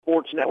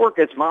Sports Network.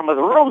 It's Monmouth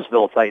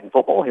Roseville Titan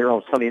football here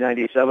on Sunny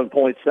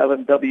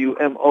 97.7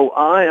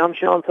 WMOI. I'm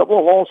Sean Tubble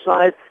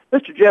alongside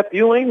Mr. Jeff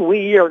Ewing.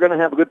 We are going to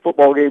have a good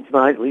football game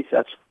tonight. At least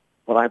that's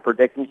what I'm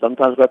predicting.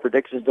 Sometimes my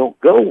predictions don't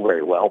go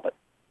very well, but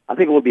I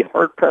think it would be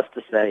hard-pressed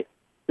to say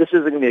this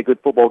isn't going to be a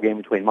good football game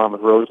between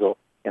Monmouth Roseville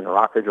and the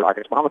Rockridge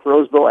Rockets. Monmouth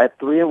Roseville at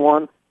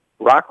 3-1.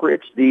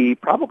 Rockridge,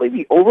 probably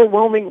the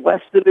overwhelming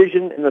West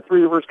Division in the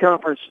Three Rivers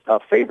Conference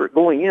favorite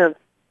going in,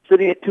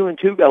 sitting at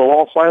 2-2, got a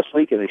loss last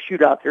week in a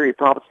shootout there. He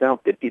Providence down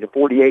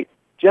 50-48.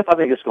 Jeff, I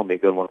think it's going to be a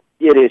good one.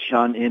 It is,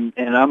 Sean, and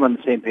I'm on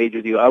the same page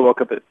with you. I woke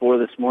up at 4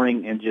 this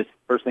morning, and just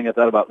first thing I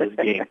thought about was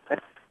this game.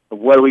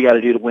 What do we got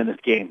to do to win this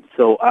game?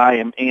 So I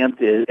am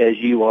amped as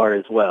you are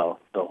as well.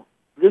 So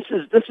this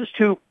is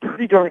two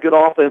pretty darn good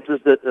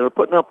offenses that are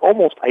putting up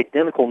almost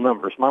identical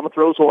numbers. Monmouth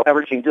Roseville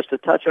averaging just a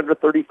touch under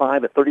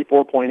 35 at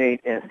 34.8,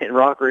 and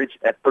Rockridge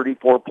at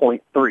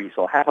 34.3.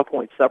 So half a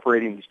point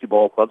separating these two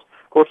ball clubs.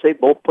 Of course, they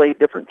both play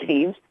different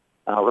teams.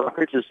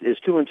 Rockridge is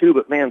 2-2,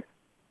 but man,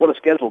 what a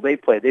schedule they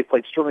played. They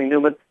played Sterling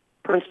Newman,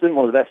 Princeton,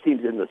 one of the best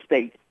teams in the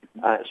state.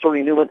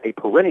 Sterling Newman, a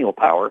perennial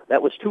power.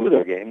 That was two of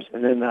their games,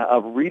 and then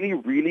a really,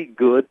 really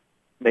good,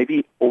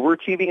 maybe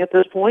overachieving at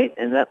this point,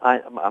 and that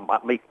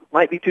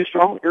might be too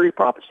strong. Erie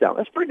Prophetstown.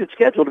 That's a pretty good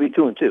schedule to be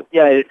 2-2.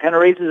 Yeah, it kind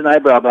of raises an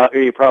eyebrow about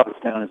Erie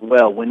Prophetstown as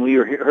well. When we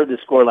heard the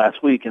score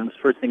last week, and it was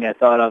the first thing I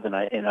thought of, and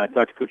I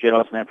talked to Coach Ed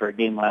Austin after a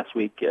game last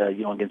week,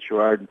 against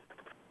Girard,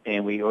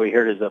 and we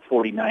heard it as a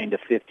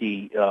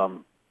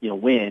 49-50,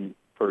 win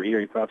for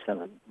Erie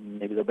Prophetstown.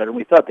 Maybe they're better than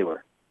we thought they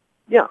were.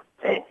 Yeah,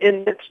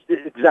 and it's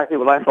exactly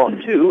what I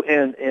thought too,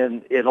 and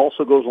it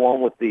also goes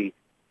along with the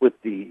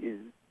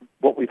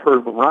what we've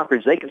heard from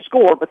Rockridge. They can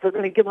score, but they're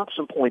going to give up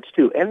some points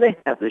too, and they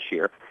have this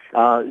year.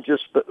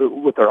 Just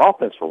with their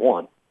offense for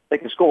one, they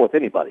can score with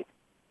anybody.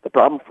 The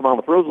problem for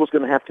Monmouth Roseville is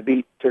going to have to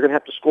be they're going to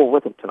have to score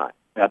with them tonight.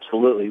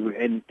 Absolutely,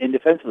 and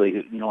defensively,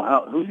 who's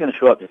going to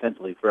show up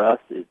defensively for us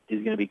is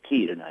going to be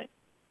key tonight.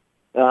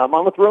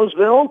 Monmouth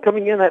Roseville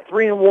coming in at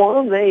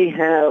 3-1. They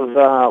have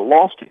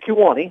lost to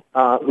Kewanee,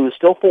 who is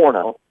still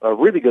 4-0. A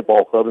really good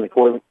ball club in the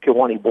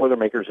Kewanee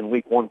Boilermakers in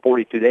week 1,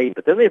 42-8.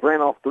 But then they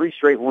ran off 3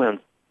 straight wins,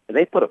 and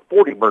they put a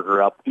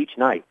 40-burger up each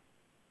night.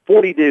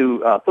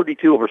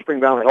 40-32 over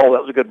Spring Valley Hall.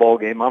 That was a good ball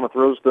game. Monmouth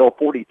Roseville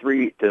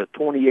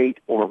 43-28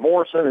 over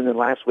Morrison, and then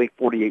last week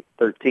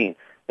 48-13.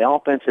 The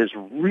offense has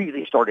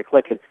really started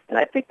clicking, and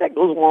I think that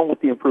goes along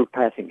with the improved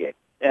passing game.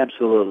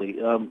 Absolutely.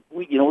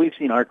 We've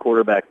seen our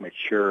quarterback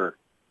mature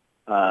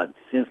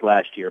since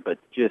last year, but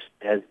just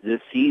as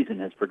this season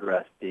has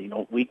progressed,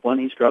 week 1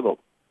 he struggled,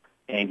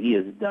 and he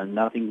has done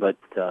nothing but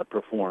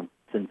perform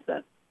since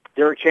then.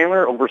 Derek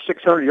Chandler, over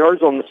 600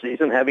 yards on the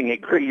season, having a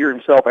great year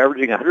himself,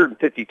 averaging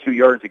 152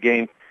 yards a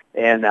game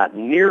and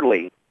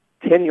nearly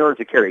 10 yards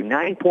a carry,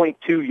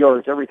 9.2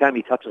 yards every time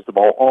he touches the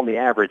ball on the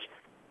average.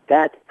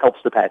 That helps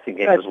the passing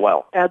game as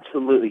well.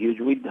 Absolutely huge.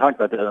 We talked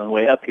about that on the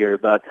way up here,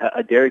 about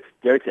Derek's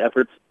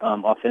efforts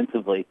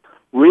offensively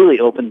really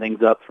opened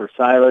things up for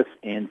Silas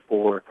and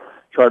for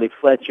Charlie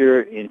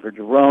Fletcher and for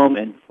Jerome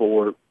and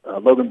for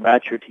Logan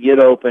Bratcher to get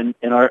open,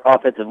 and our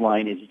offensive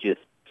line is just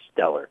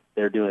stellar.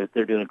 They're doing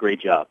a great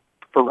job.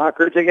 For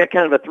Rockridge, they got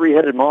kind of a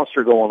three-headed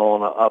monster going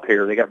on up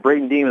here. They got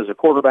Braden Dean as a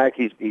quarterback.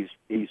 He's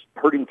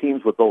hurting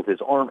teams with both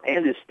his arm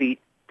and his feet,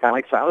 kind of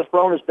like Silas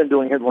Brown has been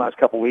doing here the last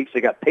couple of weeks.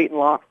 They got Peyton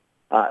Locke,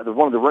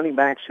 one of the running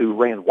backs who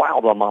ran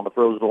wild on Monmouth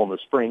Roseville in the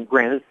spring.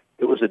 Granted,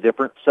 it was a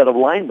different set of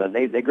linemen.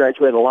 They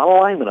graduated a lot of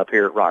linemen up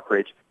here at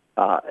Rockridge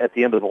at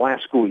the end of the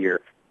last school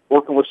year,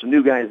 working with some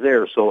new guys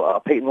there.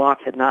 So Peyton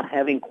Locke had not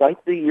having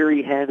quite the year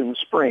he had in the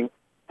spring.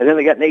 And then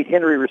they got Nate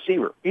Henry,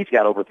 receiver. He's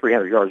got over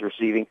 300 yards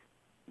receiving.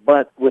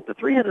 But with the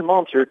three-headed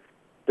monster,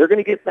 they're going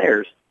to get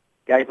theirs.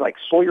 Guys like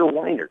Sawyer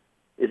Weiner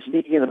is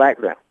sneaking in the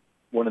background.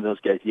 One of those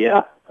guys,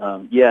 yeah.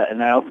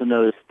 And I also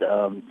noticed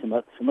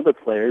some other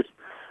players.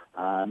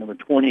 Number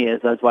 20, as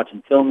I was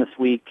watching film this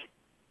week,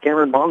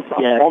 Cameron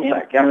Bonsack.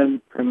 Yeah,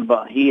 Cameron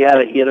he had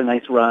a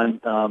nice run.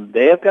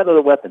 They have got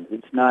other weapons.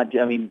 It's not.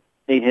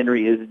 Nate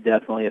Henry is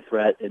definitely a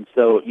threat, and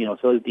so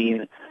is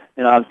Dean,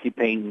 and obviously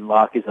Peyton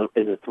Locke is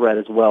a threat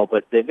as well.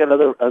 But they've got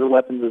other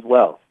weapons as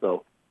well.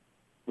 So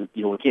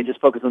we can't just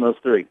focus on those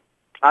 3.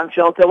 I'm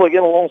Sean Tubble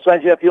again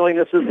alongside Jeff Ewing.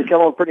 This is the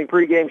Kellogg Printing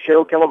pregame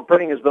show. Kellogg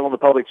Printing has been on the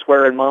public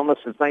square in Monmouth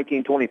since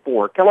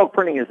 1924. Kellogg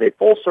Printing is a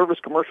full-service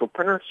commercial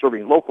printer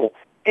serving local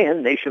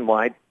and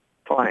nationwide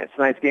clients.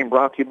 Tonight's game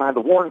brought to you by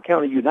the Warren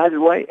County United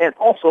Way and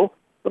also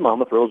the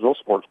Monmouth Roseville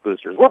Sports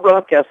Boosters. We're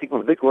broadcasting from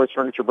the Big Horse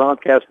Furniture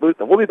broadcast booth,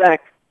 and we'll be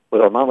back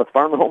with our Monmouth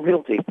Farm and Home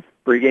Realty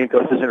pregame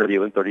coaches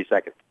interview in 30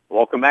 seconds.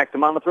 Welcome back to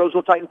Monmouth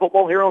Roseville Titan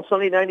football here on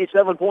Sunny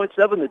 97.7.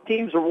 The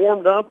teams are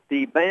warmed up.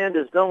 The band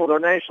is done with our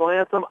national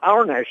anthem.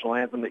 Our national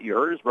anthem that you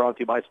heard is brought to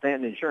you by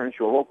Stanton Insurance,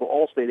 your local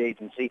Allstate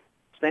agency.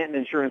 Stanton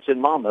Insurance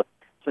in Monmouth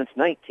since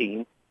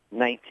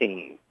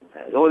 1919.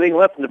 The only thing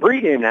left in the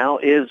pregame now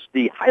is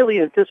the highly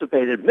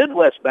anticipated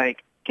Midwest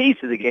Bank keys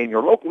to the game,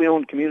 your locally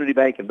owned community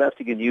bank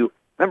investing in you.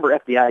 Member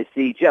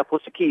FDIC. Jeff,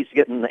 what's the keys to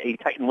getting a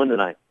Titan win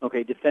tonight?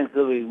 Okay,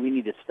 defensively, we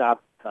need to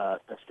stop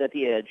set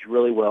the edge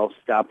really well,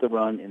 stop the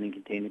run, and then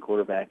contain the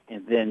quarterback.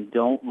 And then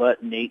don't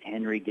let Nate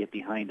Henry get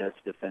behind us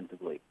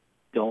defensively.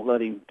 Don't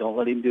let him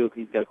do it.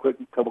 He's got a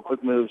couple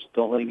quick moves.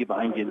 Don't let him get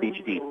behind you and beat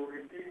you deep.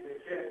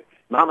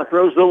 Monmouth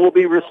Roseville will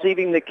be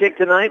receiving the kick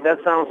tonight.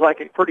 That sounds like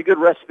a pretty good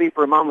recipe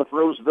for a Monmouth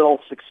Roseville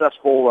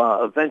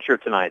successful venture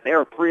tonight. They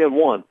are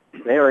 3-1.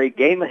 They are a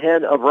game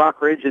ahead of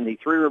Rockridge in the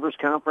Three Rivers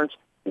Conference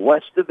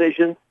West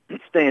Division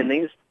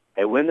standings.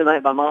 A win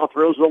tonight by Monmouth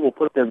Roseville will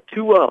put them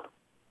 2 up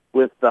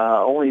with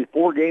only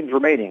 4 games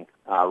remaining.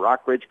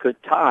 Rockridge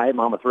could tie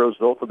Monmouth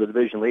Roseville for the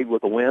division lead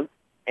with a win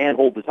and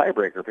hold the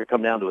tiebreaker if it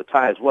come down to a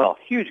tie as well.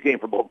 Huge game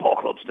for both ball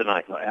clubs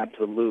tonight.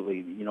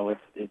 Absolutely.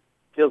 It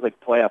feels like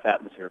playoff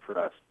atmosphere for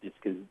us just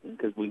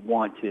because we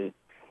want to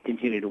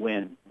continue to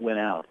win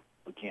out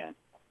if we can.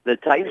 The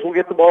Titans will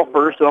get the ball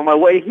first. And on my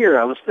way here,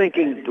 I was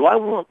thinking, do I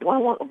want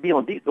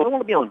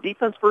to be on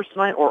defense first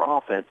tonight or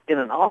offense? In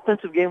an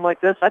offensive game like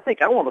this, I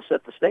think I want to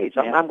set the stage.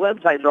 Yeah. I'm glad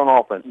the Titans are on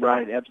offense.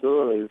 Right,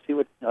 absolutely. Let's see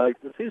what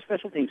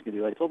special teams can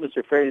do. I told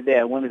Mr. Ferry today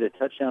I wanted a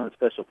touchdown on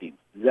special teams.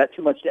 Is that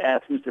too much to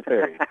ask, Mr.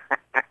 Ferry?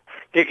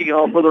 Kicking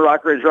off for the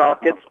Rockridge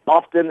Rockets,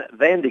 Austin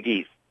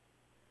Vandegeest.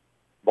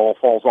 Ball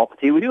falls off the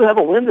tee. We do have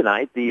a win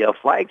tonight. The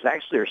flags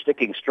actually are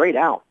sticking straight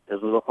out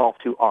as we look off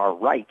to our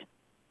right.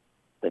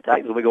 The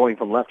Titans will be going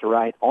from left to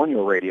right on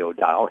your radio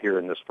dial here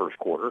in this first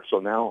quarter. So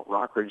now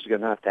Rockridge is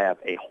going to have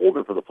a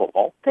holder for the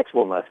football. Takes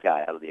one less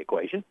guy out of the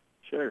equation.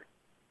 Sure.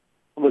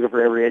 I'm looking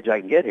for every edge I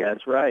can get here.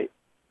 That's right.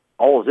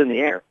 All is in the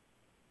air.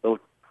 So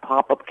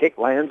pop-up kick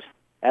lands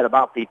at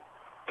about the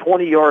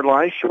 20-yard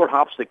line. Short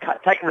hops the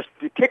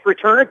kick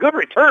return. A good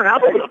return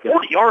out over the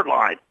 40-yard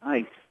line.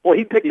 Nice. Well,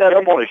 he picked that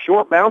up on a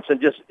short bounce and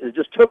just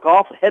took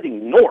off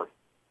heading north.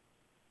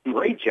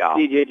 Great job.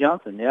 C.J.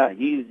 Johnson, yeah.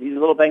 He's a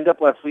little banged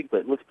up last week,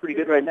 but looks pretty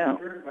good right now.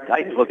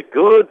 Titans with a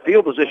good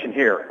field position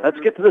here. Let's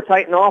get to the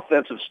Titan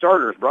offensive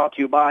starters, brought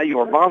to you by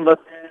your Monmouth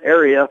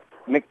area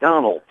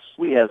McDonald's.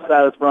 We have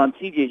Silas Braun,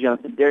 C.J.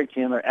 Johnson, Derek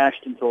Chandler,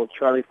 Ashton Toll,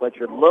 Charlie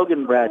Fletcher,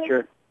 Logan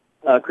Bratcher,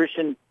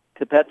 Christian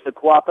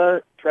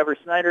Capetza-Quapa, Trevor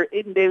Snyder,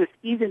 Aiden Davis,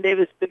 Ethan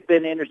Davis, Big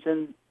Ben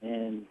Anderson,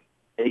 and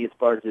Eddie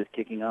Esparza is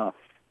kicking off.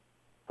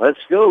 Let's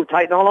go.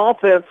 Titan on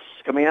offense,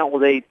 coming out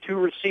with a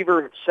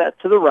 2-receiver set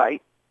to the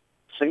right.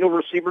 Single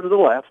receiver to the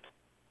left.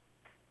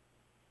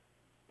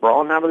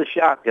 Braun out of the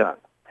shotgun.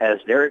 Has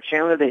Derek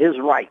Chandler to his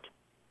right.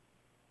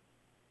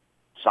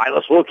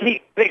 Silas will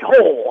keep. Big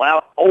hole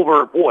out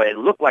over. Boy, it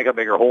looked like a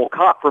bigger hole.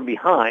 Caught from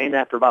behind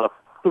after about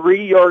a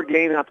 3-yard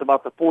gain out to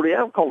about the 40.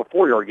 I would call it a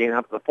 4-yard gain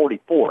out to the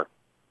 44.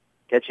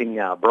 Catching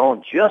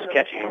Braun, just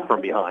catching him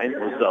from behind.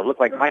 Was looked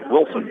like Mike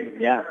Wilson.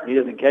 Yeah, he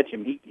doesn't catch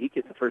him. He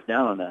gets the first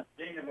down on that.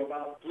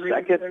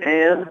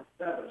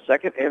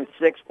 Second and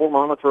 6 for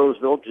Monmouth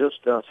Roseville. Just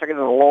second and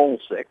a long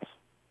 6.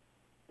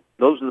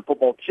 Those are the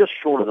football just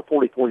short of the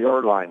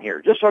 44-yard line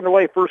here. Just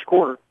underway, first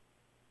quarter.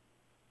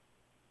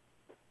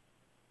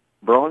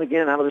 Braun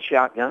again out of the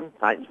shotgun.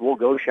 Titans will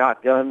go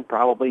shotgun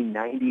probably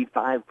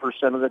 95%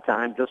 of the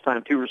time. This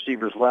time 2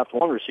 receivers left,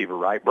 1 receiver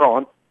right.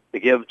 Braun to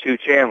give to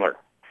Chandler.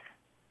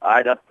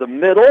 Right up the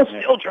middle,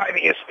 still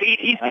driving his feet.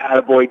 He's got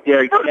a boy,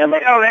 Derek Chandler.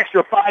 An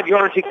extra 5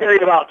 yards. He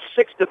carried about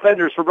 6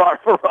 defenders for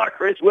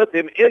Rockridge with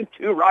him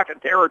into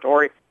Rocket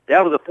territory.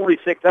 Down to the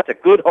 46. That's a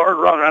good hard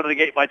run out of the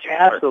gate by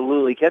Chandler.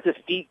 Absolutely. Kept his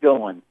feet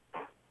going.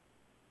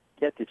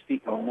 Nice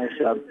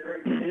job.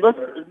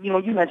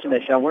 You mentioned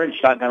that, Sean. We're in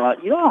shotgun a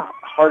lot. You know how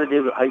hard it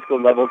is at high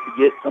school level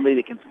to get somebody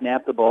that can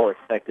snap the ball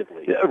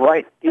effectively? Yeah,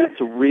 right. It's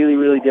a really,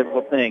 really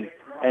difficult thing.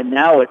 And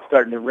now it's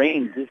starting to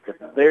rain just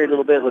a very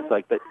little bit, it looks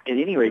like. But at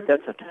any rate,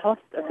 that's a tough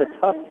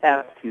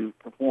task to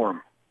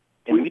perform.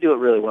 And we do it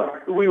really well.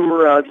 We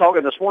were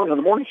talking this morning on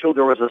the morning show.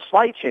 There was a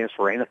slight chance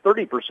for rain, a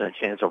 30%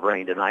 chance of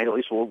rain tonight, at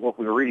least what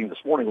we were reading this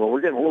morning. Well,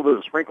 we're getting a little bit of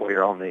a sprinkle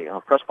here on the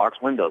press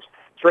box windows.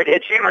 Straight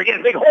ahead, Chandler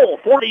again, big hole,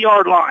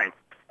 40-yard line.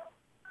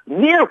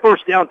 Near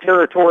first down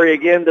territory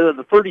again to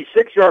the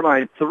 36-yard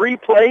line. 3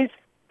 plays,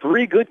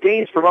 3 good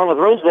gains for Monmouth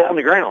Roseville on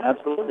the ground.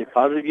 Absolutely.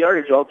 Positive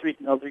yardage, all three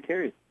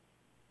carries.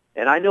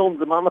 And I know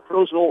the Monmouth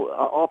Roseville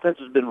offense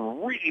has been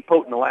really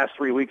potent the last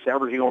 3 weeks,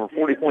 averaging over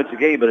 40 points a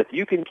game. But if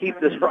you can keep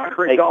this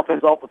Rockridge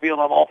offense off the field,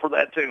 I'm all for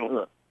that too.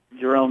 Look,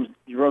 Jerome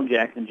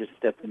Jackson just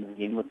stepped into the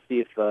game. Let's see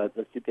if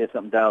they have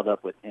something dialed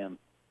up with him.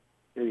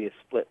 Maybe a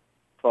split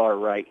far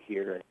right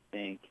here, I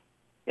think.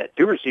 Yeah,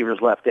 2 receivers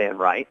left and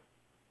right.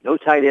 No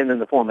tight end in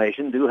the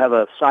formation. Do have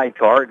a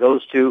sidecar. It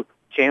goes to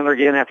Chandler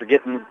again after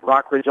getting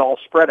Rockridge all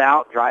spread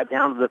out. Drive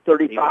down to the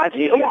 35.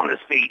 Still on his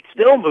feet.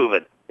 Still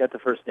moving. Got the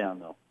first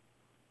down, though.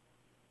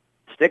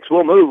 Sticks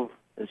will move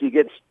as he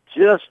gets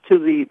just to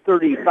the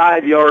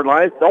 35-yard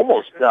line. It's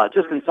almost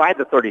just inside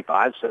the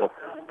 35. So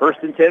first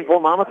and 10 for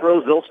Monmouth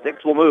Roseville.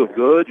 Sticks will move.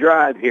 Good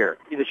drive here.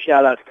 Give a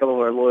shout-out to a couple of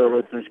our loyal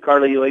listeners.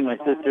 Carla Ewing, my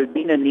sister,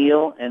 Dina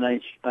Neal, and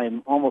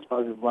I'm almost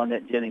positive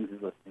Lonette Jennings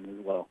is listening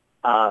as well.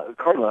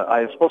 Carla,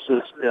 I was supposed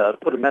to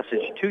put a message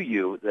to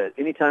you that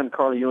anytime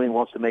Carla Ewing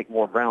wants to make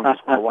more brownies,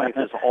 my wife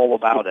is all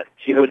about it.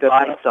 She would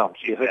buy some.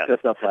 She hooked us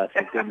up last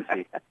week, didn't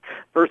she?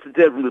 First and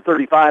 10 from the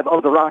 35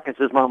 of the Rockets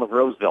is Monmouth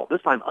Roseville.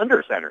 This time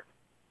under center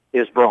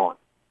is Braun.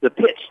 The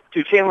pitch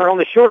to Chandler on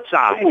the short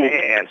side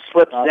and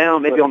slips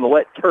down maybe on the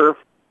wet turf.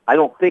 I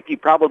don't think he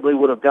probably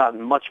would have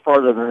gotten much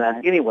farther than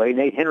that anyway.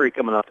 Nate Henry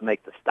coming up to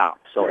make the stop.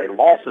 So a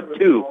loss of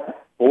 2.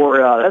 Or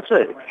that's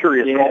a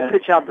curious ball.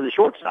 Pitch out to the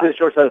short side. To the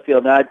short side of the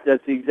field. No,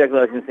 that's exactly what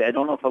I was going to say. I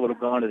don't know if I would have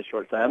gone to the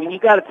short side. I mean, you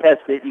got to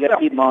test it. You got to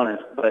keep them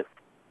honest. But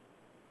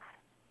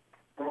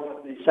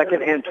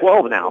 2nd and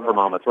 12 now for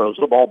Monmouth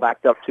Roseville. Ball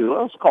backed up to,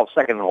 let's call it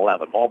 2nd and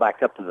 11. Ball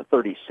backed up to the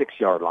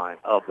 36-yard line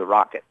of the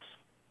Rockets.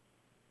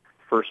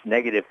 First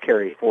negative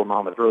carry for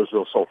Monmouth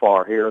Roseville so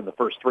far here in the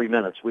first 3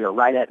 minutes. We are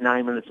right at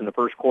 9 minutes in the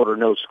first quarter,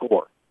 no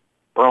score.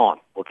 Braun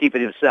will keep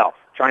it himself,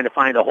 trying to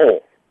find a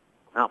hole.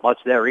 Not much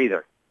there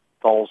either.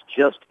 Falls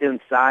just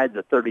inside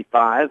the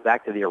 35,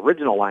 back to the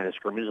original line of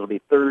scrimmage. It'll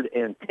be 3rd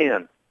and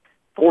 10.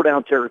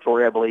 4-down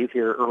territory, I believe,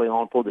 here early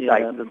on for the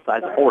Titans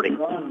inside the 40.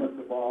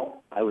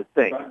 I would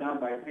think.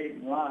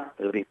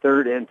 It'll be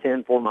 3rd and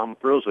 10 for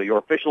Monmouth Roseville. Your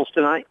officials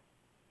tonight,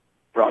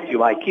 brought to you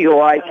by Kehoe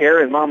Eye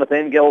Care in Monmouth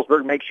and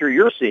Galesburg. Make sure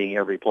you're seeing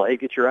every play.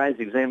 Get your eyes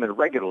examined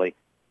regularly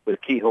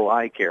with Kehoe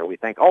Eye Care. We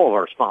thank all of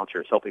our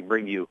sponsors helping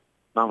bring you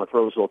Monmouth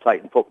Roseville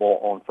Titan football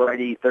on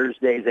Friday,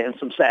 Thursdays, and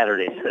some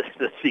Saturdays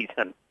this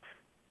season.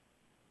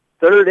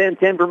 3rd and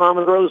 10 for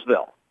Monmouth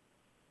Roseville.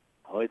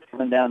 Oh, it's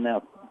coming down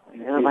now.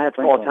 And I might have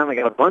to call a time. They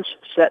got a bunch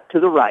set to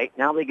the right.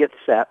 Now they get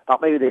set.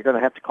 Thought maybe they're going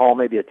to have to call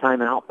maybe a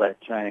timeout,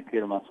 but trying to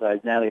clear them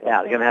offside. Now they're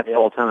going to have to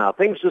call a timeout.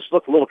 Things just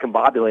look a little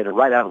combobulated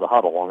right out of the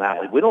huddle on that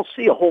one. We don't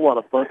see a whole lot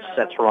of bunch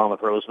sets for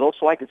Monmouth Roseville,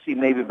 so I could see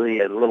maybe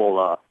a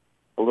little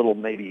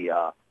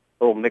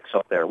mix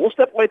up there. We'll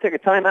step away, take a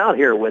timeout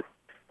here with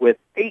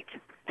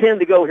 8:10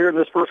 to go here in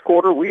this first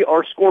quarter. We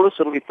are scoreless.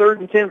 It'll be 3rd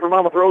and 10 for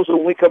Monmouth Roseville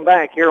when we come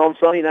back here on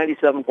Sunny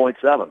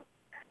 97.7.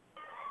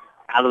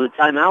 Out of the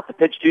timeout, the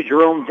pitch to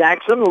Jerome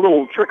Jackson. A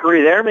little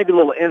trickery there, maybe a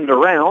little end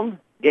around.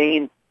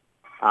 Gain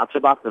to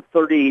about the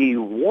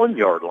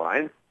 31-yard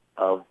line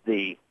of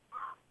the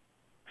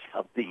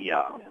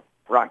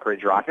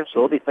Rockridge Rockets. So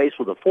they'll be faced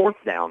with a 4th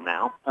down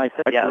now. He's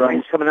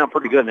coming out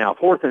pretty good now.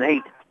 4th and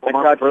 8.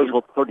 Monmouth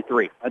Roseville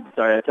 33. I'm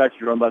sorry, I talked to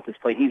Jerome about this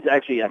play. He's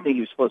actually, I think he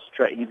was supposed to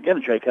try. He's going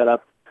to try to cut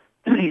up.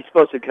 He's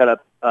supposed to cut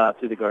up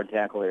through the guard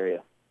tackle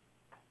area.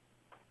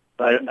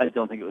 But I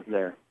don't think it was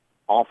there.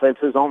 Offense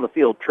is on the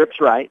field. Trips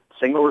right.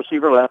 Single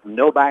receiver left.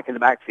 No back in the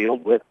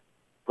backfield with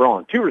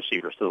Braun. 2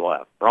 receivers to the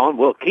left. Braun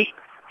will keep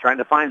trying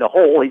to find a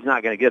hole. He's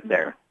not going to get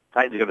there.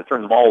 Titans are going to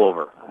turn the ball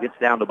over. Gets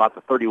down to about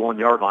the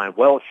 31-yard line,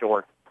 well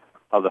short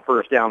of the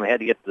first down. They had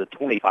to get to the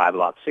 25,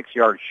 about 6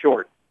 yards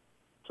short.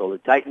 So the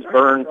Titans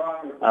burn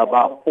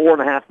about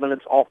 4.5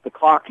 minutes off the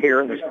clock here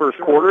in this first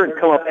quarter and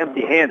come up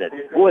empty-handed.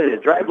 Boy, the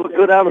drive looked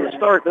good out of the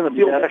start, then the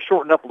field kind of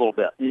shortened up a little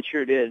bit. It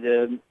sure did.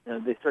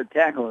 They started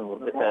tackling a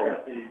little bit better.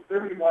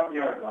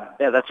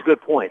 Yeah, that's a good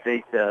point.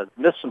 They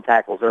missed some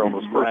tackles there on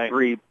those first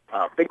 3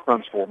 big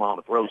runs for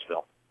Monmouth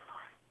Roseville.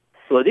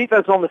 So the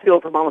defense on the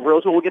field for Monmouth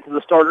Roseville. We'll get to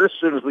the starters as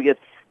soon as we get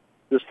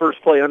this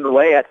first play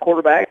underway. At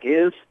quarterback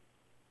is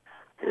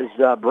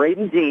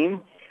Braden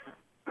Dean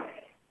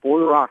for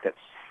the Rockets.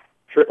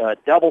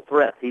 Double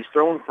threat. He's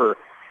thrown for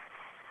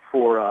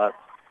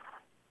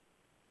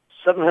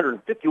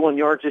 751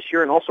 yards this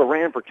year and also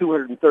ran for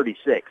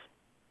 236.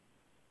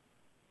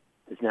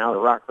 Is now the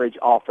Rockridge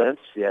offense.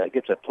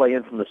 Gets a play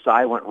in from the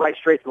side, went right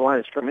straight to the line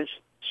of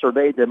scrimmage,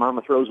 surveyed the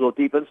Monmouth Roseville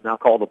defense, now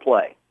called the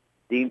play.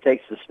 Dean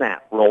takes the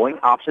snap, rolling,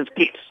 options,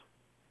 keeps.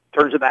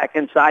 Turns it back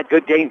inside.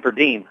 Good gain for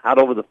Dean. Out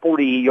over the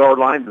 40-yard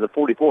line to the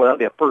 44. That'll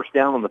be a first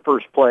down on the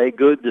first play.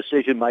 Good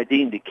decision by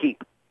Dean to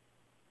keep.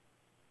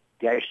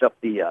 Gashed up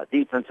the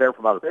defense there for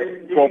about a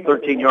 12,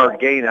 13-yard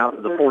gain out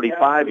to the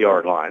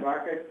 45-yard line.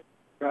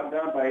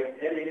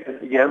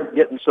 Again,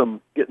 getting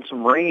some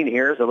rain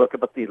here as I look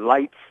up at the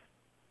lights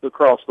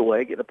across the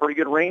way. Getting a pretty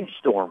good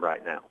rainstorm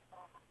right now.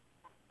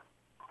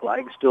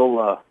 Flag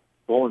still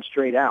blowing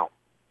straight out.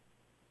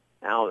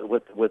 Now,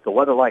 with the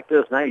weather like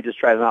this, now you just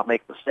try to not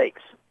make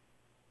mistakes.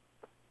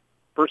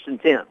 1st and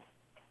 10.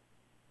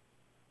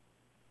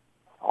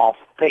 Off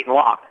Peyton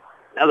Locke.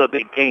 Another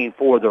big gain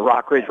for the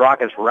Rockridge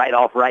Rockets right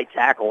off right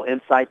tackle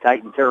inside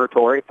Titan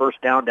territory.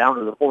 First down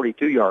to the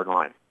 42-yard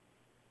line.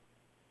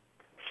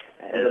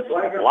 As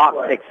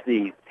Locke takes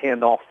the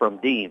handoff from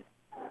Dean.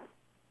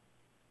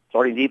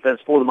 Starting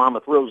defense for the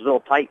Monmouth Roseville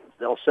Titans.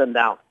 They'll send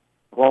out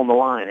along the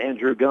line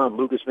Andrew Gunn,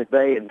 Lucas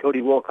McVeigh, and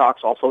Cody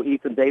Wilcox. Also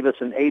Ethan Davis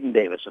and Aiden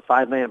Davis. A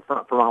 5-man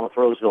front for Monmouth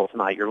Roseville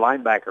tonight. Your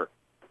linebacker,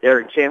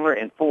 Derek Chandler,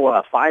 and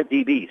 5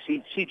 DBs.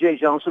 C.J.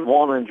 Johnson,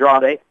 Juan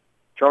Andrade,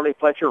 Charlie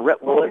Fletcher,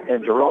 Rhett Willett,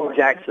 and Jerome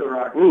Jackson.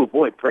 Ooh,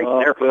 boy, break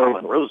there for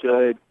Monmouth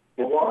Roseville.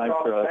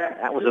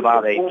 That was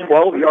about a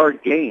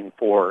 12-yard gain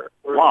for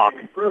Locke.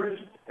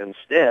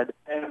 Instead,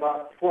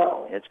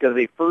 it's going to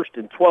be 1st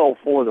and 12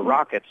 for the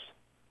Rockets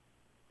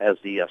as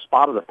the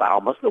spot of the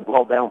foul must have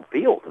well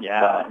downfield.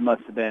 Yeah, it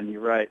must have been.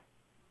 You're right.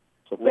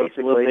 So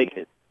basically, we'll take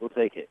it. We'll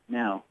take it.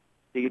 Now,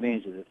 take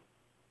advantage of this.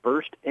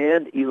 1st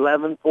and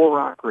 11 for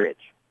Rockridge.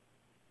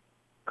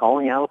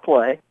 Calling out a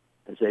play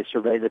as they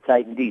survey the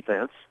Titan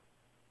defense.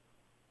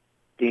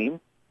 Dean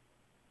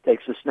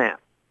takes the snap.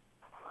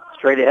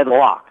 Straight ahead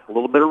Locke. A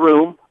little bit of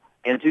room.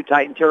 into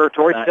Titan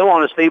territory. Nice. Still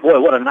on his feet. Boy,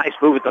 what a nice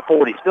move at the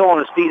 40. Still on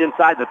his feet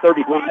inside the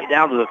 30, bringing it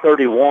down to the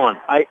 31.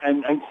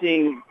 I'm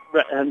seeing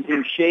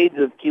shades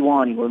of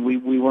Kiwani when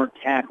we weren't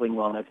tackling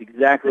well. That's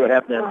exactly what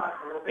happened.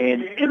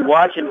 And in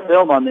watching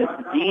film on this,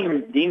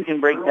 Dean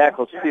can break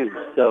tackles too.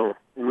 So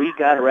we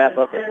got to wrap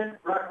up there.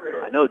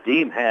 I know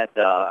Deem had,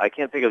 I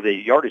can't think of the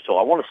yardage total.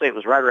 I want to say it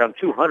was right around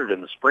 200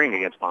 in the spring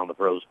against Monmouth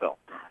Roseville.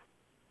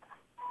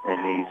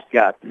 And he's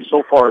got,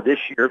 so far this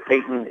year,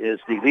 Peyton is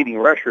the leading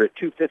rusher at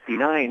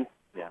 259,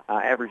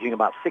 averaging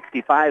about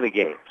 65 a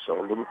game.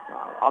 So a little,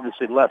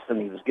 obviously less than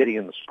he was getting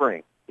in the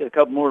spring. Got a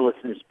couple more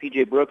listeners.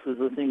 P.J. Brooks is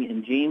listening,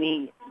 and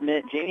Jamie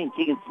and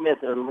Keegan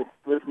Smith are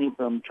listening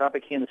from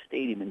Tropicana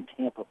Stadium in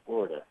Tampa,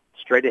 Florida.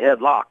 Straight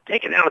ahead lock.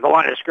 Taken down at the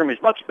line of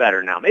scrimmage. Much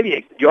better now. Maybe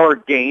a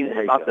yard gain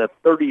at about the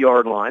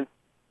 30-yard line.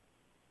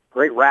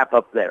 Great wrap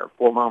up there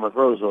for Monmouth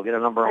Roseville. Get a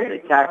number on the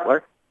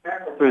tackler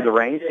through the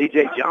range.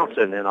 C.J.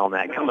 Johnson in on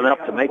that, coming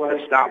up to make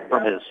the stop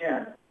from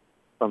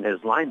his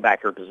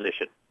linebacker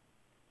position.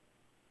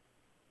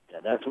 Yeah,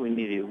 that's what we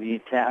need to do. We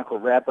need tackle,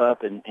 wrap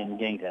up, and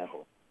gang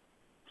tackle.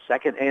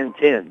 2nd and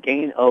 10.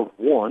 Gain of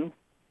 1.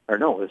 Or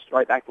no, it's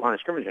right back to the line of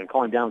scrimmage and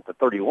calling down at the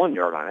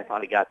 31-yard line. I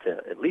thought he got to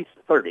at least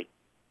 30.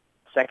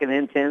 2nd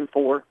and 10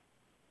 for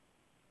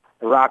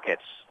the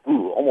Rockets.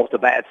 Ooh, almost a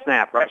bad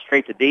snap. Right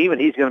straight to Deem,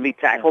 and he's going to be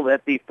tackled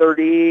at the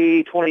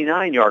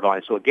 29-yard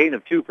line. So a gain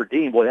of 2 for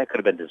Deem. Boy, that could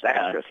have been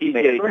disastrous. He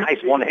made a nice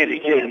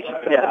one-handed catch.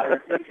 Yeah.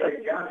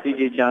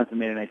 C.J. Johnson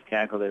made a nice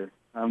tackle there.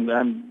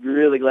 I'm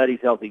really glad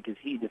he's healthy because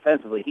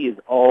defensively, he is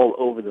all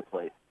over the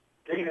place.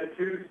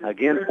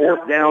 Again,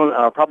 4th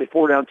down, probably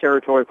 4-down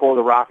territory for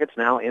the Rockets.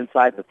 Now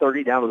inside the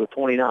 30, down to the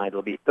 29.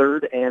 It'll be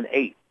 3rd and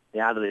 8.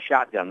 Out of the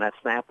shotgun. That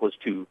snap was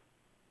to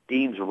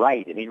Dean's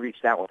right, and he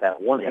reached out with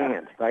that one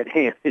hand, right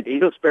hand. He's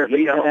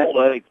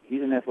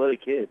an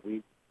athletic kid.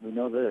 We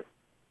know this.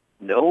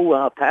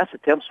 No pass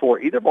attempts for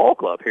either ball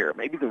club here.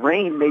 Maybe the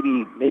rain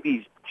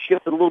maybe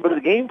shifted a little bit of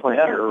the game plan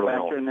here early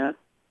on.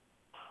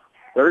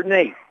 3rd and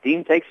 8.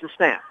 Dean takes the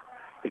snap.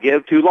 To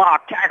give to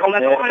Locke. Tackle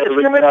at the line of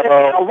scrimmage.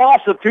 A loss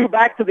of 2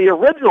 back to the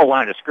original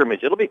line of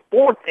scrimmage. It'll be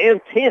 4th and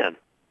 10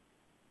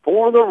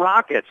 for the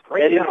Rockets.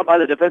 Great job by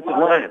the defensive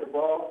line.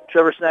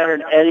 Trevor Snyder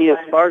and Eddie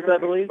Esparza, I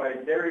believe.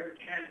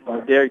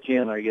 Derek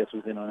Chandler, I guess,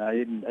 was in on that. I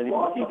didn't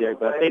see Derek,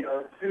 but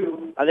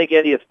I think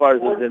Eddie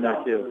Esparza was in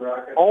there too.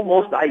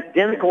 Almost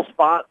identical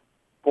spot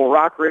for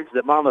Rock Ridge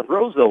that Monmouth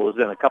Roseville was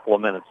in a couple of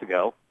minutes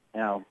ago.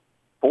 Now,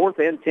 4th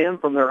and 10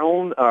 from their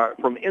own,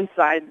 from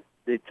inside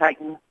the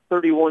Titan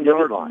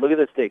 31-yard line. Look at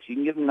the sticks. You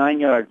can give them 9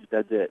 yards.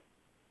 That's it.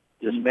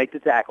 Just make the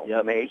tackle.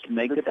 Yep.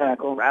 Make the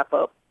tackle. Wrap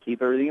up.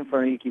 Keep everything in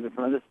front of you. Keep it in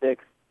front of the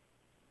sticks.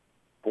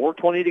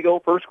 4:20 to go,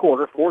 first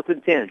quarter. 4th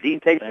and 10. Dean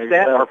takes the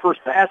snap. Our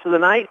first pass of the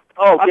night.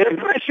 Get him.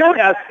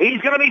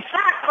 He's going to be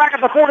sacked back at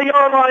the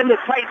 40-yard line. The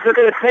Titans are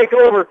going to take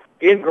over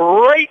in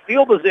great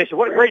field position.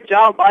 What a great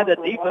job by the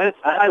defense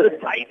by the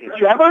Titans.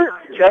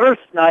 Trevor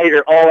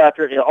Snyder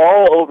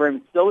all over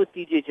him. So is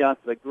C.J.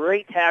 Johnson. A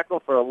great tackle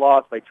for a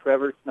loss by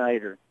Trevor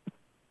Snyder.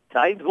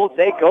 Titans will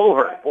take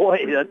over. Boy,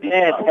 a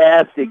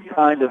fantastic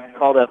kind of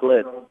call that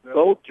blitz.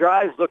 Both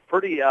drives look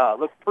pretty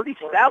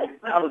stout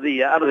out of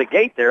the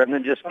gate there, and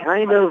then just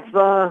kind of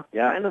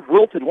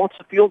wilted once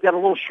the field got a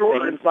little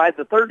shorter inside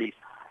the 30s.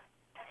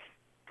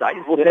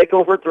 Titans will take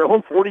over at their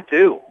own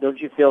 42. Don't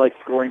you feel like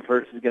scoring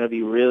first is going to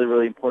be really,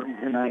 really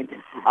important tonight?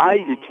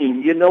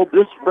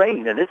 This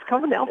rain, and it's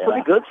coming down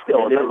pretty good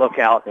still. Look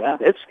out. Yeah.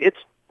 It's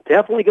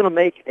definitely going to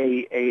make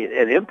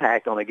an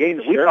impact on a game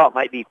that we thought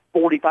might be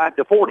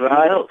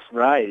 45-40.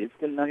 Right. It's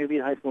not going to be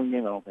a high-scoring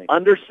game, I don't think.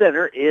 Under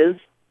center is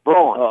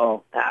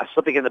Braun.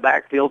 Slipping in the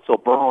backfield, so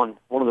Braun,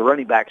 one of the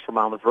running backs from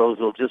Monmouth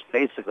Roseville, just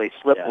basically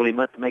slipped when he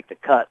meant to make the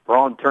cut.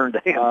 Braun turned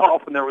the hand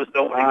off, and there was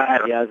nobody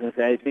there. Yeah, I was going to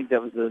say, I think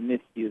that was a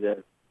miscue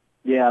there.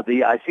 Yeah,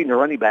 I seen the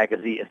running back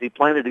as he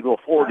planted to go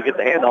forward to get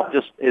the handoff,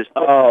 just his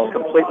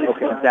completely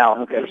slipped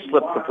out. Just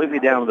slipped completely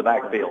down in the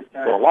backfield.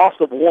 So a loss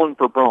of 1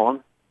 for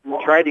Braun.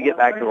 Tried to get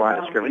back to the line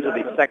of scrimmage. It'll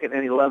be 2nd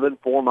and 11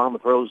 for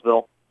Monmouth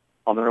Roseville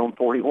on their own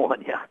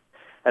 41. Yeah.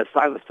 As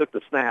Silas took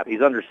the snap,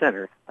 he's under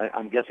center.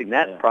 I'm guessing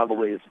that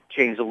probably has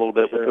changed a little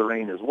bit with the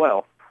rain as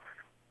well.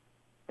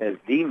 As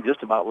Dean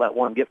just about let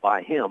one get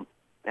by him.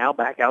 Now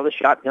back out of the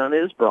shotgun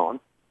is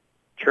Braun.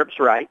 Trips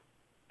right.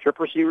 Trip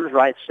receivers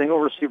right. Single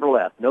receiver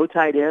left. No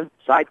tight end.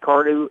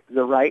 Sidecar to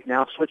the right.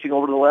 Now switching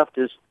over to the left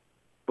is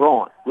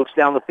Braun. Looks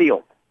down the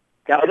field.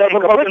 Got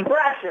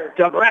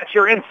Doug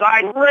Ratcher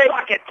inside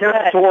pocket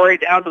territory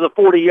down to the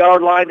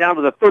 40-yard line, down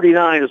to the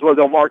 39 is where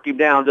they'll mark him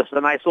down. Just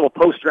a nice little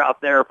poster out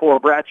there for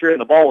Bratcher,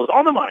 and the ball was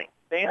on the money.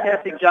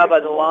 Fantastic job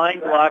by the line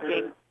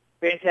blocking.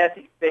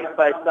 Fantastic space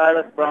by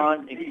Silas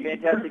Braun.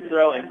 Fantastic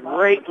throw and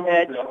great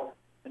catch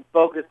and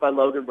focus by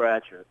Logan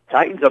Bratcher.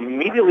 Titans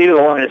immediately to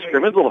the line of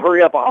scrimmage. Little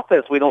hurry-up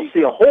offense. We don't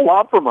see a whole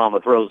lot from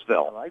Monmouth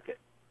Roseville. I like it.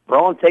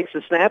 Braun takes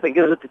the snap and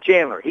gives it to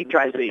Chandler. He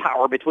tries to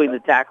power between the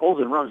tackles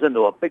and runs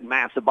into a big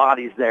mass of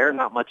bodies there.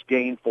 Not much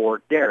gain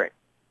for Derek.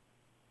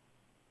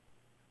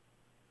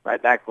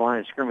 Right back to the line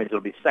of scrimmage. It'll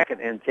be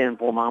 2nd and 10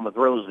 for Monmouth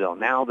Roseville.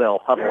 Now they'll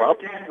huddle up.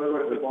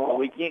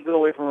 We can't go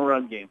away from a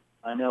run game.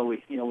 I know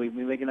we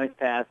make a nice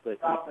pass, but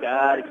we've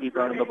got to keep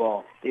running the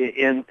ball.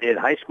 In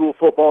high school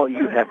football,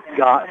 you have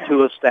got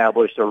to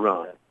establish a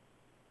run.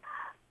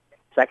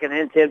 Second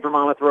and 10 for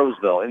Monmouth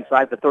Roseville.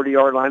 Inside the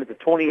 30-yard line at the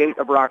 28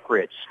 of Rock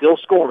Ridge. Still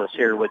scoreless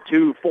here with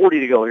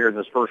 2:40 to go here in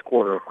this first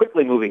quarter. A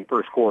quickly moving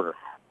first quarter.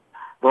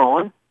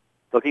 Braun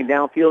looking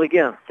downfield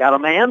again. Got a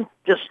man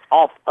just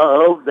off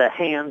of the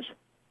hands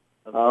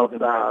of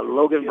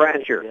Logan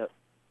Bratcher. Yep.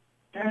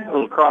 A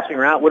little crossing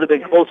route. Would have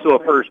been close to a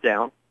first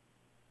down.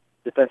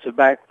 Defensive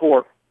back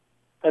four.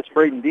 That's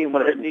Braden Dean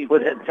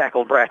would have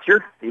tackled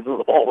Bratcher, even though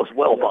the ball was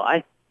well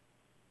by.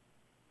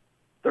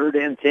 Third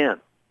and 10.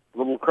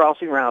 Little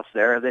crossing routes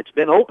there. It's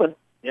been open.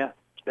 Yeah.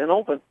 It's been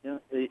open. Yeah.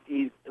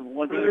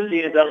 One thing you're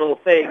seeing is that little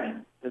fake.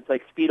 It's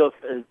like the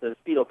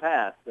Speedo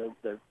pass.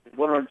 They're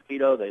one-run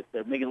Speedo.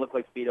 They're making it look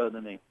like Speedo,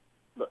 and then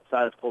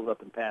Silas pulls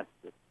up and passes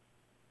it.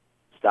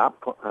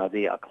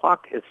 The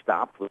clock is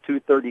stopped with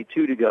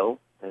 2:32 to go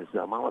as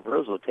Monmouth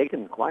Roseville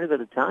taking quite a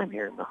bit of time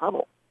here in the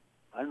huddle.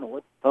 I don't know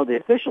what. Oh, the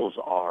officials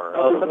are.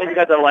 Somebody's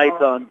got their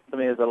lights on.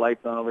 Somebody has their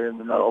lights on over here in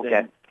the middle.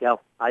 Okay. Yeah,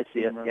 I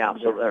see it. Yeah,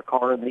 so their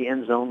car in the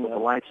end zone with the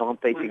lights on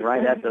facing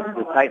right at the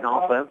Titan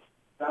offense.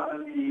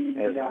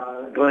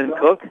 As Glenn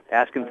Cook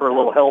asking for a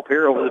little help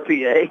here over the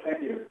PA.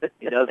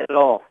 He does it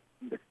all.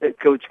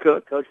 Coach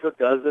Cook. Coach Cook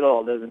does it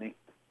all, doesn't he?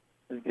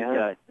 He's a good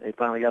guy. They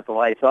finally got the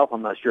lights off.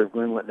 I'm not sure if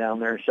Glenn went down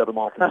there and shut them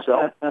off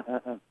himself.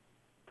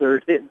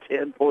 Third and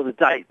 10 for the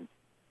Titans.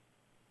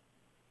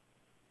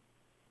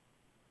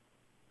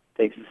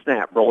 Takes the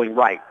snap, rolling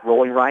right,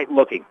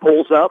 looking,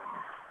 pulls up,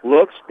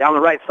 looks down the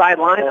right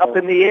sideline, up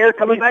in the air,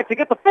 coming back to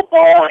get the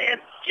football, and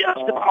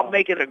just about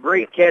making a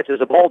great catch as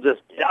the ball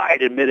just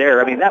died in midair.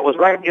 I mean, that was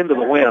right into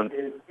the wind.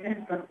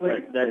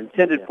 That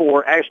intended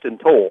for Ashton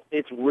Toll.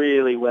 It's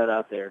really wet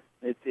out there.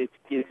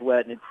 It's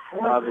wet, and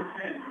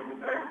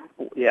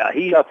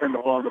he's suffering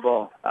along the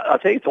ball. I'll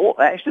tell you, Toll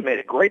Ashton made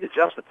a great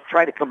adjustment to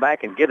try to come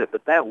back and get it,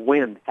 but that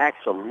wind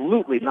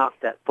absolutely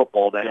knocked that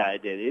football down. Yeah,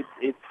 it did.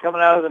 It's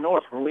coming out of the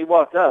north. When we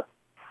walked up,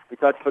 we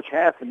talked to Coach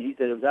Hass, and he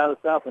said it was out of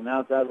the south, and now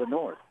it's out of the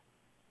north.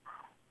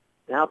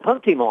 Now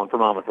punt team on for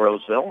Monmouth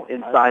Roseville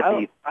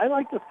inside I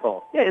like this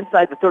call. Yeah,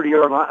 inside the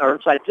 30-yard line, or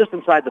just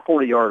inside the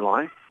 40-yard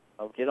line.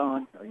 Oh, get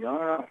on. Are you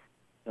on or not?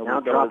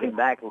 Now dropping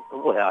back.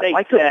 I'd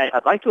like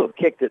to have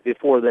kicked it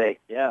before they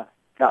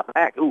got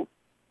back. Ooh.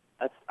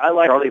 I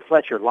like Charlie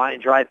Fletcher, line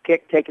drive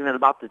kick, taking it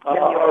about the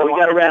 10-yard line. We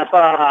got to wrap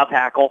up.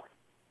 Tackle.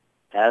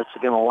 That's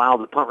going to allow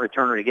the punt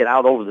returner to get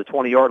out over the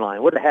 20-yard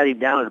line. Would have had him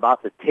down at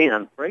about the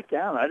 10. Break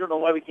down. I don't know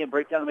why we can't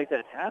break down and make that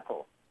a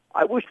tackle.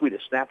 I wish we'd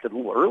have snapped it a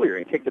little earlier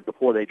and kicked it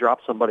before they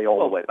dropped somebody all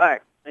the way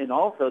back. And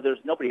also, there's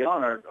nobody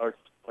on our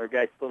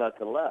guy split out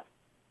to the left.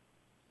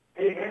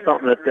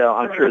 Something that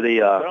I'm sure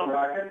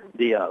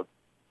the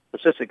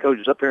assistant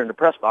coaches up here in the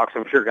press box,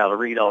 I'm sure, got to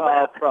read all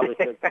that. Probably.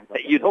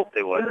 You'd hope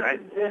they would, right?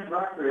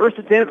 First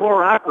and 10 for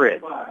Rock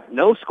Ridge.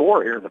 No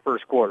score here in the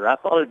first quarter. I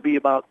thought it'd be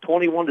about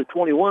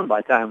 21-21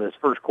 by the time this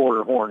first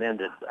quarter horn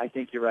ended. I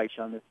think you're right,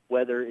 Sean. This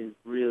weather is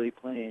really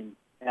playing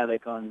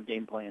havoc on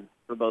game plan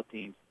for both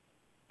teams.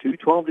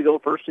 2:12 to go,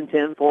 first and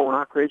 10 for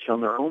Rock Ridge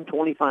on their own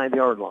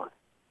 25-yard line.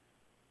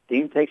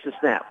 Team takes a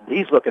snap.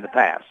 He's looking to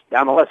pass.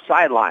 Down the left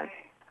sideline.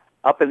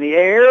 Up in the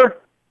air.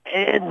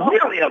 And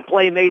nearly a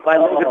play made by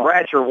Logan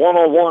Bratcher,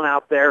 1-on-1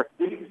 out there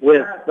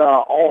with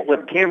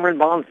Cameron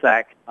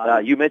Bonsack.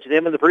 You mentioned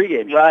him in the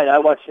pregame. Right, I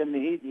watched him.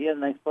 He had a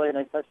nice play, a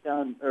nice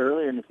touchdown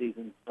earlier in the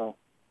season. So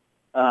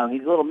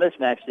he's a little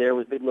mismatched there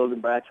with big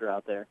Logan Bratcher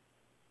out there.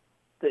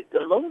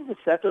 Logan's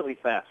exceptionally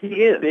fast.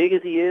 He is. As big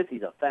as he is,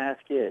 he's a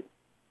fast kid.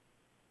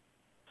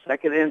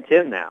 Second and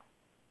 10 now.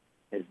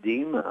 As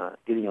Dean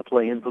getting a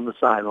play in from the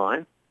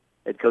sideline.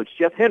 Head coach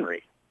Jeff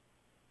Henry.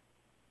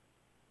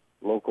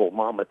 Local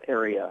Monmouth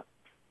area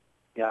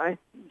guy.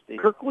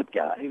 Kirkwood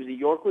guy. He was a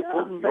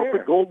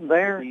Yorkwood Golden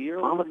Bear.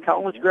 Monmouth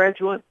College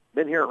graduate.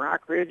 Been here at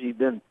Rock Ridge. He's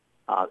been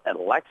at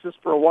Alexis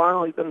for a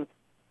while. He's been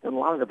in a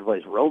lot of different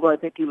places. Roba, I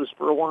think he was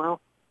for a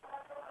while.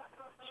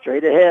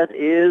 Straight ahead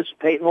is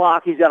Peyton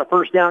Locke. He's got a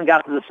first down,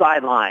 got to the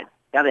sideline.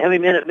 Got a heavy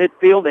man at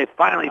midfield. They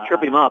finally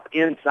trip him up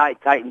inside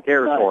Titan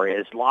territory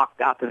as Locke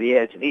got to the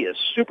edge, and he is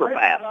super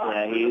fast.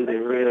 Yeah, he is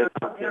really.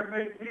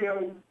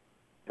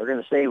 They're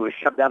going to say he was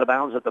shoved out of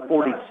bounds at the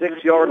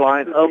 46-yard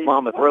line of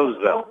Monmouth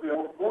Roseville.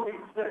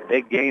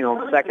 Big gain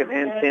on second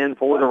and 10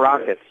 for the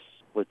Rockets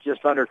with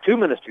just under 2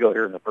 minutes to go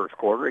here in the first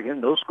quarter. Again,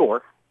 no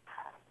score.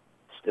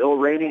 Still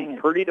raining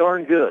pretty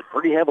darn good,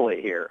 pretty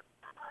heavily here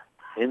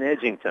in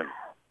Edgington.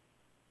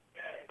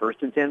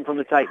 First and 10 from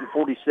the Titan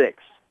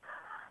 46.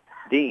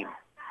 Dean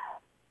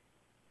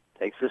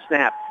takes the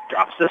snap,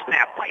 drops the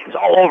snap, plays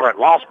all over it,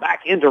 lost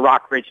back into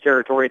Rock Ridge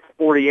territory at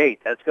 48.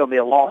 That's going to be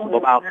a loss of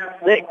about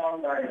 6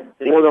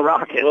 for the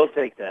Rockets. We'll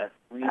take that.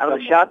 Out of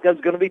the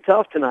shotgun's going to be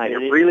tough tonight. It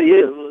really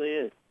is. It really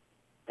is.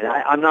 And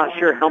I'm not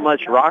sure how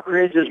much Rock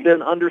Ridge has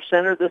been under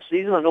center this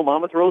season. I know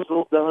Monmouth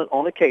Roseville's done it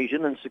on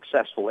occasion and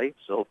successfully.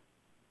 So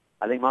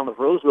I think Monmouth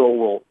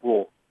Roseville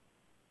will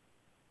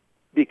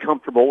be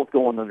comfortable with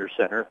going under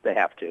center if they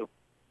have to.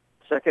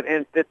 Second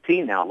and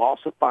 15 now.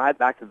 Loss of 5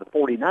 back to the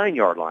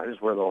 49-yard line is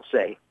where they'll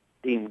say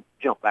Dean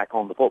jumped back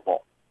on the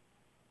football.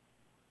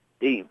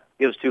 Dean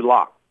gives to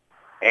Locke.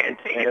 And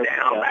take it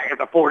down back at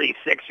the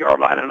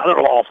 46-yard line.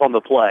 Another loss on the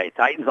play.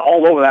 Titans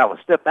all over that one.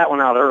 Step that one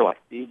out early.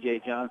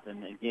 C.J.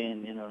 Johnson,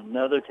 again,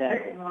 another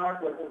tackle.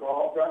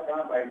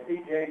 By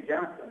C.J.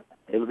 Johnson.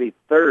 It'll be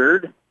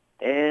third.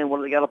 And what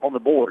do they got up on the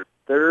board?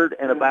 Third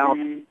and about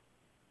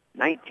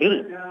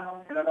 19.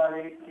 Down and about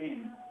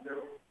 18.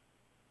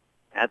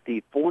 At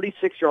the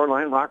 46-yard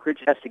line,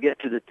 Rockridge has to get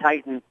to the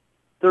Titan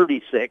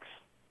 36.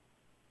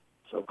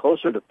 So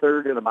closer to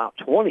third and about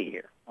 20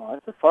 here. Oh,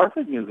 that's a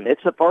Farfignugan.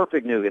 It's a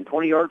Farfignugan.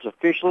 20 yards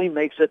officially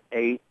makes it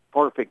a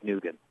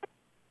Farfignugan.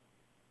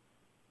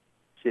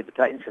 See if the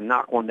Titans can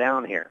knock one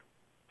down here.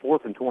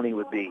 4th and 20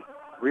 would be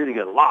really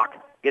good. Locke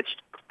gets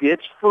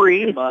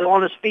free. He's still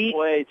on his feet.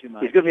 Way too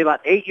much. He's going to be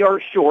about 8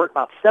 yards short,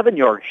 about 7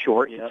 yards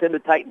short. Yep. It's into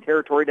Titan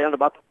territory down to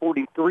about the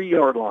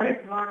 43-yard line.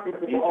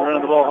 He's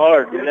running the ball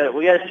hard.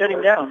 We got to shut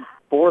him down.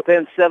 4th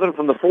and 7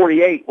 from the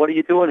 48. What are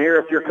you doing here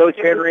if you're Coach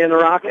Henry and the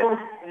Rockets?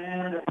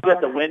 And if you got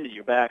the wind at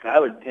your back,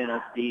 I would pin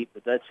us deep,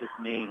 but that's just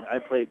me. I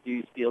play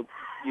use field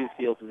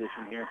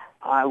position here.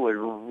 I would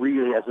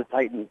really, as a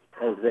Titan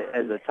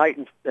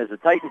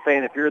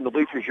fan, if you're in the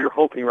bleachers, you're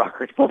hoping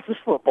Rockridge plays this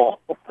football.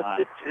 You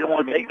don't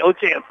want to take no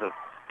chances.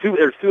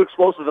 There's too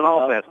explosive an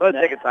offense. Let's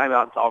take a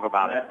timeout and talk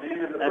about it. At the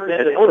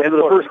end of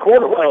the first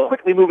quarter. What a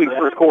quickly moving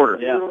first quarter.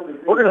 Yeah.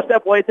 We're going to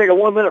step away, take a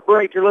 1-minute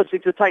break. You're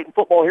listening to Titan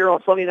Football here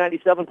on Sunny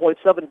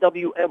 97.7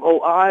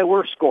 WMOI.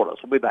 We're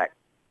scoreless. We'll be back.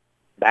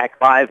 Back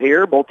 5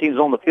 here. Both teams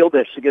on the field.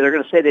 They're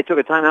going to say they took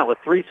a timeout with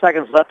 3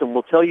 seconds left, and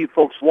we'll tell you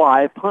folks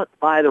why. Punt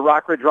by the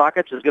Rockridge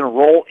Rockets is going to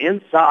roll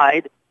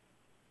inside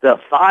the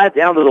 5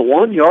 down to the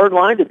 1-yard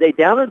line. Did they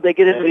down it or did they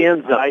get into the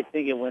end zone? I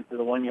think it went to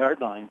the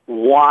 1-yard line.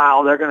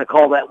 Wow, they're going to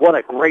call that. What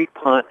a great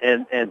punt.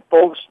 And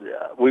folks,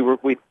 we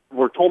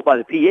were told by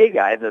the PA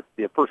guy that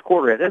the first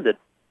quarter had ended.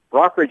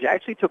 Rockridge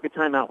actually took a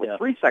timeout with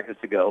 3 seconds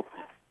to go.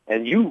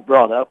 And you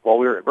brought up while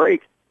we were at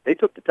break, they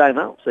took the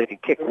timeout so they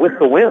could kick with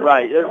the wind.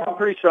 Right. There's a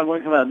pretty strong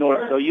wind coming out of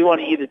north. So you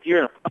want to either, if you're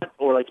in a punt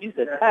or, like you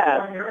said,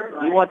 pass,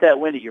 you want that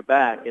wind at your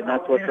back, and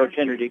that's what Coach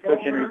Henry did.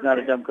 Coach Henry's not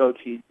a dumb coach.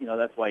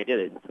 That's why he did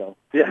it. So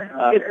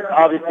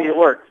obviously it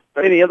works.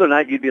 But any other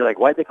night, you'd be like,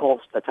 why'd they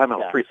call a timeout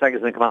with 3 seconds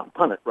and then come out and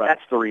punt it? Right.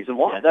 That's the reason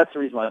why. Yeah, that's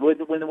the reason why.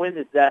 When the wind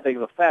is that big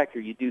of a factor,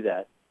 you do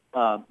that.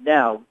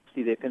 Now,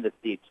 see, they pinned it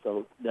deep,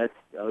 so that's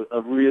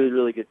a really,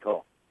 really good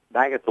call.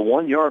 Back at the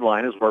 1-yard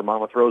line is where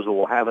Monmouth Rosa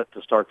will have it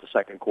to start the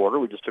second quarter.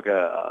 We just took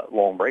a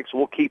long break, so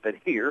we'll keep it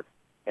here,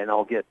 and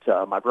I'll get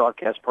my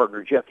broadcast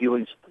partner, Jeff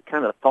Ewing's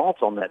kind of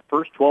thoughts on that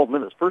first 12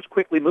 minutes. First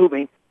quickly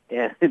moving,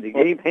 and the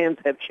game hands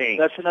have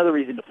changed. That's another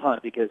reason to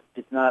punt, because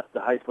it's not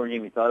the high-scoring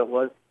game we thought it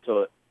was.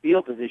 So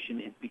field position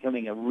is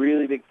becoming a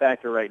really big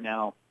factor right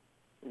now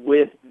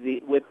with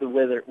the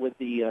weather, with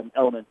the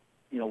elements,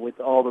 with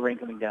all the rain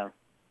coming down.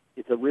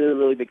 It's a really,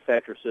 really big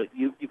factor. So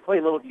you play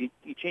a little, you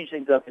change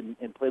things up and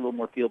play a little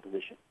more field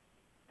position.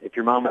 If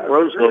you're Monmouth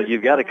Roseville,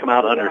 you've got to come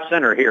out under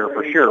center here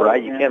for sure,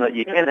 right? You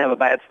can't have a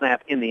bad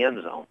snap in the end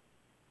zone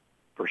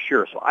for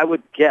sure. So I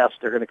would guess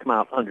they're going to come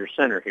out under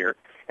center here,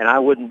 and I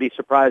wouldn't be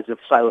surprised if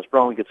Silas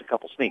Braun gets a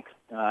couple sneaks.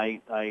 I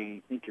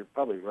think you're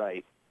probably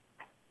right.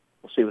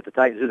 We'll see what the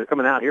Titans do. They're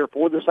coming out here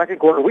for the second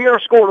quarter. We are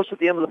scoreless at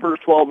the end of the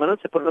first 12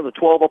 minutes. They put another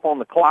 12 up on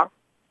the clock.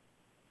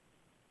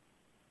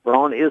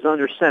 Braun is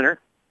under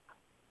center.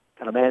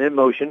 Got a man in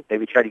motion.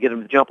 Maybe try to get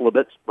him to jump a little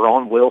bit.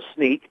 Braun will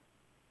sneak.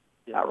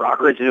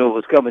 Rockridge knew it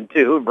was coming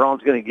too, and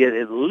Braun's going to get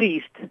at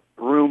least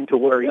room to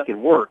where he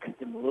can work.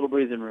 Give him a little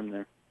breathing room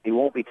there. He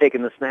won't be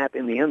taking the snap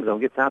in the end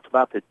zone. Gets out to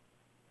about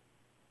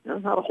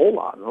not a whole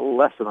lot, a little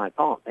less than I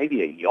thought,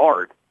 maybe a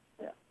yard.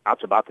 Yeah.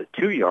 Out to about the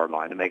 2-yard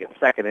line to make it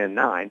 2nd and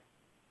 9.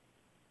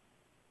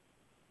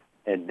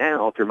 And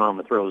now, if you're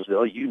Monmouth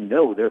Roseville,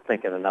 they're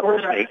thinking another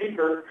sneak.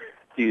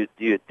 Do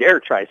you dare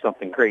try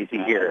something crazy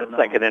here at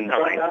 2nd and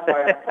 9?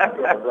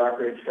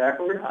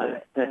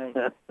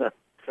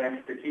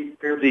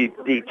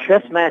 The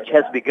chess match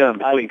has begun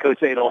between Coach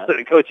Adolphson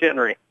and Coach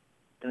Henry.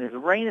 And there's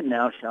raining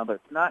now, Sean, but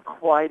it's not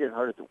quite as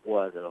hard as it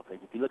was, I don't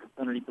think. If you look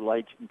underneath the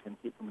lights, you can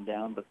see it coming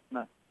down, but it's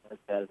not as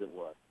bad as it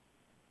was.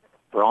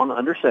 Braun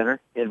under center,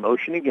 in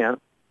motion again.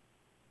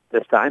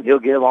 This time he'll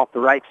give off the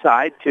right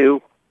side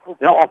to...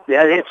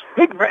 it's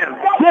Big Man.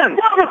 10,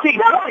 15,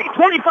 20,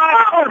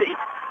 25, 30.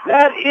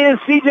 That is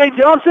C.J.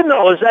 Johnson.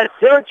 No, is that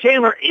Derek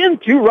Chandler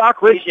into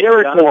Rockridge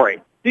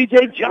territory?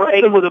 C.J.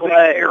 Johnson with a big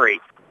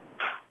carry.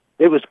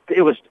 It was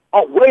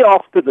way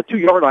off to the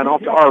 2-yard line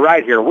off to our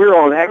right here.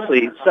 We're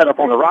actually set up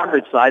on the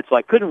Rockridge side, so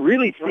I couldn't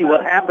really see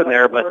what happened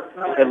there, but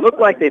it looked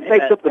like they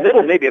faked up the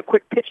middle, maybe a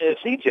quick pitch to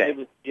C.J. It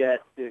was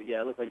Jet.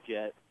 Yeah, it looked like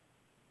Jet.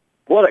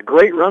 What a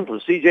great run from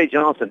C.J.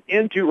 Johnson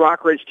into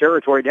Rockridge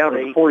territory down to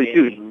the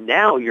 42. Game.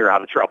 Now you're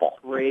out of trouble.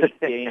 Great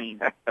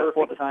game.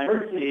 Perfect time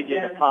for C.J.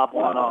 to pop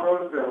one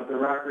off.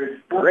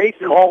 Great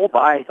call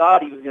by... I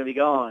thought he was going to be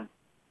gone.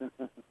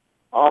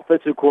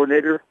 Offensive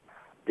coordinator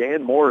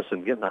Dan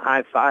Morrison getting a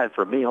high five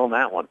from me on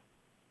that one.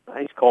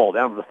 Nice call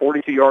down to the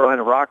 42-yard line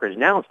of Rockridge.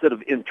 Now instead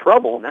of in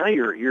trouble, now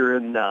you're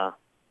in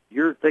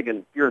you're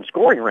thinking you're in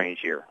scoring range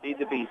here. Feed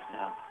the beast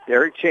now.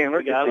 Derek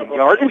Chandler gets a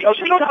yard.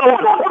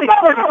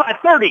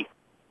 30.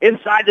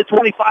 Inside the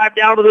 25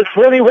 down to the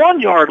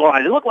 21-yard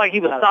line. It looked like he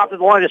was stopped at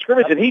the line of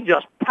scrimmage, and he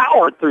just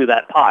powered through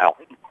that pile.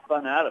 He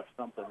spun out of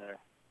something there.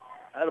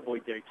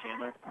 Attaboy, Derek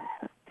Chandler.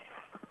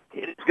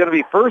 It's going to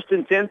be 1st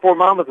and 10 for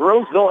Monmouth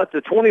Roseville at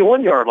the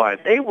 21-yard line.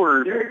 They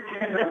were,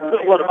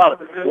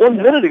 about 1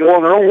 minute ago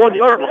on their own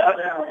 1-yard line?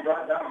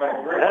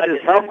 That is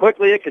how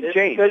quickly it can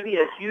change. This could be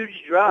a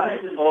huge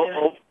drive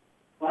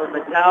for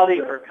mentality,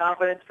 for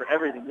confidence, for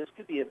everything. This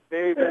could be a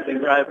very, very big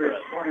drive.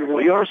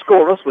 We are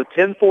scoreless with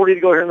 10:40 to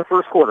go here in the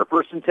first quarter.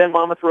 1st and 10,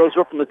 Monmouth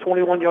Roseville from the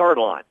 21-yard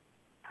line.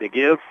 They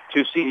give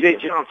to C.J.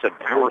 Johnson.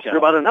 Powers through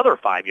about another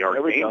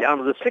 5-yard gain down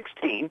to the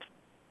 16.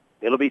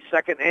 It'll be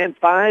 2nd and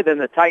 5,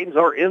 and the Titans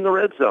are in the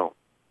red zone,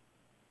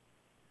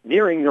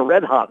 nearing the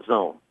red-hot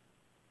zone.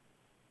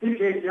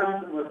 C.J.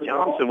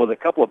 Johnson with a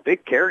couple of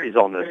big carries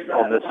on this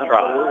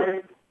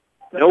drive.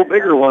 No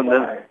bigger one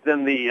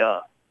than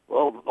the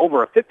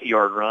over a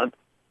 50-yard run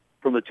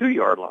from the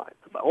 2-yard line,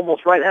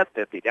 almost right at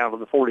 50, down to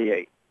the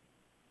 48.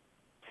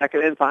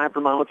 2nd and 5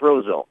 for Monmouth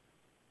Roseville.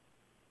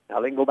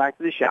 Now they can go back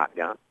to the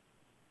shotgun.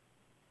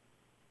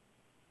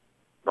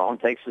 Braun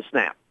takes the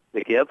snap.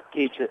 The give.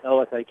 Keeps it.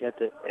 Oh, I think he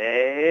kept it.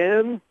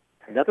 And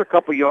another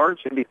couple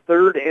yards. Going to be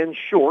 3rd and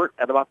short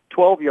at about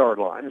 12-yard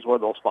line is where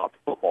they'll spot the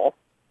football.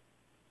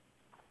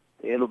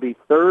 It'll be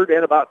 3rd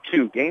and about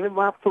 2. Gain of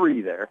about 3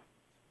 there.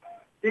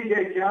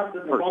 C.J.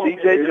 Johnson. For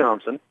C.J.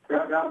 Johnson.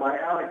 Dropped out by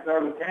Alex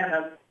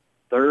Arbuckle.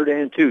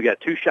 3rd and 2. Got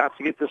 2 shots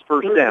to get this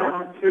first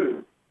down.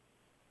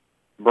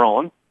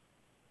 Braun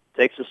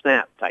takes the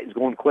snap. Titans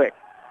going quick.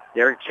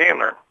 Derek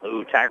Chandler,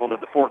 who tackled at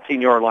the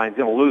 14-yard line, is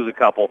going to lose a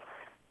couple.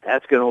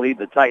 That's going to leave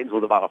the Titans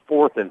with about a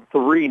 4th and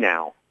 3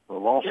 now. A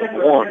loss of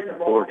 1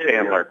 for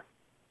Chandler.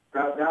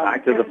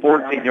 Back to the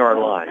 14-yard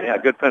line. Yeah,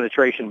 good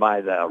penetration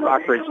by the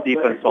Rockridge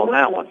defense on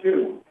that one. I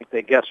think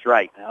they guessed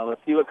right. Now let's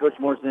see what Coach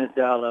Morrison has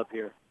dialed up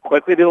here.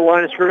 Quickly to the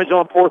line of scrimmage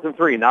on 4th and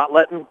 3. Not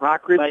letting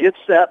Rockridge get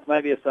set.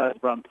 Might be a size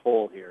Braun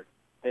pull here.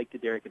 Take to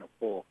Derek in a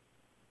pull.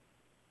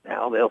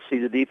 Now they'll see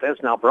the defense.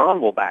 Now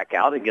Braun will back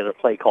out and get a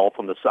play call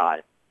from the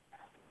side.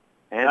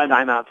 And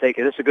timeout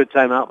taken. This is a good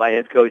timeout by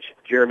head coach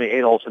Jeremy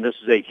Adolson. This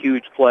is a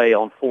huge play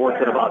on 4th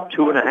and about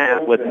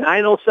 2.5. With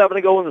 9:07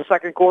 to go in the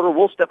second quarter,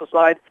 we'll step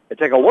aside and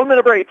take a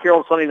 1-minute break here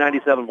on Sunny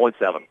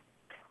 97.7.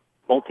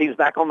 Both teams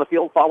back on the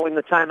field following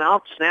the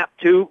timeout. Snap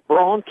to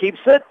Braun.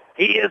 Keeps it.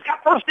 He has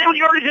got first down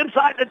yardage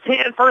inside the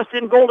 10. 1st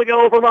and goal to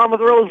go for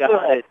Monmouth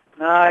Roseville.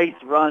 Nice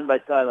run by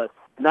Silas.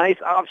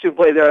 Nice option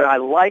play there. I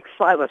like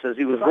Silas as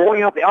he was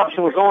going up. The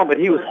option was on, but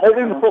he was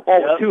holding the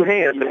football with 2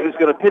 hands. If he was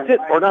going to pitch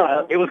it or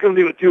not, it was going to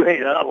be with 2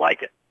 hands. I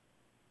like it.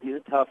 He's a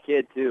tough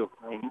kid, too.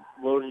 He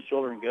loads his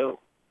shoulder and go.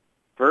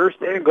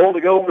 1st and goal to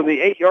go from the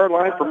 8-yard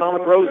line for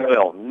Monmouth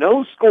Roseville.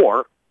 No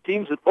score.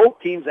 Both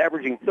teams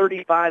averaging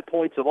 35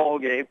 points a ball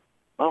game.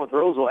 Monmouth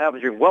Roseville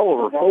averaging well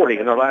over 40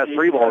 in their last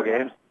 3 ball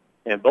games.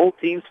 And both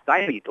teams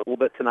stymied a little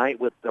bit tonight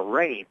with the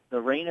rain.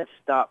 The rain has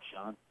stopped,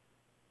 Sean.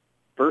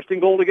 1st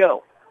and goal to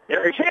go.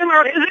 Derek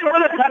Chandler is in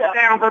with a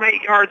touchdown from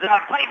 8 yards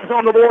out. Titans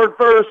on the board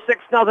first,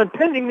 6-0,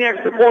 pending the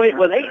extra point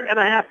with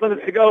 8.5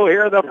 minutes to go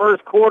here in the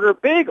first quarter.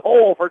 Big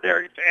hole for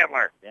Derek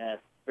Chandler. Yes,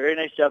 very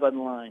nice job on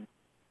the line.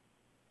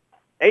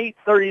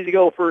 8:30 to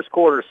go first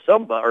quarter.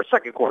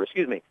 Second quarter,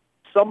 excuse me.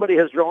 Somebody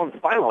has drawn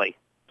finally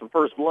some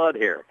first blood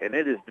here, and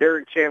it is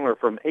Derek Chandler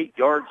from 8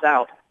 yards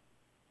out.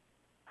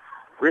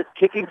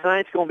 Kicking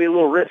tonight's going to be a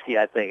little risky,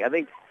 I think. I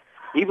think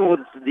even with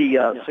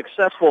the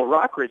successful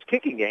Rockridge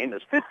kicking game,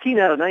 it's 15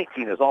 out of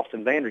 19 is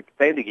Austin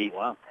Vandegeest.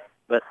 Wow.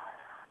 But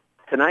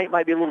tonight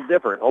might be a little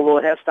different, although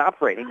it has stop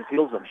rating. It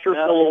feels, I'm sure,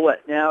 still a little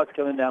wet. Now it's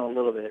coming down a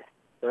little bit.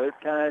 So it's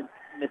kind of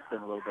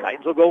missing a little bit.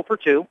 Titans will go for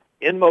 2.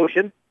 In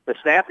motion. The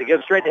snap, they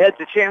give straight ahead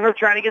to Chandler,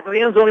 trying to get to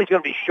the end zone. He's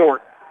going to be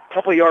short, a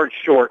couple of yards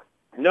short.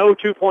 No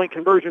 2-point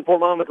conversion for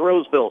Monmouth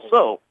Roseville.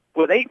 So,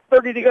 with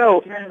 8:30 to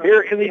go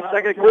here in the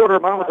second quarter,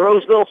 Monmouth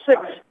Roseville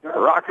 6,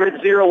 Rockridge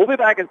 0. We'll be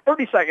back in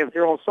 30 seconds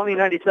here on Sunny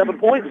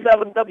 97.7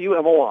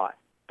 WMOI.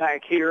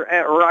 Back here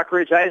at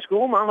Rockridge High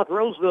School, Monmouth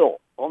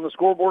Roseville on the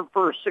scoreboard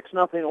first,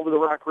 6-0 over the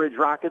Rockridge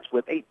Rockets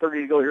with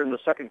 8:30 to go here in the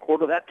second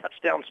quarter. That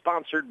touchdown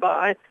sponsored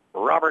by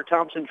Robert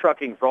Thompson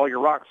Trucking. For all your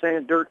rock,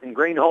 sand, dirt, and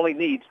grain hauling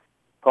needs,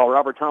 call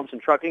Robert Thompson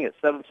Trucking at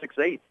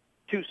 768-2697.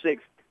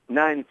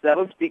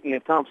 Speaking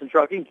of Thompson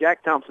Trucking,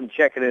 Jack Thompson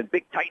checking in.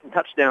 Big Titan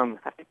touchdown.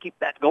 Have to keep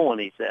that going,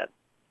 he said.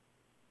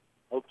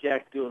 Hope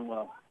Jack's doing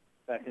well.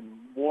 Back in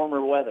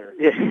warmer weather.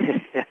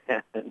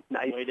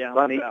 Nice,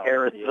 sunny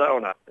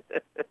Arizona.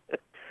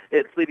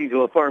 It's leading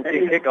to a farm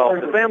team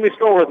kickoff. The family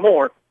store with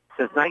more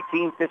since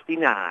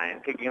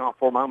 1959. Kicking off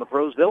for Monmouth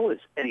Roseville is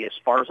Eddie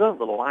Esparza.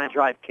 Little line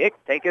drive kick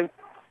taken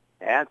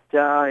at,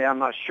 I'm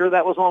not sure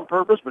that was on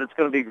purpose, but it's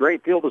going to be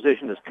great field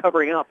position. Is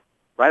covering up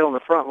right on the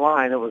front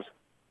line. It was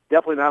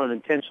definitely not an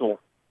intentional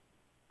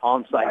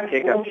onside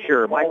kick, I'm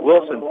sure. Mike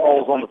Wilson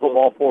falls on the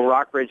football for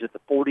Rockridge at the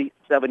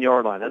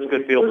 47-yard line. That's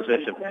good field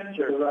position.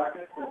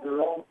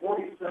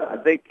 I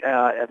think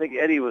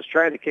Eddie was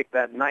trying to kick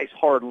that nice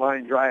hard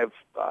line drive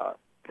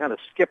kind of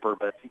skipper,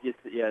 but he gets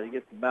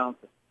the bounce,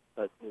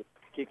 but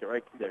kick it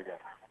right to their guy.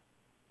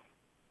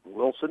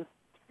 Wilson.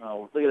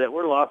 Oh, look at that.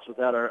 We're lost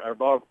without our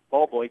ball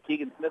boy.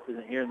 Keegan Smith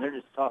isn't here, and they're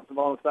just tossing the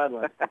ball on the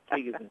sideline.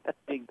 Keegan's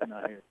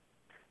not here.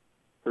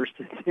 First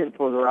and 10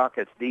 for the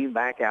Rockets. Dean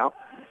back out.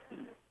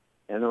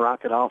 And the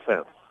Rocket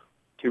offense.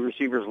 2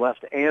 receivers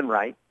left and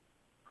right.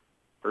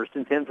 First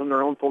and 10 from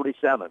their own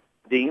 47.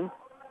 Dean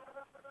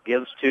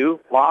gives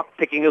to Locke,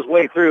 picking his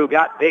way through.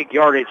 Got big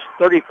yardage.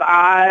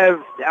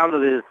 35 down to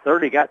the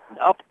 30. Got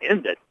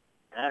upended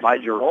by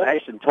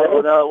Ashton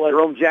Toll.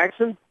 Jerome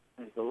Jackson.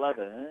 He's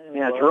 11.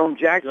 Yeah, Jerome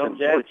Jackson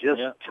just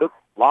took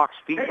Locke's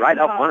feet right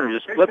up under,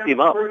 just flipped him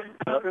up.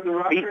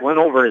 Feet went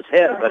over his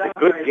head, but a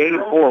good gain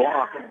for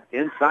Locke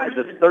inside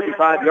the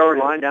 35-yard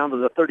line down to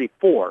the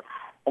 34,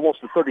 almost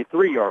the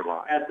 33-yard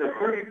line. At the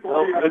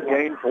 34. So good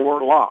gain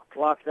for Locke.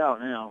 Locke's out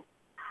now.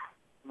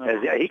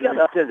 Yeah, he got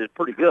upended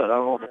pretty good. I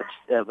don't know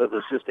if it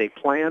was just a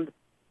planned,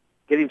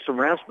 get him some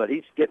rest, but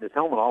he's getting his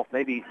helmet off.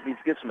 Maybe he needs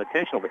to get some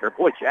attention over here.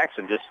 Boy,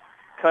 Jackson just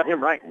cut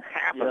him right in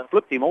half and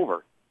flipped him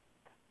over.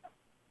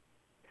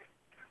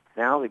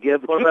 Now they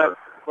give the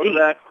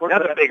quarterback.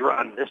 Another big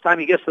run. This time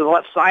he gets to the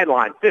left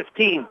sideline.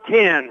 15,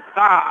 10,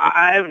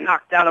 5,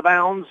 knocked out of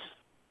bounds.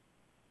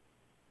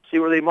 See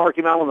where they mark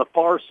him out on the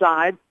far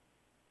side.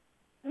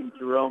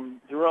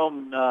 Jerome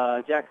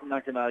Jackson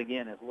knocked him out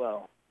again as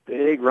well.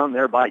 Big run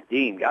there by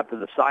Dean. Got to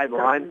the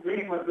sideline.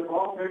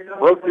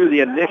 Broke through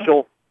the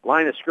initial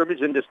line of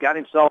scrimmage and just got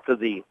himself to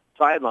the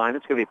sideline.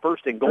 It's going to be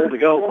first and goal to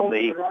go from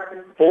the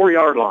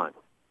 4-yard line.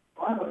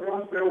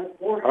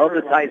 Of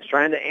the Titans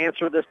trying to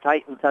answer this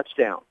Titan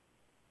touchdown.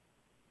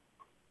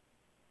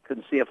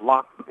 Couldn't see if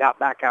Locke got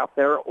back out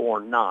there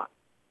or not.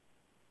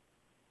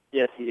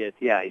 Yes, he did.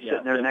 Yeah, he's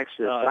sitting there next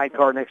to the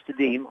sidecar next to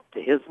Dean,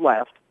 to his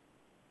left.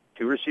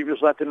 2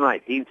 receivers left and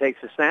right. Dean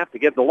takes the snap to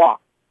give the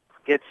Locke.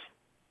 Gets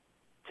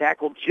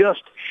tackled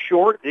just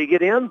short. Did he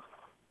get in?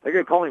 They're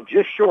going to call him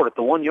just short at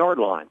the 1-yard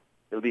line.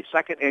 It'll be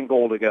second and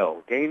goal to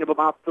go. Gain of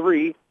about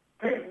 3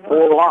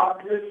 for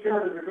Locke.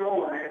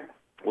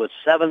 With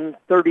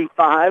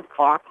 7:35,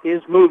 clock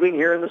is moving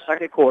here in the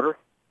second quarter.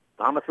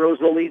 Thomas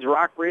Roseville leads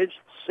Rockbridge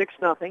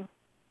 6-0. We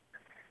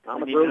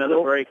need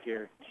another break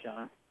here,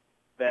 Sean.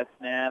 Bad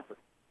snap.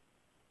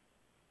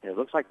 It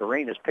looks like the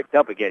rain has picked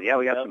up again. Yeah,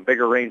 we got some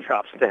bigger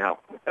raindrops now.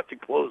 We have to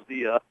close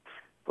the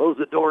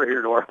door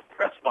here to our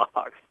press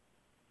box.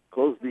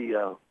 Close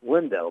the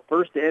window.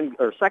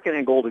 Second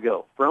and goal to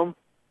go from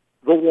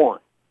the 1.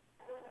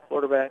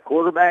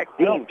 Quarterback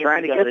Dean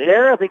trying to get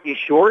there. I think he's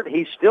short.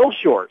 He's still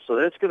short, so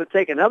that's going to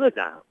take another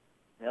down.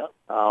 Yep.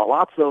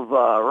 Lots of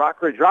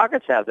Rockridge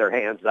Rockets have their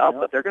hands up,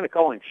 but they're going to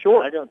call him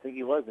short. I don't think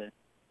he was in.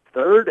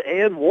 3rd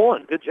and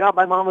 1. Good job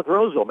by Monmouth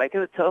Roseville,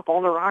 making it tough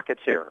on the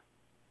Rockets here.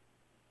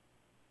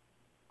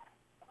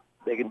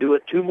 They can do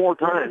it 2 more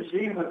times.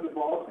 It'll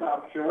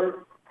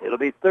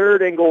be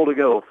 3rd and goal to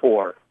go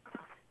for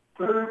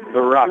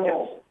the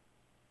Rockets.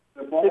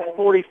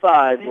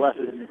 6:45 left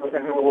in the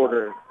second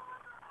quarter.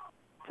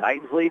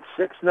 Titans lead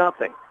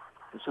 6-0.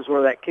 This is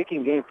where that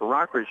kicking game for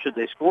Rockridge, should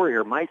they score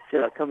here, might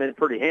come in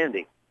pretty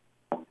handy.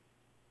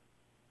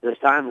 This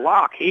time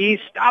Locke, he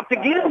stopped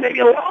again, maybe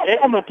a lot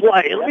on the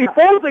play. It'll be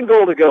 4th and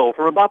goal to go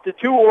from about the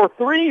 2 or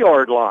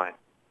 3-yard line.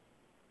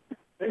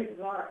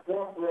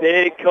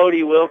 Big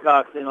Cody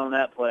Wilcox in on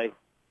that play.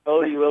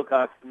 Cody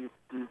Wilcox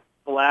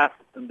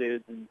blasted some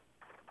dudes. And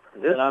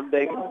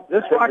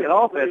this Rocket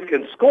offense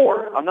can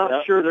score. I'm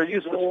not sure they're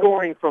used to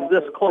scoring from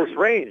this close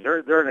range.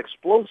 They're an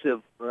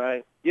explosive,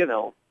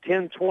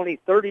 10, 20,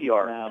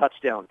 30-yard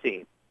touchdown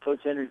team.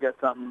 Coach Henry's got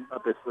something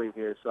up his sleeve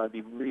here, so I'd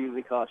be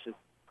really cautious.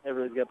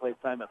 Everybody's got to play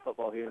time at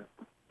football here.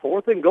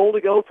 4th and goal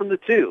to go from the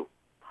 2.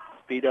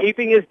 Speed up.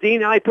 Keeping his D.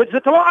 Now he puts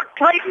it to Locke.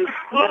 Titans.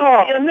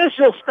 The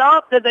initial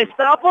stop. Did they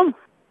stop him?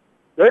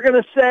 They're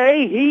going to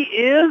say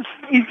he's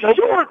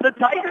short. The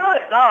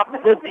Titans stop.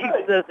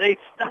 They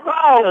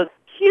stopped.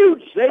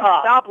 Huge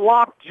stop.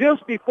 Locke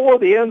just before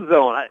the end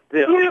zone.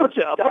 Huge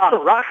stop. The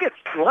Rockets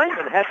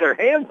linemen had their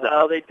hands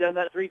up. They've done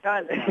that 3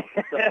 times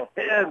now.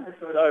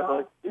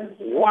 So.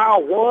 Wow,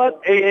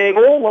 what a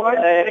goal line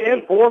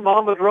stand for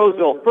Monmouth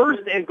Roseville.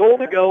 1st and goal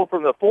to go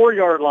from the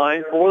 4-yard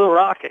line for the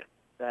Rockets.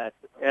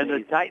 And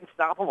the Titans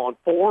stop them on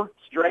 4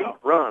 straight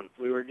runs.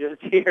 We were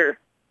just here,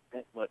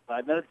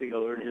 5 minutes ago?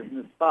 We were just in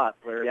the spot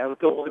where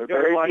we're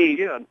very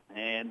deep.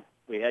 And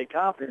we had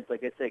confidence.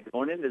 Like I said,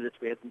 going into this,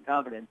 we had some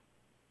confidence.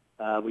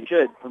 We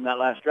should from that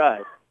last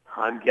drive.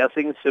 I'm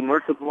guessing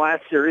similar to the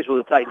last series where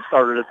the Titans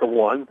started at the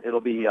 1.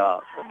 It'll be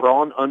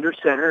Braun under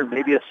center and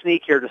maybe a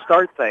sneak here to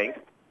start things.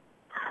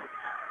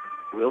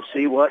 We'll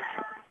see what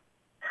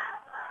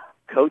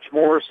Coach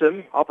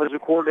Morrison,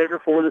 offensive coordinator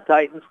for the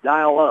Titans,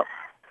 dial up.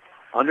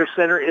 Under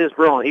center is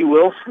Braun. He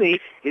will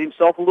sneak, get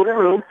himself a little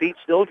room. Feet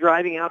still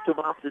driving out to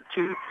about the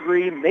 2,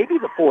 3, maybe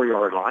the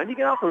 4-yard line. You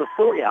get out to the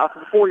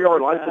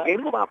 4-yard line. So gain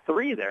of about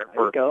 3 there.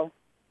 There we go.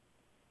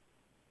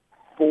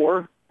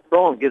 4.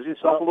 Braun gives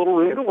himself a little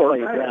room to work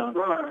down.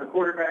 The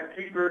quarterback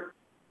keeper.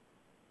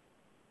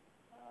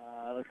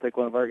 Looks like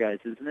one of our guys,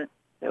 isn't it?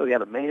 Yeah, we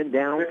got a man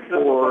down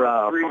for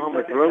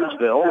Monmouth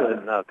Roseville,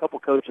 and a couple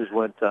coaches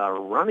went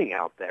running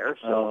out there.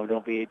 So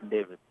don't be Aiden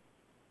Davis.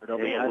 Or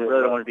don't be, Yeah, I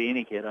really don't want to be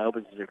any kid. I hope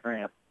it's just a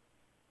cramp.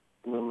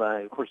 Well,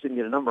 of course, didn't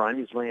get a number on him.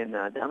 He's laying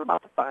down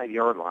about the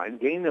 5-yard line.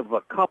 Gain of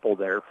a couple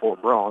there for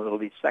Braun. It'll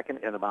be second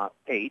and about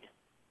 8.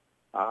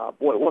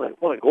 Boy,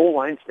 what a goal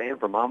line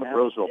stand for Monmouth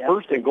Roseville. Yeah.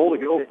 First and goal to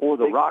go for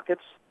the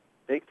Rockets.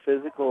 Big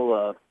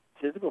physical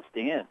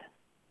stand.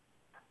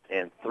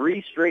 And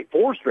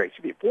four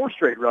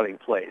straight running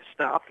plays.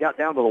 Stopped, got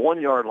down to the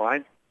 1-yard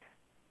line.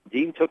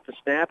 Dean took the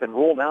snap and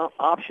rolled out,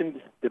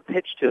 optioned the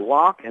pitch to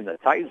Locke, and the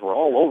Titans were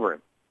all over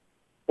him.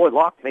 Boy,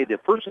 Locke made the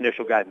first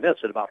initial guy miss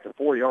at about the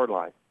 4-yard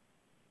line.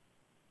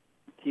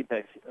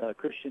 T-Pex,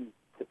 Christian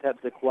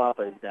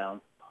Tepsikwapa is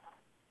down.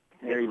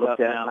 There he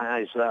looked at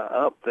eyes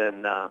up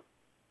and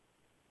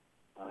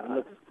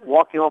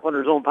walking off under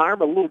his own power,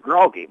 but a little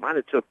groggy. Might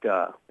have took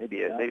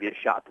maybe a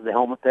shot to the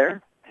helmet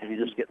there. Maybe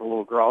just getting a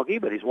little groggy,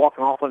 but he's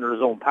walking off under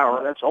his own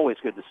power. That's always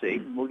good to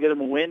see. We'll get him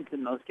a win.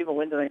 Let's give him a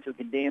win tonight so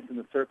he can dance in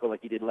the circle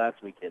like he did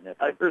last weekend.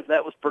 I heard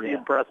that was pretty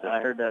impressive. I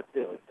heard that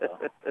too.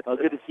 So.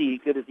 Good to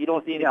see. You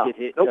don't see any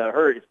kid Nope.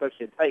 hurt,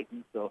 especially a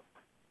Titan. So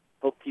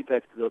hope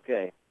T-Pex is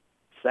okay.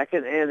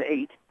 Second and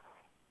 8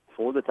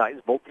 for the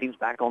Titans. Both teams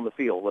back on the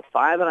field with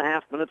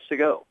 5.5 minutes to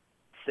go.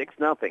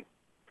 6-0.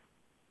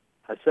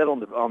 I said on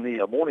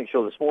the morning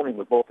show this morning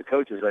with both the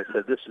coaches, I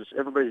said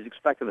everybody's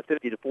expecting a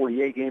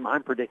 50-48 game.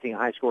 I'm predicting a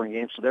high-scoring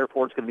game, so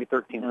therefore it's going to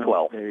be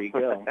 13-12. There you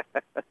go.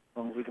 As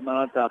long as we come out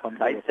on top, I'm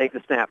Titans take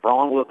the snap.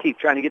 Braun will keep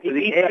trying to get to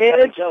the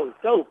edge.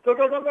 Go.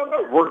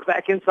 Works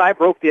back inside,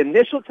 broke the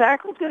initial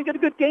tackle. He's going to get a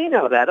good gain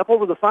out of that. Up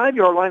over the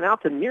 5-yard line,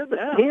 out to near the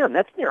 10.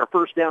 That's near a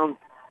first down.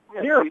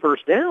 Near a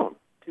first down.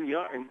 2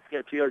 yards. He's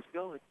got 2 yards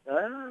to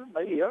go.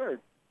 Maybe a yard.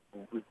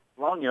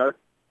 Long yard.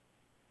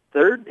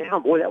 Third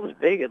down. Boy, that was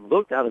big. It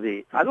looked out of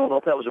the, I don't know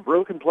if that was a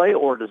broken play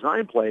or a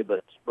design play,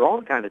 but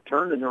Braun kind of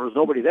turned and there was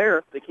nobody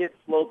there. The kid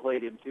slow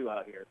played him too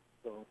out here.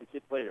 So the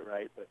kid played it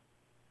right, but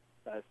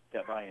that's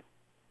got by him.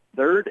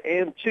 Third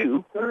and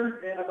 2.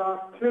 Third and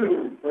about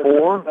 2.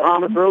 For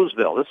Monmouth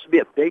Roseville. This would be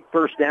a big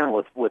first down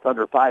with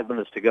under 5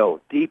 minutes to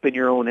go. Deep in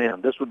your own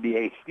end. This would be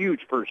a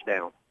huge first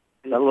down.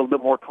 Got a little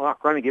bit more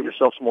clock running, give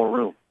yourself some more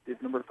room. If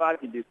number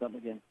 5 can do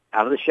something again.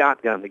 Out of the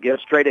shotgun to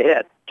get straight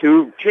ahead.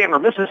 To Chandler.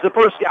 Misses the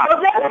first shot.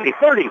 20,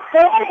 30,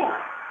 40.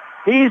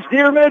 He's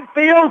near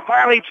midfield.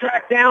 Finally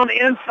tracked down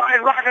inside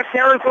Rocket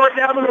territory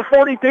down to the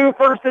 42.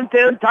 First and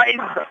 10.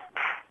 Titans.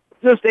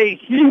 Just a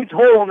huge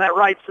hole on that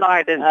right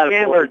side, and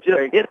Chandler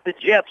just hit the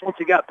Jets once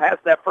he got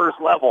past that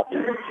first level.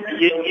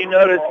 You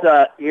notice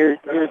here's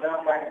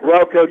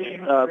well-coached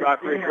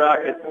Rockbridge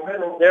Rockets.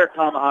 They're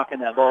tomahawking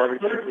that ball every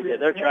chance they get.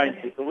 They're trying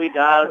to. So we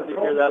got to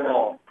secure that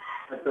ball.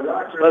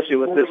 Especially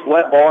with this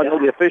wet ball. I know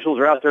the officials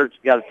are out there,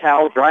 got a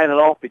towel drying it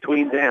off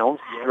between downs.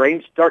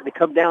 Rain's starting to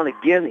come down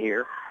again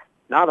here.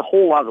 Not a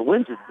whole lot. The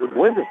wind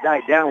has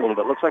died down a little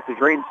bit. Looks like the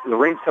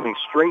rain's coming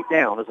straight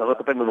down as I look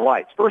up into the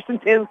lights. First and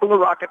 10 from the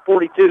Rocket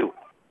 42.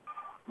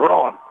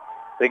 Braun.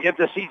 They give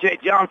to C.J.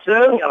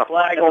 Johnson. Got a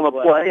flag on the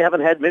play.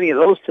 Haven't had many of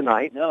those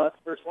tonight. No, that's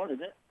the first one,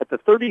 isn't it? At the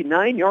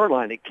 39-yard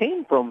line, it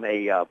came from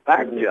a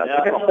back judge.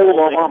 They got a hold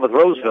on with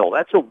Roseville.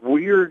 That's a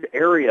weird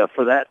area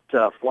for that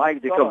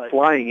flag to come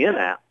flying in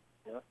at.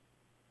 Yeah.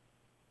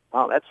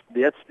 Wow, that's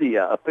the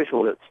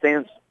official that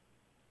stands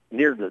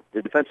near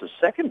the defensive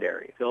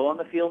secondary. Go on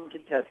the field and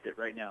contest it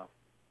right now.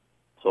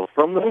 So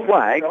from the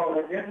flag,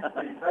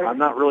 I'm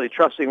not really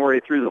trusting where he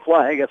threw the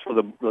flag. That's where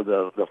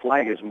the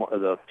flag is,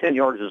 the 10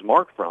 yards is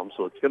marked from.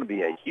 So it's going to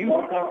be a huge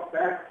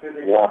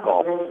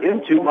walk-off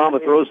into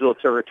Monmouth Roseville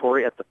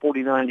territory at the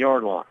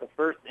 49-yard line. The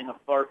first in a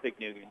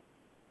Farfignugan.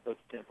 Coach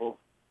Temple.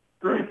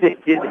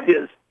 It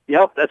is.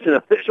 Yep, that's an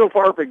official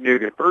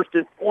Farfignugan. First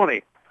and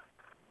 20.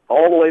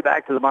 All the way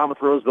back to the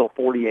Monmouth Roseville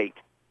 48.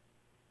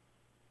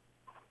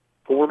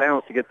 4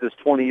 downs to get this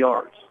 20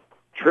 yards.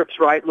 Trips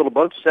right, little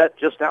bunch set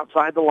just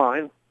outside the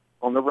line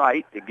on the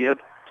right to give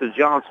to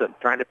Johnson.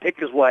 Trying to pick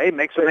his way,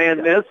 makes a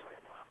man miss,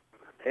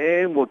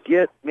 and will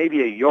get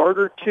maybe a yard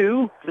or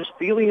two. Just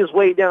feeling his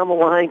way down the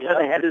line,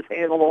 kind of had his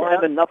hand on the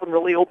line, and nothing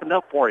really opened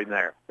up for him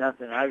there.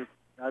 Nothing. I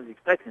was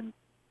expecting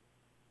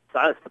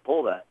Silas to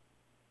pull that.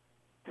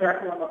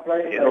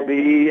 It'll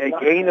be a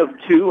gain of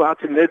 2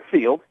 out to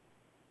midfield.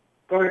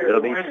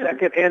 It'll be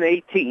second and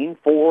 18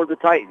 for the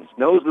Titans.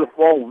 Nose of the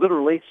ball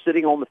literally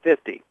sitting on the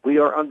 50. We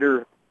are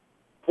under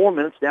 4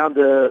 minutes down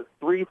to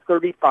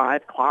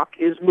 3:35. Clock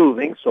is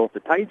moving, so if the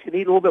Titans can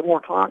eat a little bit more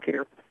clock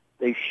here,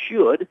 they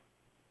should,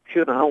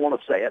 I don't want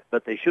to say it,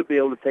 but they should be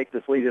able to take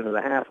this lead into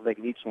the half if they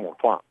can eat some more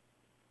clock.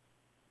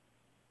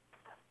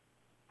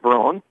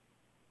 Braun,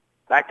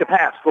 back to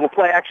pass. Little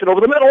play action over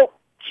the middle.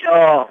 Just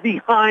a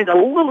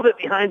little bit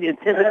behind the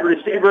intended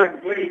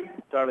receiver.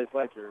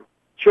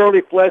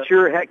 Charlie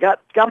Fletcher had got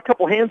a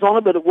couple hands on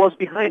it, but it was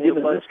behind him.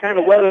 This kind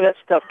of weather, that's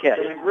a tough catch.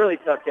 It's a really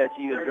tough catch.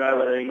 You can drive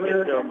it, you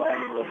get thrown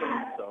behind him a little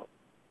bit. So.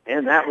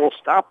 And that will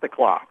stop the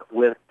clock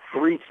with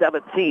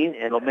 3:17,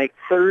 and it'll make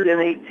 3rd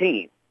and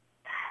 18.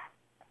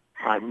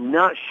 I'm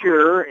not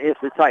sure if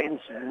the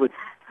Titans would.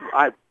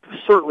 I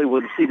certainly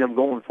wouldn't see them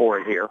going for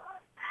it here.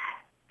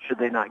 should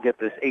they not get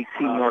this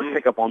 18-yard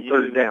pickup on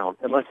third down.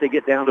 Unless they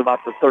get down to about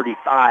the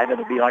 35,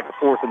 it'll be like a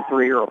 4th and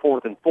 3 or a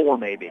 4th and 4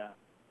 maybe. Yeah.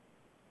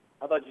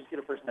 How about just get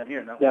a first down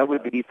here? No? That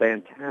would be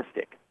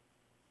fantastic.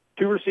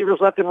 2 receivers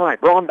left and right.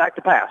 Braun back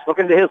to pass.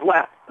 Looking to his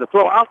left. The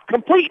throw out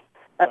complete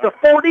at the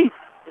 40,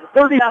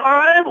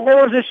 35.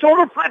 Lowers his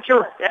shoulder.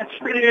 Fletcher. That's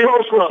really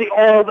close. We'll see.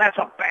 Oh, that's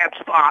a bad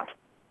spot.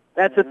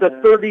 That's at the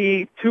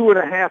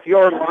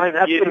 32.5-yard line.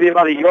 That's going to be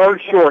about a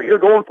yard short. You're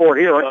going for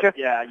it here, aren't you?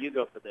 Yeah, you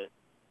go for this.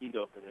 You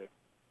go for this.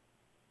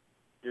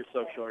 You're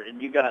so short.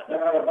 And you got,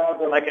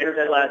 like I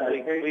said last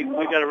week,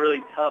 we got a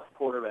really tough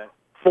quarterback.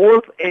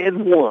 4th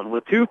and 1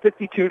 with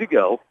 2:52 to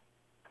go.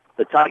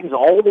 The Titans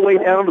all the way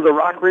down to the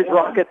Rockridge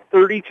Rocket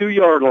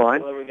 32-yard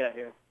line. What do we got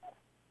here?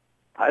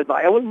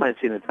 I wouldn't mind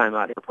seeing a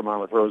timeout here for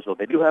Monmouth Roseville.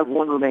 They do have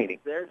one remaining.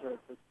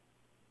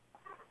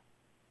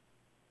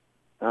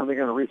 Now they're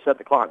going to reset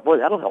the clock. Boy,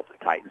 that'll help the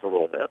Titans a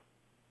little bit.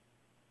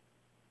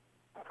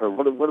 Or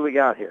what do we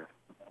got here?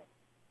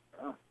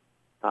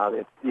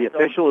 The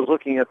official is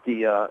looking at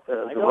the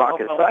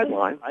Rocket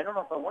sideline. I don't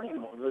know if I want any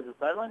more. Was the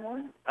sideline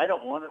warning? I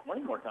don't want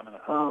any more time in the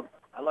clock.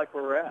 I like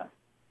where we're at.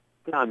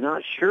 No, I'm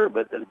not sure,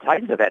 but the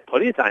Titans have had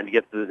plenty of time to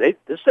get to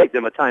this take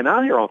them a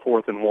timeout here on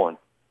 4th and 1.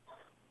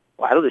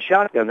 Well, out of the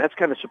shotgun, that's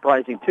kind of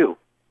surprising too.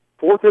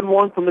 4th and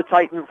 1 from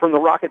the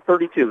Rocket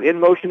 32. In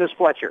motion is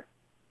Fletcher.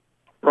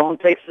 Braun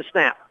takes the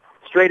snap.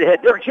 Straight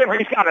ahead. Derek Chimmer,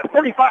 he's got it.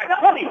 35,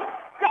 20.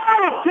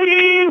 Got it,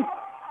 team!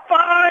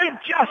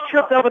 5. Just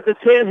tripped up at the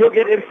 10. He'll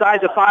get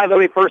inside the 5. That'll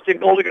be 1st and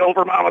goal to go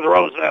for Monmouth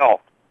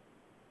Roseville.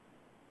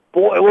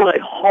 Boy, what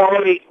a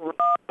hard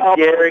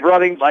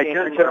running by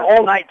Derek Chimmer.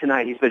 All night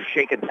tonight he's been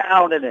shaking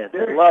down in it.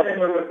 Love it.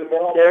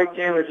 Derek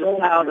Chambers just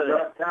pounded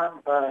it.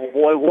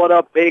 Boy, what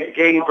a big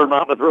game for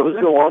Monmouth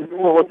Roseville on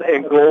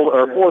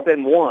 4th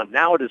and 1.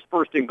 Now it is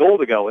 1st and goal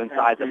to go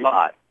inside the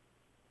 5.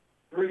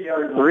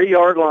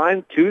 3-yard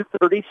line,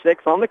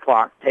 2:36 on the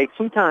clock. Take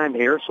some time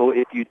here, so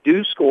if you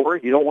do score,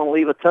 you don't want to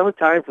leave a ton of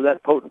time for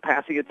that potent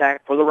passing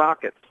attack for the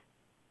Rockets.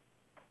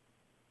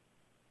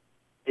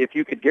 If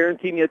you could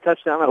guarantee me a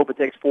touchdown, I hope it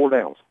takes 4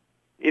 downs.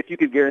 If you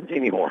could guarantee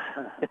me more.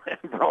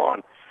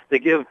 Braun, they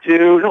give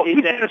 2. No,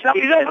 he's over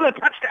the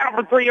touchdown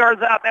from 3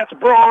 yards out. That's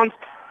Braun's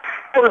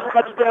first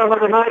touchdown of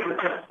the night.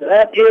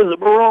 That is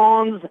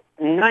Braun's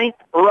 9th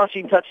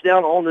rushing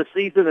touchdown on the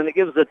season, and it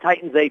gives the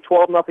Titans a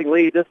 12-0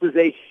 lead. This is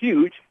a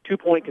huge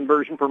 2-point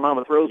conversion for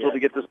Monmouth Roseville to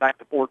get this back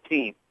to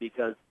 14.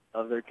 Because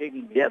of their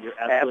kicking game. Yes, You're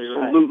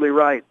absolutely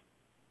right.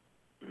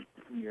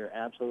 You're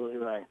absolutely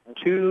right.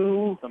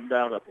 Some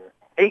doubt up here.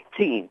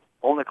 18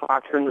 on the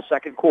clock here in the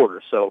second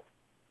quarter. So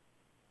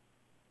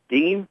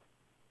Dean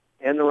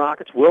and the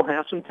Rockets will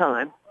have some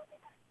time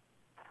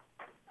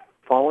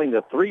following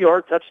the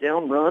 3-yard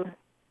touchdown run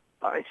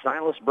by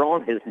Silas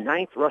Braun, his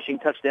 9th rushing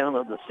touchdown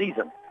of the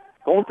season.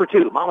 Going for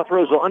 2. Monmouth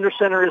Roseville under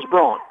center is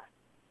Braun.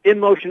 In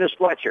motion is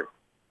Fletcher.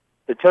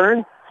 The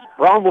turn,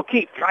 Braun will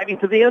keep driving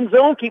to the end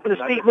zone, keeping his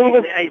feet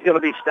moving. Yeah, he's going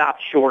to be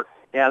stopped short.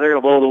 Yeah, they're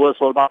going to blow the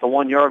whistle at about the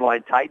 1-yard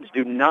line. Titans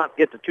do not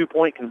get the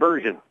 2-point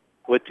conversion.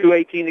 With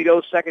 2:18 to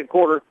go, second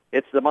quarter,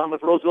 it's the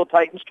Monmouth Roseville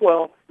Titans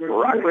 12,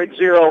 Rockridge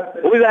 0.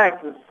 We'll be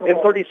back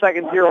in 30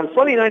 seconds here on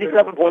Sunny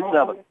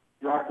 97.7.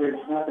 Rockridge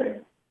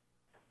nothing.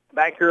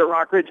 Back here at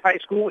Rockridge High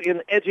School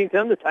in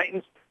Edgington, the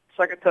Titans'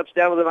 second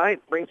touchdown of the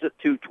night brings it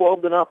to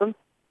 12-0.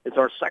 It's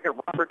our second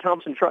Robert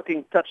Thompson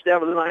Trucking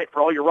touchdown of the night.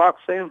 For all your rock,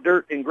 sand,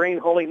 dirt, and grain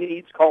hauling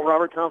needs, call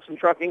Robert Thompson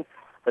Trucking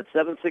at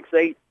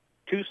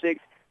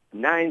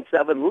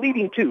 768-2697,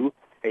 leading to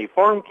a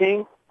Farm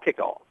King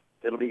kickoff.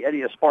 It'll be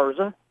Eddie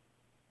Esparza.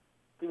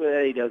 See what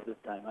Eddie does this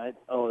time.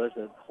 There's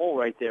a hole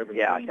right there.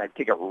 Yeah, I'd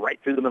kick it right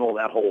through the middle of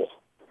that hole,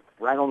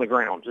 right on the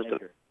ground. Just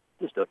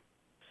a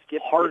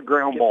hard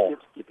ground ball.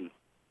 Skippy.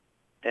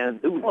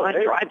 And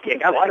nice drive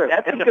kick. I like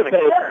that. That's going to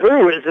go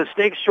through as it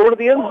stakes short of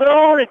the end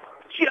zone. It's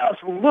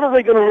just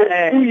literally going to roll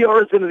 2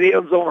 yards into the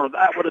end zone, or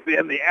that would have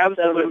been the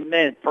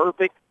absolute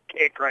perfect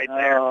kick right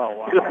there. Oh,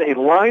 wow. Just a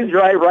line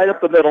drive right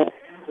up the middle.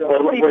 There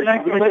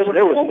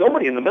was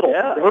nobody in the middle.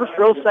 Yeah. First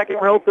row, second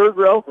row, third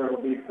row,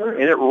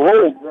 and it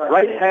rolled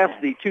right past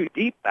the 2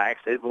 deep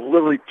backs. It was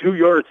literally 2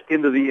 yards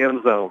into the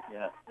end zone.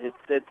 Yeah, it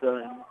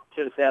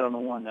should have sat on the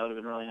 1. That would have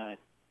been really nice.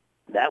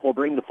 That will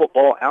bring the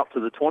football out to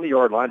the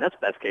 20-yard line. That's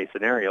best case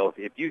scenario.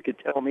 If you could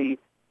tell me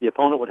the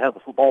opponent would have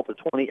the football to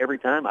 20 every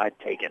time, I'd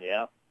take it.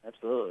 Yeah,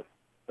 absolutely.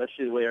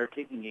 Especially the way our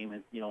kicking game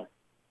is, they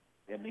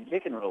haven't been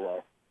kicking real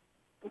well.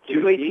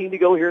 2:18 to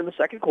go here in the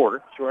second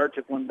quarter. Gerard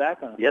took one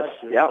back on it. Yes,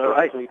 yeah,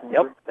 right.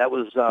 Yep, that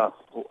was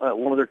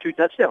one of their 2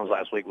 touchdowns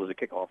last week was a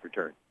kickoff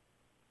return.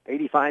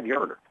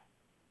 85-yarder.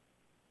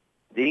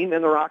 Dean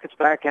and the Rockets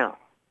back out.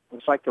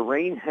 Looks like the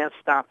rain has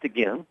stopped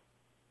again.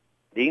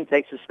 Dean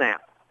takes a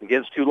snap. He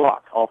gives to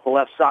Locke off the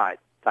left side.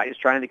 Titans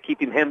trying to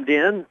keep him hemmed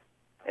in,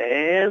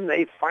 and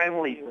they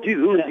finally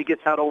do as he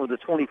gets out over the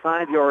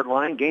 25-yard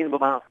line, gain of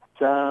about,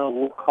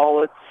 we'll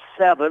call it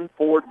 7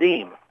 for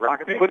Dean.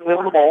 Rockets quickly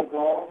on the ball.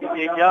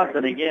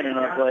 Johnson again in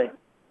our play.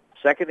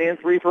 2nd and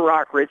 3 for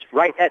Rockridge.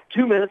 Right at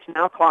 2 minutes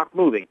now, clock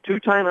moving.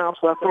 2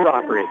 timeouts left for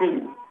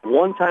Rockridge.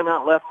 1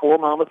 timeout left for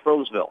Monmouth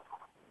Roseville.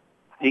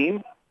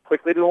 Dean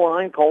quickly to the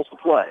line, calls the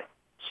play.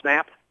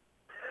 Snap.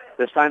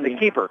 This time the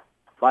keeper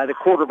by the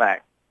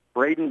quarterback,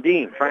 Braden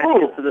Dean, trying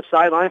to get to the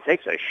sideline,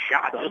 takes a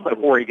shot just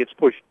before he gets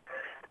pushed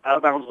out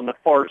of bounds on the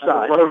far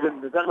side.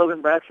 Is that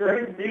Logan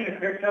Bratcher?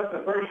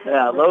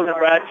 Yeah, Logan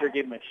Bratcher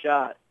gave him a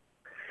shot.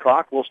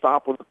 Clock will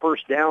stop with the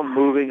first down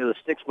moving, the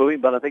sticks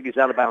moving, but I think he's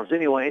out of bounds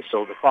anyway,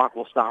 so the clock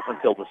will stop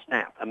until the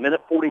snap.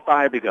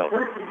 1:45 to go.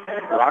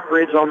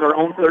 Rockridge on their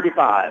own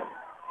 35.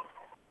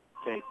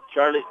 Okay,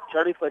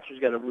 Charlie Fletcher's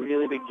got a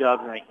really big job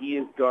tonight. He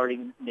is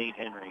guarding Nate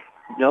Henry.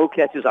 No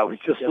catches. I was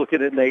just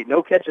looking at Nate.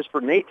 No catches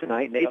for Nate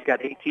tonight. Nate's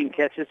got 18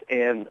 catches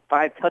and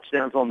 5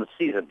 touchdowns on the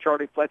season.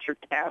 Charlie Fletcher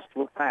tasked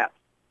with that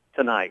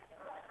tonight.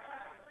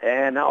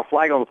 And now a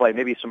flag on the play.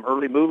 Maybe some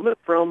early movement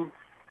from,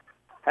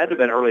 had to have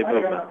been early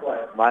movement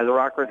by the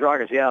Rockridge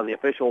Rockets. Yeah, the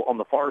official on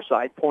the far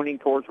side pointing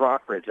towards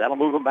Rockridge. That'll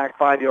move them back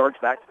 5 yards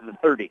back to the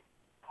 30.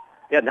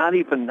 Yeah, not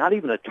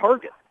even a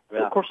target.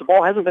 Yeah. Of course, the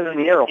ball hasn't been in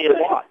the air a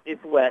whole lot.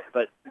 It's wet,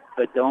 but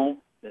don't.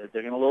 They're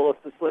going to lull us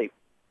to sleep.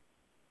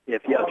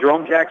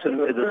 Jerome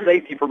Jackson is a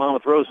safety for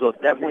Monmouth Roseville,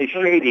 definitely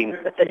shading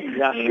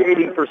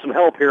for some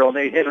help here on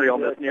Nate Henry on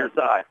this near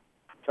side.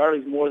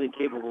 Charlie's more than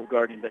capable of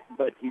guarding,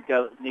 but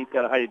Nate's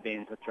got a height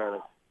advantage with Charlie.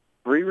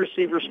 3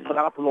 receivers split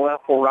out from the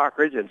left for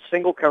Rockridge and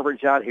single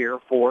coverage out here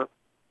for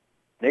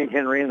Nate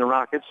Henry and the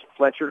Rockets.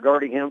 Fletcher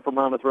guarding him for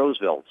Monmouth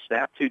Roseville.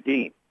 Snap to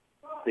Dean.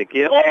 The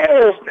give.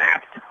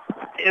 Snapped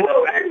in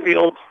the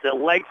backfield. The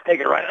legs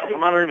take it right out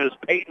from under him is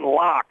Peyton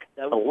Locke.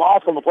 A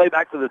loss on the play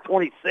back to the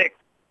 26.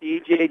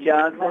 D.J.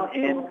 Johnson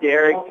and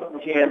Derek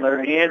Chandler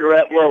and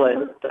Rhett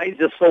Willis. They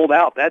just sold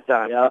out that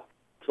time. Yeah,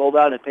 sold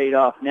out and it paid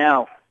off.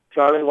 Now,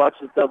 Charlie, watch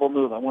this double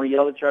move. I want to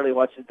yell at Charlie,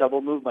 watch this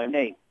double move by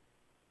Nate.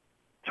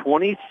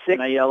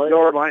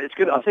 26-yard line. It's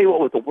good. I'll tell you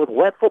what, with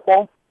wet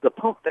football, the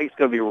pump fake's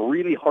going to be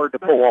really hard to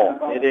pull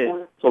off. It is.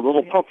 So the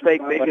little pump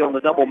fake maybe on the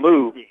double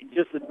move.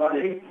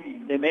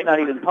 They may not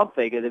even pump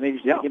fake it. They may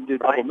just make him do a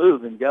double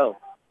move and go.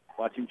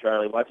 Watch him,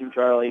 Charlie.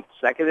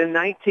 2nd and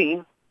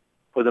 19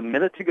 with a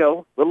minute to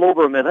go, a little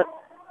over a minute.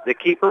 The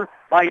keeper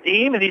by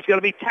Deem, and he's going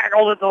to be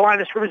tackled at the line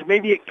of scrimmage,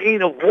 maybe a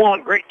gain of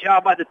 1. Great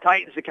job by the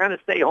Titans to kind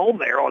of stay home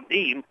there on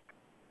Deem.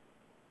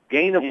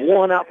 Gain of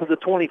 1 out to the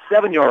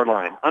 27-yard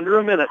line. Under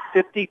a minute,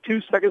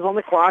 52 seconds on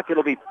the clock.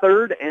 It'll be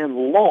 3rd and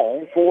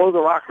long for the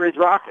Rockridge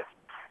Rockets.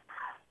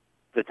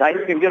 The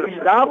Titans can get a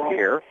stop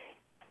here.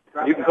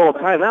 You can call a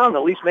timeout and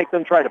at least make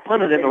them try to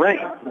punt it in the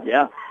rain.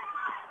 Yeah,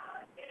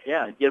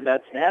 get a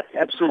bad snap.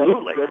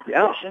 Absolutely. Good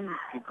position.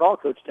 Good call,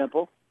 Coach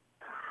Temple.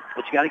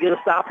 But you got to get a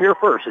stop here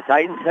first. The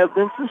Titans have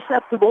been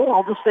susceptible,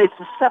 I'll just say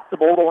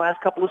susceptible, the last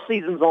couple of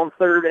seasons on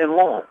 3rd and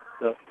long.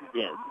 So,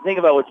 think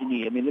about what you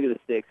need. I mean, look at the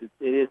sticks.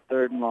 It is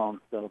 3rd and long.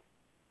 So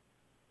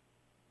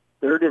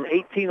 3rd and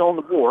 18 on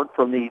the board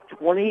from the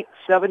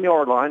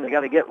 27-yard line. They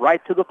got to get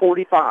right to the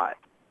 45.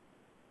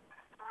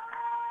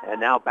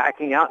 And now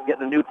backing out and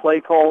getting a new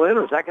play call in,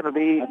 or is that going to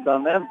be? That's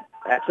on them.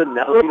 That's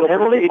another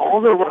penalty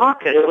on the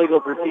Rockets. Illegal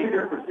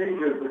procedure.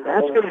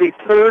 That's going to be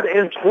 3rd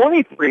and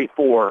 23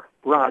 for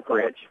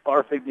Rockridge.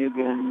 Farfig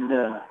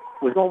Nugent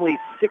with only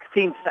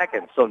 16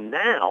 seconds. So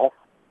now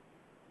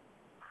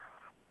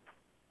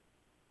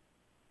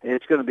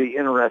it's going to be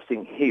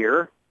interesting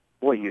here.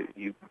 Boy,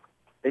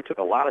 they took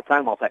a lot of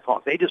time off that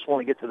clock. They just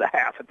want to get to the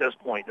half at this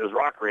point. There's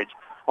Rockridge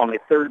on the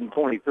 3rd and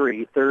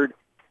 23, 3rd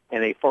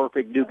and a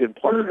Farfig Nugent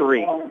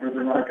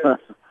 +3.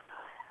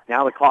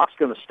 Now the clock's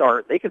going to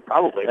start. They could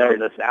probably run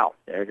this out.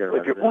 If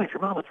you're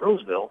Monmouth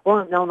Roseville,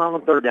 well, no, not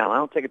on 3rd down. I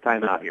don't take a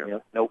timeout here.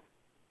 Yep. Nope.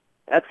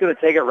 That's going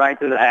to take it right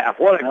to the half.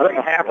 What a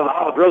great half of the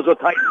Monmouth Roseville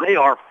Titans. They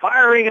are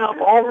firing up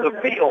all the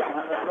field,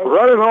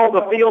 running all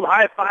the field,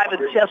 high-five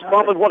and chest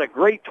bumping. What a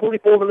great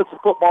 24 minutes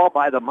of football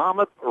by the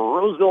Monmouth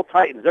Roseville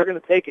Titans. They're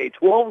going to take a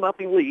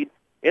 12-0 lead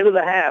into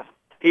the half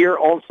here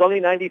on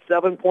Sunny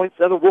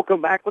 97.7. We'll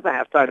come back with the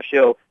halftime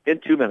show in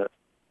 2 minutes.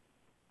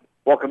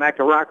 Welcome back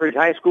to Rockridge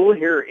High School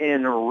here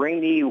in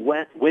rainy,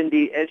 wet,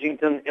 windy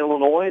Edgington,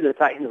 Illinois. The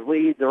Titans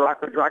lead the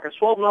Rockridge Rockets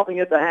 12-0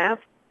 at the half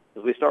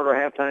as we start our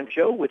halftime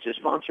show, which is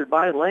sponsored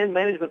by Land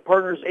Management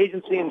Partners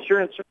Agency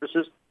Insurance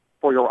Services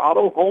for your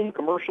auto, home,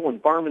 commercial,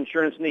 and farm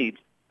insurance needs.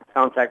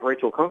 Contact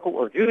Rachel Kunkel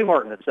or Judy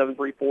Martin at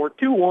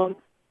 734-2116.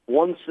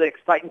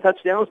 Titan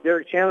touchdowns.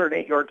 Derek Chandler, an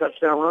 8-yard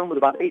touchdown run with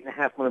about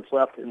 8.5 minutes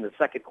left in the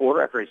second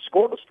quarter after a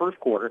scoreless first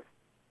quarter.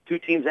 Two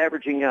teams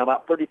averaging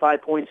about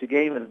 35 points a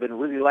game and have been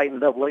really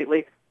lightened up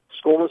lately.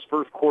 Scoreless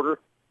first quarter. Of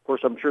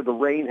course, I'm sure the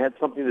rain had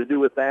something to do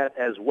with that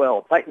as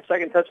well. Titans'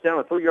 second touchdown,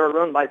 a 3-yard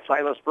run by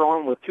Silas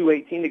Braun with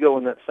 2:18 to go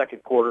in that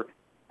second quarter.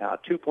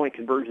 2-point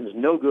conversions,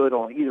 no good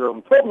on either of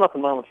them. 12-0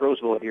 Monmouth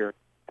Roseville here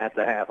at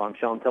the half. I'm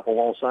Sean Temple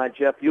alongside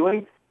Jeff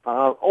Ewing.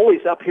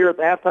 Always up here at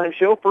the halftime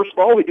show. First of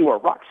all, we do our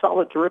Rock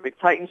Solid Terrific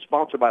Titans,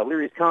 sponsored by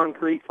Leary's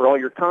Concrete. For all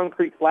your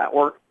concrete flat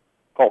work,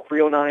 call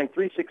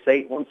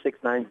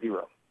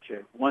 309-368-1690.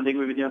 Sure. One thing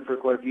we've been doing for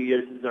quite a few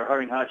years is our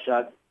Harding Hot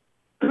Shot,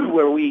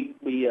 where we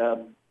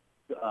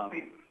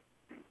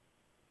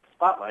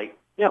spotlight.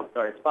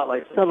 Celebrate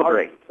spotlight some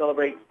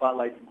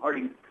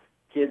Harding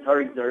kids,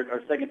 Harding's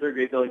our second, third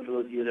grade building, for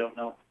those of you who don't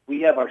know.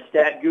 We have our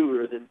stat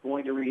guru that's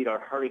going to read our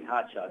Harding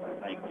Hot Shots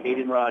tonight,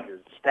 Caden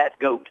Rogers, stat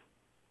goat.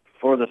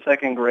 For the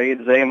second grade,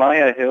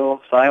 Zaymiah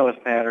Hill, Silas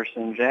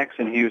Patterson,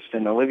 Jackson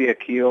Houston, Olivia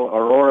Keel,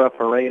 Aurora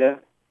Pareda,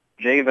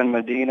 Javen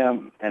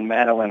Medina, and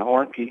Madeline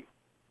Hornke.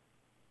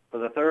 For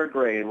the third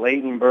grade,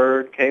 Leighton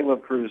Bird,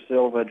 Caleb Cruz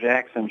Silva,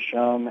 Jackson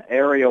Shum,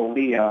 Ariel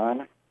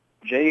Leon,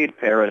 Jade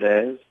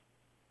Paredes.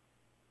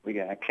 We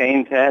got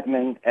Kane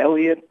Tadman,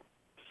 Elliot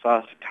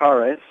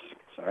Sostares,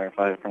 sorry if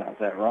I pronounced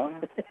that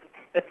wrong,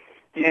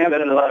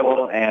 Hampton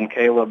Level, and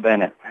Caleb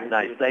Bennett.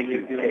 Nice. Thank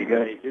you. Okay,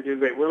 good. You're doing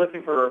great. We're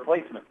looking for a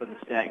replacement for the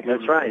stat guru.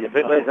 That's right. If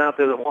anybody's out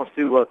there that wants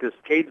to, because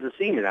Cade's a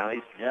senior now,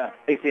 he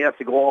thinks he has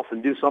to go off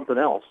and do something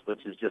else,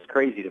 which is just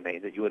crazy to me,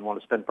 that you wouldn't want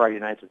to spend Friday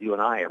nights with you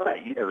and I.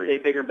 Right. You say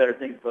bigger and better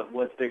things, but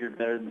what's bigger and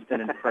better than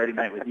spending Friday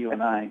night with you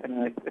and I?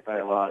 By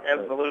a lot.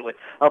 Absolutely.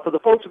 For the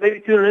folks who may be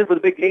tuning in for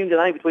the big game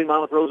tonight between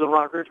Monmouth Rose and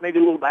Rockridge, maybe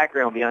a little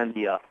background behind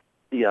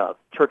the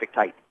Terrific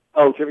Titans.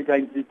 Oh, Terrific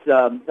Titans. It's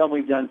something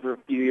we've done for a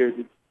few years.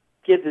 It's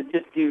kids that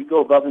just do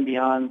go above and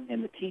beyond,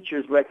 and the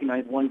teachers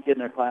recognize one kid in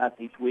their class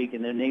each week,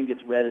 and their name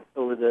gets read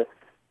over the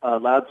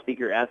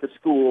loudspeaker at the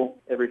school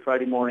every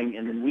Friday morning,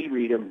 and then we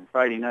read them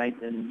Friday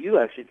night, and you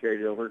actually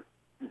carried it over,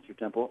 Mr.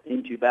 Temple,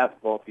 into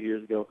basketball a few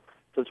years ago.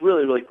 So it's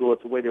really, really cool.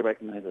 It's a way to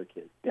recognize our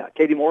kids. Yeah,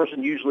 Katie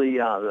Morrison usually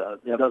does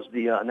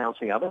the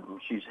announcing of it, and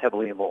she's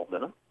heavily involved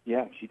in it.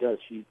 Yeah, she does.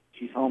 She's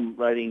home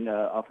writing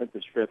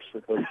offensive scripts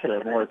for Coach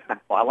Morrison.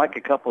 Well, I like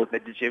a couple of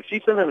it. If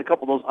she sent in a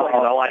couple of those plays,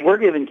 I like. We're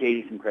giving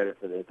Katie some credit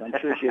for this. I'm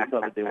sure she has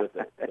something to do with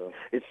it. So.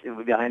 It's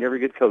behind every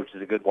good coach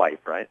is a good wife,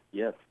 right?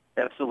 Yes.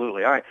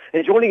 Absolutely. All right.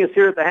 And joining us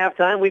here at the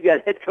halftime, we've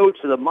got head coach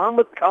of the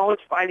Monmouth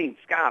College Fighting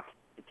Scots.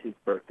 It's his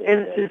birthday.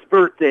 And it's his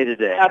birthday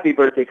today. Happy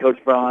birthday,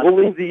 Coach Braun.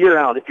 We'll leave the year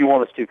out if you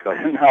want us to, Coach.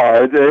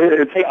 No,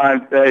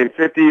 it's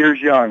 50 years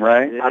young,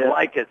 right? Yeah. I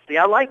like it. See,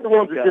 I like the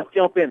ones that just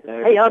jump in.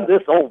 Hey, I'm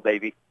this old,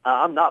 baby.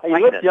 I'm not fighting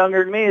He looks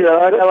younger than me, though.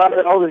 I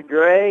got all this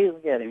gray.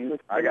 Look at him.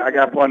 I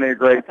got plenty of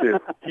gray, too.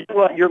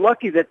 Well, you're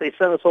lucky that they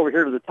sent us over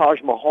here to the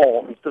Taj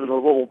Mahal instead of the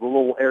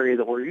little area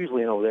that we're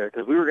usually in over there,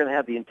 because we were going to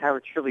have the entire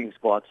cheerleading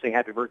squad sing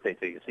happy birthday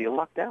to you. So you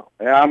lucked out.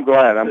 Yeah, I'm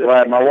glad.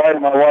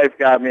 My wife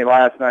got me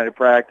last night at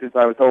practice.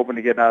 I was hoping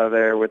to get out of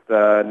there with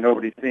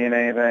nobody seeing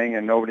anything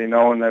and nobody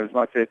knowing that it was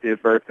my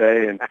 50th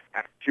birthday. And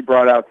she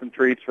brought out some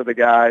treats for the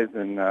guys,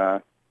 and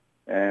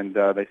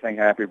they sang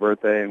happy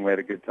birthday, and we had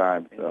a good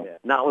time. So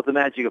not with the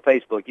magic of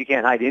Facebook. You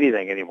can't hide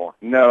anything anymore.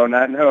 No,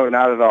 not at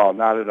all.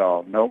 Not at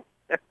all. Nope.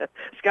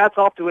 Scott's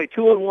off to a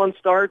 2-1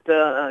 start.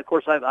 Of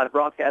course, I've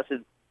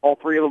broadcasted all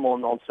three of them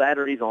on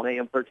Saturdays on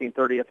AM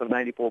 1330, FM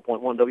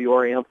 94.1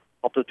 WRAM.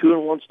 Off to a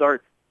 2-1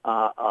 start.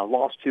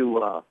 Lost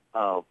to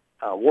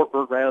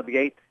Wartburg right out of the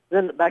gate.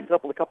 Then backed it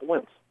up with a couple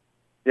wins.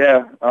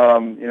 Yeah,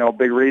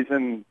 big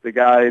reason, the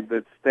guy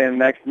that's standing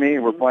next to me,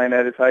 we're playing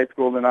at his high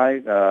school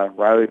tonight,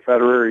 Riley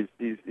Federer.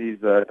 He's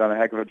done a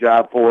heck of a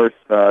job for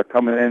us,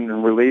 coming in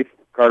relief,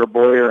 Carter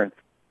Boyer, and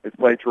has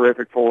played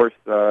terrific for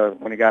us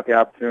when he got the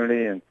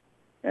opportunity,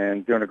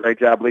 and doing a great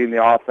job leading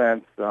the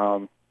offense.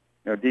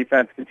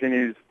 Defense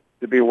continues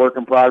to be a work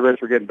in progress.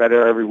 We're getting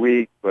better every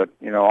week, but,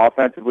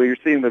 offensively, you're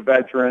seeing the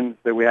veterans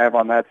that we have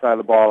on that side of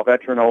the ball,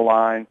 veteran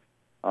O-line,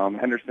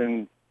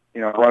 Henderson,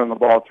 running the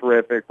ball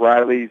terrific.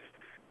 Riley's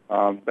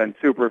been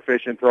super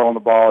efficient throwing the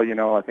ball.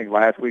 I think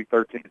last week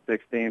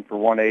 13-16 for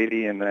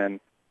 180, and then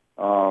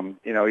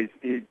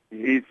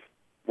he's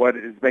what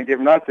has been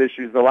giving us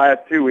issues the last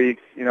 2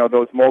 weeks.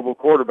 Those mobile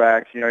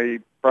quarterbacks. He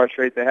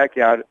frustrates the heck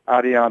out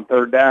of you on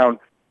third down,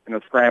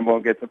 scramble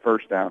and get the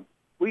first down.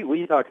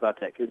 We talked about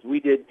that because we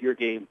did your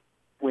game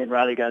when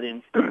Riley got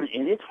in,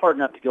 and it's hard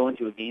enough to go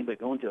into a game, but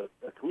going to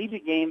a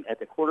collegiate game at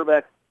the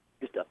quarterback.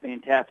 Just a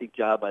fantastic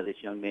job by this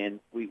young man.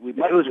 It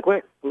was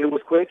quick. It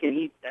was quick, and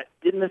he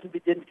didn't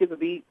skip a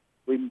beat.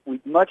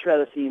 We'd much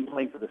rather see him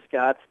playing for the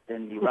Scots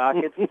than the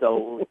Rockets.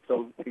 so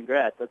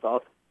congrats. That's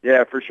awesome.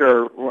 Yeah, for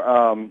sure.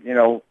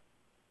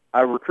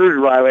 I recruited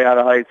Riley out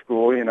of high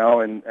school.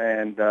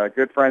 And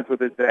good friends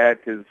with his dad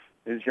because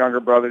his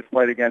younger brothers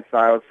played against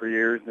Silas for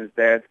years, and his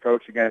dad's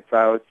coached against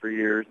Silas for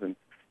years, and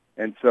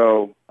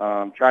so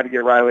tried to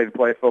get Riley to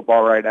play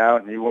football right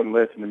out, and he wouldn't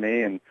listen to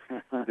me, and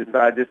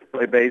decided just to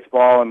play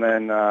baseball. And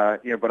then,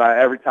 but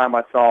every time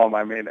I saw him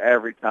in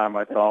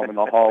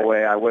the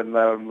hallway, I wouldn't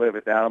let him live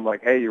it down. I'm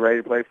like, hey, you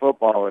ready to play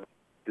football? And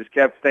just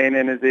kept staying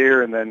in his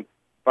ear. And then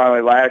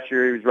finally last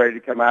year he was ready to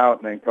come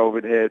out, and then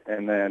COVID hit,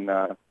 and then,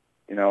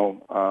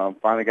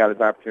 finally got his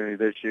opportunity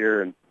this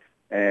year.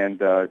 And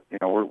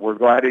we're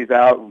glad he's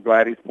out. We're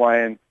glad he's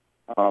playing.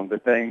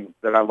 The thing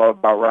that I love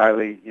about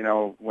Riley,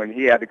 when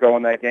he had to go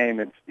in that game,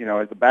 it's,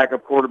 as a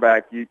backup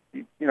quarterback, you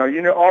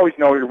always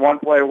know you're one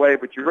play away,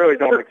 but you really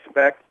don't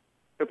expect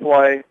to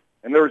play.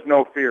 And there was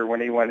no fear when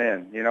he went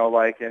in,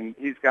 and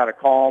he's got a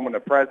calm and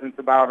a presence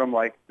about him,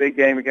 like big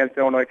game against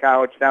Illinois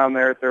College down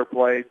there at their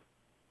place.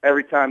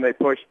 Every time they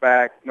push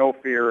back, no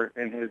fear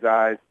in his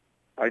eyes.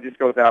 He just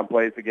goes out and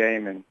plays the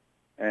game,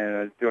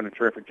 and is doing a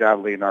terrific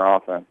job leading our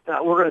offense.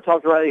 We're going to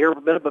talk to Riley here for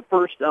a minute, but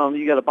first,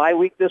 you got a bye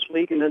week this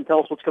week, and then tell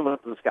us what's coming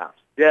up for the Scots.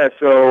 Yeah,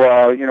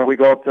 so, we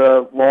go up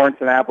to Lawrence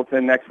and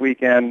Appleton next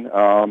weekend.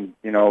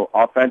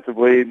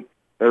 Offensively,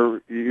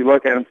 you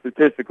look at them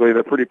statistically,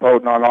 they're pretty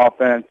potent on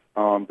offense.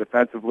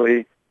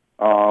 Defensively,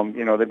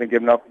 they've been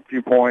giving up a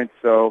few points.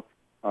 So,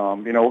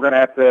 we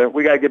got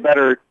to get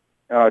better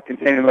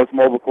containing those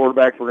mobile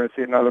quarterbacks. We're going to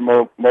see another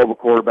mobile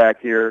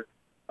quarterback here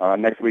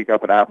next week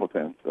up at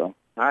Appleton. So.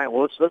 All right,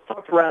 well, let's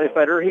talk to Riley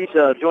Federer. He's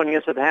joining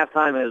us at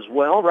halftime as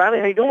well. Riley,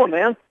 how you doing,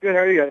 man? Good,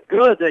 how are you guys?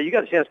 Good. You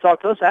got a chance to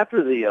talk to us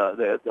after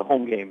the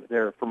home game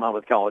there for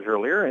Monmouth College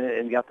earlier,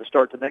 and got to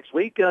start the next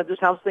week. Just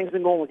how's things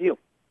been going with you?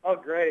 Oh,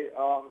 great.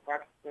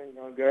 Practice has been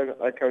going good.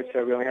 Like Coach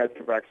said, we only had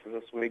 2 practices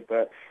this week,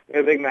 but we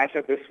have a big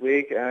matchup this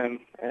week, and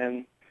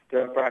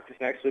the practice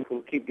next week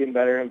will keep getting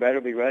better and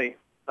better. Be ready.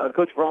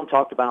 Coach Braun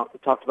talked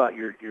about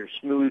your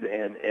smooth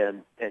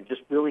and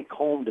just really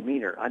calm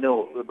demeanor. I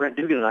know Brent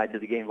Dugan and I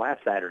did the game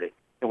last Saturday,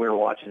 and we were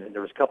watching, and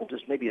there was a couple,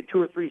 just maybe a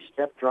 2 or 3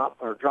 step drop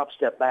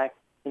step back,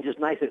 and just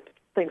nice.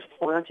 Things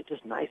around you,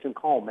 just nice and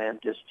calm, man.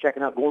 Just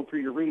checking out, going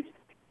through your reads.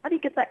 How do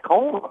you get that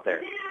calm out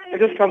there? It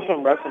just comes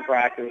from reps and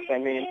practice. I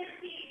mean,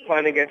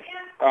 playing against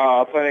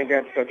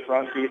the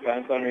front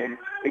defense. I mean,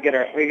 we get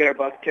our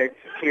butts kicked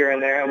here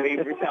and there, and we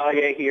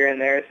retaliate here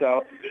and there.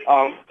 So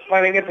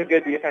playing against a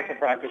good defense in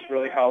practice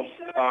really helps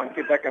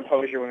keep that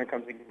composure when it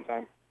comes to game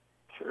time.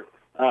 Sure.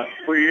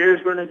 For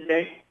years, Vernon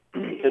J,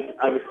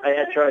 I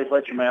had Charlie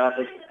Fletcher in my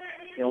office.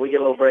 We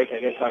get a little break. I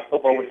get to talk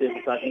football with him.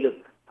 He goes,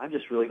 I'm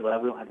just really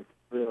glad we don't have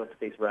to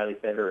face Riley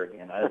Federer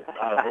again. I was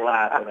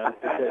laughing.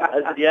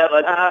 I said, yeah,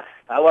 but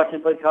I watched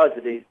him play college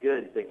today. He's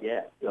good. He's like,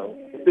 yeah. So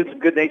it's some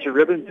good-natured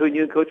ribbon between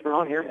you and Coach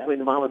Braun here, between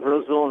the Monmouth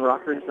Roseville and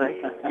Rockridge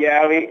tonight.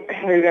 Yeah, we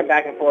went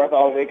back and forth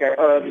all week.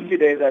 The 2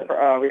 days that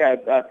we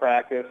had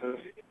practice was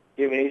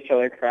giving each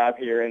other crap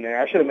here and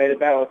there. I should have made it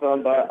better with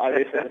them, but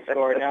obviously the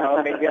score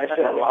now. Maybe I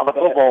should have. A lot of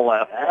football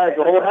left. That's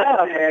the whole half.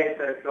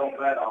 Don't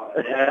bet on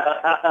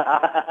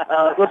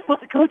it. Let's put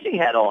the coaching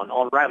hat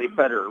on Riley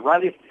Federer.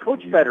 Riley,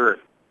 Coach Federer,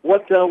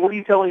 what are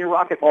you telling your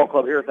Rocket Ball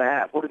Club here at the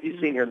half? What have you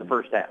seen here in the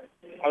first half?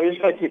 We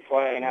just got to keep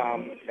playing.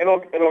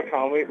 It'll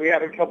come. We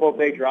had a couple of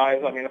big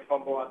drives. I mean, a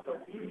fumble at the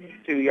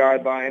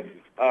 2-yard line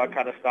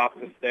kind of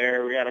stopped us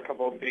there. We had a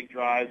couple of big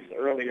drives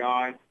early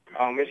on.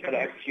 We just got to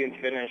execute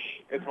and finish.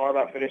 It's all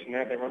about finishing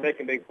everything. We're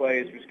making big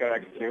plays. We just got to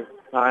execute.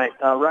 All right,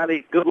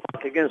 Riley, good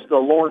luck against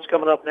Lawrence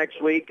coming up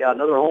next week.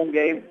 Another home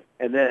game,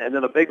 and then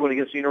a big one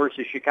against the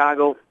University of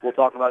Chicago. We'll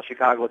talk about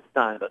Chicago at the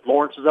time, but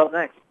Lawrence is up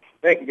next.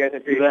 Thank you, guys. I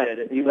appreciate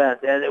it. You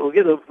bet. And we'll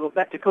go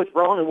back to Coach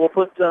Braun, and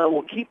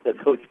we'll keep the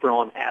Coach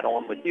Braun hat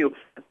on with you.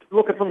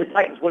 Looking from the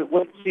Titans, what do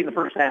you see in the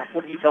first half?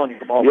 What are you telling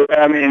your ball? Yeah,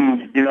 I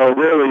mean,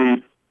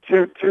 really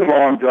two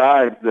long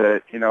drives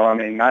that,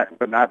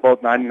 not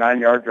both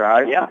 99-yard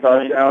drives. Yeah.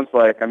 Touchdowns.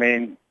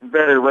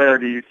 Very rare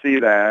do you see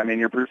that. I mean,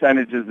 your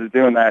percentages of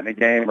doing that in a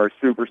game are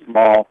super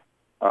small.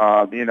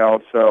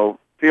 So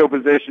field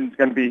position is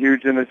going to be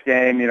huge in this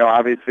game.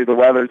 Obviously the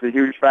weather's a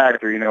huge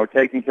factor.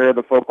 Taking care of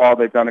the football.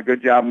 They've done a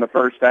good job in the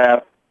first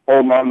half,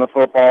 holding on to the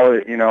football.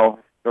 The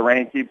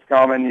rain keeps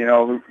coming.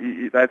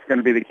 That's going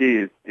to be the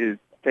key is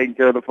taking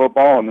care of the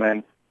football. And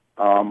then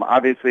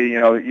obviously,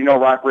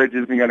 Rockridge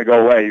isn't going to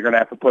go away. You're going to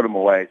have to put them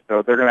away.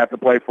 So they're going to have to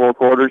play 4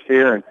 quarters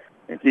here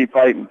and keep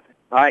fighting.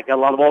 All right, got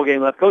a lot of ball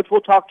game left. Coach,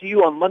 we'll talk to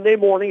you on Monday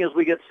morning as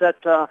we get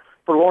set for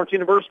Lawrence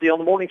University on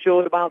the morning show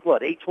at about,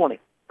 8:20.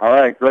 All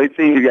right, great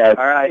seeing you guys.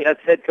 All right,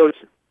 that's head coach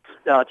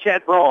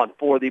Chad Braun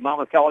for the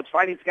Monmouth College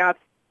Fighting Scots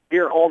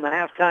here on the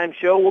halftime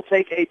show. We'll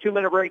take a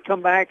 2-minute break,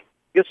 come back,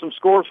 get some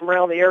scores from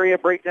around the area,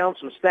 break down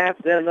some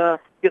stats, then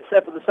get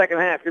set for the second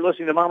half. You're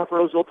listening to Monmouth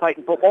Roseville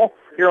Titan Football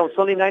here on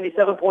Sunday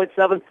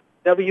 97.7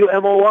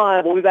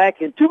 WMOI. We'll be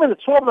back in 2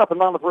 minutes, 12 up in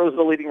Monmouth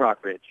Roseville leading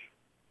Rockridge.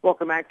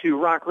 Welcome back to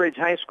Rockridge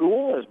High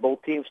School as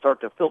both teams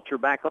start to filter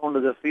back onto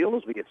the field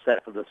as we get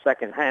set for the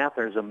second half.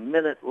 There's a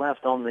minute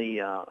left on the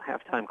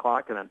halftime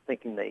clock, and I'm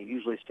thinking they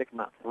usually stick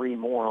about 3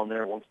 more on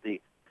there once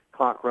the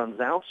clock runs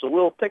out. So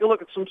we'll take a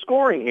look at some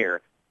scoring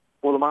here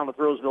for the Monmouth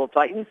Roseville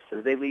Titans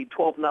as they lead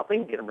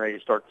 12-0, get them ready to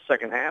start the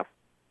second half.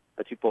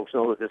 Let you folks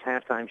know that this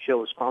halftime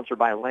show is sponsored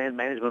by Land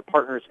Management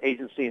Partners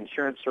Agency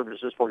Insurance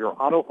Services for your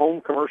auto,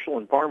 home, commercial,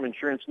 and farm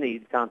insurance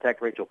needs.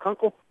 Contact Rachel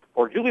Kunkel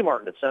or Julie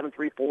Martin at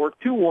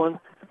 734-2116.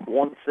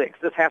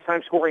 This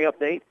halftime scoring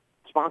update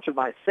sponsored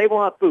by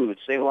Save-A-Lot Foods.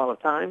 Save a lot of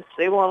time,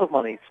 save a lot of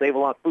money.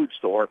 Save-A-Lot Food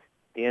Store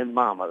in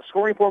Monmouth.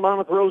 Scoring for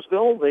Monmouth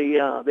Roseville, they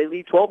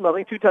lead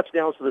 12-0. 2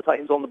 touchdowns for the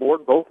Titans on the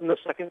board, both in the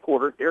second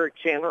quarter. Derek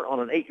Chandler on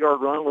an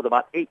 8-yard run with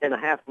about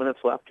 8.5 minutes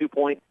left.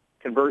 2-point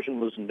conversion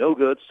was no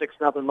good.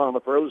 6-0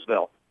 Monmouth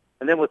Roseville.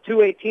 And then with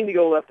 2:18 to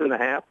go left in the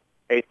half,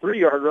 a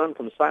 3-yard run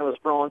from Silas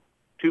Braun.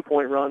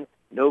 2-point run,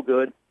 no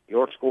good.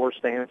 Your score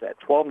stands at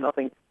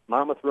 12-0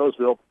 Monmouth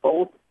Roseville.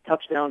 Both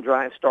touchdown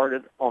drives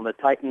started on the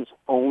Titans'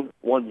 own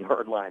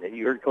 1-yard line. And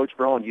you heard Coach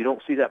Braun, you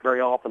don't see that very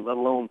often, let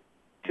alone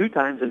 2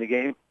 times in the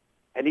game,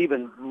 and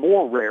even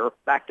more rare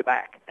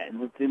back-to-back.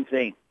 And it's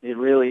insane. It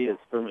really is.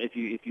 If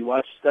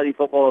you study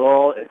football at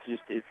all, it's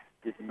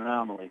an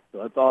anomaly. So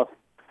that's awesome.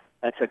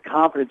 That's a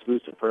confidence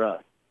booster for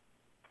us.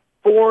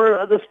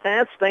 For the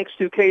stats, thanks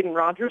to Caden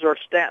Rogers, our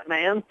stat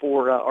man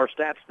for our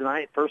stats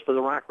tonight. First for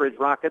the Rockridge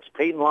Rockets,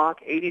 Peyton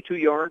Locke, 82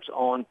 yards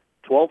on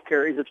 12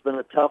 carries. It's been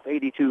a tough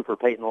 82 for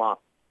Peyton Locke.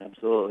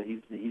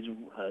 Absolutely. He's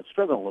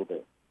struggling a little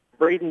bit.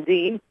 Braden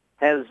Dean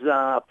has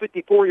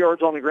 54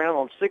 yards on the ground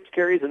on 6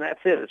 carries, and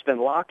that's it. It's been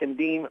Locke and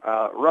Dean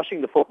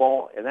rushing the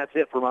football, and that's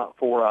it for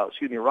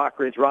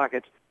Rockridge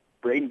Rockets.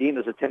 Braden Dean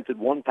has attempted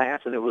 1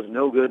 pass, and it was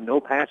no good,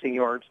 no passing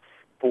yards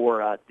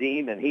for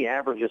Dean, and he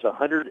averages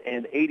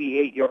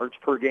 188 yards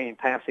per game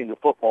passing the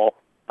football.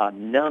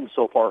 None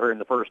so far here in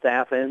the first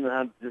half,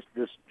 and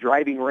this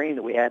driving rain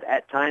that we had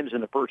at times in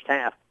the first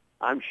half,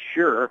 I'm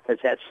sure has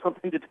had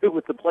something to do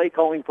with the play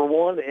calling for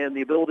one and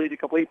the ability to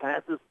complete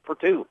passes for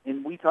 2.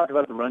 And we talked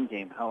about the run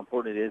game, how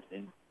important it is,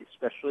 and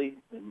especially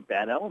in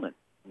bad elements.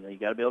 You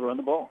got to be able to run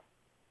the ball.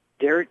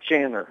 Derek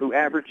Chandler, who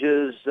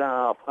averages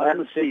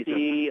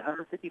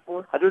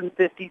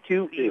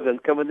 152 even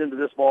coming into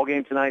this ball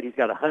game tonight. He's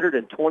got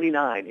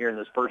 129 here in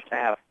this first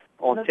half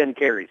on 10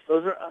 carries.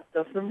 Those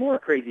are more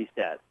crazy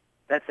stats.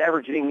 That's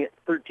averaging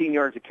 13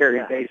 yards a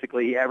carry,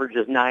 basically. He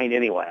averages 9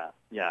 anyway.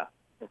 Yeah,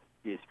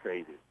 it's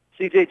crazy.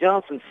 C.J.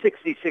 Johnson,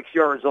 66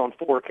 yards on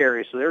 4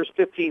 carries. So there's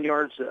 15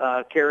 yards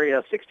carry,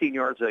 16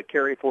 yards a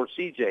carry for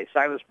C.J.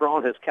 Silas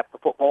Braun has kept the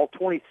football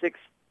 26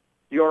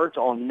 yards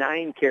on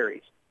 9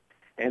 carries.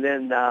 And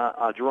then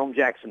Jerome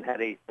Jackson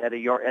had a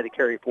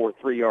carry for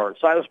 3 yards.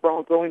 Silas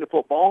Braun throwing the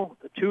football,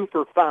 2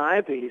 for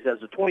 5. He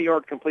has a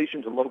 20-yard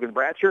completion to Logan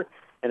Bratcher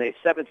and a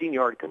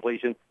 17-yard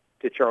completion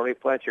to Charlie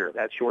Fletcher.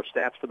 That's your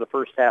stats for the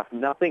first half.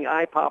 Nothing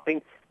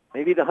eye-popping.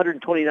 Maybe the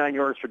 129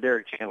 yards for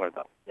Derek Chandler,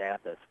 though. Yeah,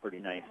 that's pretty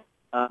nice.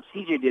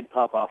 CJ did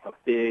pop off a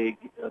big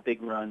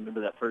run. Remember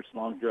that first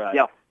long drive?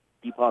 Yeah.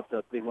 He popped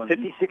up a big one.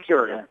 56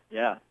 yards.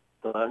 Yeah.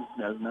 So that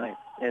was nice.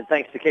 And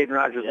thanks to Caden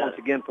Rogers once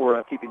again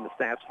for keeping the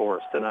stats for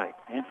us tonight.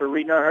 And for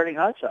reading our Harding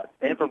Hot Shots.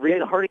 And for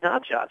reading the Harding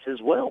Hot Shots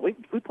as well. We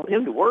put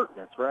him to work.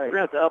 That's right. We're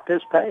going to have to up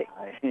his pay.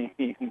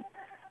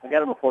 I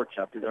got him a pork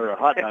chop or a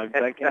hot dog.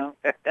 Does that count?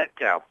 That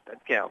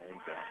counts.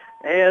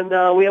 And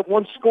we have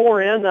one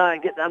score in.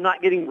 I'm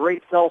not getting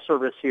great cell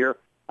service here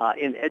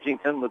in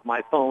Edgington with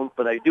my phone,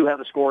 but I do have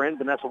a score in.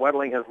 Vanessa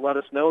Wedling has let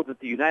us know that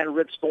the United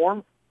Red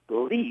Storm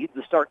lead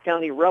the Stark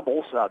County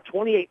Rebels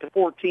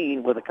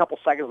 28-14 with a couple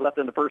seconds left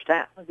in the first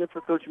half. Good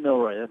for Coach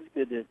Milroy.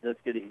 That's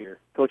good to hear.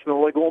 Coach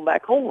Milroy going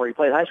back home where he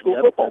played high school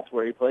football. That's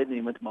where he played, and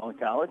he went to Mullen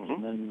College,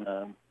 and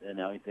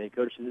now he's head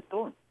coach of the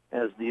Storm.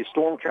 As the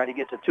Storm try to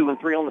get to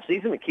 2-3 on the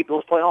season and keep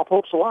those playoff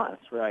hopes alive.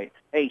 That's right.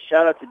 Hey,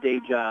 shout out to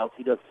Dave Giles.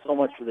 He does so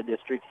much for the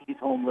district. He's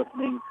home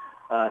listening.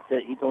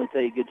 He told me to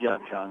say good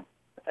job, Sean.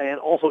 And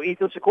also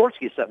Ethan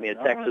Sikorsky sent me a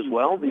text as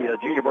well, the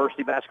junior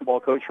varsity basketball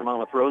coach from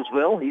Monmouth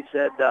Roseville. He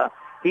said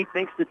he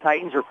thinks the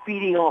Titans are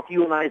feeding off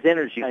UNI's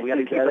energy. We got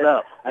to keep it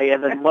up.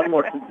 And then one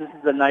more, since this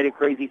is the night of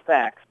crazy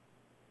facts.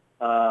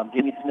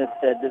 Jimmy Smith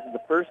said this is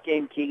the first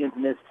game Keegan's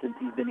missed since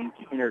he's been in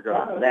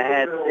kindergarten.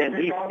 And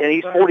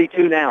he's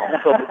 42 now,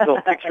 so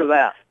picture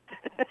that.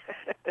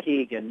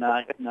 Keegan,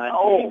 not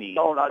Jamie.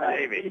 No, not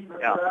Jamie.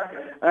 Yeah.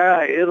 All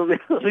right, it'll be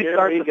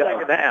start the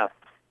second half.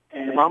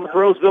 Monmouth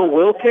Roseville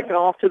will kick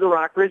off to the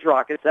Rockridge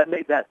Rockets. That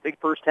made that big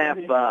first half.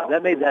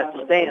 That made that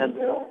stand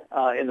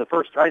in the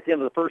first, right at the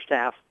end of the first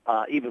half,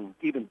 even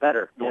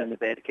better. Knowing that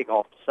they had to kick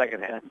off the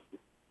second half.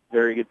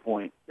 Very good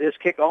point. This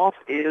kickoff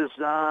is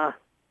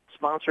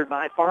sponsored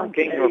by Farm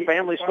King, your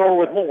family store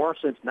with more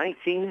since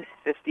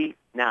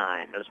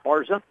 1959.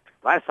 Esparza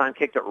last time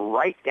kicked it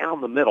right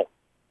down the middle.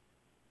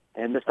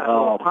 And this time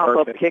a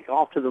pop-up kick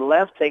off to the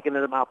left, taking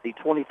it about the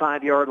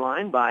 25-yard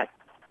line by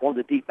one of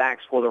the deep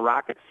backs for the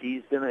Rockets.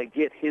 He's going to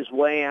get his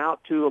way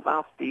out to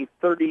about the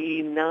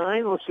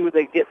 39. Let's see what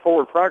they get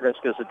forward progress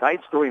because the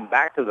Titans threw him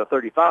back to the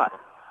 35.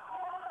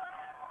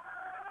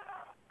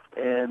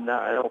 And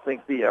I don't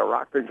think the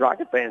Rockridge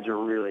Rocket fans are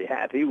really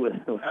happy with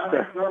the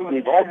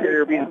ball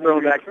carrier being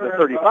thrown back to the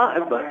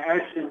 35. But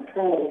Ashton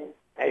Toll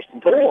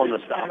on the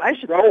stop.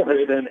 Ashton Toll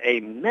has been a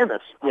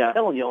menace. I'm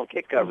telling you on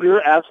kick coverage.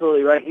 You're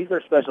absolutely right. He's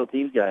our special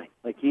teams guy.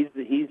 Like he's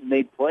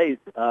made plays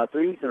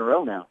 3 weeks in a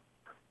row now.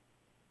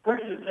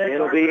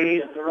 It'll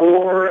be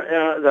for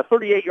the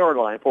 38-yard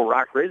line for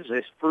Rockridge.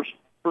 This first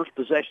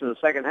possession of the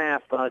second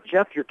half.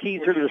 Jeff, your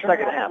keys are to the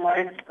second half.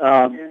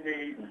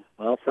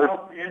 Well,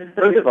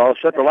 first of all,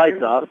 shut the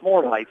lights off.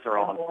 More lights are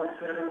on.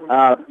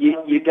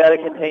 You got to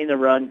contain the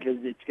run because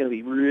it's going to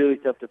be really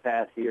tough to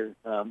pass here.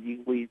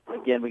 We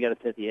got to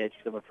set the edge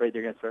because I'm afraid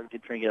they're going to start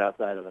trying to get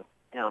outside of it.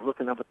 Yeah, I'm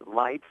looking up at the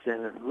lights,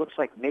 and it looks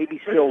like maybe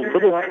still a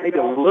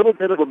little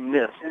bit of a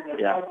miss.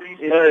 Yeah,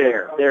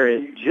 there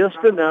is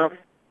just enough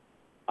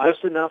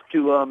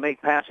to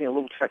make passing a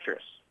little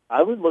treacherous.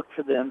 I would look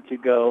for them to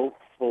go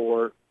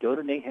to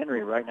Nate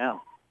Henry right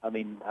now. I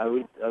mean, I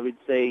would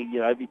say,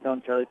 I'd be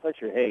telling Charlie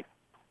Fletcher, hey,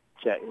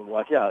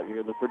 watch out.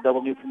 You're going to look for a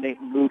double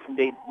move from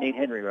Nate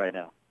Henry right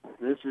now.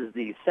 This is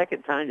the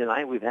second time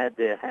tonight we've had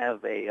to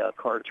have a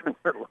car turn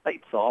their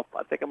lights off.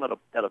 I think I'm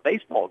at a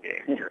baseball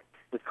game here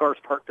with cars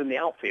parked in the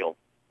outfield.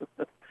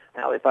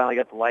 Now they finally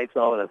got the lights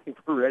on, and I think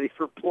we're ready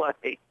for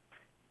play.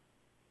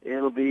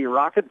 It'll be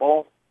rocket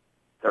ball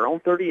Their own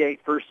 38,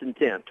 first and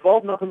 10.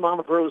 12-0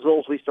 Monmouth Roseville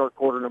as we start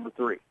quarter number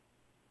 3.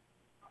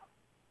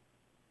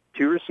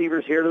 Two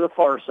receivers here to the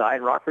far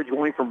side. Rockridge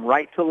going from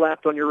right to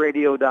left on your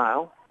radio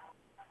dial.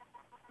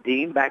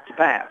 Dean back to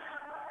pass.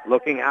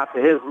 Looking out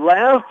to his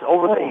left,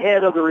 over the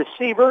head of the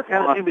receiver,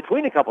 kind of in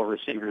between a couple of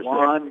receivers.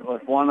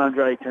 If Juan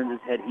Andrade turns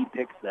his head, he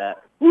picks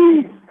that.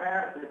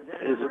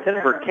 His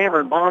attempt for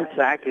Cameron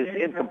Bonsack is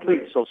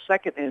incomplete, so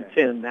 2nd and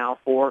 10 now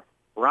for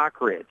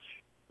Rockridge.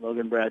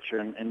 Logan Bradshaw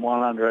and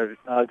Juan Andrade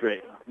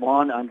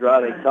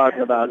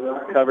talking about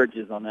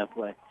coverages on that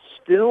play.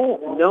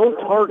 Still no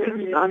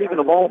targets, not even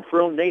a ball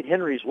thrown Nate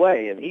Henry's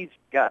way, and he's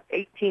got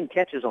 18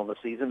 catches on the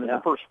season in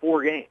the first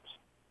 4 games.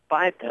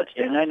 5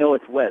 touchdowns. And I know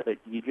it's wet, but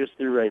you just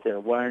threw right there.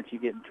 Why aren't you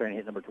trying to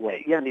hit number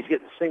 12? Yeah, and he's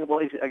getting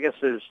single. I guess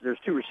there's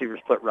 2 receivers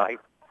split right.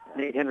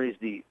 Nate Henry's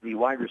the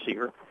wide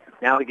receiver.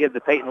 Now to give to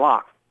Peyton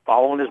Locke.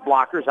 Following his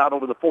blockers out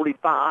over the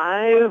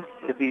 45.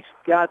 If he's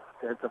got,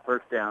 that's a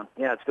first down.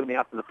 Yeah, it's going to be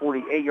out to the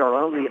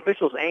 48-yard line. The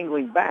official's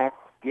angling back.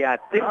 Yeah, I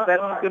think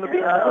that's going to be,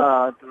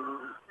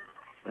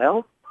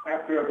 well,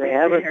 they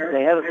have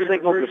a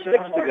signal for 6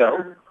 to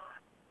go.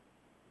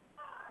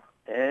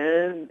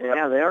 And,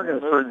 yeah, they are going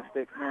to start.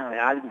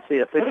 I didn't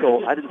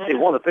see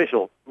one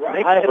official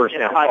make the first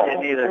down. I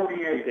didn't either.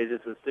 They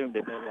just assumed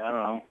it. I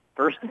don't know.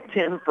 First and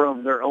 10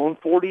 from their own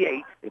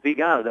 48. If he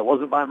got it, that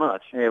wasn't by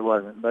much. It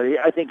wasn't, but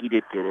I think he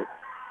did get it.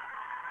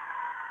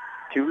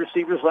 2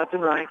 receivers left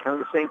and right, kind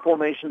of the same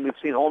formation we've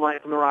seen all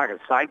night from the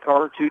Rockets.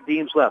 Sidecar, 2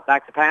 Deems left.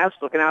 Back to pass,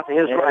 looking out to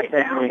his right.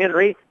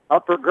 Henry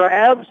up for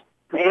grabs.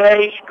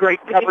 Great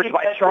coverage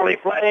by Charlie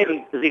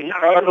Fletcher. Does he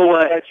knock it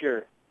away?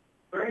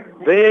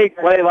 Big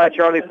play by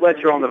Charlie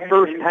Fletcher on the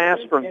first pass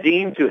from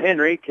Dean to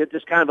Henry.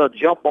 Just kind of a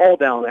jump ball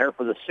down there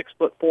for the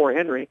 6'4"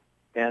 Henry.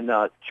 And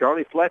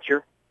Charlie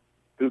Fletcher,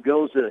 who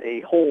goes a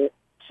whole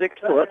 6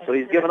 foot, so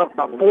he's given up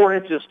about 4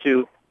 inches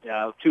to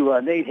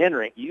Nate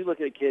Henry. You look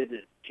at a kid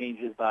that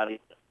changed his body.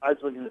 I was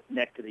looking at his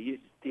neck today. You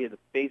see the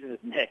base of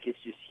his neck is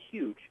just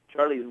huge.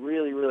 Charlie's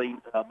really, really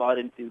bought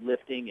into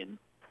lifting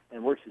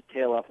and works his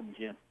tail off in the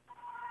gym.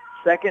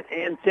 2nd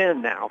and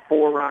 10 now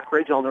for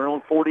Rockridge on their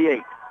own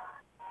 48.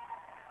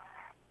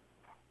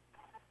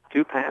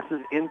 2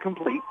 passes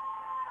incomplete.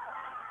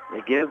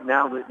 They give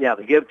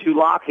to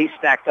Locke. He's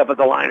stacked up at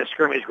the line of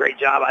scrimmage. Great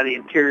job by the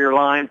interior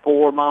line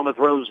for Monmouth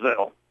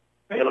Roseville.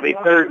 It'll be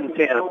 3rd and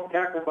 10.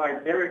 Tackled by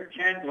Derek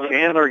Chandler.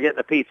 Chandler getting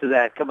a piece of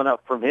that coming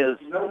up from his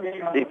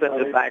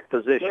defensive back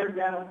position.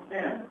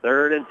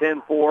 3rd and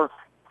 10 for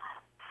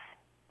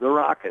the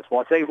Rockets. Well,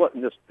 I'll tell you what,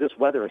 this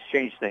weather has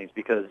changed things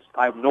because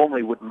I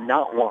normally would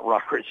not want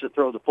Rockridge to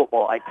throw the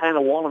football. I kind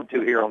of want them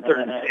to here on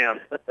 3rd and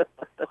 10.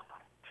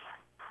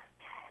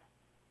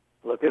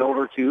 Looking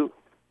over to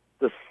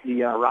the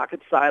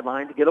Rockets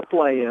sideline to get a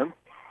play in.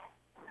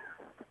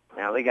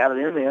 Now they got it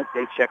in there.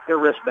 They checked their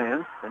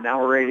wristbands, and now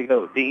we're ready to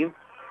go. Dean,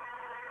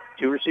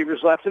 2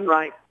 receivers left and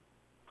right.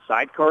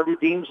 Sidecar to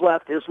Dean's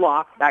left is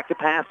Locke. Back to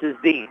pass is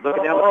Dean.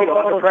 Looking down the field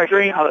under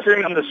pressure.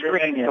 The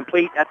screen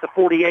complete at the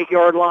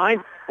 48-yard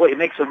line. Boy, he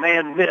makes a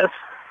man miss.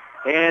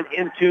 And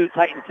into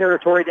Titan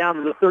territory down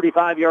to the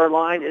 35-yard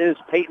line is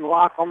Peyton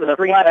Locke on the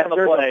screen.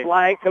 The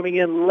flag coming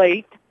in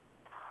late.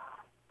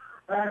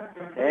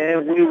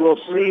 And we will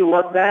see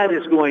what that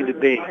is going to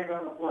be.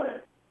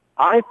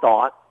 I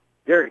thought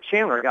Derek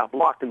Chandler got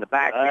blocked in the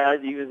back.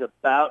 He was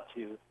about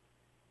to.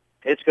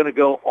 It's going to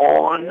go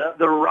on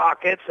the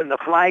Rockets, and the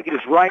flag is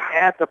right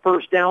at the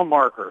first down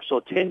marker. So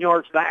 10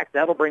 yards back,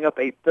 that'll bring up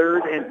a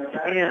 3rd and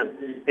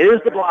 10. It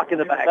is the block in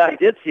the back. I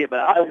did see it, but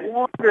I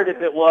wondered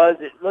if it was.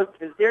 It looked,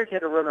 because Derek had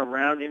to run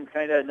around him,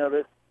 kind of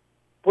noticed.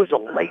 It was a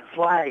late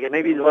flag, and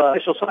maybe the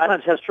official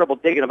sometimes has trouble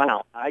digging them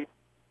out. I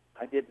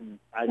didn't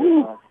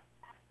know.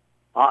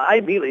 I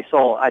immediately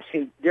I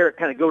seen Derek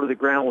kind of go to the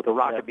ground with the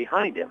Rocket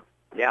behind him.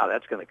 Yeah,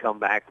 that's going to come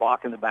back.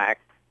 Block in the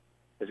back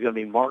is going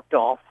to be marked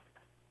off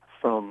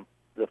from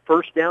the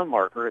first down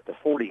marker at the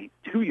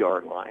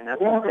 42-yard line.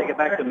 That's going to take it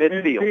back to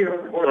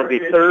midfield. So it'll be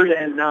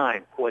 3rd and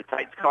 9. Boy,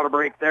 Titans caught a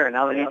break there, and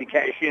now they need to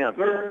cash in.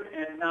 3rd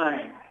and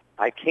 9.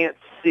 I can't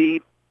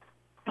see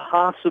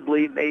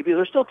possibly, maybe.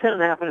 There's still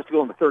 10.5 minutes to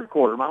go in the 3rd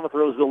quarter. Monmouth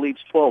Roseville leads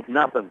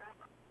 12-0.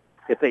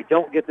 If they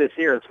don't get this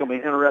here, it's going to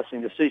be an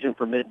interesting decision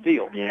for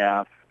midfield.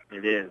 Yeah,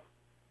 it is.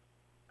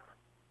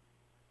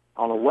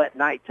 On a wet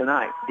night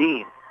tonight,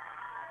 Dean.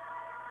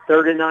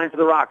 3rd and 9 for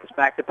the Rockets.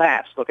 Back to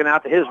pass. Looking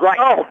out to his right.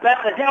 Oh,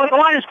 down the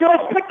line is good.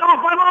 Picked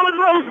off by Monmouth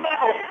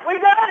Roseville. We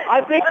got it.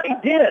 I think he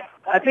did.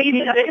 I think he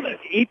did.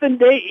 Ethan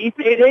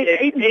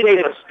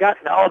Davis got.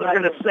 Oh, they're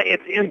going to say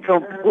it's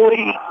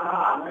incomplete.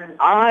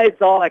 I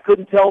thought I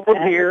couldn't tell from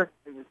here.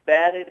 It was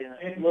batted, and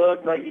it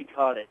looked like he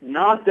caught it.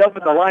 Knocked up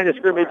at the line of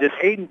scrimmage, and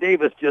Aiden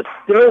Davis just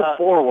dove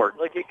forward.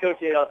 Look at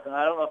Coach Adelson.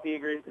 I don't know if he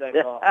agrees with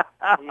that call.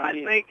 I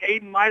think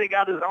Aiden might have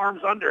got his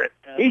arms under it.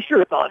 He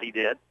sure thought he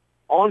did.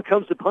 On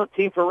comes the punt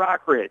team for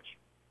Rockridge.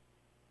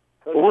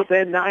 4th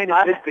and 9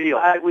 at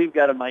midfield. We've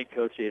got to mic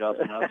Coach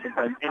Adelson up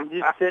sometime and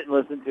just sit and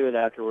listen to it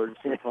afterwards.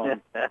 It's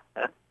fun.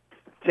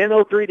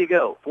 10:03 to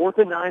go. 4th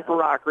and 9 for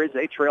Rockridge.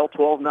 They trail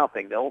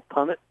 12-0. They'll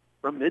punt it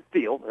from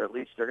midfield, or at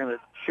least they're going to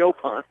show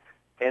punt,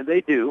 and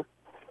they do.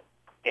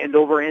 End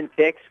over end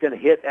kick's going to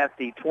hit at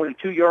the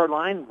 22-yard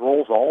line,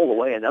 rolls all the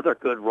way. Another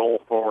good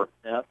roll for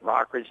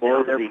Rockridge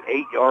down to the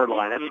 8-yard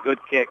line. That's a good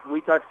kick.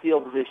 We talked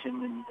field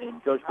position,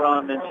 and Coach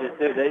Braun mentioned it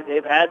too.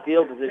 They've had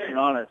field position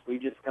on us. We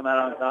just come out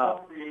on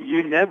top.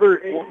 You never,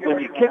 when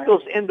you kick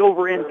those end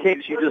over end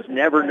kicks, you just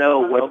never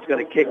know whether it's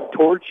going to kick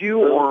towards you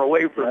or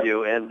away from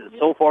you. And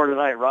so far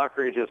tonight,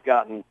 Rockridge has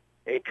gotten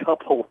a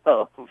couple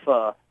of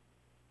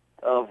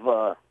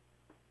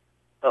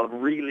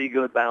really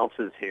good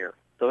bounces here.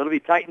 So it'll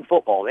be Titan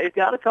football. They've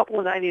got a couple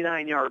of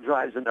 99-yard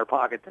drives in their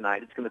pocket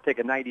tonight. It's going to take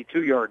a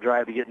 92-yard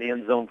drive to get in the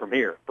end zone from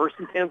here. 1st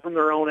and 10 from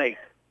their own 8.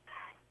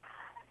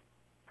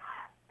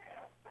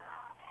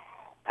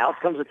 Out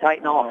comes the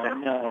Titan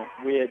offense. No,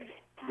 do we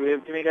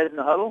have too many guys in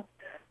the huddle?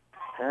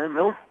 And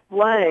no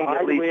flag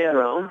at least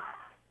thrown.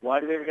 Why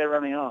do we have a guy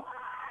running off?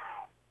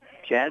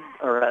 Chad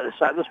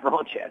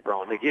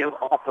Braun. They give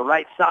off the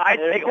right side.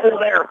 Big hole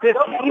there.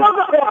 15.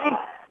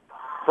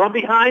 From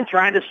behind,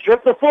 trying to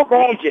strip the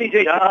football.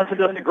 C.J. Johnson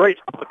does a great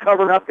job of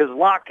covering up because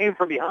Locke came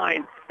from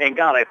behind and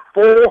got a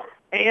full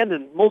hand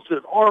and most of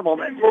his arm on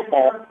that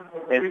football.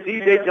 And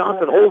C.J.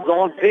 Johnson holds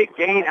on. Big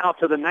gain out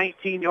to the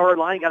 19-yard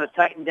line. Got to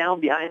tighten down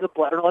behind the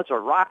play. Let's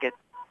Rocket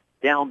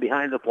down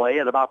behind the play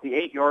at about the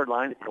 8-yard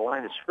line at the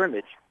line of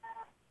scrimmage,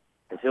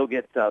 as he'll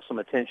get some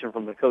attention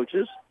from the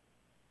coaches.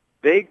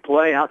 Big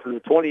play out to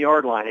the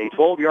 20-yard line. A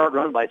 12-yard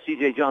run by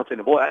C.J. Johnson.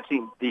 And boy, I've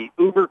seen the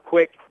uber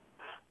quick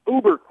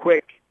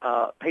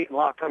Peyton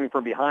Locke coming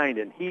from behind,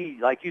 and he,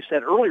 like you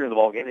said earlier in the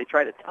ballgame, they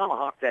tried to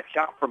tomahawk that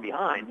shot from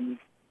behind.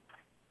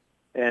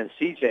 And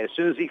C.J., as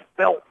soon as he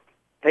felt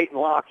Peyton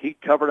Locke, he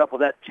covered up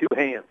with that two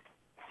hands.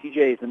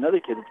 C.J. is another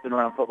kid that's been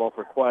around football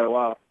for quite a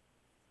while.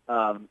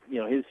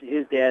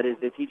 His dad is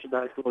a teacher at the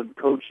high school and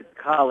coach at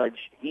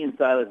college. He and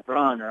Silas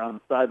Braun are on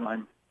the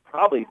sideline.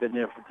 Probably been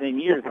there for 10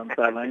 years on the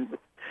sideline.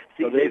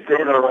 So they've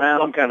been around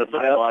some kind of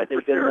sideline.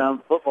 They've been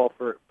around football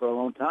for a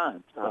long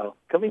time. So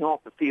coming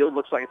off the field,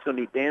 looks like it's going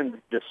to be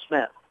Dan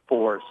DeSmet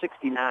for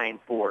 69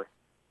 for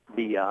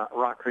the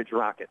Rockridge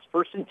Rockets.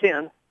 1st and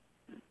 10.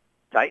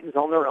 Titans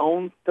on their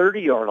own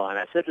 30-yard line.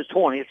 I said it's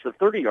 20. It's the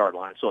 30-yard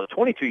line, so a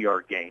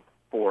 22-yard gain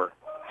for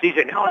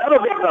CJ. Now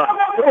that'll be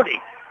 40.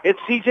 It's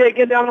CJ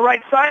again down the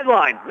right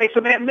sideline. Makes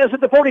a man miss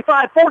at the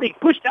 45, 40.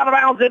 Pushed out of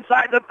bounds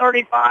inside the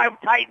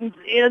 35. Titans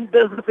in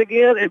business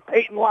again, and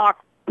Peyton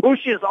Locke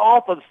pushes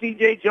off of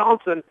C.J.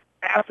 Johnson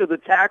after the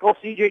tackle.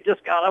 C.J.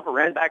 just got up and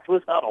ran back to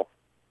his huddle.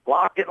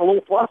 Locke getting a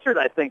little flustered,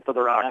 I think, for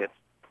the Rockets.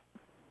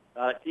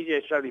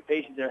 C.J.'s trying to be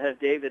patient there. Have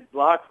David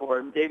block for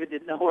him. David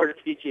didn't know where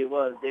C.J.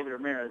 was, David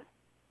Ramirez.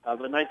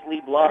 But a nice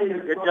lead block.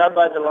 Good job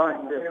by the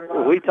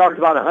line. We talked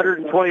about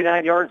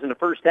 129 yards in the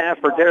first half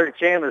for Derek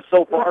Chandler.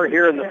 So far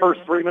here in the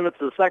first 3 minutes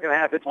of the second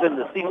half, it's been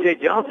the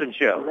C.J. Johnson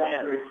show.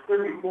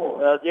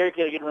 Derek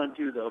had a good run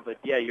too, though. But,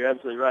 yeah, you're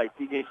absolutely right.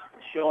 C.J.'s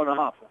showing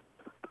off.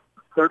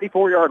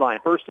 34-yard line,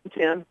 1st and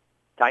 10.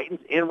 Titans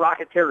in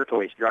Rocket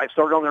territory. Drive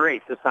started on their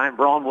 8th. This time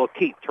Braun will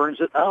keep. Turns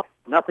it up.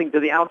 Nothing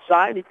to the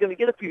outside. He's going to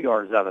get a few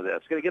yards out of this.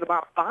 He's going to get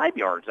about 5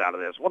 yards out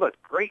of this. What a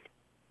great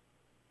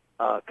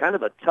kind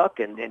of a tuck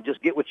and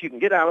just get what you can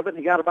get out of it. And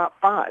he got about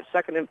 5.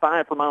 2nd and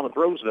 5 for Monmouth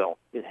Roseville.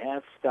 It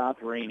has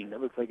stopped raining. That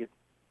looks like it's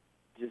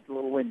just a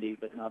little windy,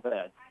 but not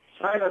bad.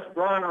 Silas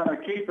Braun on a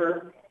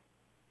keeper.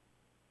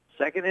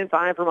 2nd and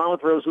 5 for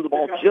Monmouth Roseville. The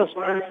ball just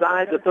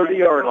inside the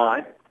 30-yard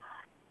line.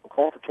 We'll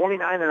call it for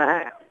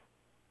 29.5.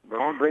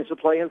 Braun brings the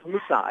play in from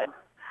the side.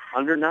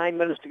 Under 9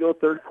 minutes to go,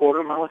 third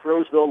quarter. Monmouth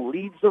Roseville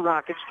leads the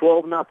Rockets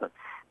 12-0.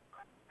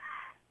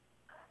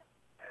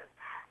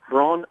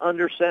 Braun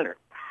under center.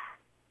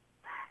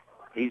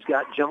 He's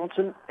got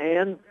Johnson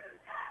and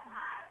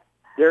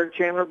Derek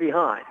Chandler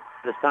behind.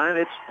 This time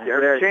it's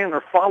Derek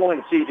Chandler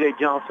following C.J.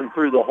 Johnson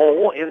through the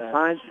hole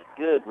inside.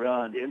 Good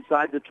run.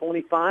 Inside the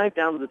 25,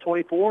 down to the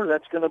 24.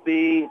 That's going to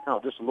be,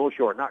 just a little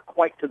short, not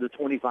quite to the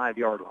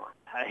 25-yard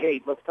line.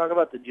 Hey, let's talk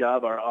about the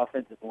job our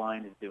offensive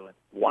line is doing.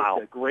 Wow.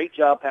 It's a great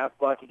job pass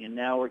blocking, and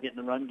now we're getting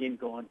the run game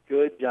going.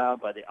 Good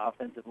job by the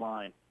offensive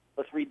line.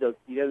 Let's read those.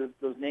 You have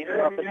those names of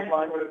offensive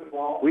line?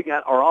 We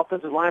got our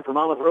offensive line for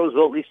Monmouth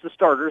Roseville, at least the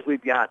starters.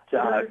 We've got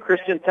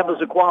Christian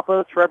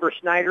Tepazaquapa, Trevor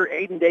Schneider,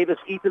 Aiden Davis,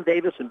 Ethan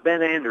Davis, and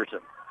Ben Anderson.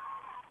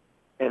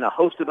 And a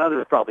host of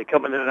others probably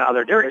coming in and out of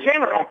there. Derek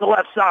Chandler off the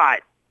left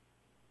side.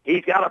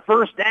 He's got a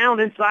first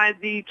down inside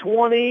the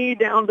 20,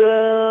 down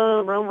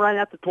to right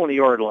at the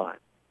 20-yard line.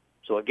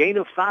 So a gain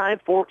of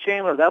 5 for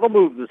Chandler. That'll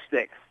move the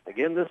sticks.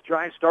 Again, this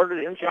drive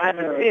started inside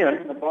the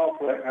 10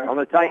 on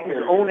the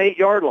Titans' own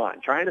 8-yard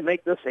line, trying to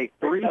make this a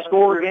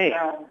 3-score game.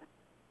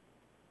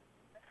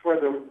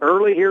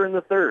 Early here in the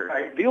third.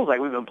 It feels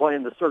like we've been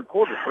playing the third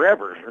quarter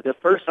forever. The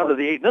first under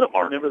the 8-minute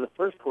mark. Remember, the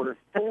first quarter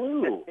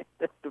flew.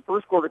 The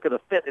first quarter could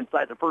have fit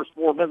inside the first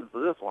 4 minutes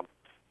of this one.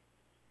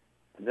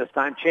 And this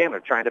time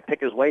Chandler trying to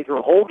pick his way through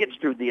a hole, gets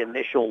through the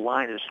initial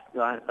line, gets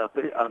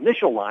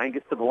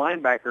to the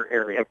linebacker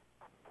area.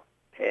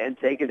 And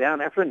taken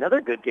down after another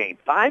good gain.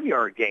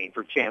 5-yard gain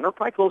for Chandler,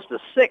 probably close to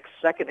 6,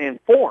 2nd and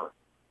 4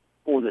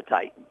 for the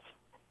Titans.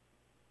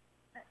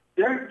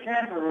 Derek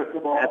Chandler with the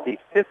ball. At the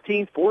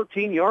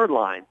 15-14-yard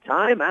line.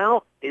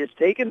 Timeout is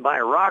taken by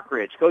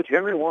Rockridge. Coach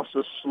Henry wants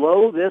to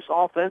slow this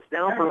offense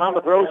down for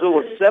Monmouth Roseville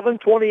with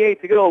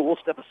 7:28 to go. We'll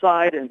step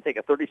aside and take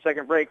a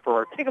 30-second break for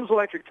our Tickham's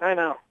Electric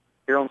timeout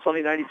here on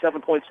Sunny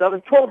 97.7,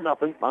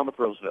 12-0, Monmouth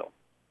Roseville.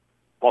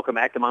 Welcome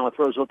back to Monmouth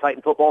Roseville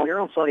Titan football here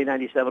on Sunny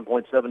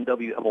 97.7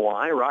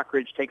 WMOI.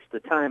 Rockridge takes the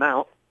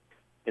timeout.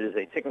 It is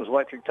a Tickham's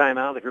Electric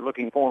timeout. If you're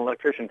looking for an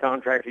electrician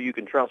contractor you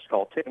can trust,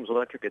 call Tickham's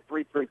Electric at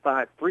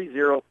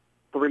 335-3034.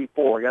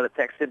 I got a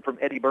text in from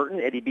Eddie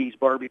Burton, Eddie B's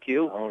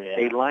Barbecue,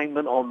 a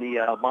lineman on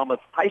the Monmouth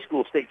High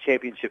School State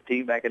Championship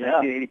team back in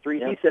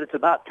 1983. He said it's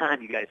about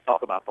time you guys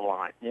talk about the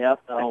line.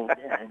 Yep.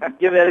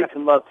 Give Eddie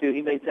some love,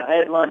 too. I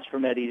had lunch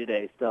from Eddie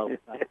today, so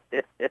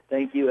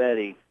thank you,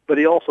 Eddie. But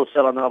he also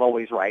said I'm not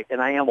always right, and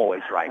I am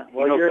always right.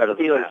 Well, you're a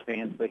Steelers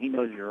fan, but he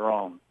knows you're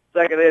wrong.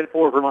 Second and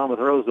 4 for Monmouth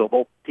Roseville.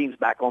 Both teams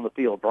back on the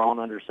field. Braun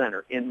under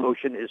center. In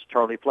motion is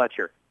Charlie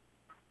Fletcher.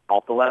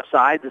 Off the left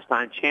side, this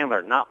time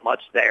Chandler. Not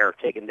much there.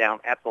 Taken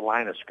down at the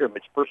line of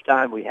scrimmage. First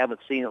time we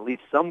haven't seen at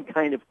least some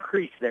kind of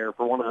crease there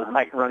for one of the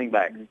Titan running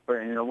backs.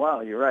 In a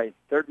while, you're right.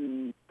 3rd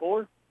and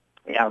 4?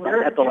 Yeah,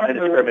 at the line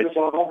of scrimmage.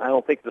 I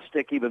don't think the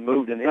stick even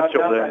moved an inch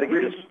over there. I think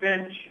he just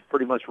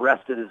pretty much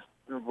rested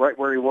right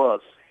where he was.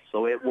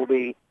 So it will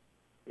be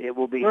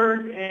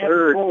 3rd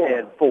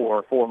and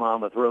 4 for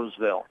Monmouth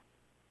Roseville.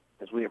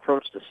 As we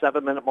approach the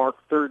 7-minute mark,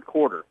 third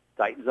quarter.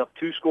 Titans up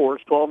 2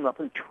 scores,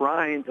 12-0,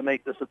 trying to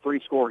make this a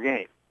 3-score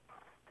game.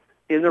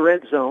 In the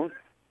red zone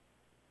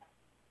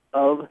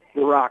of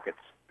the Rockets,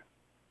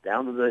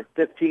 down to the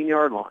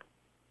 15-yard line.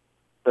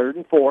 3rd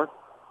and 4.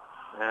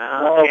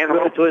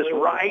 Chandler to his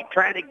right,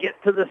 trying to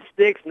get to the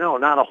sticks. No,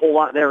 not a whole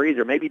lot there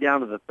either. Maybe down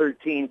to the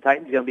 13.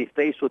 Titans going to be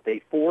faced with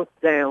a 4th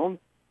down.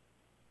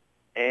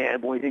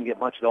 And, boy, he didn't get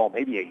much at all,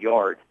 maybe a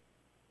yard.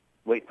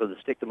 Wait for the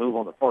stick to move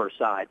on the far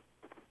side.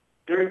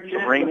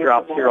 Some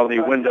raindrops here on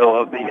the window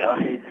of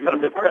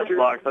the press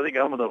box. I think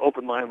I'm going to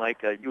open mine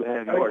like you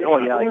have yours. Oh,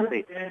 yeah, I can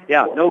see.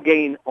 Yeah, no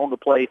gain on the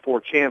play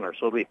for Chandler.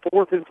 So it'll be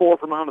 4th and 4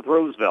 for Monmouth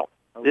Roseville.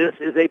 This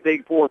is a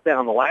big 4th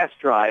down. The last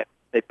drive,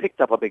 they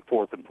picked up a big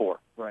 4th and 4.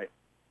 Right.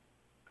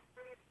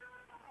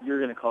 You're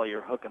going to call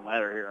your hook and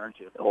ladder here, aren't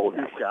you? Oh,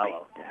 that's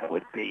shallow.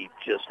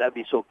 That'd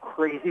be so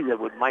crazy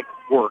that it might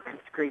work.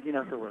 It's crazy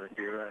enough to work.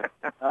 You're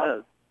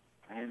right.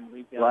 And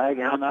we've got flag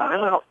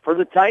out for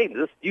the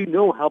Titans. You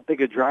know how big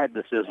a drive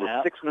this is with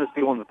 6 minutes to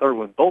go in the third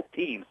one. Both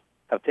teams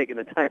have taken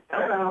the time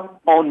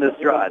out on this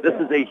drive. This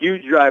is a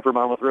huge drive for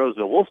Monmouth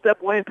Roseville. We'll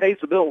step away and pay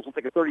the bills. We'll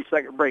take a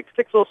 30-second break.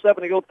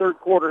 6:07 to go third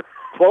quarter.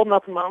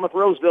 12-0 Monmouth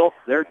Roseville.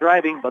 They're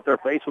driving, but they're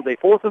faced with a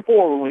 4th and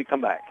 4 when we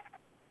come back.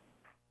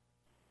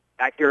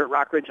 Back here at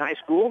Rockridge High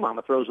School,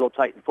 Monmouth Roseville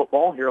Titan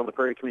football here on the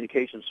Prairie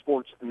Communications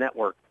Sports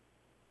Network.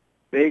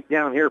 Big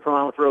down here from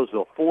Monmouth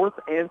Roseville. 4th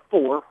and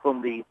 4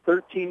 from the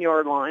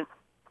 13-yard line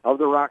of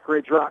the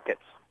Rockridge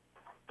Rockets.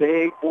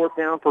 Big 4th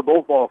down for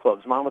both ball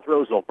clubs. Monmouth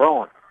Roseville.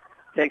 Braun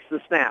takes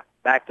the snap.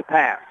 Back to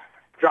pass.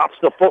 Drops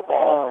the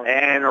football.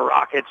 And the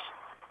Rockets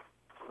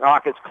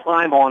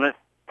climb on it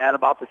at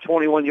about the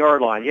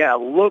 21-yard line. Yeah,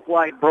 it looked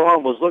like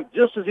Braun was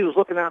just as he was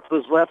looking out to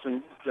his left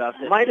and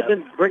might have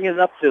been bringing it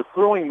up to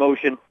throwing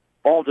motion.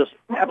 Ball just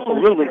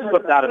absolutely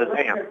slipped out of his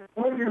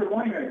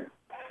hand.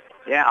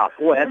 Yeah,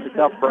 boy, that's a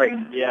tough break.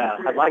 Yeah,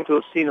 I'd like to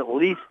have seen at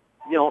least,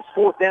 it's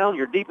 4th down,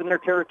 you're deep in their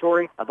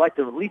territory. I'd like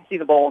to at least see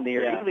the ball in the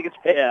air. Even if it gets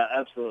picked. Yeah,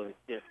 absolutely.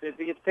 Yeah, if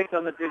it gets picked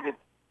on the dude, gets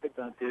picked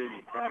on the dude.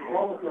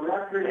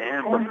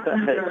 And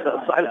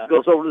so Silas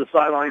goes over to the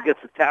sideline,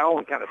 gets a towel,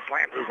 and kind of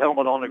slams his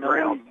helmet on the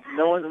ground.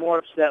 No one's more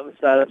upset with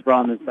Silas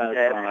Braun than Silas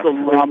Braun.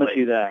 Absolutely. I promise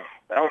you that.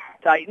 Well,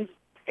 Titans,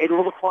 8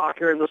 on the clock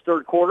here in this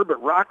third quarter,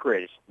 but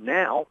Rockridge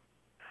now,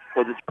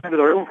 with the drive of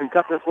their own, can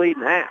cut this lead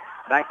in half.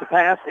 Back to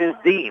pass is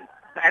Dean.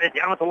 Batted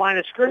down at the line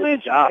of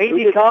scrimmage. They're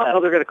going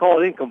to call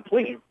it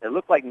incomplete. It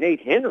looked like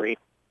Nate Henry,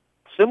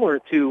 similar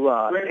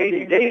to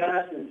Nate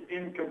Davis.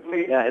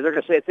 Yeah, they're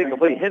going to say it's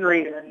incomplete.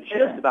 Henry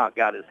just about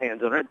got his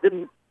hands on it.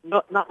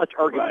 Not much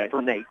argument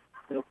for Nate.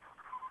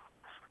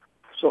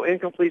 So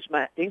incomplete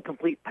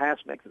pass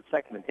makes it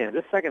 2nd and 10.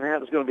 This second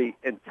half is going to be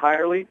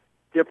entirely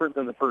different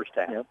than the first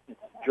half. Yep. It's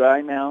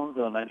dry now.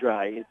 Well, not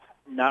dry. It's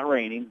not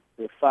raining.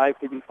 There's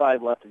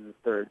 5:55 left in the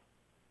third.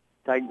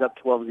 Titans up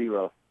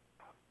 12-0.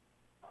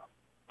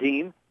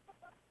 Dean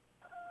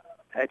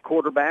at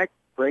quarterback,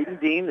 Braden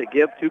Dean, to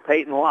give to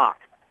Peyton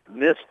Locke.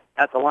 Missed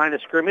at the line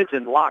of scrimmage,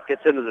 and Locke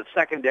gets into the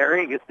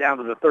secondary and gets down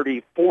to the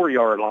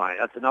 34-yard line.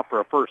 That's enough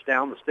for a first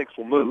down. The sticks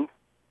will move.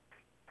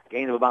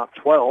 Gain of about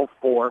 12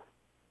 for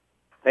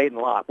Peyton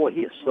Locke. Boy,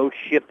 he is so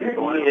shifty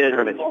going into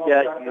scrimmage.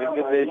 Yeah,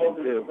 good vision,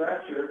 too.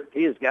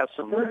 He has got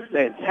some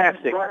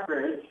fantastic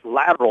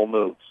lateral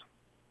moves.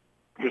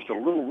 Just a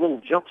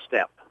little jump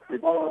step.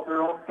 Puts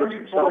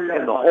himself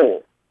in the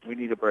hole. We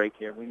need a break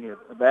here. We need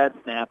a bad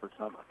snap or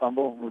something. A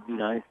fumble would be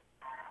nice.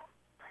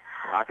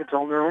 Rockets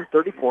on their own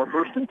 34,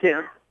 1st and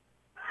 10.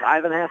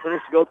 5.5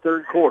 minutes to go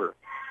third quarter.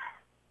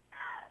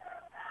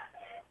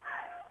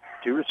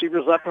 2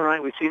 receivers left and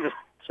right. We've seen the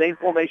same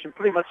formation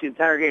pretty much the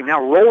entire game.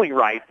 Now rolling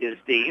right is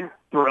Dean.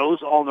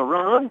 Throws on the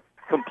run.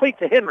 complete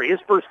to Henry. His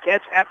first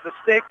catch at the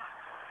stick.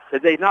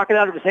 Did they knock it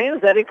out of his hand?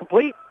 Is that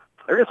incomplete?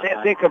 They're just saying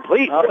it's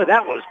incomplete. Boy,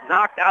 that was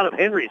knocked out of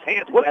Henry's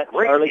hands. What a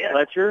great Charlie hit.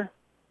 Fletcher.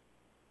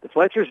 The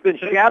Fletcher's been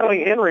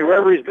shadowing Henry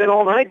wherever he's been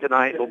all night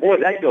tonight. But, boy,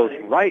 that goes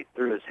right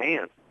through his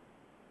hands.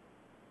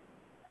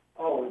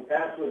 Oh, the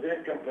pass was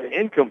incomplete.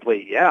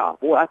 Incomplete, yeah.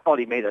 Boy, I thought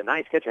he made a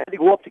nice catch. I had to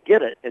go up to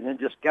get it, and then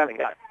just kind of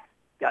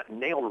got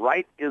nailed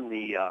right in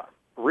the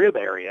rib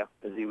area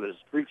as he was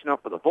reaching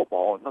up for the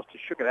football and must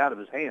have shook it out of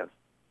his hands.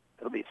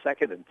 It'll be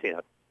 2nd and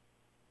 10.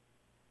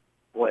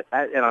 Boy,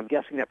 and I'm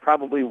guessing that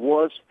probably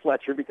was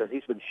Fletcher because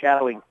he's been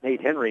shadowing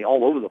Nate Henry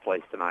all over the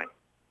place tonight.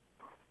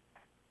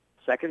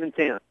 2nd and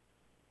 10.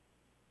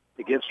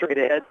 To give straight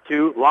ahead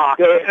to Locke.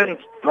 And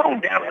thrown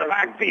down in the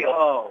backfield.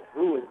 Oh,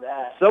 who was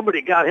that?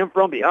 Somebody got him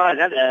from behind.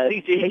 That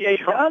is C.J.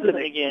 Johnson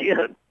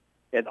again.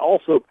 And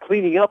also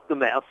cleaning up the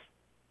mess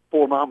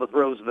for Monmouth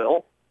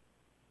Roseville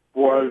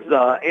was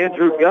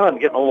Andrew Gunn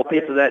getting a little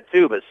piece of that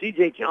too. But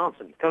C.J.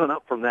 Johnson coming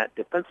up from that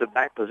defensive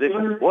back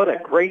position. What a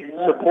great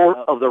support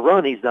of the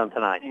run he's done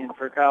tonight. And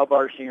for Kyle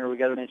Barshinger, we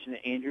got to mention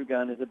that Andrew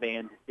Gunn is a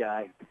band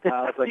guy.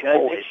 Kyle's like,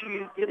 make sure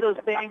you give those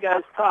band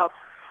guys props.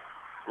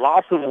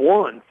 Loss of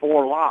 1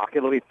 for Locke.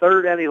 It'll be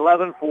 3rd and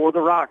 11 for the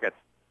Rockets.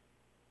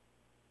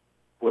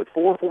 With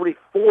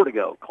 4:44 to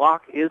go.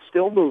 Clock is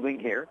still moving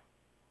here.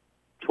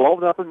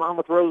 12-0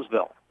 Monmouth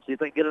Roseville. See if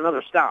they can get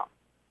another stop.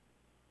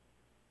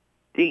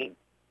 Dean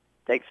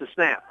takes the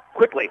snap.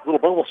 Quickly, little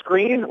bubble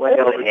screen. Way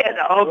over the head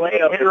of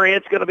Henry.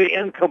 It's going to be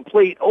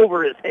incomplete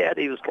over his head.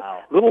 He was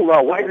little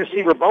wide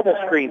receiver bubble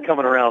screen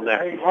coming around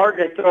there. Hard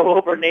to throw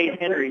over Nate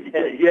Henry's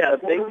head. Yeah,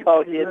 big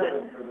dog hit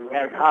that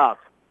had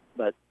hops.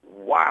 But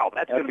wow,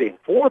 that's going to be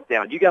 4th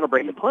down. You got to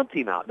bring the punt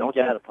team out, don't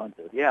you? You got to punt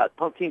it. Yeah,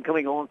 punt team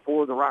coming on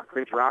for the Rock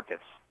Ridge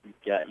Rockets.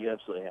 Yeah, you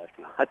absolutely have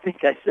to. I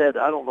think I said,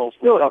 I don't know,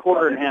 still a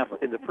quarter and a half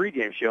in the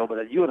pregame show,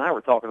 but you and I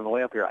were talking on the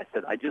way up here. I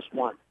said, I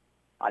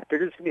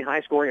figured it's going to be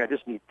high scoring. I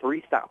just need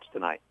 3 stops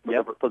tonight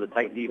for the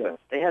Titan defense.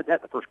 They had that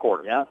in the first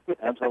quarter. Yeah,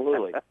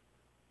 absolutely.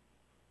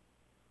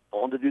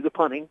 On to do the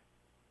punting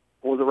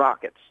for the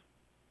Rockets.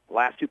 The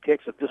last 2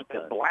 kicks have just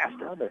been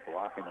blasted. Another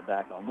block in the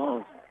back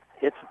almost.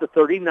 Hits the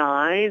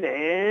 39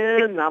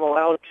 and not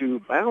allowed to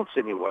bounce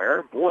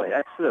anywhere. Boy,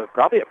 that's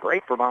probably a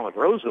break for Monmouth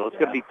Roseville. It's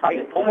going to be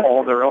tight ball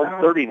on their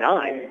own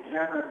 39.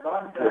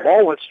 The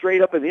ball went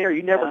straight up in the air.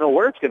 You never know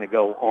where it's going to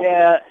go.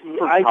 Yeah,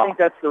 I think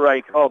that's the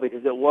right call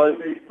because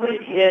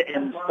it hit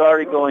and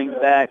started going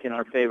back in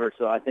our favor.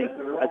 So I think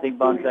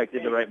Bonsack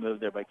did the right move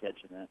there by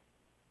catching that.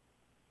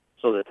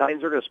 So the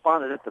Titans are going to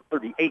spot it at the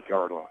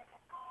 38-yard line.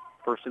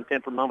 1st and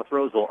 10 for Monmouth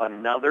Roseville.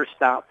 Another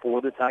stop for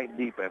the Titan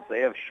defense.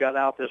 They have shut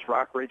out this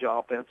Rock Ridge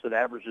offense that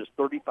averages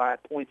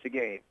 35 points a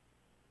game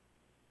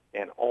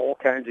and all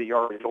kinds of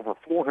yardage. Over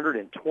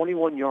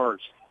 421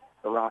 yards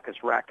the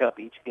Rockets rack up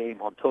each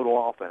game on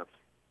total offense.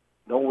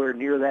 Nowhere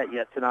near that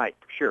yet tonight,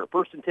 for sure.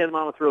 1st and 10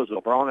 Monmouth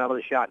Roseville. Braun out of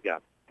the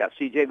shotgun. Got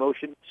C.J.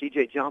 motion.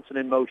 C.J. Johnson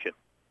in motion.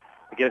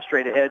 Again,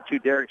 straight ahead to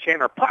Derek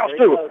Chandler. Plows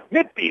through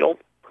midfield.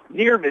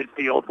 Near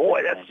midfield.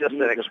 Boy, that's just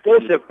an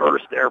explosive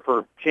burst there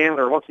for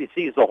Chandler. Once he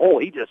sees the hole,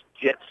 he just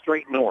jets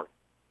straight north.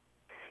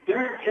 Is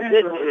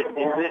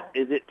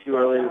it too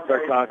early to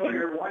start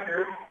talking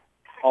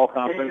all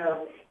conference?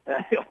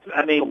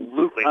 I mean,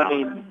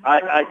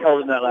 I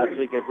told him that last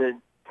week. I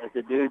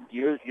said, dude,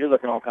 you're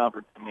looking all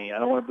conference to me. I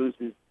don't want to boost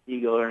his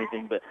ego or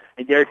anything, but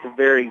Derek's a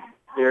very,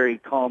 very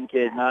calm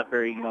kid. Not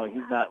very,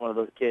 he's not one of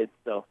those kids.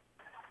 So,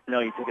 he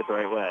took it the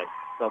right way.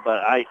 So,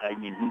 but I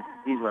mean,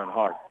 he's running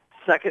hard.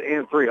 2nd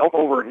and 3,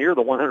 over near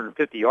the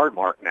 150-yard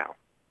mark now.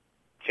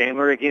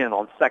 Chandler again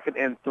on 2nd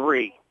and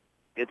 3.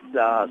 It's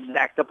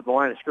stacked up at the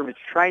line of scrimmage.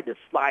 Tried to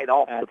slide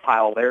off the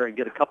pile there and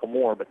get a couple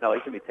more, but no,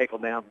 he can be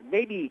tackled down.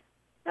 Maybe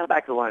now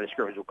back to the line of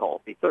scrimmage, we'll call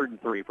it. Be 3rd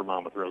and 3 for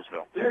Monmouth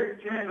Roseville.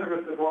 Chandler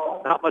with the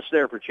ball. Not much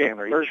there for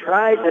Chandler. He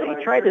tried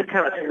to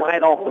kind of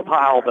slide off the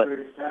pile, but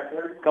a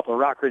couple of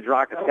Rock Ridge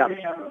Rockets got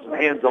some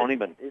hands on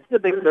him. And it's a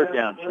big 3rd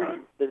down,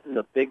 Sean. This is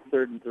a big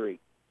 3rd and 3.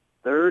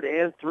 3rd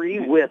and 3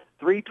 with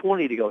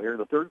 3:20 to go here in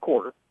the 3rd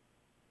quarter.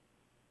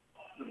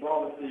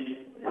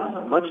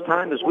 As much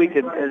time as we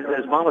can,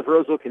 as Monmouth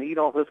Roseville can eat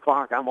off this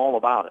clock, I'm all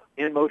about it.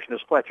 In motion is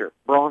Fletcher.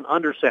 Braun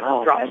under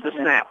center, drops the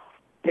snap.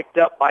 Picked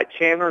up by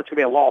Chandler. It's going to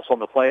be a loss on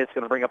the play. It's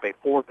going to bring up a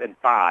 4th and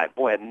 5.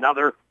 Boy,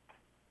 another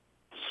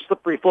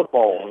slippery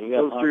football.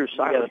 Goes through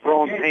Silas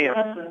Braun's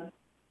hands.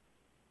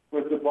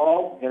 With the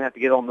ball. Going to have to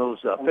get on those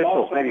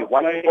officials, maybe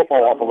wipe the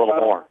football off a little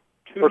more.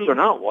 Of course, they're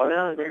not.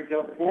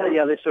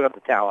 Yeah, they still got the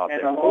towel out there.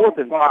 4th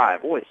and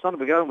 5. Boy, son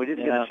of a gun, we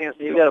didn't get a chance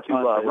to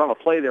run a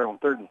play there on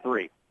 3rd and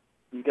 3.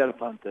 You got to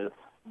punt this.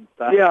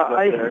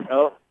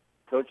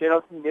 Coach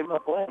Adelson gave him a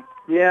play.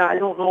 Yeah, I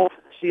don't know if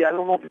you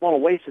want to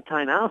waste the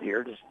time out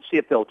here to see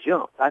if they'll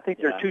jump. I think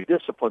they're too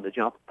disciplined to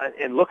jump.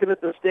 And looking at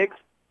the sticks,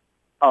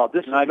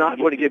 this is not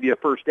going to give you a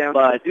first down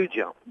if they do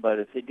jump. But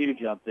if they do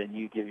jump, then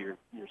you give your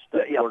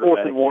stuff. Yeah,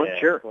 4th and 1,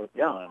 sure.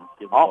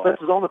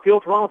 Offense is on the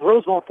field for Monmouth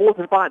Roseville on 4th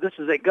and 5. This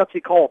is a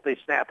gutsy call if they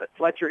snap it.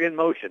 Fletcher in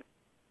motion.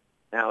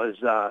 Now,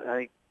 I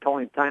think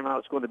calling timeout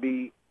is going to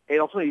be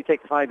Adelson. You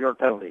take the 5-yard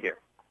penalty here.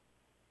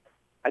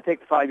 I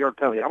take the 5-yard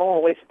penalty. I don't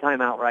want to waste a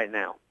timeout right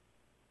now.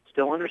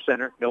 Still under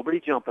center. Nobody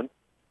jumping.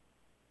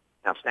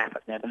 Now snap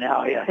it. Snap it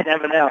now. Yeah,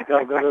 snap it now.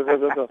 Go.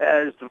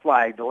 That is the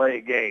flag.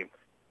 Delay game.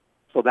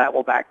 So that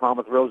will back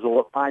Monmouth Roseville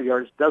up 5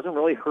 yards. Doesn't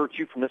really hurt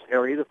you from this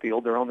area of the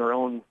field. They're on their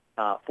own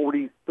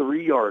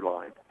 43-yard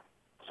line.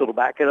 So it'll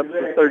back it up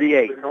to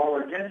 38.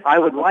 I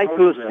would like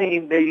to have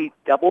seen maybe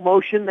double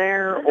motion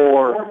there,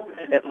 or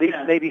at least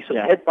maybe some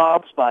head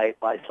bobs by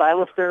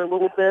Silas there a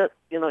little bit.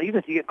 You know, even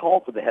if you get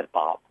called for the head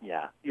bob,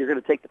 you're going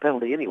to take the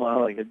penalty anyway.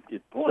 Well,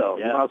 good point. So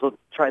you might as well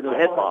try the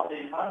head bob.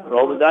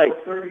 Roll the dice.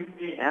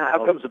 Yeah,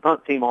 out comes the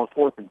punt team on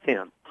 4th and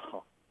 10.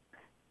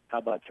 How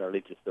about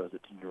Charlie just throws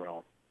it to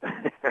Jerome?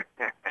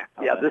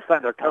 Yeah, this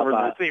time they're covering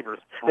the receivers.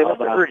 They must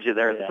have heard you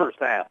there in the first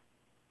half.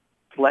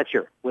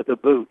 Fletcher with a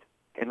boot.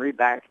 Henry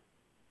back.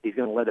 He's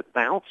going to let it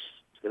bounce.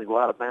 It's going to go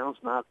out of bounds.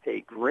 Not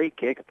a great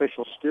kick.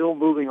 Official still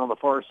moving on the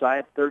far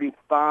side.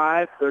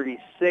 35,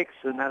 36,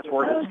 and that's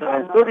where it's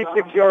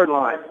 36-yard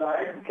line.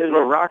 Because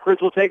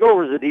Rockridge will take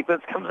over as the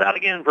defense comes out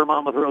again for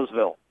Monmouth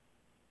Roseville.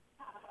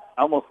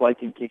 I almost like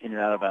him kicking it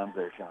out of bounds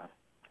there, Sean.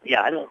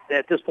 Yeah, I don't.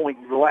 At this point,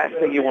 the last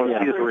thing you want to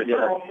see is a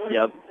result.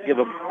 Give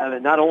them. I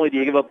mean, not only do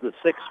you give up the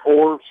 6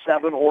 or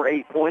 7 or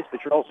 8 points,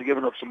 but you're also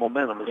giving up some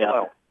momentum as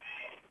well.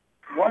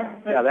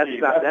 Yeah,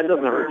 that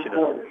doesn't hurt you.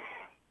 No.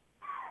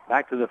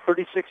 Back to the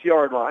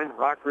 36-yard line.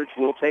 Rockridge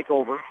will take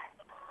over.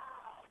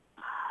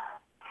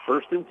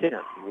 1st and 10.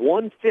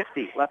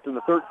 1:50 left in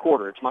the third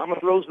quarter. It's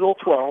Monmouth Roseville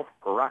 12,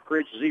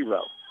 Rockridge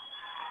 0.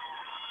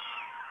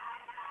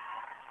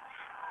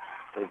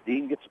 As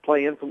Dean gets to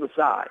play in from the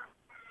side.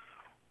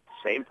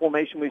 Same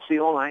formation we see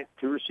all night.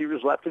 2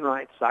 receivers left and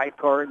right.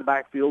 Sidecar in the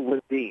backfield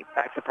with Dean.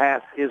 Back to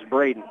pass is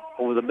Braden.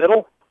 Over the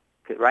middle.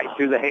 Right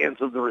through the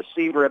hands of the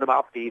receiver at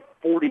about the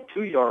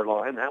 42-yard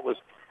line. That was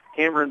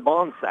Cameron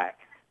Bonsack.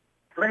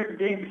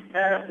 Dean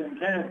hasn't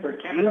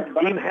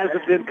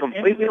been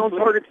completely on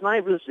target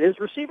tonight. His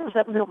receivers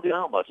haven't helped him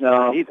out much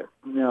either.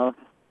 No.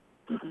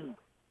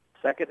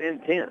 2nd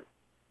and 10.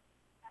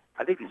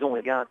 I think he's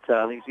only got.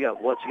 He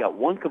got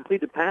one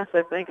completed pass.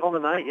 I think on the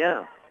night.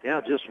 Yeah,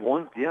 just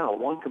one. Yeah,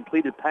 one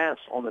completed pass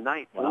on the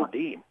night for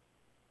Dean.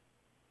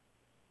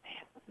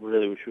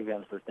 Really wish we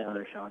got a first down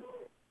there, Sean.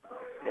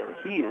 And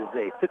he is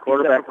a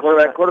quarterback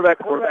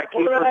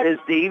keeper. His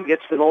Dean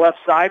gets to the left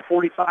side,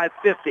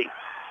 45-50.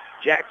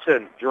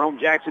 Jerome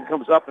Jackson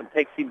comes up and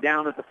takes him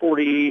down at the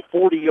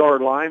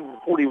 40-yard line,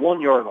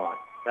 41-yard line.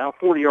 Now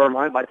 40-yard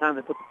line by the time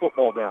they put the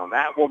football down.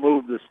 That will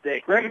move the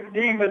stick. Greg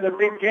Dean with a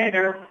big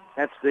gainer.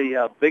 That's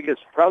the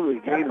biggest, probably,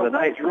 game of the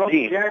night for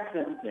Dean.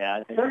 Jackson.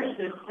 Yeah. 1st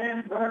and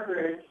 10,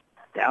 Rockridge.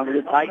 Down to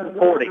the Titan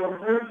 40.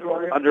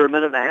 Under a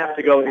minute and a half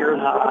to go here.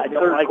 I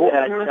don't like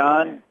that,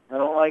 John. I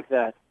don't like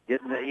that. I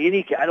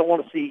don't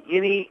want to see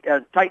any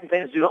Titan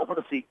fans do not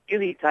want to see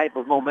any type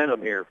of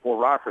momentum here for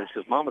Rockridge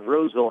because Monmouth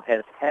Roseville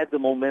has had the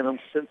momentum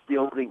since the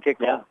opening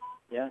kickoff.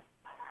 Yeah.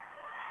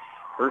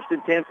 1st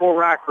and 10 for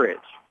Rockridge.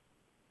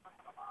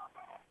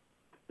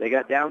 They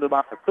got down to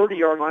about the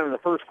 30-yard line in the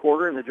first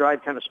quarter, and the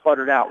drive kind of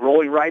sputtered out.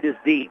 Rolling right is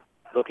Dean.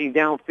 Looking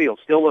downfield,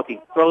 still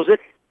looking. Throws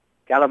it.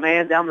 Got a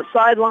man down the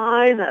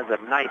sideline. That's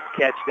a nice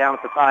catch down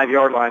at the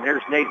 5-yard line.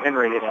 There's Nate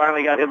Henry. They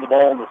finally got him the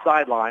ball on the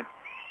sideline.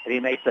 And he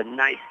makes a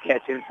nice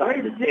catch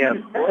inside the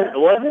 10. That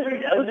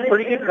was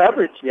pretty good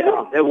coverage.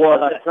 Yeah, it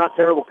was. It's not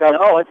terrible coverage.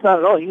 No, it's not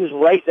at all. He was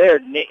right there.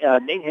 Nate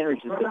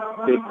Henry's just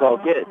a good call.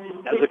 Get it.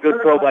 That was a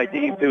good throw by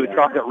Dean, too. He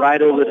dropped it right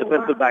over the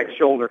defensive back's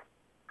shoulder.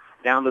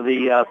 Down to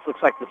the,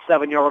 looks like the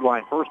 7-yard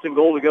line. 1st and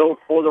goal to go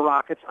for the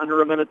Rockets.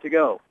 Under a minute to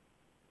go.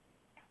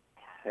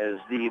 As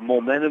the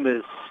momentum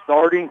is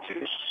starting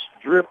to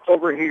drift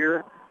over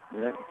here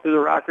to the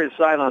Rockridge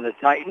side on the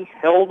Titans.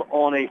 Held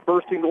on a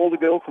 1st and goal to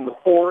go from the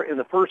 4 in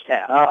the first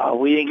half.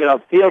 We didn't get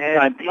off field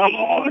time.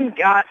 Dean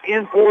got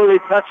in for the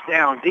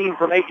touchdown. Dean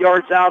from 8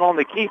 yards out on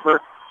the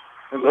keeper.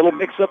 A little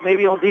mix-up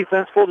maybe on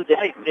defense for the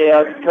Titans.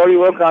 Yeah, Cody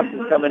Wilcox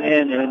is coming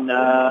in, and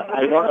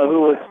I don't know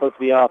who was supposed to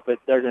be off, but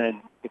they're going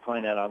to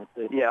decline that,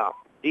 obviously. Yeah,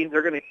 Dean,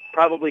 they're going to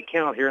probably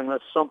count here unless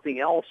something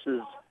else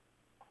is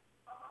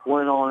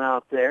going on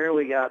out there.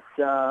 We got,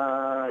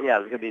 there's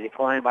going to be a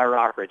decline by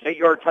Rockridge.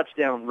 8-yard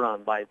touchdown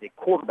run by the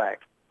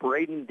quarterback,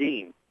 Braden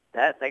Dean.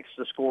 That makes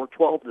the score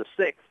 12-6.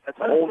 That's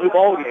a whole new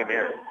ball game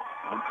here.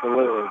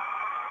 Absolutely.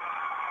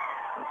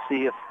 Let's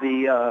see if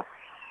the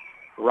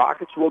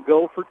Rockets will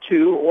go for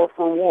 2 or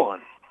for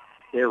 1.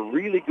 They're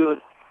really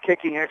good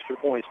kicking extra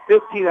points.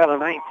 15 out of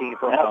 19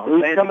 for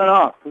Who's coming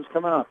off? Who's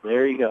coming off?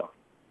 There you go.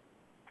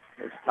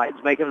 The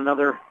Titans making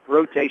another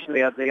rotation. They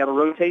got a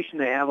rotation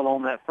they have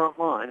along that front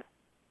line.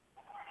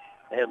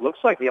 It looks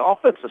like the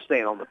offense is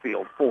staying on the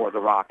field for the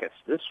Rockets.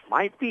 This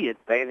might be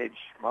advantage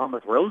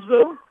Monmouth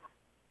Roseville.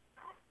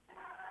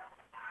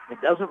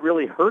 It doesn't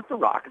really hurt the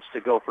Rockets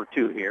to go for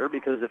 2 here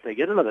because if they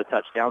get another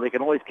touchdown, they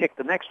can always kick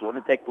the next one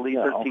and take the lead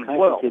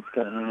 13-12. Kids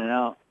cutting in and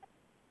out.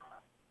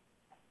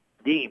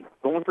 Dean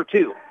going for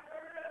 2.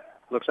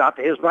 Looks out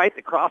to his right.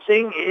 The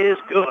crossing is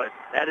good.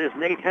 That is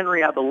Nate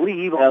Henry, I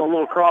believe, on the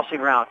little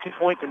crossing route.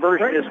 2-point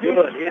conversion is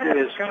good. It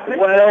is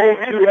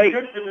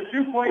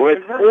 12-8.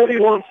 With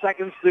 41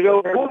 seconds to go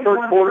in the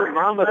third quarter,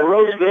 Monmouth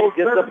Roseville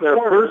gets up their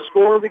first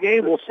score of the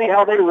game. We'll see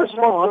how they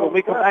respond when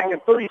we come back in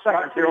 30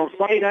 seconds here on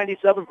Sunny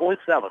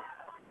 97.7.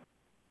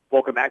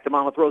 Welcome back to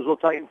Monmouth Roseville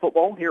Titan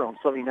football here on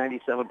Sunny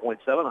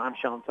 97.7. I'm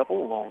Sean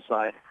Tupple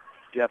alongside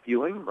Jeff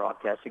Ewing,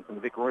 broadcasting from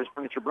the Vic Royce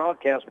Furniture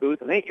broadcast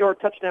booth. An 8-yard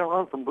touchdown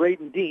run from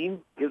Braden Dean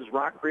gives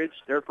Rockridge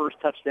their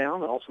first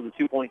touchdown. Also, the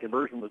 2-point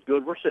conversion was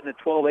good. We're sitting at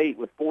 12-8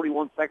 with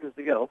 41 seconds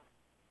to go.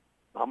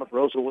 Monmouth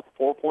Roseville with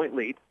a 4-point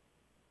lead.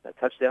 That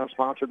touchdown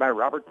sponsored by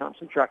Robert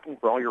Thompson Trucking.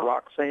 For all your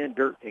rock, sand,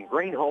 dirt, and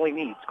grain hauling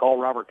needs,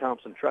 call Robert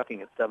Thompson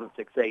Trucking at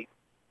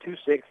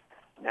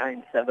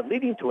 768-2697,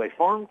 leading to a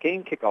Farm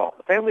King kickoff.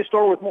 The family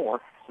store with more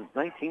since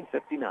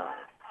 1959.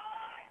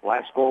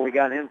 Last score we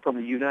got in from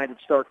the United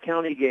Stark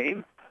County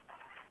game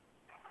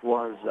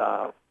was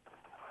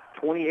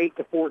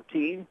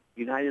 28-14.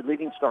 United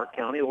leading Stark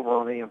County over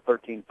on AM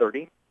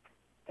 1330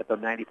 at the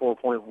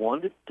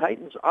 94.1. The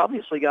Titans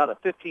obviously got a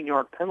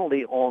 15-yard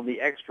penalty on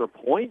the extra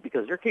point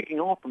because they're kicking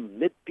off from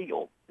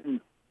midfield.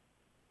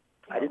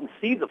 I didn't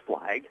see the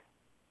flag,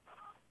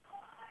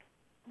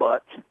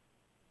 but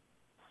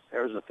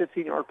there's a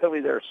 15-yard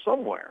penalty there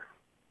somewhere.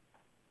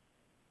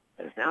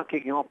 It's now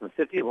kicking off from the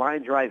 50,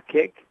 line drive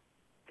kick.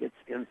 It's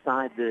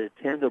inside the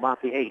 10 to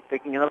about the 8.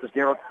 Picking it up is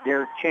Derek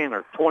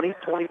Chandler. 20,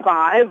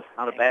 25.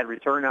 Not a bad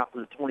return out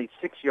to the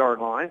 26-yard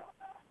line.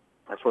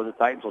 That's where the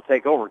Titans will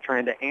take over,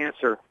 trying to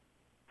answer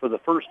for the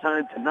first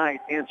time tonight,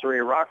 answer a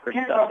Rockridge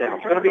touchdown.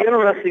 It's going to be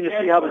interesting to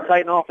see how the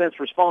Titan offense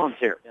responds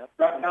here.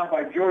 Brought down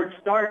by George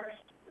Starks.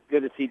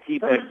 Good to see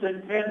T-Pick. First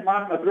and 10,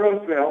 Monmouth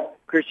Roseville.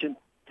 Christian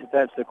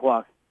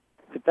Tepepsa-Kwak.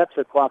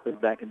 Tepepsa-Kwak is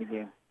back in the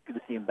game. Good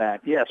to see him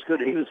back. Yes,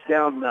 good. He was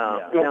down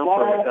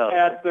for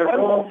at their quite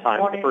a long time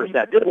in the first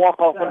half. Did walk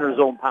off under his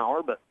own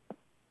power, but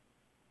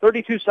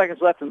 32 seconds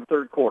left in the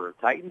third quarter.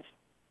 Titans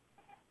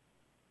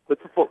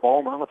with the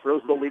football. Monmouth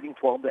Roseville leading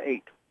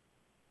 12-8.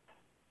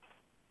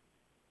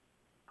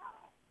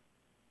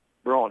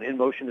 Braun in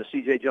motion to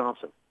C.J.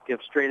 Johnson.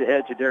 Gives straight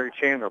ahead to Derek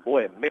Chandler.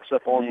 Boy, a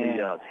mix-up on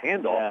the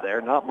handoff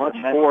there. Not much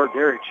for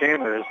Derek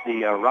Chandler as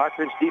the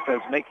Rockridge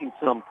defense making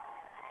some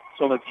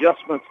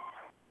adjustments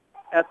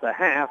at the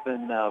half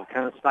and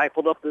kind of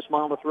stifled up this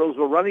Monmouth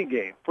Roseville running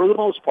game for the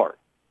most part.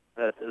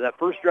 That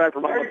first drive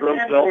for Monmouth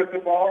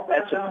Roseville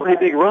had some pretty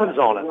big runs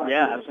on it.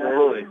 Yeah,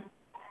 absolutely.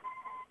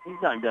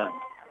 He's not done.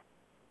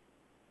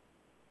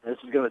 This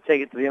is going to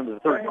take it to the end of the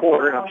third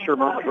quarter, and I'm sure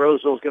Monmouth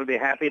Roseville is going to be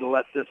happy to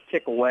let this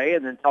tick away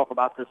and then talk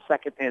about the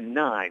 2nd and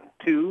 9.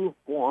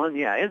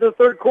 2-1, into the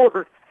third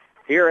quarter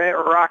here at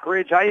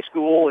Rockridge High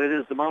School. It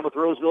is the Monmouth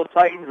Roseville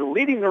Titans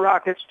leading the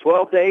Rockets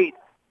 12-8.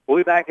 We'll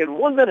be back in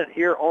 1 minute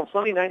here on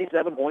Sunny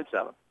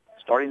 97.7.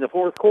 Starting the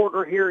fourth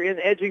quarter here in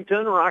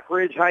Edgington,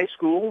 Rockridge High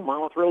School.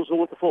 Monmouth Roseville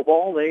with the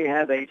football. They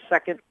have a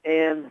 2nd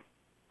and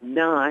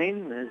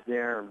 9 as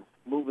they're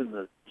moving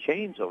the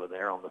chains over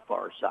there on the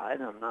far side.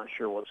 I'm not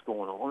sure what's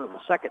going on. It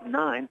was 2nd and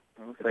 9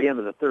 at the end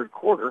of the third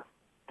quarter.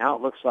 Now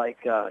it looks like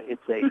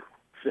it's a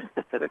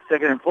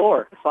 2nd and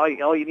 4. It's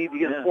all you need to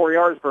get 4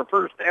 yards for a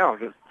first down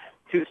because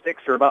two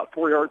sticks are about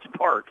 4 yards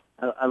apart.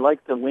 I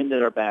like the wind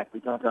at our back.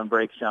 We talked on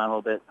break, Sean, a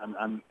little bit.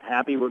 I'm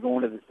happy we're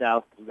going to the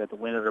south. We've got the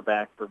wind at our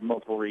back for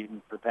multiple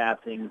reasons, for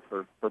passing,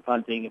 for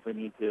punting if we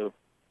need to.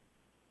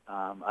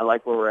 I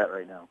like where we're at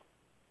right now.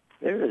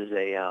 There is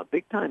a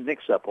big-time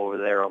mix-up over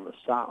there on the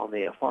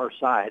far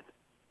side.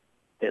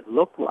 It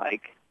looked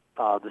like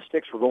the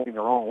sticks were going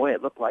the wrong way.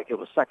 It looked like it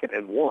was 2nd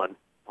and 1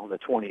 on the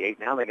 28.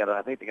 Now I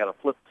think they got to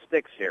flip the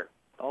sticks here.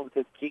 All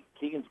because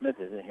Keegan Smith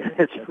isn't here.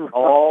 It's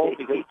all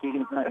because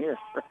Keegan's not here.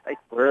 Right.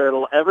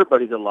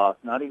 Everybody's a loss,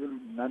 not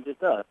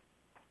just us,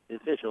 the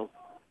officials.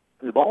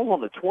 The ball's on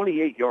the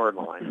 28-yard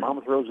line,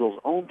 Monmouth Roseville's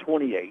own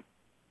 28.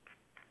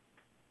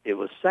 It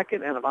was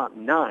 2nd and about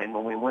 9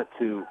 when we went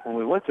to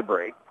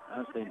break. I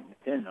was saying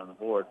 10 on the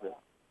board, but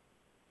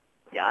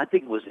yeah, I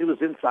think it was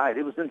inside.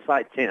 It was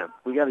inside 10.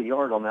 We got a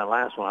yard on that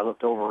last one. I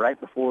looked over right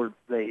before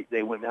they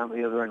went down to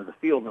the other end of the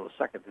field, and it was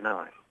 2nd and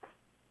 9.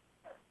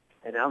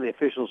 And now the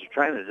officials are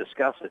trying to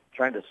discuss it,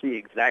 trying to see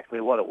exactly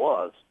what it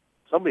was.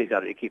 Somebody's got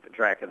to be keeping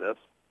track of this.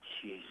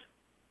 Jeez.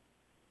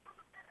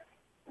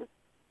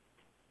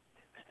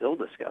 Still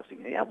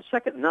discussing it. Yeah, it was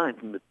 2nd and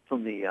 9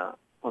 from the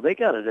they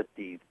got it at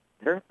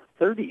they're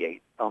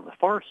 38 on the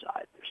far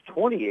side. There's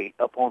 28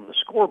 up on the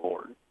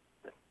scoreboard.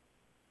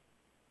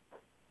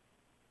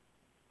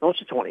 No,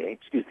 it's a 28.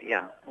 Excuse me.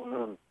 Yeah,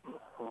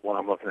 what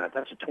I'm looking at.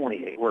 That's a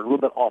 28. We're a little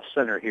bit off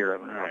center here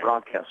in our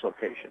broadcast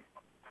location.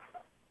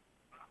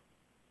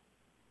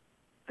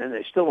 And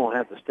they still don't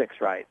have the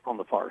sticks right on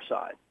the far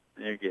side.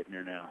 They're getting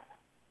there now.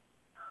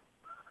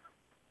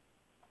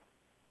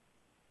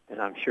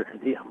 And I'm sure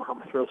the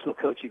Monmouth Roseville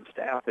coaching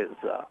staff is,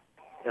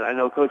 and I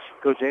know Coach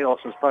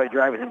Adolphson's probably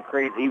driving him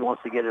crazy. He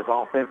wants to get his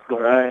offense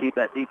going and keep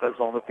that defense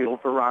on the field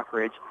for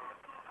Rockridge.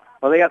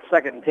 Well, they got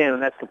 2nd and 10,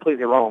 and that's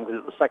completely wrong because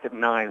it was 2nd and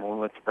 9 when we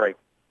went to break.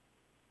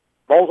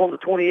 Ball's on the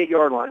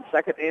 28-yard line,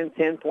 2nd and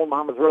 10 for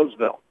Monmouth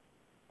Roseville.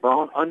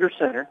 Braun under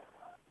center.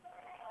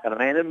 Got a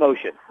man in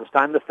motion. This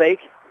time the fake.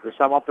 This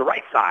time off the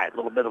right side. A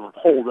little bit of a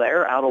hole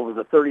there, out over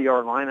the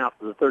 30-yard line, out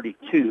to the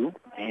 32.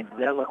 And did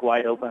that look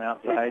wide open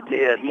outside? It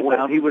did. He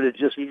would have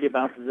just... He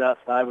bounces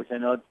outside, which I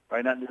know it's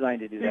probably not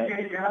designed to do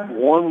that.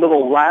 One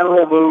little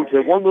lateral move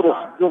to one little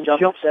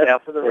jump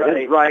step to the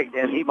his right,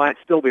 and he might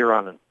still be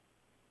running.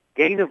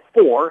 Gain of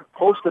 4,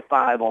 close to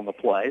 5 on the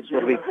play. So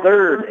it'll be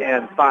 3rd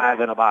and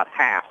 5 in about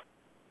half.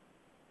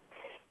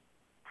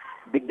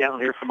 Big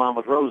down here for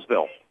Monmouth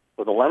Roseville.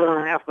 With 11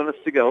 and a half minutes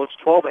to go, it's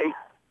 12-8.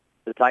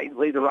 The Titans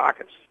lead the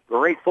Rockets.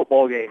 Great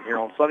football game here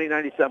on Sunny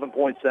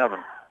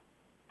 97.7.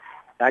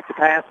 Back to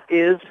pass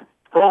is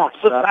Frost.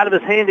 Slips out of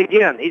his hand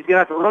again. He's going to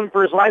have to run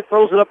for his life,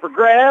 throws it up for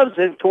grabs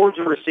and towards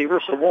the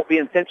receiver, so it won't be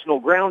intentional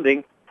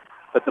grounding.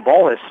 But the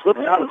ball has slipped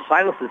out of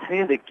Silas's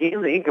hand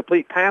again. The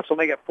incomplete pass will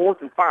make it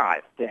 4th and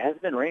 5. It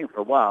hasn't been raining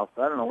for a while,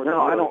 so I don't know what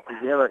No, I don't.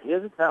 He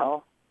has a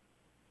towel.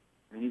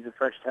 He needs a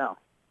fresh towel.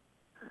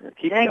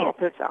 Keep the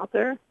pitch out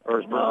there? Or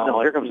is no,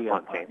 here comes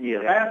Fontaine.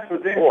 Pass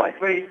was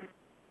incomplete.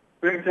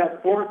 Brings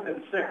up 4th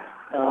and 6.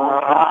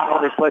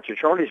 Charlie Fletcher.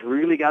 Charlie's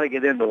really got to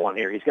get into one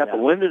here. He's got the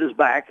wind at his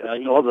back.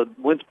 The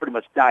wind's pretty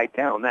much died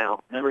down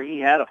now. Remember, he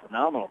had a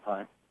phenomenal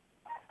time.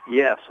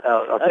 Yes.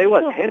 I'll tell you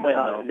what,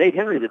 Nate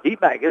Henry, the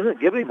D-back,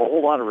 isn't giving him a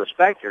whole lot of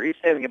respect here. He's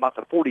standing about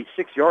the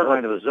 46-yard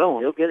line of his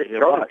zone. He'll get it.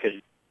 Charlie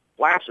could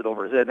flash it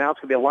over his head. Now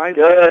it's going to be a line.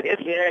 Good. And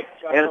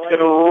it's going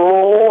to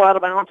roll out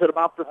of bounds at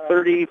about the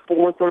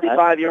 34,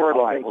 35-yard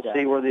line. We'll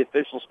see where the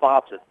official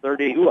spots it.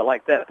 30. Ooh, I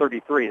like that.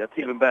 33. That's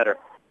even better.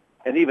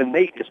 And even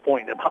Nate is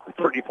pointing about the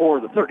 34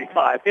 or the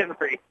 35,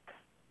 Henry.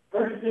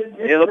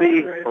 It'll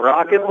be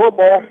Rocket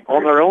football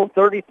on their own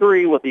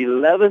 33 with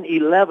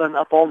 11-11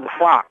 up on the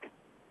clock.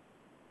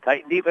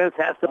 Titan defense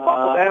has to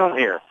buckle down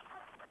here.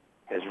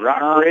 As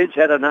Rockridge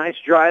had a nice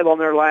drive on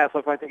their last.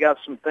 Looked like they got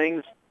some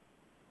things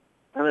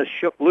kind of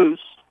shook loose.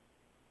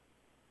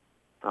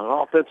 On an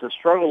offensive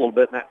struggle a little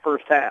bit in that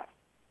first half.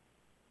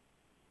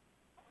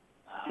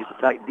 See,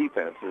 the Titan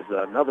defense is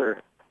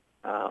another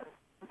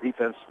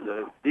defense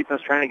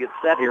trying to get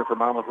set here for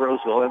Monmouth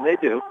Roseville, and they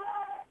do.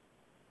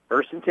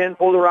 1st and 10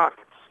 for the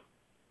Rockets.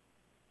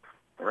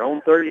 Their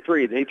own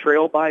 33. They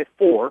trail by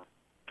 4,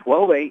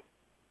 12-8.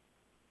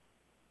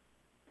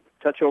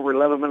 Touch over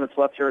 11 minutes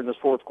left here in this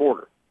fourth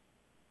quarter.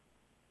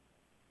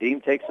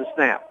 Dean takes the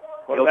snap.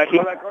 Quarterback.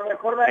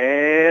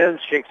 And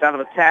shakes out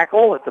of a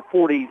tackle at the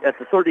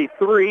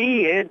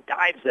 33 and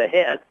dives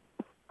ahead.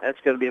 That's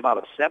going to be about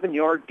a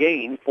 7-yard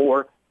gain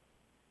for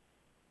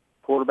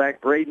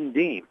quarterback Braden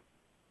Dean.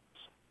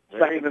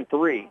 2nd and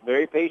 3.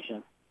 Very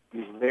patient.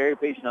 He's very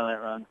patient on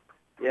that run.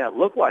 Yeah, it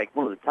looked like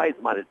one of the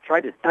Titans might have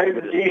tried to dive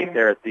his feet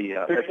there at the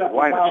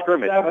line of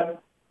scrimmage.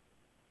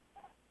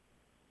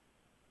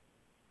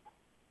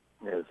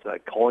 Is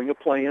calling a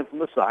play in from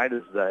the side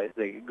as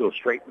they go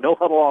straight, no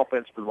huddle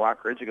offense for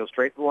Rockridge. They go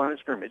straight to the line of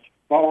scrimmage.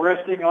 Ball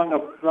resting on the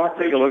Rockridge.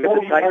 Take a look at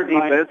the Titan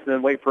defense and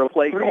then wait for a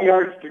play call. 3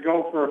 yards to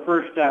go for a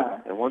first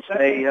down. And once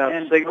they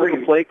signal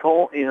the play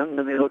call in,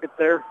 then they look at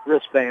their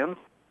wristbands.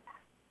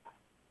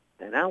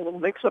 And now a little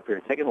mix-up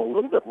here, taking a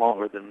little bit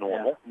longer than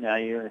normal. Yeah. Now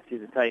you're going to see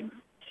the Titans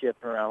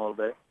shift around a little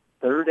bit.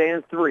 3rd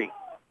and 3.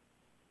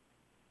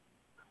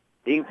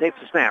 Dean takes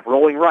the snap,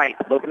 rolling right,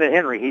 looking at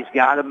Henry. He's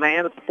got a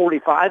man at the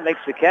 45, makes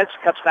the catch,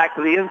 cuts back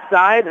to the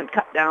inside, and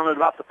cut down at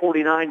about the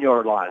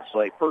 49-yard line.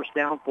 So a first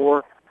down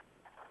for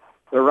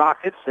the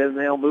Rockets, and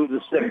they'll move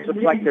to 6. Looks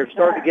like they're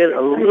starting to get a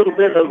little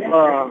bit of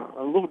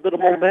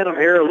momentum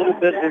here, a little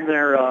bit in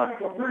their. They're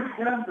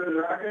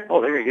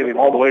going to give him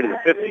all the way to the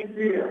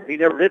 50. He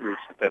never did reach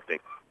the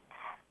 50.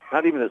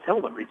 Not even his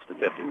helmet reached the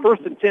 50.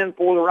 1st and 10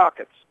 for the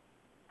Rockets.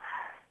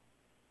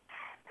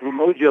 Little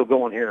mojo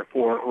going here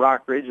for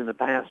Rockridge in the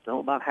past,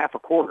 about half a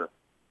quarter.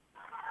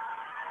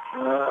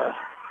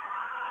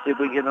 See if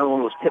we can get another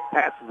one of those tip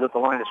passes at the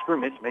line of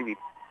scrimmage. Maybe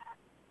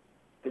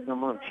give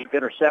them a cheap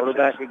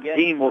interception.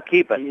 Dean will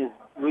keep it.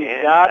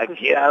 We've got to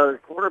get out of the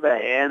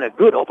quarterback. And a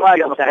good flag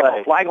on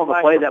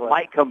the play that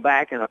might come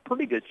back, and a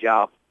pretty good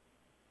job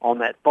on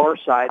that far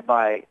side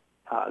by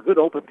a good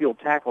open field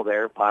tackle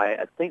there by,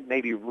 I think,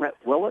 maybe Rhett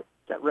Willett.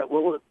 Is that Rhett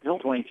Willett? No,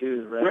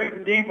 22.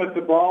 Braden Dean with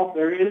the ball.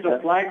 There is a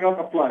flag on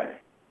the play.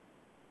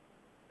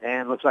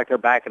 And looks like they're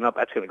backing up.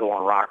 That's going to go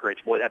on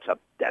Rockridge. Boy,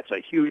 that's a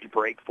huge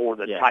break for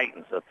the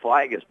Titans. The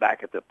flag is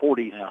back at the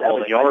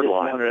 47-yard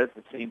line. That's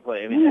the same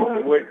play.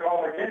 We're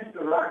calling against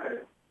the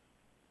Rockets.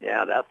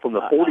 Yeah, that's from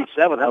the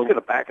 47. That's going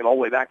to back it all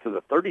the way back to the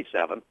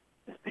 37.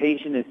 As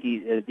patient as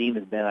Dean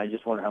has been, I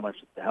just wonder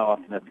how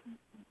often that's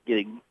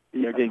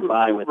they're getting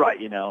by with right.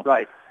 it,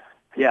 Right.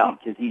 Yeah.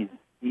 Because he's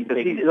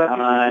taking his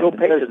time.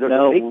 There's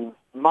a big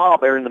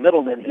mob there in the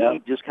middle, and then he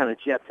just kind of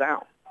jets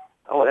out.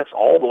 Oh, that's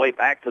all the way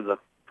back to the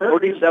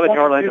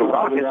 37-yard line to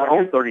Rockets,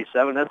 home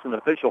 37. That's an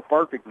official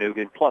perfect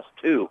Nugent, +2.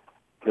 Good.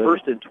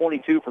 1st and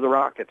 22 for the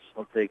Rockets.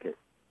 I'll take it.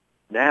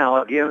 Now,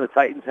 again, the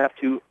Titans have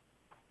to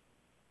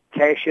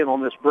cash in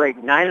on this break.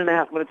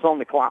 9.5 minutes on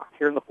the clock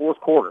here in the fourth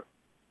quarter.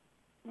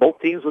 Both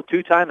teams with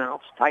 2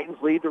 timeouts.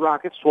 Titans lead the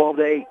Rockets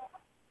 12-8.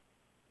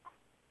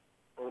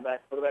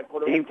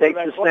 Dean takes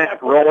the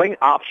snap, rolling,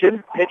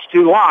 option, pitch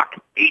to Locke.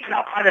 Eats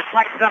up by the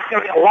second. That's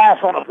going to be a loss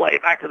on the play.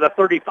 Back to the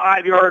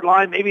 35-yard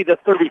line, maybe the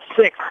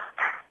 36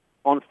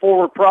 on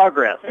forward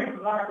progress.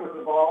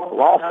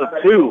 Loss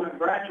of 2.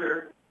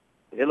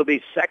 It'll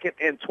be 2nd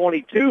and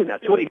 22 now,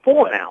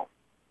 24 now.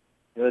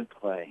 Good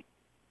play.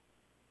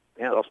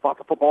 Yeah, they'll spot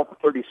the football for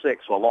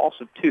 36, so a loss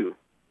of 2.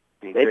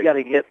 They've got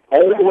to get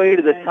all the way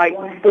to the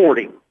Titan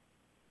 40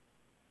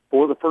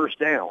 for the first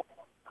down.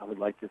 I would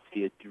like to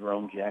see a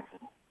Jerome Jackson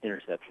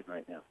interception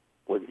right now.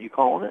 What, you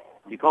calling it?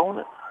 You calling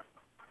it?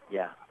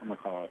 Yeah, I'm going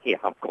to call it. Yeah,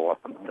 I'm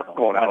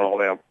calling out all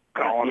them.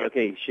 Calling it.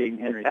 Okay, Shane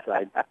Henry's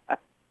side.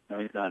 No,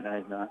 he's not. No,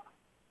 he's not.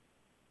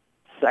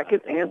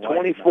 2nd and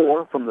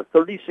 24 from the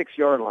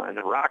 36-yard line.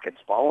 The Rockets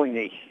following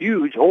a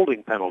huge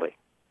holding penalty.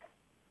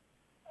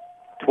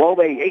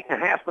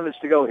 8.5 minutes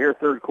to go here,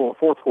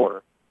 fourth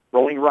quarter.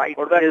 Rolling right.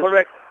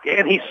 Quarterback.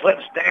 And he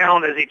slips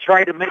down as he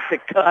tried to make the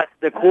cut.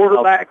 The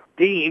quarterback,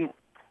 Dean,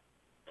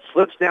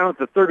 slips down at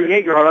the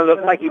 38-yard line.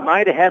 Looked like he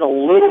might have had a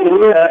little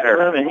room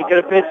there. And he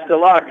could have pitched to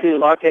Locke, too.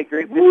 Locke had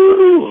great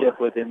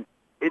relationship with him.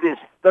 It is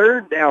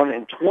 3rd down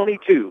and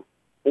 22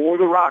 for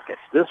the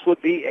Rockets. This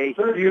would be a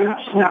huge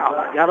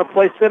stop. Got to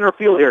play center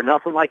field here.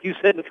 Nothing like you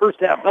said in the first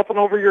half. Nothing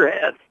over your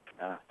head.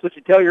 That's what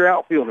you tell your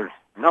outfielders.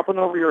 Nothing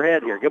over your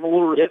head here. Give them a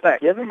little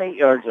respect. Give them 8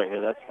 yards right here.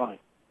 That's fine.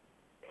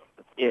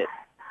 That's it.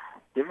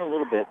 Give them a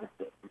little bit.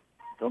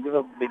 Don't give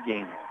up a big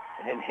game.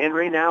 And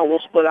Henry now will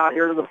split out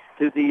here to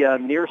the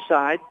near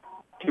side.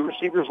 2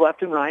 receivers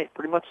left and right.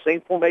 Pretty much the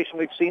same formation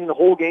we've seen the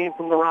whole game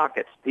from the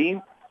Rockets.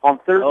 Team on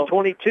 3rd and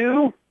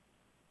 22.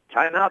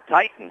 Timeout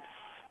Titans.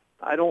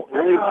 I don't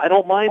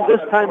mind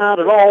this timeout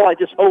at all. I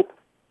just hope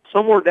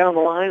somewhere down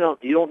the line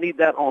you don't need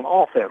that on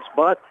offense.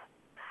 But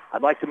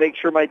I'd like to make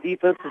sure my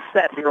defense is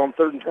set here on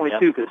 3rd and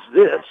 22 because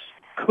this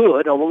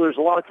could, although there's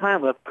a lot of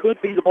time left,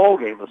 could be the ball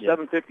game with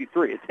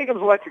 7:53. It's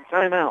Tickham's Electric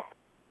timeout.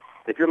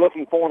 If you're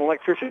looking for an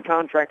electrician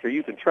contractor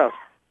you can trust,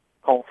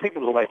 call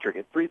Tickham's Electric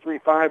at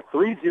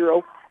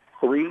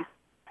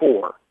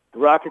 335-3034. The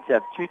Rockets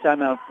have 2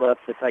 timeouts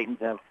left. The Titans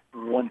have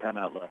 1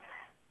 timeout left.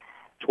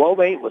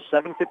 12-8 with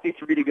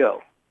 7:53 to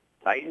go.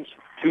 Titans,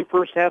 2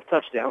 first-half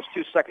touchdowns,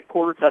 2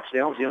 second-quarter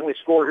touchdowns. The only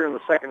score here in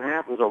the second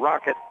half was a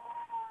Rocket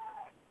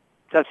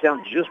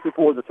touchdown just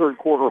before the third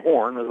quarter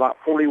horn. It was about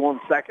 41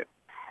 seconds.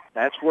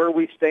 That's where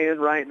we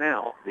stand right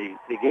now. The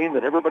game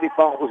that everybody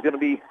thought was going to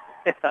be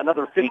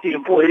another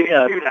 50-40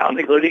 shootout,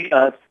 including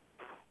us.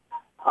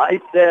 I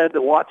said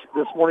to watch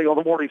this morning on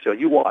the morning show,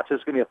 you watch,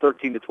 it's going to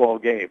be a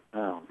 13-12 game.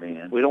 Oh,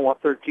 man. We don't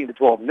want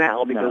 13-12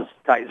 now because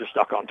Titans are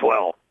stuck on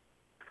 12.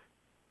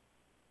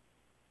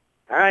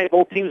 All right,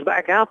 both teams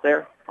back out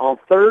there on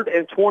 3rd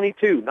and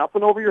 22.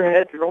 Nothing over your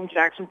head. Jerome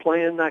Jackson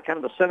playing kind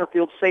of a center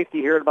field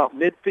safety here at about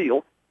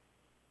midfield.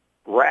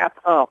 Wrap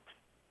up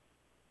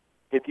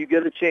if you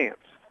get a chance.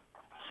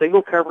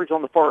 Single coverage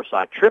on the far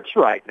side. Trips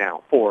right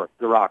now for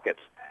the Rockets.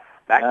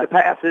 Back to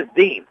pass is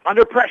Dean.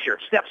 Under pressure.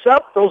 Steps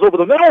up. Throws over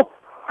the middle.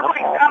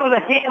 Out of the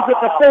hands at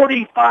the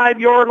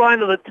 45-yard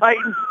line of the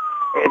Titans.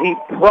 And he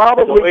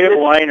probably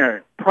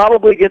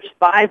gets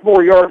 5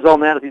 more yards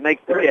on that if he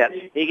makes the catch.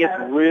 He gets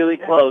really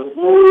close.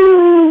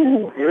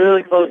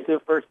 Really close to a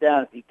first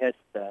down if he catches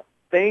that.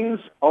 Things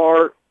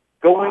are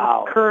going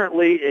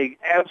currently a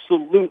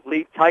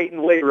absolutely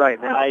Titan way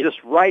right now.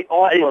 Just right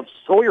off of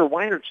Sawyer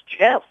Weinert's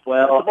chest.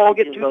 Well, the ball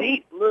gets too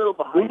deep. A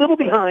little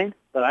behind.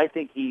 But I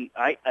think the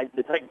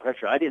Titan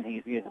pressure, I didn't think he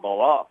was going to get the ball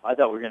off. I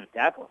thought we were going to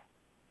tackle him.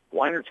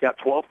 Weinert's got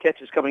 12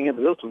 catches coming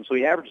into this one, so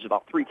he averages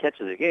about 3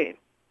 catches a game.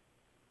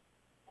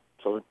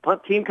 So the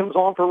punt team comes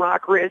on for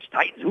Rock Ridge.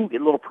 Titans, get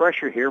a little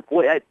pressure here.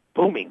 Boy, that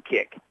booming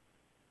kick.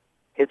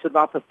 Hits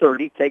about the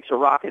 30, takes a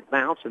rocket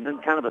bounce, and then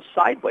kind of a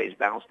sideways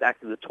bounce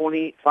back to the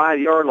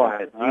 25-yard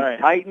line. The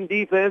Titan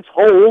defense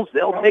holds.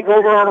 They'll take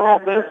over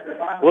on offense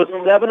with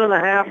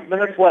 7.5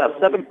 minutes left,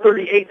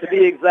 7:38 to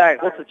be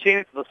exact. What's the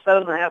chance of a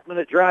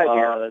 7.5-minute drive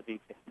here? That'd be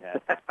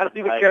fantastic. I don't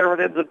even care if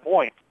it ends in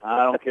points.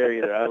 I don't care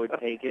either. I would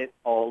take it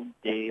all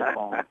day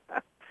long.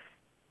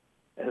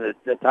 And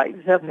the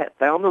Titans have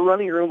found the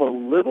running room a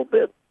little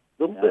bit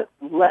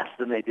less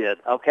than they did.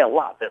 Okay, a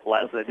lot bit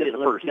less than they did in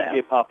the first half.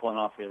 TJ pop one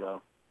off here,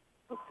 though.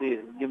 Let's see.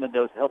 Give him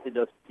a healthy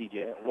dose of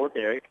TJ. Or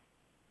Derek.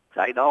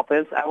 Titan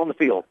offense out on the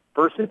field.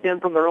 1st and 10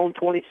 from their own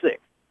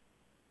 26.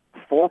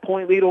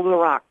 4-point lead over the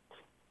Rockets.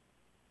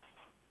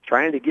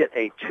 Trying to get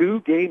a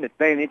 2-game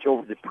advantage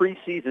over the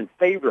preseason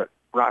favorite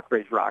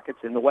Rockridge Rockets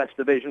in the West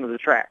Division of the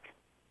track.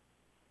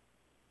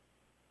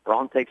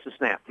 Braun takes the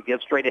snap to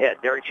give straight ahead.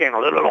 Derek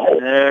Chandler, little hole.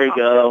 There you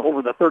go.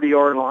 Over the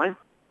 30-yard line.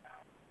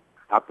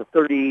 Out to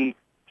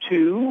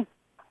 32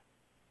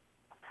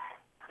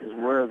 is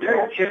where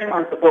the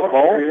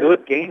football.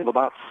 Good gain of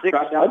about 6,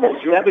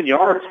 almost 7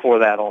 yards for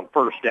that on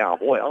first down.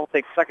 Boy, I'll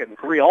take 2nd and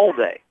 3 all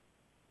day.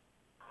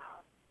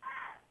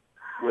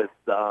 With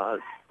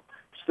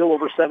still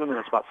over 7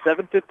 minutes, about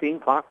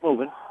 7:15, clock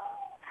moving.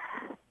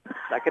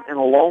 2nd and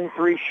a long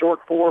 3,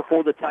 short 4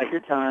 for the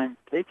Titans.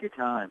 Take your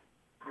time.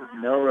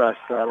 No rush,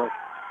 Silas.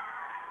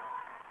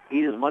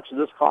 Eat as much of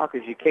this clock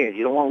as you can.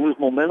 You don't want to lose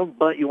momentum,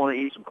 but you want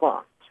to eat some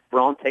clock.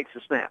 Braun takes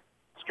the snap.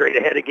 Straight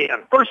ahead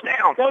again. First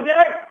down. Go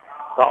there.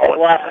 Oh,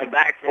 it's a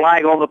back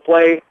flag on the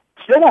play.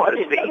 Still on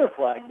his feet. Another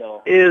flag,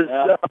 though. Is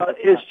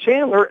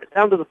Chandler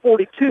down to the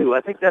 42. I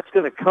think that's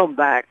going to come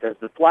back as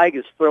the flag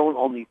is thrown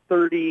on the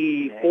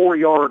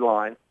 34-yard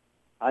line.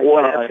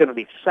 Boy, that's going to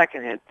be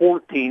 2nd and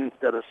 14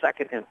 instead of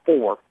 2nd and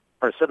 4,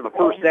 or instead of a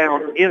first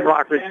down in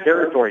Rockridge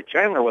territory.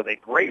 Chandler with a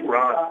great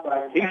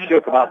run. He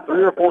shook about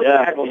 3 or 4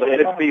 tackles at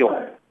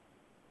midfield.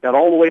 Got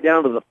all the way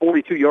down to the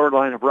 42-yard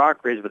line of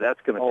Rockridge, but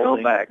that's going to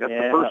come back. That's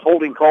the first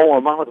holding call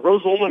on Monmouth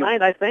Roseville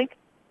tonight, I think.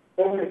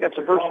 I think that's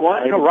the first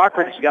one. You know,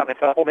 Rockridge has gotten a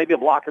couple, maybe a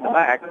block in the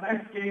back. The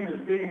next game is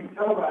being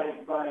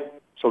televised by...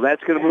 So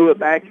that's going to move it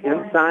back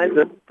inside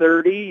the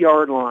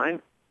 30-yard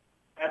line,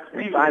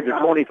 inside the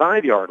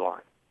 25-yard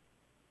line.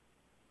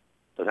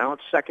 So now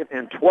it's 2nd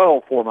and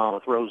 12 for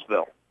Monmouth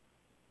Roseville.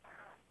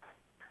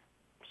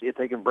 See if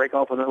they can break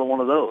off another one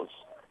of those.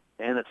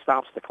 And it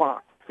stops the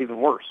clock. It's even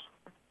worse.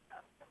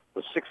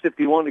 With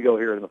 6:51 to go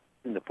here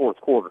in the fourth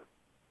quarter.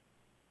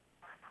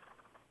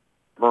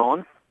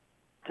 Braun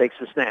takes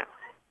the snap.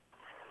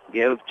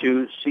 Give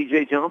to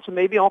C.J. Johnson,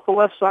 maybe off the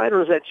left side,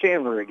 or is that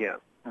Chandler again?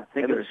 I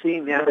think it's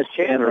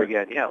Chandler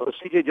again. Yeah, well,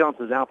 C.J.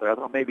 Johnson's out there. I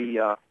thought maybe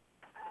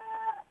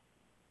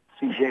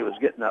C.J. was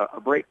getting a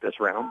break this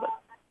round, but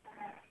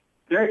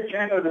Derek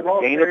Chandler, the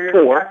ball gain of carrier,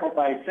 4. tackled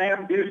by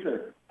Sam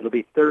Buser. It'll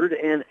be 3rd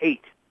and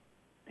 8.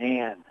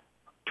 And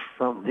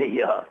from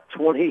the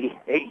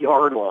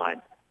 28-yard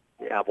line.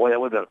 Yeah, boy, that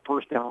would have been a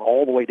first down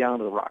all the way down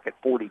to the Rocket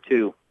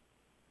 42.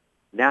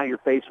 Now you're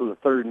faced with a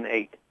 3rd and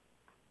 8.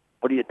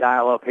 What do you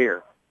dial up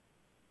here?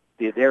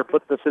 Do you dare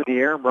put this in the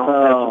air? Brown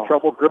has some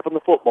trouble gripping the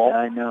football.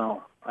 I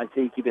know. I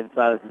see you keep it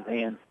inside his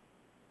hands.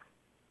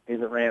 He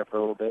hasn't ran it for a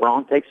little bit.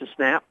 Brown takes a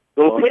snap.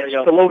 Little pitch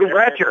to Logan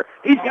Bratcher.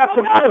 He's got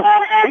some room.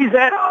 He's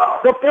at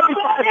the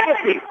 45,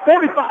 50,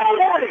 45,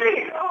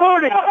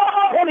 40,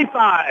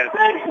 25,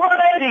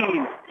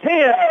 18,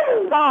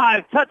 10,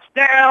 5.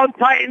 Touchdown.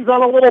 Titans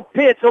on a little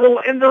pitch, a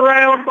little end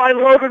around by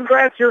Logan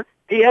Bratcher.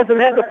 He hasn't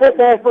had the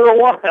football for a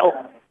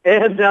while.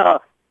 And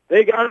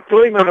they got it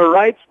to him in the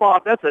right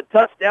spot. That's a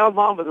touchdown,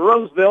 Monmouth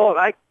Roseville, and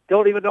I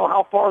don't even know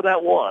how far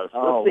that was.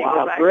 Oh,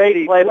 wow.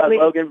 Great play by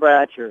Logan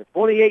Bratcher.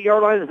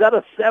 28-yard line. Is that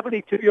a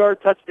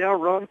 72-yard touchdown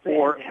run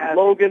for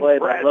Logan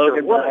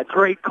Bratcher? What a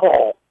great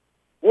call.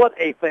 What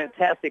a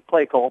fantastic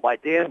play call by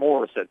Dan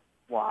Morrison.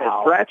 Wow. And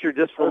Bratcher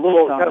just a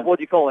little, kind of, what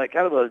do you call that?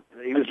 Kind of a,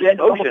 he was jet,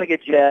 almost like a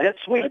jet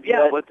sweep,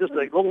 but just a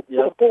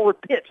little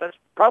forward pitch. That's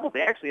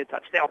probably actually a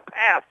touchdown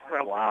pass.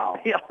 Wow.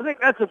 Yeah, I think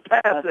that's a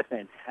pass. That's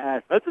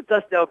fantastic. That's a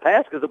touchdown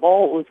pass because the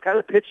ball was kind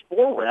of pitched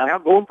forward. Now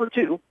going for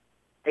 2,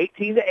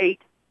 18-8.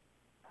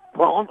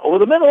 Braun over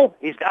the middle.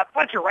 He's got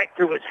Fletcher right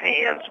through his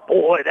hands.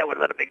 Boy, that would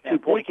have been a big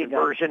 2-point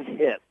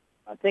conversion.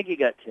 I think he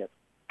got tipped.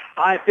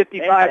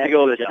 5:55 to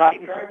go. The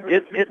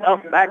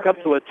Titans back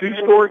up to a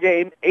 2-score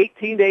game,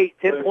 18-8,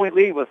 10-point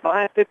lead with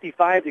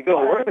 5:55 to go.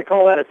 We're going to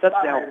call that a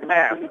touchdown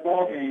pass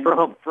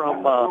from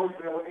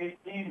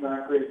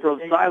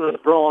Silas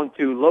Braun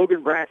to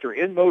Logan Bratcher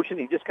in motion.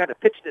 He just kind of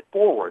pitched it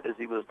forward as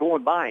he was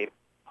going by him.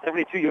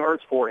 72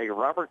 yards for a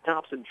Robert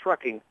Thompson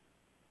Trucking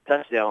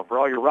touchdown. For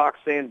all your rock,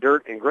 sand,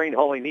 dirt, and grain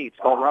hauling needs,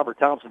 call Robert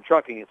Thompson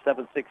Trucking at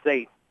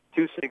 768-2697.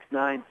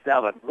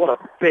 What a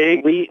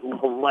big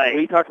play.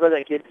 We talked about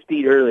that kid's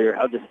speed earlier,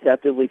 how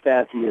deceptively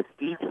fast he is.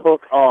 He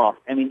took off.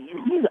 I mean,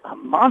 he's a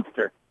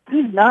monster.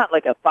 He's not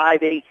like a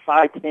 5'8",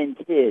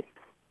 5'10" kid.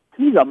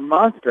 He's a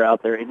monster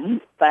out there, and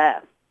he's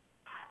fast.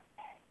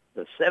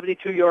 The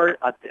 72-yard,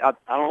 I don't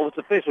know if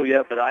it's official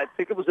yet, but I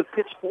think it was a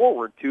pitch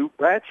forward to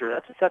Bratcher.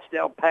 That's a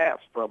touchdown pass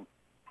from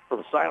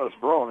Silas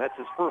Braun. That's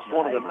his first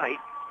one of the night.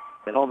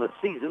 And on the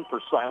season for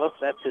Silas,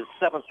 that's his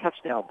 7th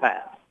touchdown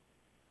pass.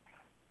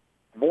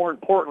 More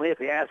importantly,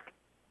 if you ask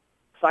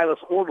Silas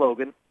or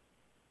Logan,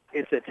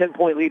 it's a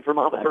 10-point lead for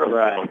Monmouth Roseville.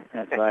 Right,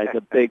 that's right. It's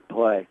a big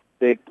play.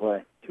 Big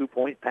play.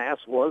 2-point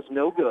pass was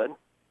no good.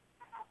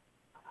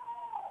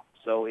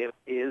 So it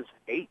is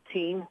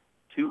 18-8.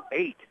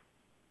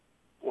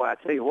 Well, I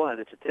tell you what,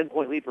 it's a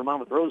 10-point lead for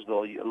Monmouth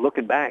Roseville.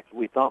 Looking back,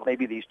 we thought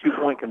maybe these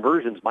 2-point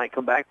conversions might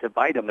come back to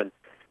bite them, and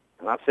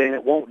I'm not saying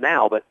it won't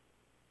now, but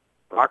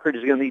Rockridge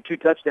is going to need 2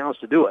 touchdowns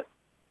to do it.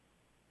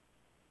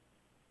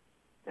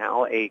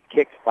 Now a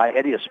kick by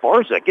Eddie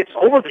Esparza. Gets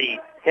over the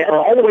head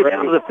all the way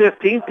down to the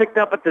 15, picked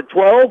up at the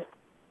 12,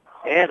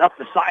 and up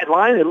the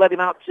sideline. They let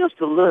him out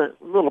just a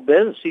little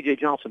bit, and C.J.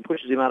 Johnson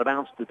pushes him out of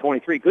bounds to the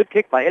 23. Good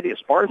kick by Eddie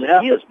Esparza.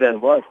 Yeah. He has been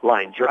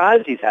line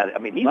drives. He's had,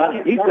 he's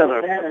done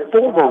a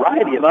full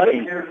variety of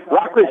things.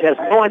 Rockridge has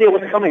no idea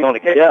what's coming on a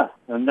kick. Yeah,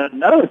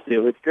 none of us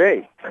do. It's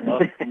great.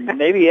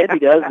 Maybe Eddie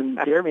does and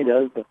Jeremy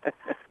does, but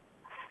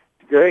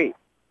it's great.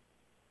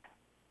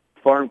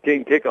 Farm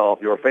King kickoff,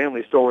 your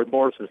family store with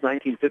more since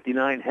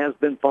 1959, has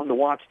been fun to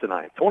watch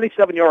tonight.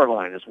 27-yard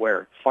line is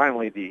where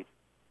finally the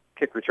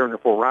kick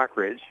returner for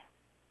Rockridge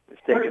is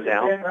taken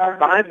down.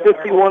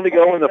 5:51 to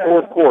go in the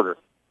fourth quarter.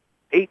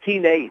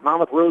 18-8.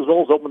 Monmouth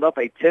Roseville's opened up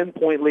a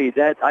 10-point lead.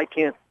 That I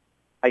can't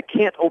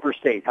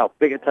overstate how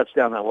big a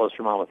touchdown that was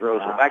for Monmouth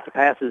Roseville. Back to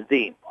pass is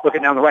Dean.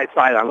 Looking down the right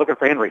sideline, looking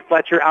for Henry.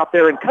 Fletcher out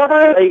there in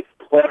cover. Great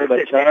play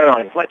by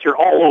Charlie. Fletcher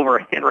all over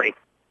Henry.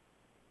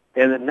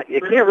 And then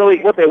you can't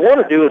really, what they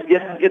want to do is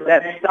get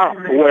that stop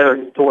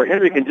to where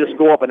Henry can just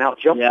go up and out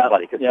jump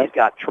somebody because he's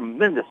got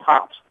tremendous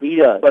hops. He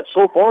does. But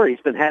so far he's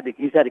had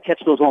to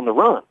catch those on the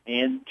run.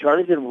 And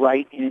Charlie's been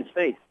right in his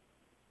face.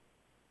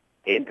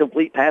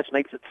 Incomplete pass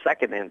makes it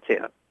 2nd and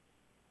 10.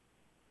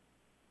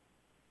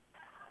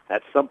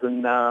 That's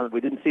something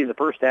we didn't see in the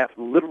first half,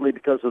 literally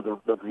because of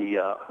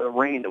the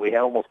rain that we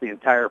had almost the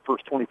entire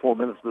first 24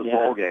 minutes of this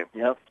ball game.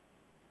 Yep.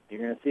 You're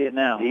going to see it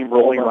now. Team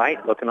rolling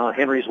right, looking on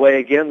Henry's way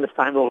again. This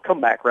time a little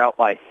comeback route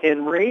by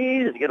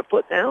Henry. Does he get a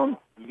foot down?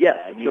 Yes.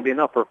 It's going to be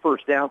enough for a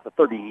first down at the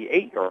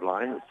 38-yard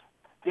line.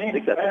 I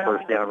think that's the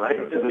first down, right?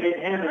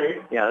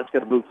 Yeah, that's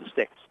going to move the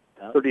sticks.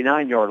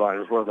 39-yard line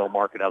is where they'll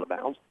mark it out of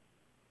bounds.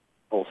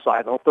 Full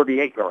side,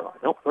 38-yard line.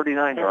 Nope,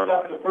 39-yard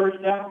line. That's the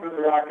first down for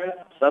the Rockets.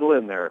 Settle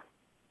in there.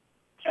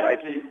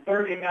 Actually,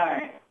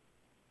 39.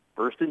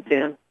 1st and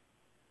 10.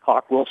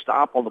 Clock will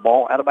stop on the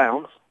ball out of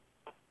bounds.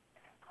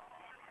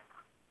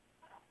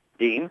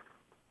 Dean,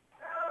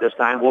 this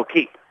time will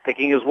keep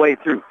picking his way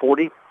through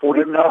 40,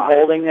 45. There's no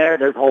holding there.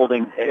 There's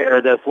holding.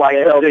 There, the flag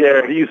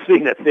there. You've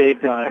seen it.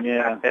 Big time,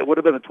 yeah. It would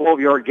have been a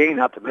 12-yard gain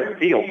out to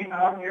midfield.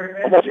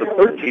 Almost a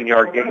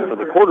 13-yard gain for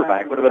the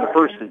quarterback. Would have been a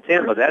 1st and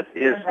 10, but that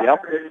is,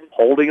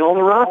 holding on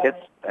the Rockets.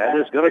 That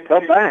is going to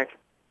come back.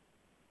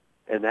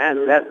 And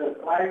that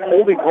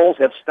holding calls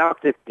have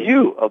stopped a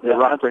few of the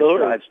Rockets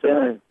drives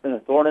tonight. It's been a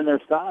thorn in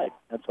their side.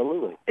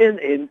 Absolutely.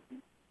 And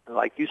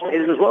like you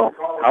stated as well,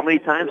 how many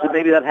times did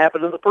maybe that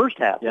happen in the first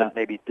half that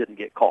maybe didn't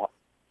get caught?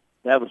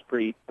 That was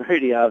pretty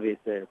obvious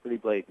there, pretty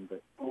blatant.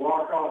 But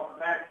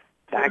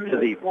back to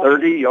the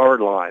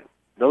 30-yard line.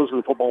 Those are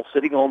the football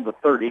sitting on the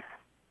 30.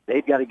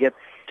 They've got to get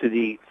to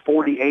the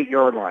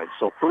 48-yard line.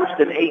 So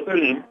 1st and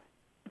 18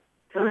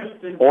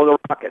 for the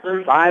Rockets.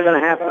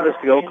 5.5 minutes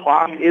to go.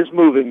 Clock is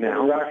moving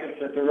now. Rockets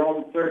at their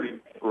own 30.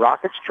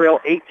 Rockets trail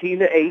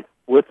 18-8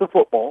 with the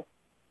football.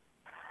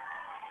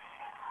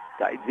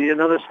 I see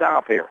another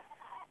stop here.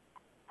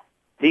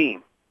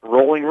 Dean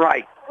rolling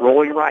right,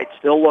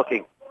 still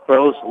looking.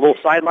 Throws a little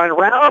sideline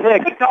around.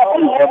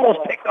 Almost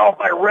picked off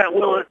by Rhett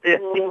Willis. He's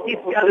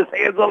got his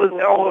hands on his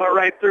helmet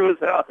right through his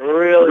helmet.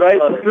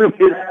 Right through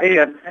his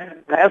hand.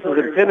 Pass was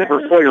intended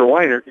for Sawyer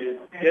Weiner.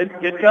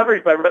 Good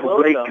coverage by Rhett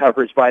Willis. Great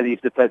coverage by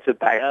these defensive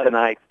backs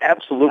tonight.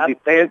 Absolutely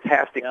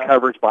fantastic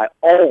coverage by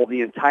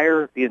the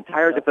entire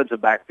defensive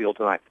backfield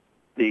tonight.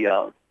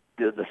 The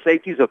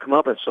safeties have come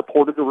up and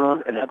supported the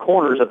run, and the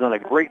corners have done a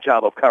great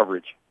job of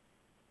coverage.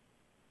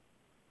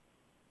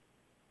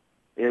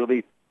 It'll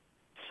be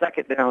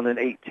 2nd down and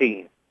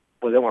 18.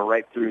 Well, they went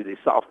right through the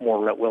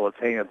sophomore Rhett Willis'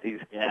 hands. He's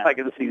not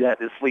going to see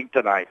that in his sleep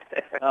tonight.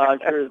 I'm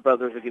sure his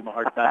brothers will give him a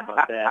hard time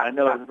about that. I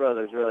know his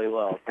brothers really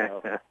well.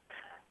 So.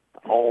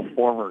 All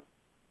former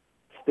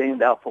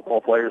standout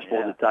football players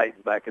for the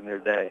Titans back in their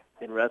day.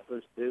 And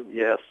wrestlers, too.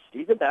 Yes.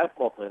 He's a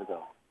basketball player,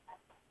 though.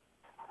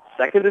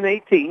 2nd and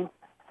 18.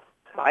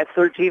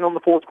 5:13 on the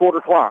fourth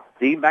quarter clock.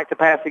 Dean back to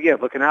pass again,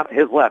 looking out to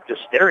his left,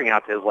 just staring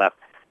out to his left.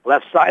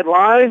 Left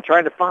sideline,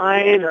 trying to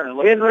find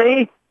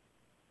Henry,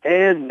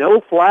 and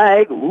no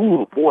flag.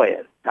 Ooh, boy,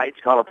 Titans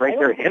caught a break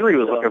there. Henry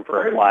was looking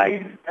for a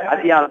flag.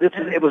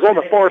 It was on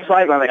the far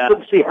sideline. I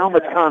couldn't see how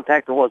much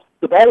contact there was.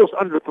 The ball was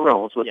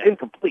underthrown, so it's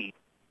incomplete.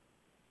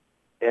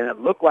 And it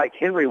looked like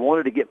Henry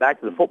wanted to get back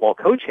to the football.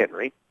 Coach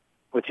Henry,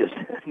 which is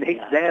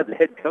Nate's dad, the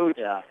head coach,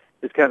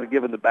 is kind of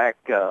giving the back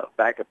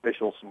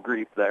officials some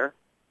grief there.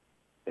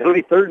 It'll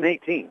be 3rd and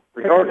 18,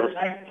 regardless.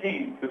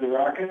 19 to the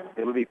Rockets.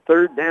 It'll be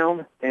 3rd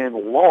down and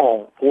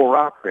long for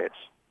Rockridge.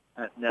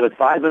 With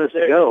 5 minutes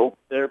to go.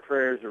 Their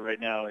prayers are right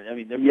now. I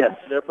mean,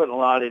 they're putting a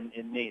lot in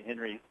Nate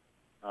Henry's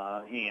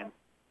hands.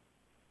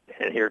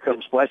 And here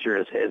comes Fletcher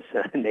as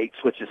Nate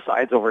switches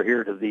sides over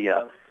here to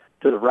the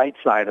right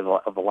side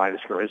of the line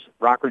of scrimmage.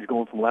 Rockridge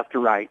going from left to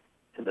right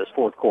in this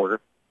fourth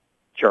quarter.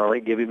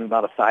 Charlie giving him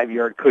about a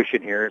 5-yard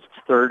cushion here. It's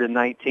 3rd and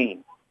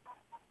 19.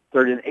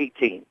 3rd and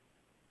 18.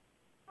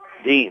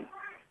 Dean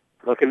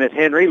looking at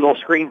Henry, little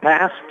screen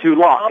pass to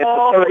Locke at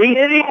the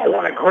 30.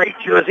 What a great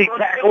jersey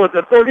tackle at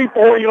the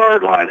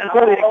 34-yard line. That's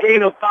only a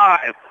gain of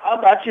 5. How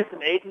about you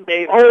some Aiden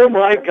Davis? Oh,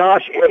 my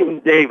gosh,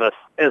 Aiden Davis.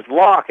 As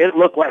Locke, it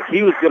looked like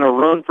he was going to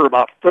run for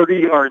about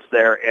 30 yards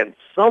there, and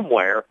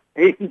somewhere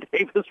Aiden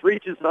Davis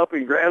reaches up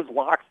and grabs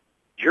Locke's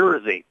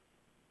jersey.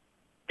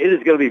 It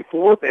is going to be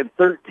 4th and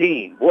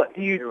 13. What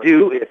do you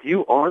do if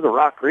you are the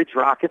Rockridge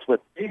Rockets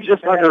with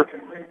just under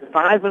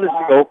 5 minutes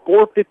to go,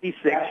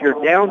 4:56, you're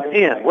down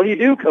 10? What do you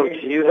do,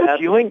 Coach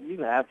Ewing?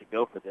 You have to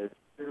go for this.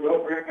 And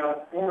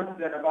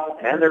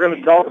they're going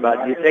to talk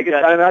about it. You take a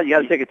timeout. You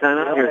got to take a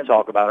timeout here and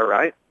talk about it,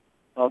 right?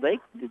 Well, the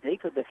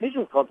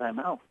officials called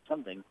timeout.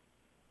 Something.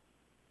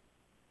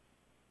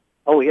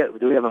 Oh, yeah.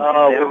 Do we have a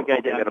man down? We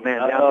got a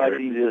man down there.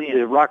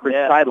 The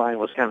Rockridge sideline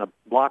was kind of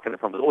blocking it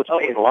from the... Oh, it's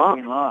Peyton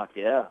Locke.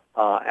 Yeah.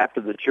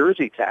 After the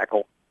jersey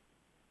tackle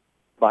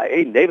by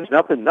Aiden Davis,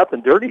 nothing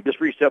dirty.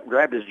 Just reached up and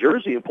grabbed his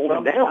jersey and pulled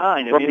him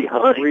down from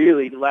behind.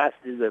 Really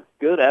is a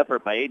good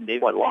effort by Aiden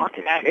Davis. Locke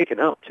is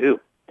shaken up, too.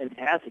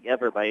 Fantastic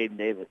effort by Aiden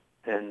Davis.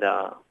 And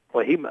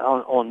Well, he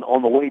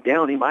on the way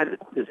down,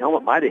 his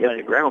helmet might have hit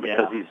the ground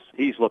because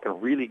he's looking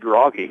really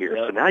groggy here.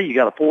 Yep. So now you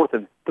got a 4th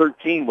and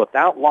 13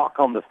 without Locke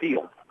on the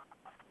field.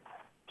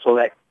 So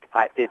that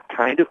it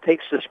kind of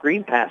takes the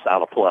screen pass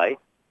out of play.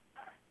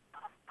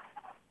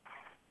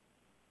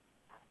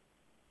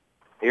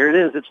 Here it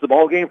is. It's the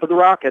ball game for the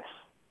Rockets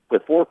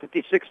with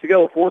 4:56 to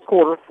go, fourth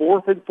quarter,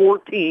 4th and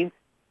 14.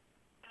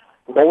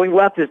 Going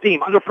left is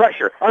Deem under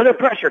pressure,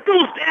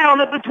 goes down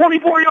at the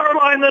 24-yard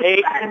line.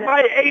 That's backed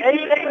by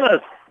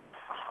Amos.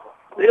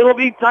 It'll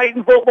be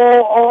Titan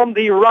football on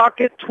the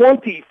Rocket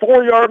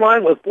 24-yard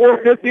line with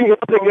 4:51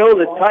 to go.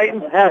 The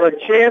Titans have a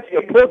chance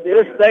to put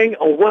this thing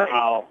away.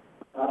 Wow.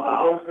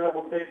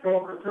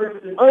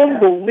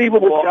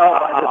 Unbelievable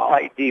job by the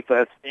Titan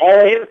defense.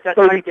 All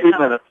 32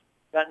 minutes.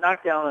 Got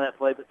knocked down on that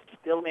play, but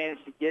still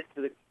managed to get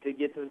to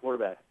the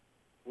quarterback.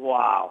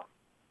 Wow.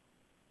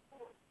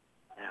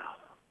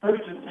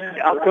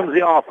 Out comes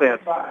the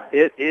offense.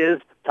 It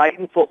is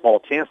Titan football.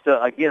 Chance to,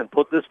 again,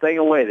 put this thing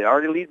away. They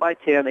already lead by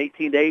 10,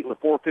 18-8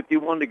 with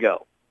 4:51 to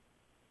go.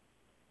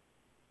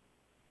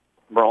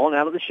 Braun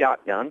out of the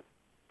shotgun.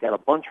 Got a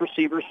bunch of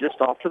receivers just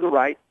off to the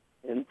right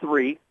in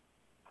 3.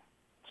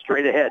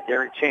 Straight ahead,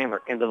 Derek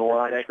Chandler into the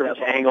line.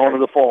 Hang on to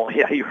the fall.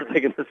 Yeah, you were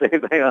thinking the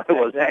same thing I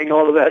was. Hang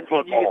on to that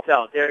football. You can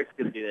tell Derek's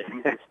going to do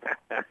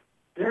that.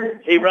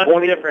 He runs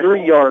differently.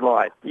 23-yard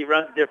line. He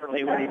runs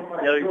differently when he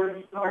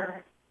knows.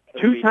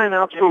 2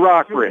 timeouts for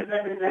Rockbridge.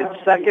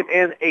 It's 2nd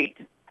and 8.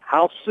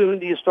 How soon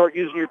do you start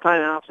using your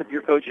timeouts if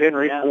you're Coach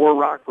Henry or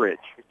Rockbridge?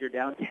 If you're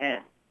down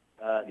 10.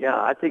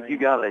 I think you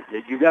got to.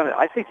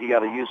 I think you got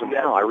to use them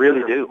now. I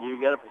really do. You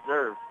got to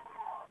preserve.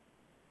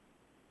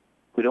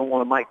 We don't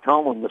want to Mike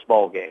Tomlin this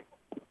ball game.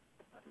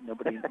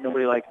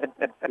 Nobody likes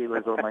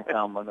Steelers or Mike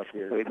Tomlin up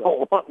here. We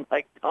don't want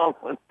Mike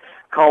Tomlin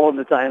calling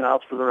the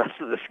timeouts for the rest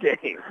of this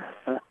game.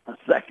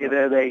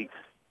 2nd and 8.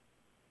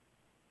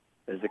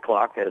 As the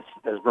clock, as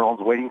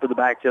Braun's waiting for the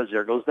back judge,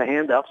 there goes the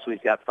hand up, so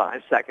he's got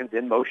 5 seconds.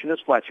 In motion is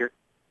Fletcher.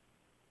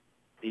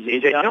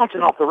 A.J.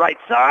 Johnson off the right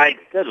side.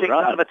 Shakes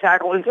out of a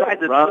tackle inside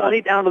the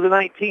 20 down to the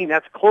 19.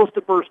 That's close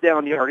to first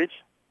down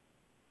yardage.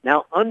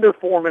 Now under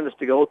 4 minutes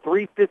to go,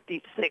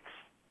 3:56.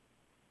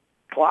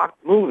 Clock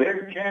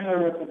moving.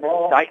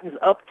 Titans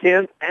up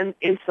 10 and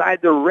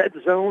inside the red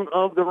zone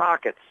of the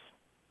Rockets.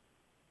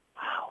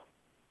 Wow.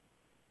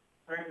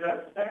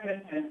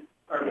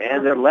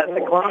 And they're letting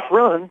the clock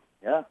run.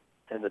 Yeah.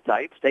 And the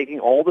Titans taking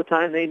all the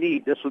time they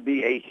need. This would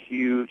be a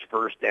huge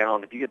first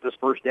down. If you get this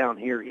first down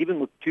here,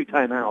 even with 2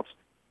 timeouts,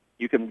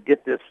 you can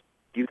get this.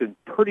 You can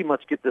pretty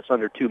much get this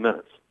under 2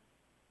 minutes.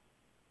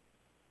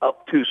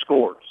 Up 2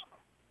 scores,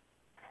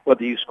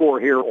 whether you score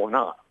here or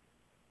not.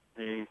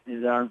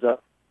 His arms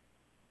up.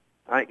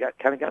 I got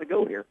to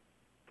go here.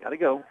 Got to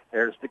go.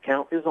 There's the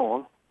count is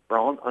on.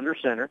 Braun under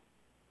center.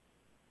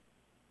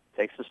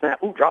 Takes the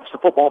snap. Ooh, drops the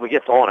football but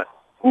gets on it.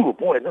 Ooh,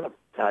 boy, another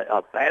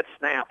a bad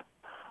snap.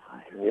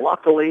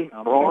 Luckily,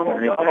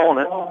 Braun got on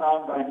it.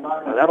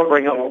 Now that'll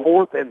bring up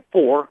 4th and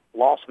 4.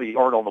 Loss of a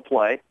yard on the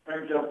play.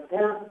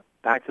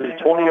 Back to the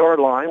 20-yard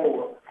line.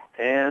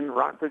 And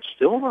Rockbridge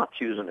still not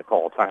choosing to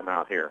call a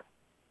timeout here.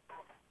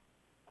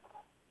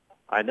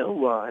 I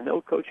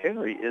know Coach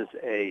Henry is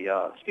a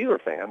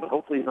Steeler fan, but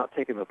hopefully he's not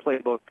taking the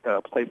playbook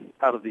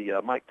out of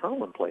the Mike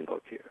Tomlin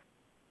playbook here.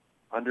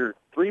 Under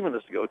 3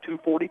 minutes to go,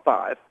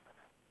 2:45.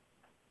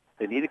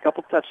 They need a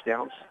couple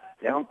touchdowns.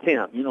 Down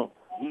 10.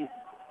 He's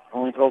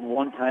only called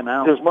 1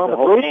 timeout. Does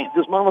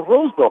Monmouth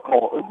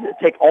Roseville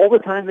take all the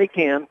time they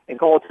can and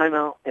call a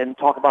timeout and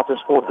talk about this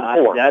 4th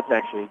and 4? That's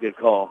actually a good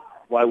call.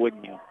 Why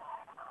wouldn't you?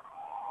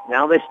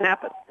 Now they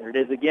snap it. There it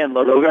is again.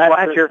 Logan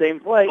Fletcher.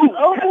 Same play.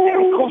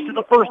 Close to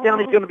the first down.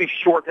 He's going to be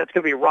short. That's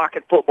going to be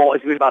Rocket football.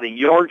 He's going to be about a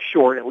yard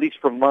short, at least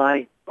from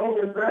my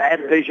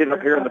bad vision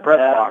up here in the press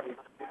box.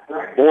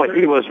 Boy,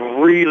 he was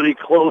really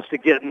close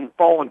to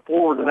falling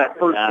forward to that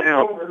first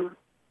down.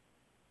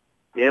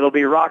 It'll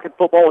be Rocket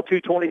football with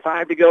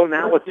 2:25 to go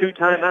now with 2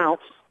 timeouts.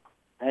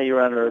 Hey, you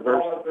run a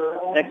reverse.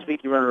 Next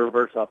week you run a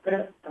reverse up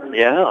there.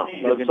 Yeah,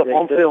 Logan up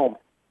on film.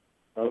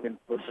 Logan,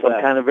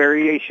 some kind of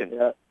variation.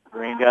 Yeah,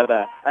 Green got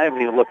that. I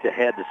haven't even looked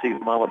ahead to see who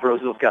Monmouth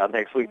Roseville's got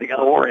next week. They got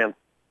Orion.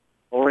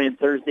 Orion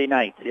Thursday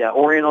night. Yeah,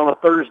 Orion on a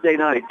Thursday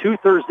night. 2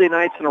 Thursday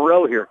nights in a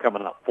row here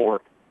coming up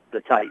for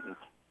the Titans.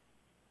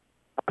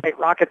 All right,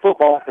 Rocket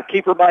football. The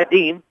keeper by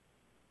Dean.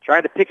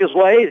 Trying to pick his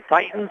way. The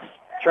Titans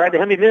tried to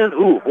hem him in.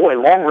 Ooh, boy,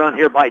 long run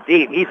here by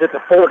Dean. He's at the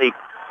 40.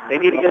 They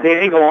need to get the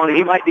angle on it.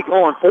 He might be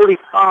going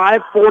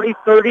 45, 40,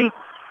 30,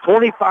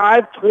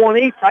 25,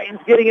 20. Titans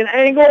getting an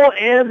angle,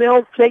 and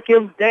they'll take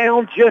him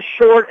down just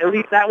short. At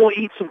least that will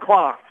eat some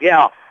clock.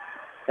 Yeah.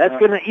 That's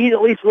going to eat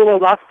at least a little.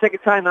 They'll have to take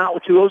a timeout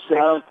with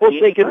 2:06.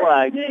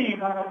 Flag.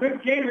 A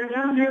big gator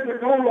down near the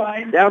goal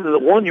line. Down to the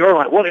 1-yard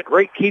line. What a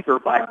great keeper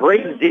by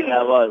Braden Dean.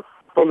 That was.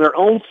 From their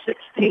own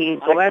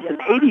 16. So that's an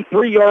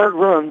 83-yard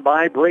run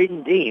by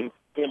Braden Dean.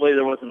 Can't believe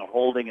there wasn't a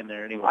holding in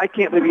there anyway. I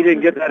can't believe he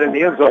didn't get that in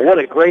the end zone. What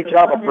a great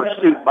job of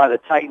pursuit by the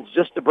Titans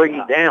just to bring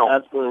him down.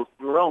 Absolutely.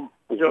 Jerome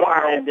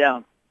him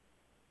down.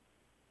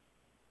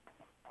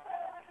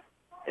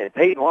 And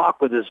Peyton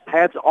Locke with his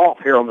pads off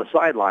here on the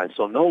sideline,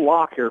 so no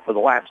Locke here for the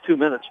last 2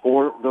 minutes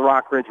for the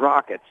Rockridge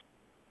Rockets.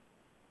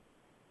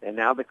 And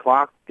now the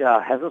clock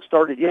hasn't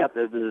started yet.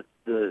 The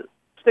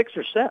sticks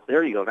are set.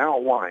 There you go. Now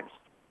it winds.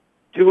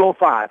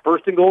 2:05.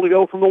 First and goal to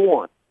go from the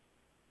 1.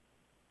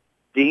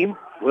 Deem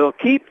will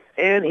keep,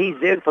 and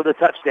he's in for the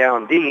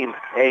touchdown. Deem,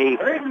 a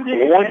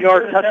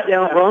 1-yard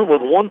touchdown run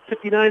with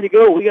 1:59 to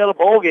go. We got a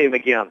ball game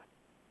again.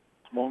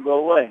 Won't go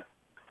away.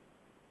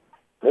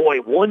 Boy,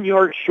 1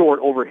 yard short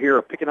over here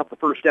of picking up the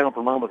first down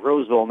for Monmouth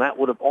Roseville, and that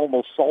would have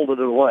almost salted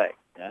it away.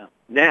 Yeah.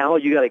 Now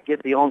you got to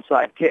get the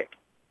onside kick.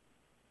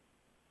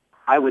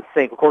 I would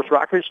think, of course,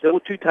 Rockridge still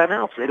with 2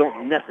 timeouts. They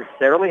don't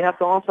necessarily have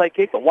to onside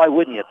kick, but why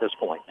wouldn't you at this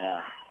point?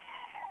 Yeah.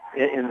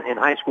 In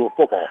high school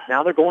football.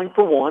 Now they're going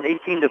for 1,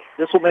 18 to,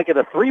 this will make it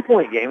a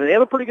 3-point game, and they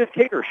have a pretty good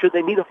kicker should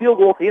they need a field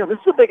goal at the end. This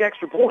is a big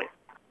extra point.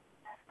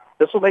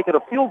 This will make it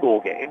a field goal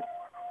game.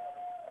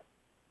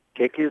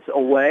 Kick is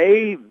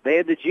away.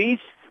 Bandage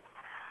East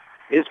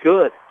is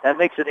good. That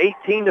makes it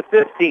 18 to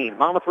 15.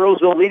 Monmouth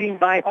Roseville leading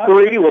by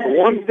 3 with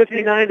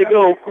 1:59 to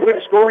go.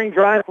 Quick scoring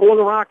drive for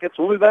the Rockets.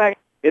 We'll be back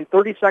in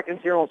 30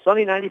 seconds here on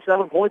Sunny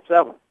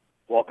 97.7.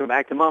 Welcome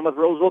back to Monmouth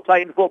Roseville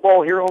Titan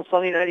football here on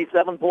Sunny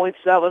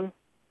 97.7.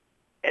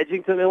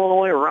 Edgington,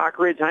 Illinois,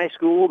 Rockridge High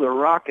School, the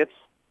Rockets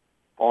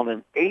on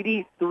an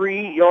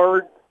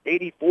 83-yard,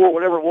 84,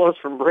 whatever it was,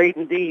 from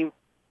Braden Deem.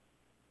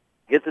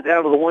 Gets it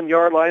down to the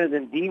 1-yard line, and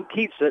then Deem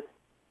keeps it.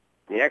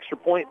 The extra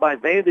point by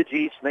Bandage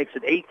East makes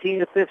it 18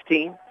 to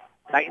 15.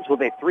 Titans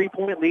with a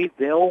 3-point lead.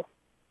 They'll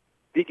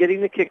be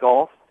getting the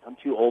kickoff. I'm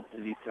too old for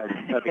these type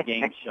of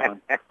games, Sean.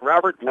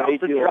 Robert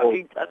Townsend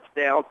Trucking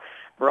touchdown.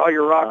 For all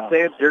your rock,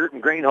 sand, dirt,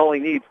 and grain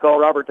hauling needs, call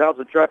Robert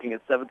Townsend Trucking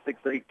at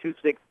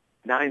 763-2697.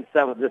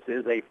 This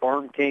is a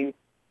Farm King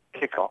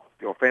kickoff.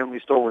 Your family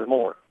store with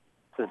more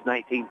since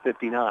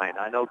 1959.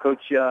 I know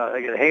Coach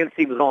Hans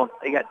team is on.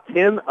 They got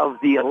 10 of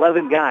the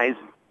 11 guys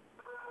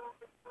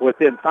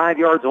within 5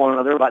 yards of one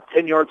another, about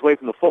 10 yards away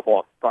from the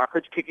football.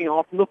 Rockridge kicking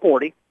off from the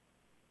 40.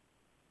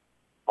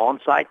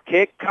 Onside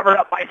kick, covered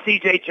up by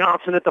C.J.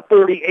 Johnson at the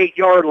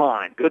 48-yard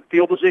line. Good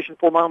field position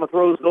for Monmouth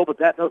Roseville, but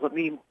that doesn't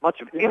mean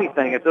much of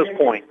anything at this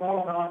point.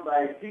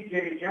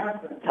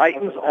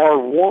 Titans are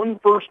 1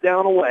 first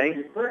down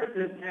away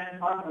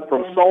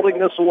from salting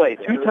this away.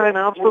 2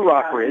 timeouts for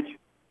Rockridge.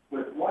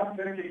 With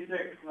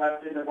 1:56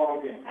 left in the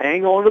ballgame.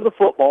 Hang on to the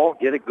football,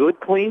 get a good,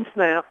 clean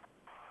snap.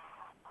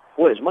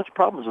 Boy, as much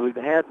problems as we've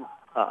had,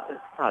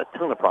 not a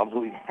ton of problems,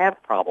 we've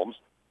had problems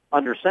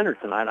under center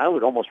tonight. I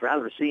would almost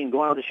rather see him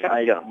go out of the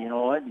shotgun. You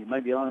know what? You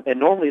might be on. And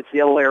normally it's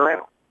the other way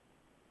around.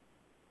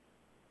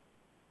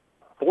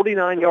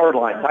 49-yard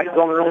line. Titans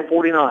on their own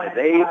 49.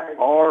 They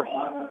are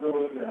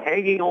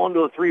hanging on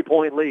to a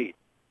 3-point lead.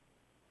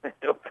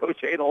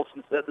 Coach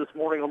Adolphson said this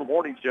morning on the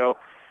morning show,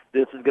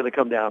 this is going to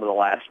come down to the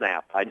last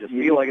snap. I just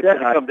feel like it's going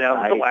to come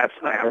down to the last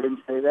snap. I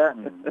didn't say that.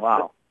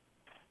 Wow.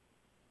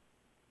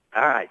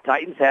 All right,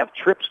 Titans have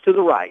trips to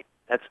the right.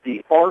 That's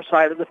the far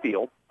side of the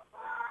field.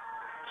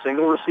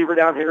 Single receiver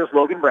down here is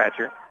Logan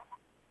Bratcher.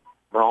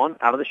 Braun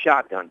out of the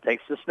shotgun.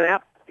 Takes the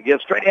snap. He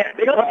gives straight ahead.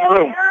 Big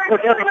room.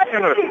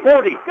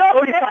 40,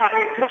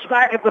 45. Cuts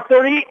back at the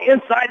 30,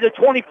 inside the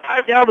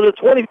 25, down to the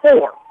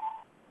 24.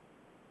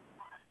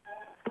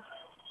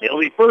 It'll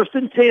be 1st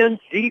and 10,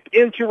 deep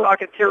into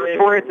Rocket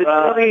territory at the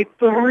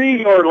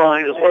 23-yard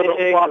line is where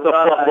they'll spot the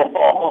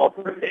football.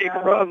 Big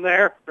run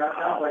there.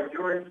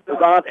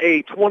 About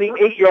a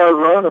 28-yard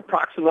run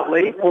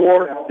approximately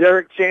for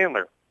Derek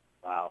Chandler.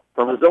 Wow.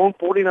 From his own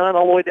 49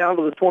 all the way down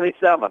to the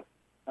 27,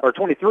 or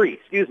 23,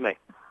 excuse me.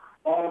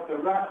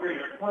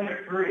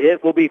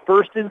 It will be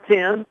 1st and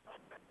 10.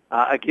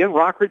 Again,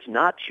 Rockridge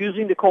not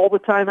choosing to call the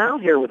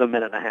timeout here with a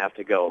minute and a half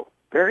to go.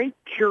 Very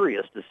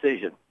curious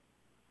decision.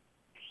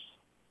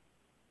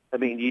 I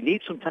mean, you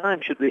need some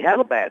time. Should we have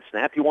a bad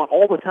snap, you want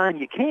all the time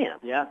you can.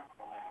 Yeah.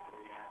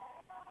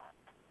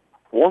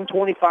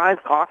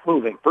 125, clock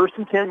moving. 1st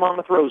and 10,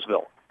 Monmouth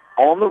Roseville.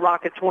 On the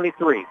Rocket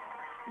 23.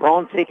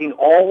 Braun taking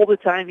all the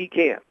time he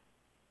can.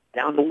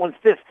 Down to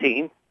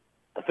 115.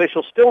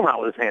 Official still not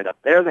with his hand up.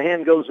 There the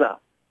hand goes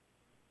up.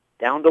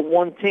 Down to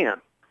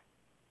 110.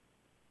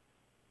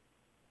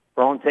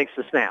 Braun takes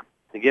the snap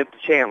to give to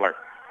Chandler.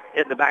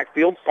 Hit the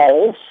backfield,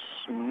 falls,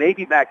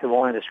 maybe back to the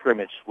line of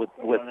scrimmage with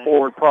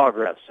forward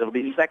progress. It'll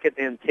be 2nd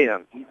and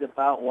 10. He's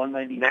about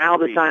 193. Now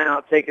the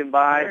timeout taken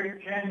by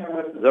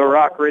the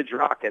Rockridge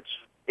Rockets.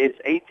 It's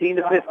 18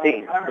 to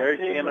 15. Derek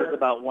Chandler's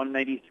about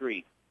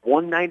 193.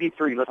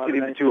 193. Let's get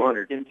him to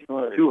 200.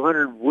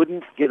 200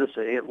 wouldn't get us.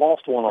 It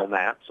lost one on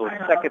that, so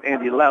it's 2nd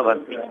and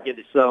 11.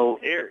 So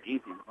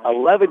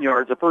 11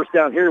 yards, a first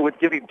down here would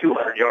give him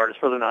 200 yards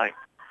for the night.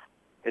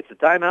 It's a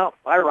timeout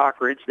by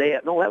Rockridge.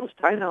 That was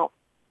timeout.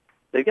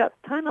 They got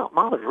timeout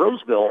Monmouth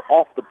Roseville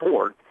off the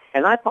board,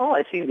 and I thought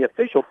I seen the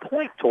official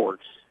point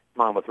towards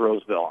Monmouth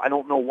Roseville. I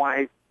don't know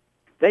why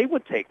they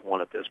would take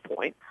one at this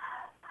point.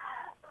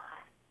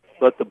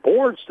 But the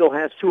board still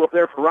has 2 up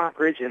there for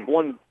Rockridge and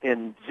 1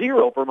 and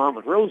 0 for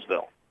Monmouth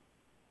Roseville.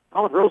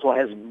 Monmouth Roseville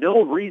has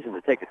no reason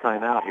to take a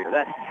timeout here.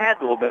 That had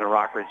to have been a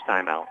Rockridge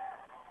timeout.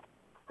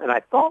 and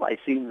I thought I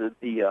seen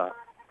the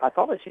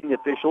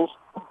officials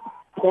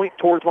point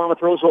towards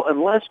Monmouth Roseville,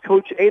 unless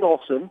Coach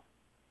Adolphson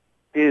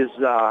is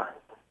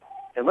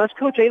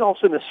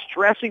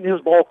stressing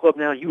his ball club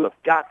now. You've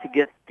got to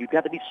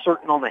be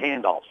certain on the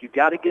handoffs. You've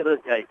got to get the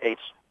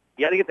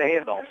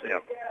handoffs in.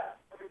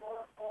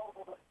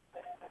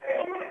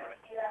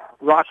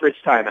 Rockridge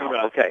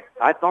timeout. Okay,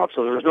 I thought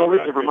so. There was no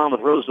reason for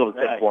Monmouth Roseville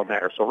to take one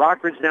there. So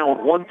Rockridge now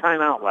with one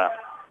timeout left.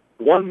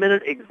 1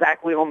 minute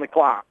exactly on the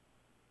clock.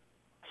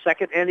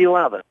 2nd and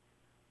 11.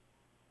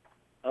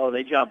 Oh,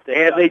 they jumped.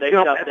 They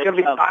jumped. It's going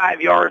to be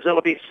 5 yards.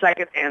 It'll be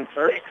 2nd and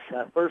 6.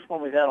 That first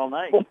one we've had all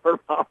night. For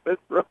Monmouth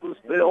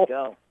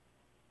Roseville.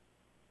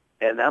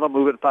 And that'll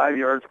move it 5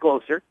 yards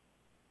closer.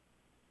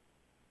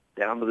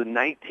 Down to the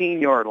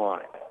 19-yard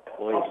line.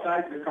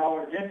 Offside to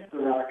call against the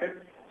Rockets.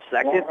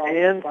 2nd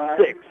and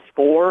 6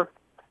 for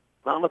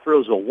Monmouth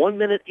Roseville. 1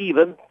 minute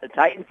even. The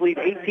Titans lead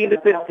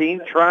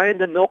 18-15, trying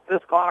to milk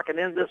this clock and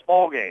end this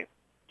ball game.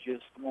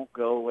 Just won't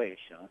go away,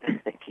 Sean.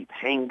 They keep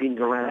hanging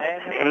around.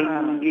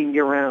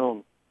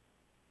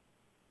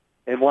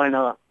 And why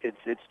not?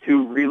 It's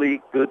two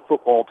really good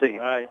football teams.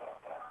 All right.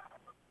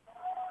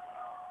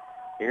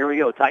 Here we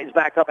go. Titans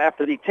back up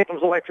after the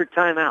Tickham's Electric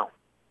timeout.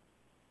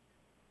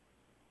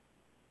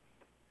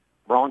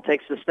 Braun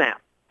takes the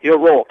snap. He'll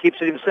roll.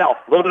 Keeps it himself.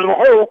 A little bit of a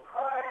hole.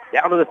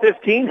 Down to the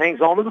 15.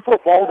 Hangs on to the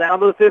football. Down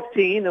to the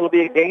 15. It'll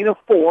be a gain of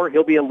 4.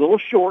 He'll be a little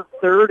short.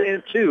 3rd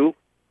and 2.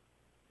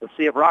 Let's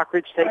see if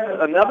Rockridge takes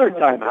another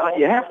timeout.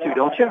 You have to,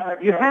 don't you?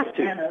 You have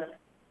to.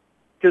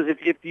 Because if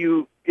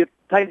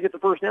Titans get the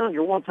first down,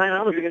 your one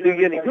timeout isn't going to do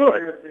you any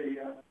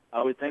good.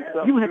 I would think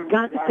so. You have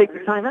got to take the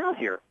timeout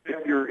here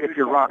if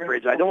you're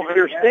Rockridge. I don't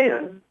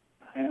understand.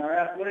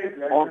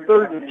 On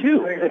 3rd and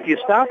 2, if you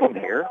stop them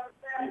here,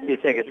 you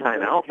take a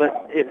timeout.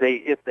 But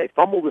if they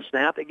fumble the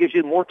snap, it gives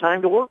you more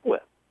time to work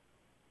with.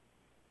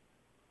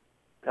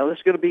 Now this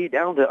is going to be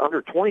down to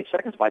under 20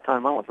 seconds by the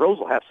time Monmouth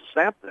Roseville has to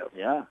snap this.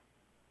 Yeah.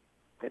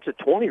 It's at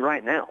 20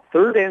 right now.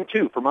 3rd and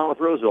 2 for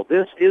Monmouth Roseville.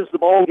 This is the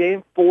ball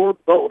game for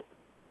both.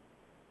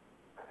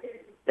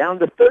 Down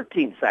to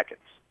 13 seconds.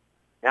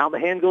 Now the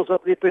hand goes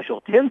up to the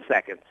official. 10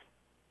 seconds.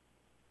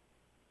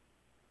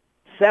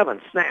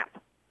 7, snap.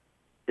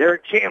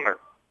 Derek Chandler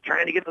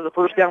trying to get to the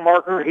first down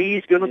marker.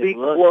 He's going to be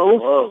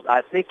close.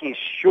 I think he's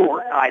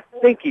short.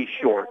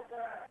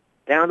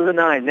 Down to the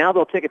 9. Now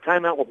they'll take a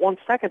timeout with 1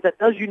 second. That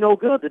does you no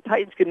good. The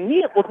Titans can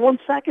knee it with 1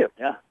 second.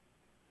 Yeah.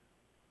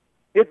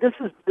 This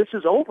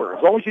is over.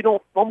 As long as you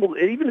don't fumble,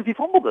 even if you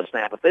fumble the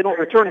snap, if they don't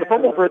return the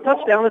fumble for a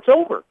touchdown, it's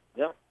over.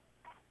 Yep.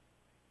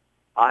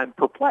 I'm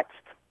perplexed.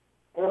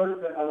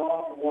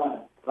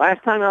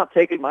 Last time out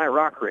taken by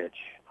Rockridge.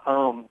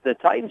 The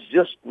Titans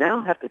just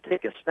now have to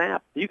take a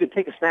snap. You can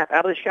take a snap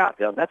out of the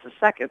shotgun. That's a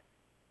second.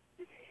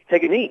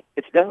 Take a knee.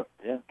 It's done.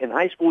 Yeah. In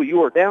high school,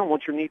 you are down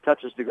once your knee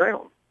touches the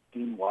ground.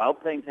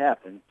 Wild things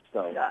happen.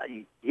 So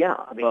yeah,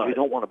 I mean, you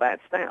don't want a bad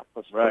snap.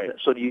 Right.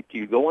 So do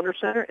you go under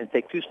center and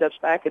take 2 steps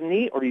back and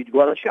knee, or do you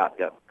go out of the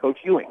shotgun? Coach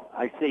Ewing.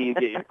 I see you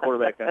get your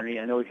quarterback underneath.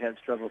 I know we've had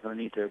struggles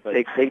underneath there, but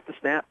take the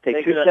snap,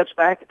 take 2 steps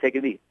back, and take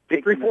a knee.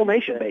 Victory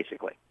formation,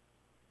 basically.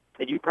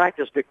 And you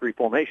practice victory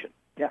formation.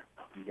 Yeah,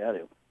 you got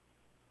to.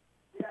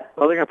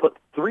 Well, they're going to put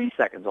 3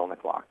 seconds on the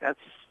clock. That's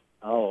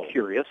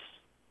curious.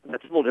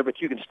 That's a little different.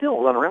 But you can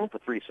still run around for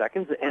 3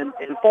 seconds and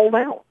fall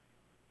down.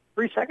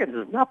 3 seconds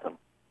is nothing.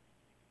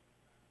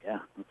 Yeah,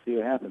 let's see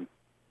what happens.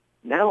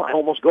 Now I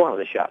almost go out of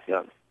the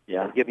shotgun.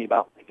 Yeah. Give me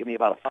about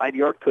a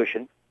 5-yard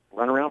cushion,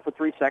 run around for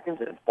 3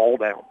 seconds, and fall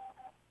down.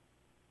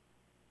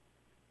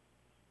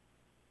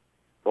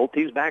 Both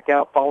teams back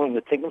out following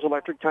the Tickham's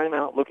Electric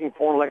timeout. Looking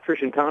for an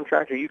electrician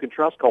contractor you can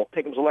trust, call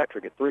Tickham's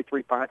Electric at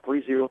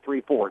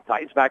 335-3034.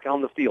 Titans back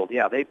on the field.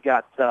 Yeah, they've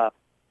got kind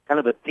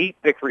of a deep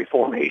victory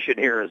formation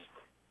here. Is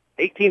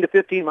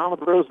 18-15,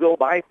 Monmouth Roseville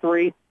by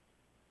 3.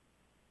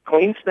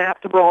 Clean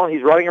snap to Braun.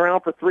 He's running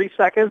around for 3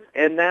 seconds,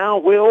 and now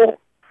will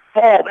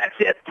fall. That's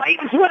it.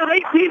 Titans win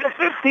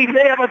 18-15.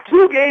 They have a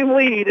 2-game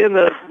lead in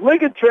the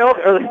Lincoln Trail,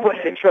 or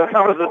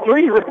the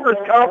Three Rivers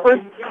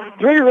Conference,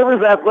 Three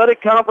Rivers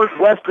Athletic Conference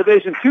West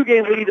Division.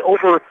 2-game lead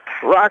over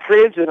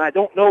Rockridge, and I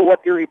don't know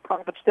what Erie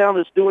Prophetstown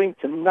is doing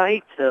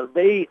tonight.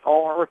 They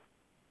are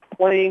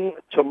playing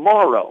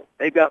tomorrow.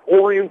 They've got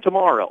Orion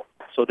tomorrow.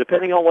 So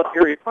depending on what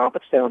Erie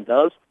Prophetstown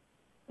does,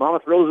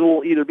 Monmouth Roseville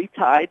will either be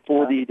tied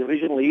for the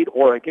division lead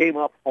or a game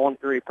up on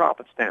Erie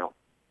Prophetstown.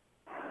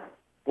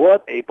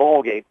 What a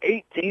ball game.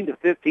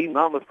 18-15,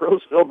 Monmouth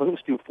Roseville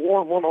moves to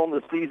 4-1 on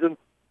the season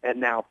and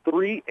now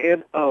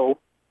 3-0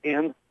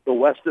 in the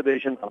West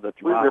Division of the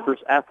Three Rivers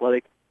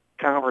Athletic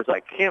Conference.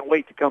 I can't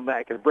wait to come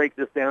back and break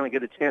this down and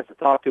get a chance to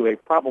talk to a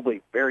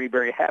probably very,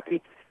 very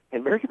happy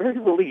and very, very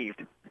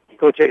relieved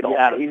Coach Adolphson.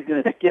 Yeah, he's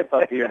going to skip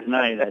up here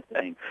tonight, I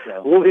think.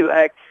 So. We'll be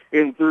back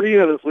in 3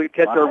 minutes. We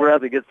catch our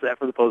breath and get set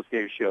for the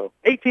postgame show.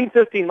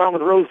 18-15,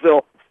 Monmouth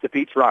Roseville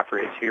defeats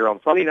Rockridge here on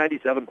Sunny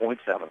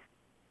 97.7.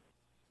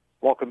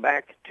 Welcome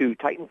back to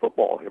Titan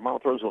football here,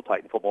 Monmouth Roseville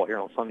Titan football here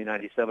on Sunday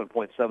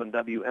 97.7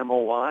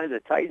 WMOY. The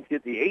Titans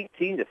get the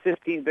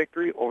 18-15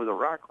 victory over the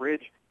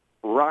Rockridge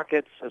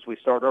Rockets as we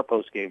start our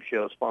post-game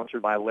show,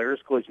 sponsored by Lair's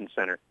Collision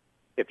Center.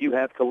 If you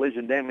have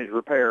collision damage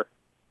repair,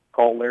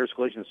 call Lair's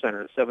Collision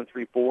Center at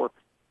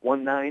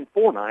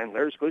 734-1949.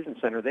 Lair's Collision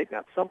Center, they've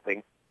got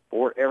something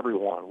for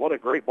everyone. What a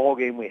great ball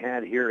game we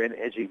had here in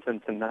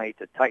Edgerton tonight.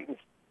 The Titans,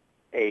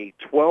 a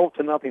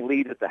 12-0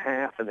 lead at the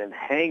half, and then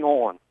hang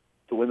on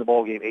to win the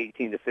ball game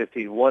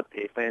 18-15. What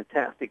a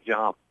fantastic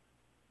job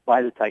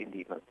by the Titan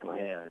defense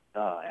tonight.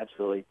 Yeah,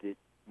 absolutely.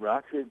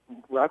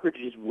 Rockridge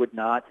just would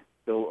not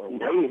go away.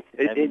 No,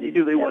 they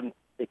knew they wouldn't.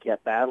 They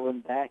kept battling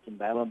back and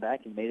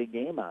made a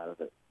game out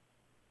of it.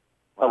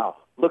 Wow.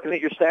 Looking at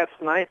your stats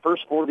tonight,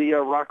 first for the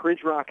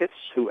Rockridge Rockets,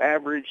 who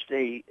averaged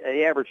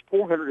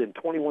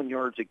 421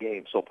 yards a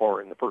game so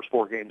far in the first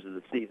 4 games of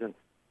the season.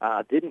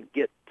 Didn't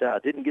get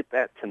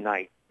that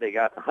tonight. They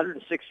got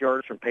 106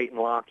 yards from Peyton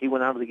Locke. He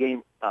went out of the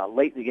game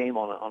late in the game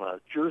on a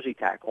jersey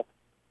tackle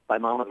by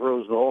Monmouth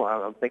Roseville.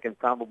 I'm thinking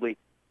probably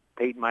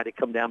Peyton might have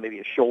come down maybe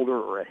a shoulder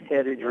or a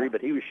head injury,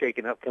 but he was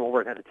shaken up, came over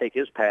and had to take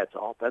his pads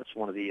off. That's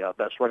one of the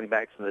best running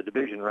backs in the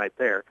division right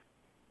there.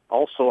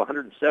 Also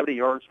 170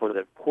 yards for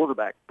the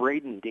quarterback,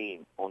 Braden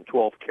Dean, on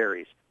 12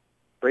 carries.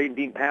 Braden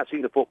Dean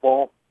passing the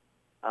football.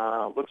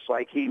 Looks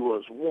like he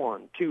was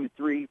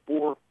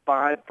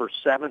 5 for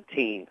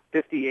 17,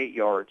 58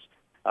 yards.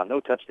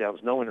 No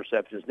touchdowns, no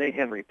interceptions. Nate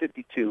Henry,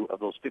 52 of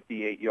those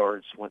 58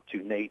 yards went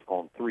to Nate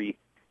on 3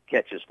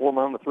 catches. For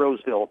Monmouth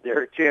Roseville,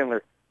 Derek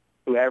Chandler,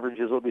 who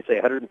averages,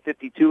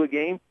 152 a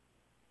game.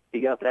 He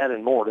got that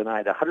and more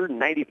tonight.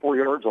 194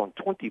 yards on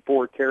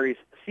 24 carries.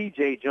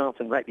 C.J.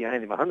 Johnson right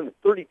behind him,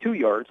 132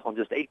 yards on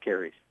just 8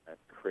 carries. That's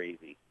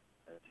crazy.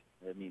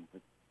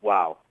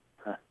 Wow.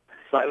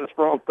 Silas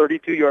Braun,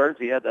 32 yards.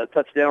 He had a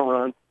touchdown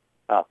run,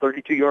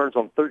 32 yards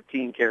on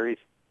 13 carries.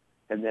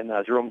 And then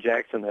Jerome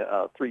Jackson,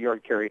 a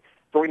 3-yard carry.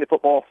 Throwing the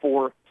football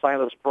for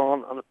Silas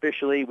Braun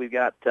unofficially, we've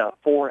got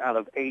 4 out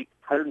of 8,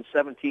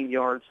 117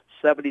 yards,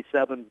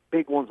 77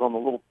 big ones on the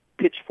little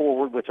pitch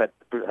forward, which I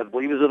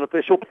believe is an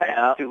official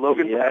pass to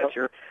Logan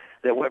Bratcher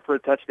that went for a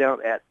touchdown.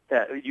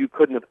 You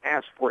couldn't have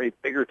asked for a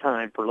bigger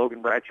time for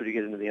Logan Bratcher to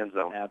get into the end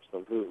zone.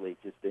 Absolutely.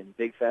 Just a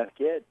big, fast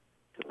kid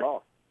to the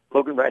ball.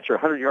 Logan Bratcher,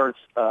 100 yards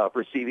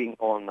receiving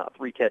on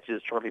 3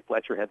 catches. Charlie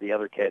Fletcher had the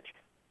other catch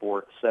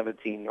for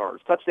 17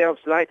 yards. Touchdowns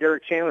tonight,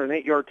 Derek Chandler, an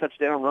 8-yard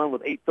touchdown run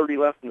with 8:30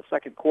 left in the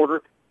second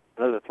quarter.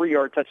 Another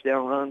 3-yard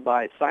touchdown run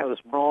by Silas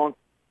Braun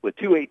with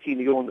 2:18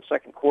 to go in the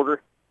second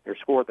quarter. Their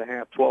score at the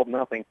half,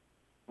 12-0.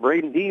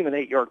 Braden Dean, an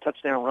 8-yard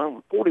touchdown run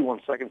with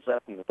 41 seconds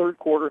left in the third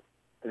quarter,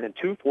 and then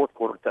 2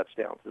 fourth-quarter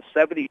touchdowns. The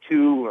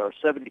 72 or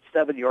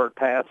 77-yard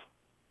pass,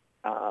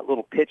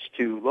 little pitch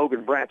to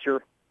Logan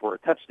Bratcher for a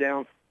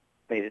touchdown,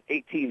 made it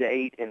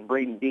 18-8, and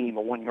Braden Dean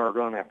a 1-yard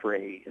run after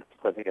I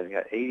think I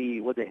got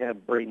 80. What they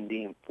have Braden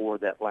Dean for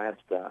that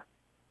last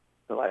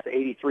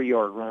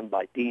 83-yard run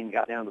by Dean,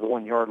 got down to the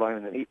 1-yard line,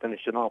 and then he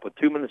finished it off with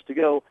 2 minutes to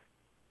go.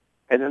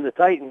 And then the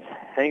Titans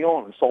hang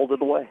on and sold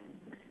it away.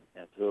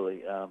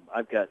 Absolutely.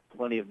 I've got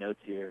plenty of notes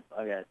here.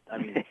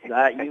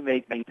 You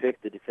make me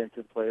pick the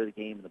defensive player of the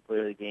game and the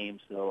player of the game,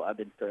 so I've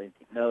been starting to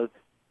take notes.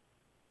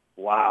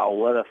 Wow,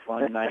 what a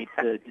fun night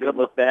to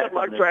look back. I'm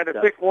not trying to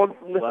pick one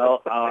from this.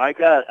 Well, I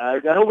got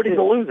nobody's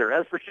two. a loser,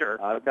 that's for sure.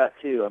 I've got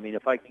 2. I mean,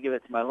 if I can give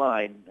it to my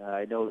line,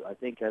 I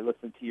think I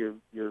listened to your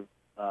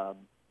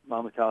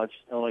Illinois College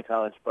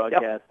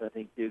broadcast. Yep. I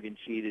think Dugan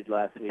cheated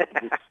last week.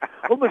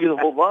 I'm going to give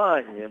the whole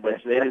line,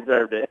 which they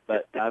deserved it.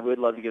 But I would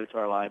love to give it to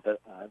our line, but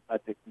I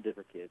picked some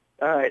different kids.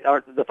 All right.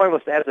 The final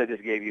stats I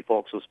just gave you,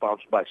 folks, was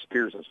sponsored by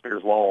Spears &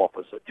 Spears Law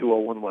Office at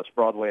 201 West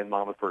Broadway in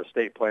Monmouth for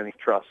estate planning,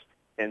 trust,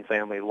 and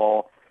family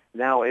law.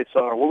 Now we'll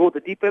go with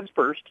the defense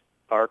first.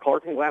 Our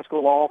Clark &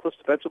 Glasgow Law Office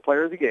Defensive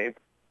Player of the Game,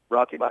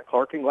 brought to you by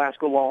Clark &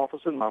 Glasgow Law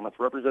Office in Monmouth,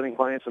 representing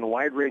clients in a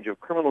wide range of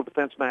criminal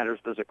defense matters.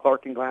 Visit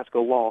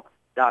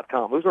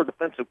ClarkandGlasgowLaw.com. Who's our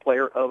defensive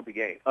player of the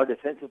game? Our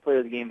defensive player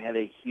of the game had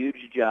a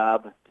huge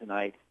job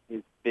tonight.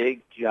 His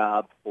big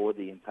job for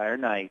the entire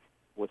night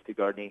was to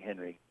guard Nate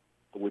Henry,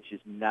 which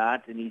is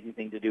not an easy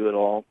thing to do at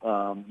all.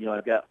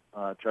 I've got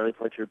Charlie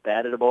Fletcher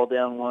batted a ball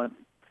down once.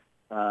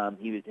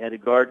 He had to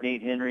guard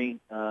Nate Henry.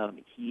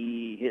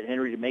 He hit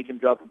Henry to make him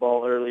drop the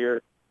ball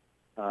earlier.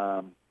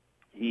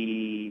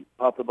 He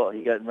popped the ball.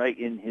 He got right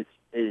in his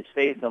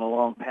face on a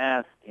long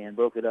pass and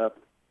broke it up.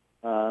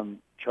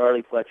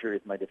 Charlie Fletcher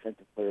is my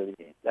defensive player of the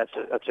game.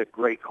 That's a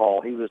great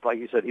call. He was, like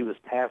you said, he was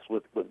tasked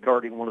with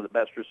guarding one of the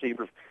best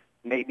receivers,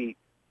 maybe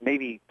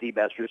the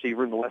best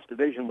receiver in the West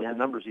Division with the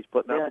numbers he's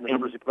putting up and the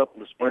numbers he put up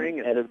in the spring.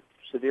 And had a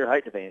severe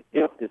height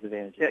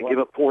disadvantage. Yeah, give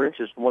up 4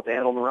 inches from what they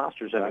had on the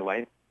rosters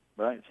anyway.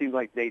 Right. It seems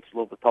like Nate's a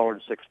little bit taller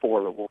than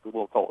 6'4", but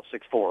we'll call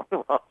it 6'4" on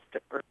the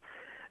roster.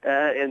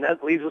 And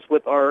that leaves us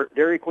with our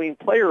Dairy Queen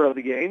player of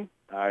the game.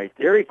 All right,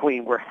 Dairy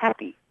Queen, we're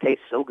happy.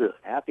 Tastes so good.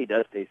 Happy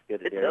does taste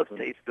good. It does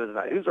taste good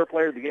tonight. Who's our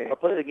player of the game? Our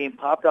player of the game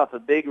popped off a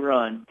big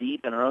run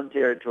deep in our own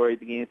territory at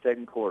the beginning of the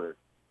second quarter.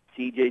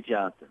 C.J.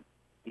 Johnson.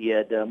 He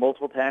had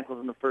multiple tackles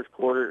in the first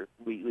quarter.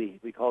 We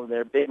called him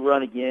there. Big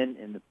run again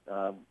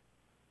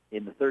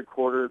in the third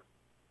quarter,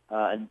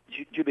 and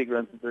two big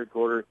runs in the third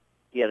quarter.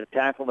 He had a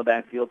tackle in the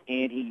backfield,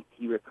 and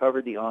he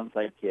recovered the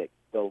onside kick.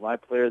 So my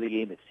player of the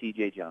game is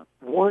C.J. Johnson.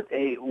 What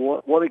a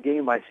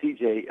game by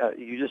C.J.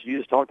 You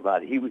just talked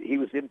about it. He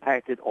was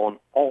impacted on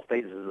all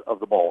phases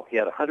of the ball. He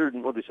had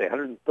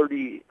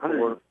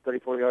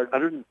 134 yards,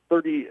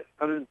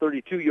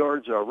 132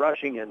 yards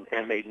rushing,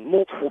 and made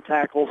multiple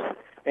tackles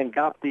and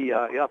got the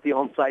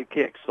onside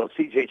kick. So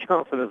C.J.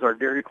 Johnson is our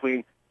Dairy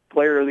Queen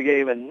player of the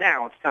game. And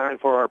now it's time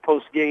for our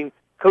post-game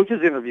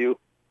coaches interview.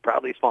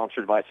 Proudly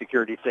sponsored by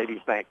Security Savings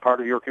Bank, part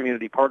of your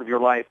community, part of your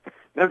life.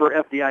 Member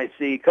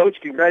FDIC.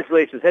 Coach,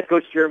 congratulations. Head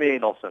coach Jeremy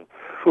Adelson.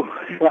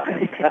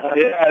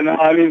 Yeah, no,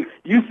 I mean,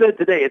 you said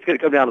today it's going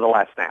to come down to the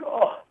last snap.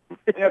 Oh,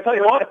 yeah, I'll tell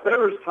you what, there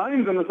was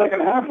times in the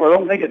second half where I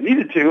don't think it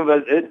needed to,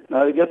 but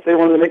I guess they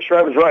wanted to make sure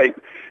I was right.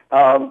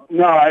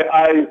 No,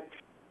 I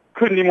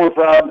couldn't be more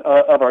proud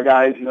of our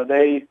guys. You know,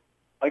 they,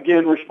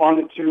 again,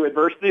 responded to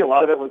adversity. A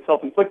lot of it was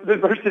self-inflicted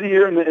adversity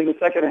here in the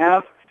second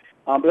half.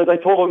 But as I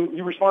told them,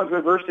 you respond to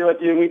adversity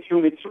like you in week 2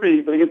 and week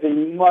 3, but against a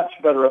much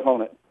better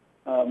opponent,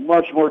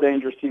 much more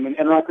dangerous team. And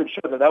Rockridge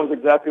showed that. That was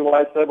exactly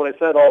why I said what I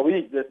said all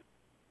week, that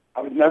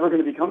I was never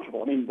going to be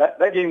comfortable. I mean, that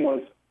game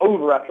was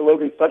over after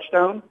Logan's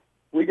touchdown.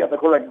 We got the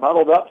quarterback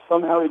bottled up.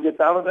 Somehow he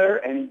gets out of there,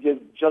 and he gives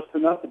just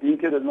enough. The Dean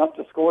kid had enough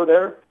to score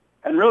there.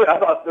 And really, I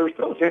thought there was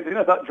still a chance.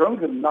 I thought Drone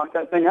could knock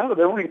that thing out of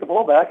there when he get the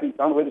ball back, and he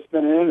found a way to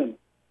spin in. And,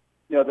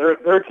 you know,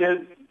 their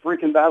kids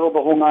freaking battled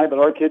the whole night, but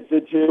our kids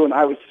did too. And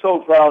I was so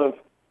proud of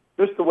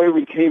just the way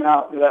we came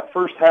out. That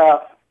first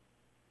half,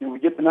 you know, we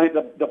get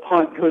the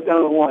punt, goes down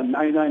to the 1,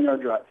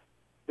 99-yard drive.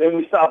 Then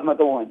we stop them at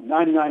the 1,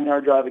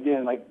 99-yard drive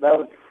again. Like, that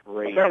was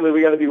great. Apparently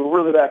we got to be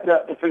really backed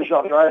up to finish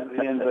off drives at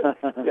the end. But,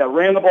 yeah,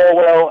 ran the ball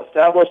well,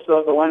 established the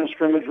line of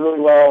scrimmage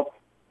really well.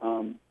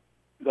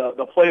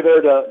 The play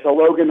there to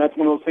Logan, that's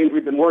one of those things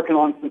we've been working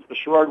on since the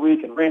Sherrard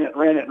week, and ran it.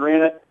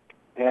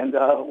 And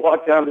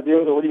walked down to the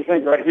deal. What do you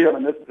think right here? I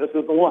mean, this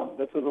is the one.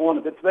 This is the one.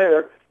 If it's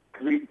there,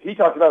 he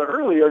talked about it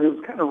earlier, and it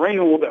was kind of raining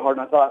a little bit hard,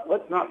 and I thought,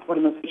 let's not put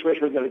him in a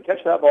situation where he's going to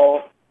catch that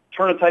ball,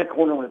 turn a tight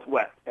corner when it's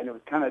wet. And it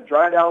was kind of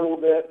dried out a little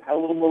bit, had a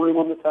little more room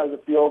on the side of the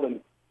field,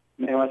 and,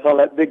 man, when I saw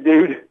that big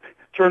dude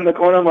turn the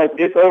corner, I'm like,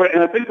 it's over.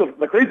 And I think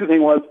the crazy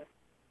thing was,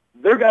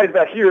 their guys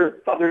back here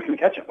thought they were going to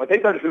catch him. Like, they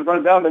thought he was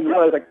running down, and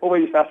realized, like, oh,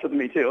 wait, he's faster than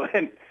me, too,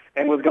 and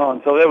was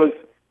gone. So it was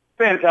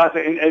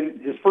fantastic. And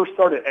his first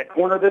start at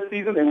corner this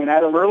season, they went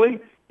at him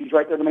early. He's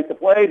right there to make the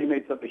play. He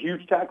made such a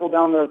huge tackle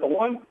down there at the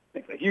 1,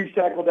 makes a huge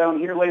tackle down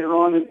here later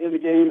on in the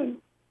game. And,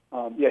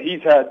 yeah,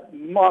 he's had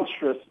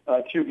monstrous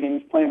 2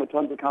 games, playing with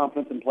tons of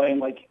confidence and playing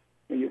like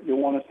you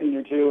want a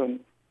senior too. And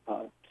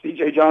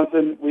C.J.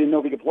 Johnson, we didn't know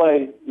if he could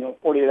play,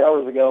 48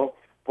 hours ago.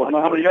 I don't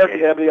know how many yards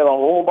he had, but he had a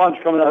whole bunch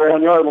coming out of the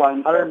 1-yard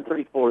line.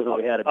 134 is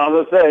what we had. I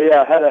was going to say,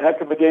 yeah, had a heck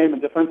of a game,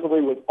 and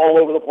defensively was all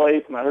over the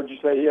place. And I heard you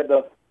say he had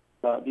the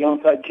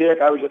onside kick.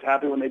 I was just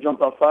happy when they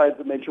jumped off sides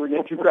to make sure we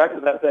get 2 cracks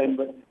at that thing.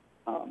 But,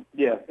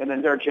 yeah, and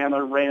then Derek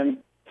Chandler ran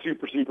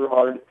super, super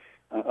hard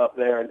up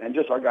there. And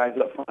just our guys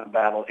up front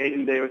battle.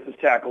 Aiden Davis'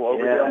 tackle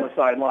over there on the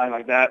sideline,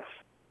 like that's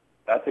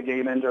a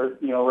game ender,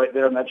 right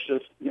there. And that's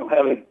just,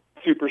 having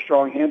super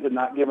strong hands and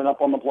not giving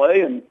up on the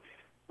play. And,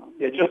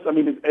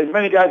 as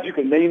many guys you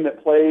can name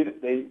that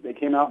played, they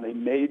came out and they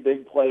made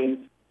big plays.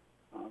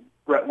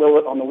 Brett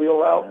Willett on the wheel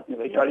route,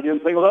 they tried to get him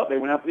singled up. They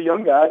went after the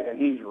young guy, and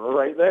he's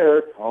right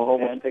there. All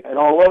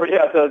over.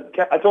 Yeah, so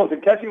I told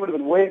him catching would have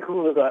been way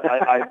cooler. But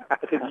I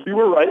said, you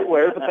were right.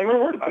 Where's the thing we were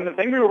worried about? And the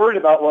thing we were worried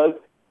about was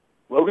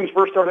Logan's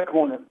first start at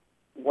corner.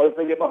 What if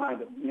they get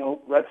behind him?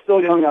 Brett's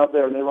still young out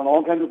there, and they run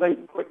all kinds of things,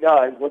 quick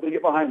guys. What if they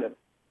get behind him?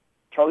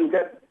 Charlie's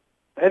got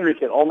Henry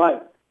kid all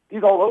night.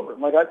 He's all over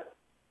him. Like,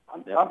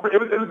 it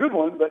was a good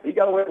one, but he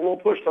got away with a little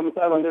push on the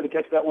sideline there to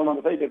catch that one on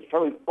the fake.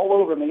 Charlie's all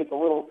over him, and he gets a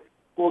little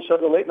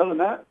shove late. Other than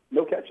that,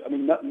 no catch. I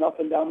mean,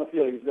 nothing down the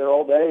field. He's there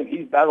all day, and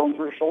he's battling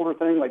through a shoulder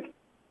thing. Like,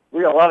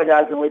 we got a lot of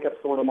guys going to wake up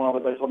sore tomorrow,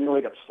 but I told them you're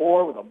going to wake up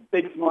sore with a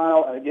big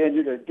smile, and again,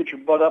 you're going to get your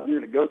butt up, and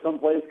you're going to go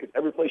someplace, because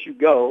every place you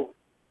go,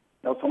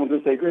 someone's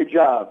going to say, great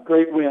job,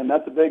 great win,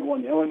 that's a big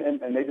one,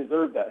 and they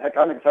deserve that. Heck,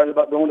 I'm excited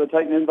about going to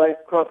Titan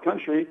Invite cross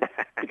country,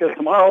 because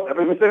tomorrow,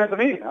 everybody's saying that to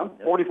me. I'm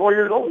 44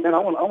 years old, man. I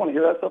want to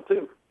hear that stuff,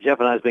 too. Jeff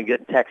and I have been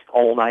getting texts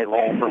all night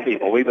long from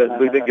people. We've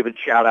been giving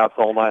shout-outs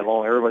all night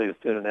long. Everybody was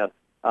tuning in.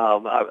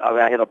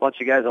 I had a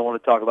bunch of guys I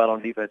want to talk about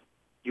on defense.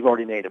 You've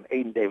already named him.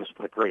 Aiden Davis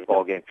put a great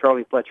ball game.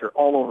 Charlie Fletcher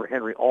all over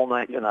Henry all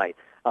night tonight.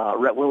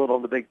 Rhett Willett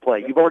on the big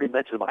play. You've already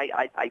mentioned him.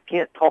 I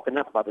can't talk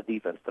enough about the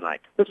defense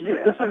tonight. This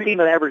is a team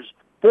that averaged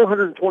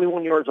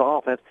 421 yards of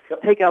offense.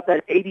 Take out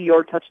that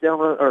 80-yard touchdown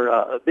run, or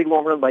a big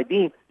long run by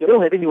Dean. You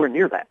don't have anywhere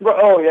near that.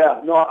 Oh,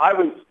 yeah. No, I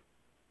was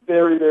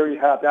very, very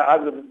happy.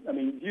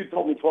 If you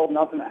told me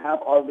 12-0 at half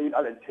our lead,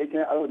 I'd have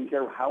taken it. I wouldn't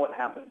care how it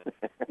happened.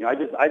 I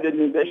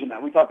didn't envision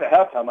that. We talked at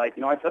halftime,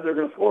 I said they're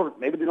going to score.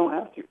 Maybe they don't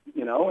have to,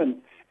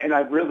 and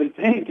I really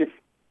think if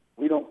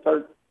we don't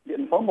start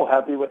getting fumble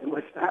happy with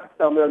stats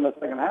down there in the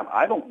second half,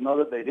 I don't know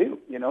that they do,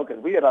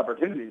 because we had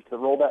opportunities to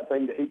roll that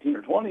thing to 18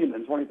 or 20 and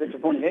then 26 or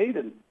 28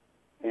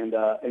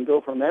 and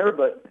go from there.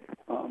 But,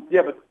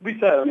 but we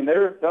said,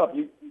 they're tough.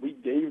 We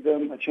gave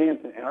them a chance,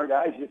 and our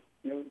guys just,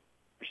 are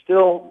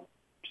still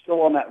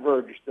still on that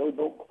verge. You still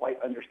don't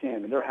quite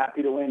understand. And they're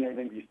happy to win and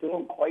everything, but you still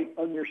don't quite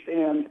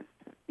understand.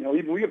 You know,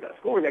 even we get that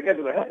score, we got guys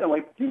with their head. I'm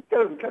like, you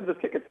guys cut this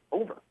ticket's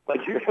over. Like,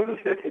 you cut this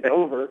ticket's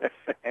over.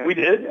 And we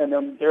did. And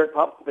then Derek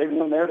popped the big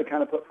one there to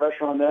kind of put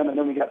pressure on them. And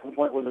then we got to the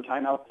point where the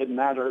timeouts didn't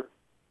matter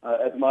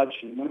as much.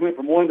 And when we went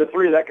from 1 to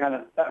 3, that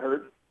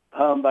hurt.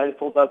 But I just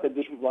told us that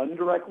just run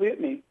directly at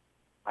me.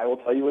 I will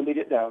tell you when they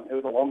get down. It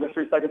was the longest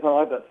 3 seconds of my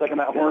life. That second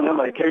that horn in,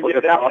 like, can't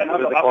get down.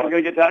 I'm going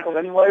to get tackled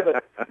anyway.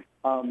 But,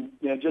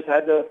 you know, just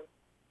had to,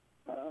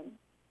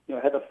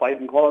 had to fight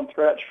and claw and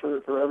scratch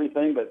for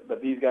everything.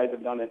 But these guys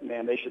have done it.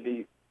 Man, they should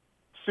be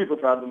super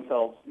proud of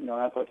themselves. You know,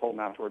 that's what I told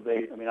them afterwards.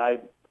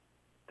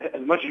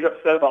 As much as you're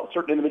upset about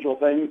certain individual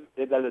things,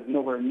 that is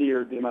nowhere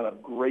near the amount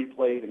of great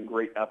plays and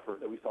great effort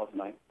that we saw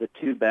tonight. The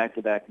 2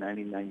 back-to-back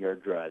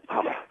 99-yard drives.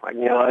 Oh my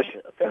gosh!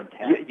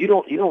 Fantastic. You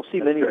don't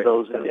see many of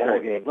those in a ball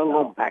game, let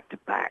alone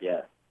back-to-back.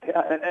 Yeah.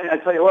 And I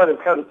tell you what,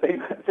 it's kind of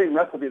the same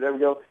recipe. There we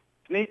go.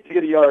 It's neat to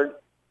get a yard,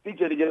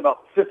 CJ to get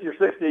about 50 or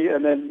 60,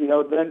 and then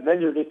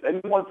then you're just.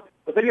 And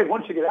the thing is,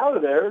 once you get out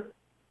of there,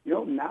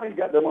 now you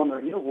got them on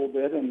their heels a little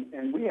bit,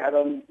 and we had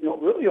them,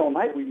 really all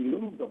night. We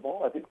moved the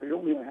ball. I think we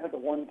only had the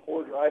one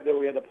poor drive that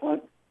we had to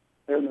punt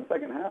there in the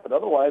second half, but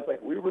otherwise,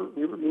 like we were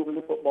moving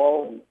the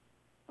football. And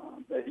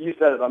you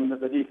said it. I mean,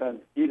 the defense.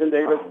 Ethan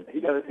Davis,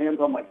 he got his hands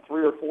on like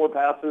 3 or 4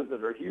 passes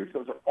that are huge.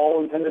 Those are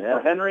all intended for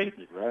Henry.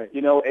 Right.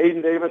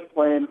 Aiden Davis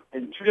playing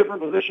in 2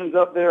 different positions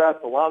up there.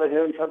 Asked a lot of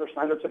him. Trevor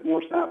Snyder took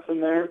more snaps in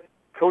there.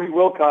 Cody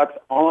Wilcox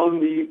on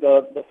the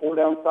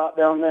 4-down stop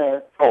down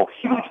there. Oh,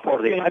 huge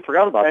play. I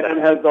forgot about that. And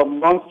has a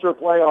monster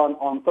play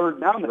on 3rd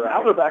down. And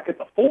now they're back at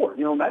the 4.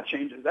 That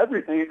changes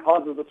everything. It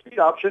causes a speed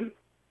option.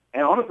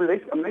 And honestly, they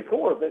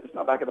score. It's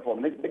not back at the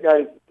 4. The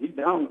guy, he's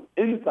down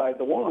inside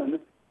the 1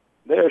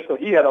 there. So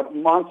he had a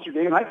monster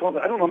game. I told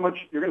him, I don't know how much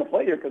you're going to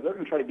play here because they're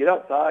going to try to get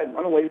outside and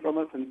run away from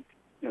us. And,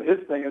 his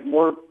thing is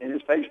more in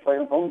his face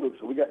playing phone booth.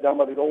 So we got down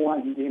by the goal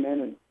line. He came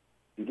in and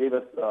he gave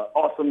us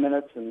awesome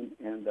minutes and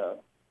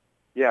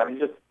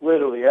just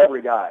literally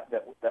every guy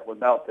that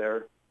was out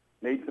there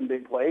made some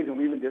big plays, and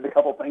we even did a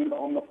couple things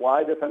on the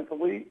fly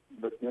defensively.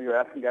 But, you're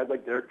asking guys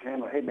like Derek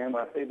Chandler, hey, man,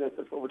 when I say this,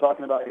 that's what we're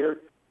talking about here,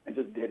 and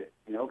just did it,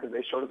 because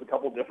they showed us a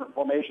couple different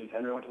formations.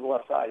 Henry went to the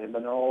left side, and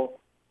been there all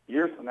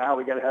year, so now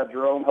we got to have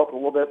Jerome help a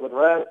little bit with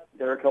Rhett,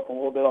 Derek helping a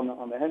little bit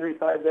on the Henry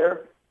side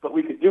there. But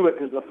we could do it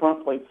because the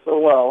front played so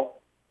well,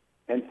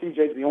 and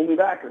CJ's the only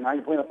backer. Now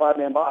you're playing a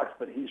 5-man box,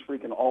 but he's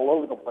freaking all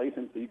over the place,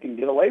 and so you can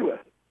get away with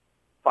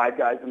 5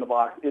 guys in the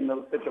box in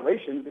those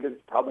situations because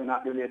it's probably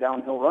not going to be a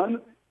downhill run.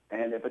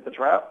 And if it's a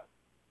trap,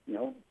 he's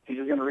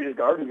just going to read his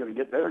guard. He's going to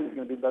get there, and he's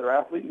going to be a better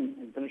athlete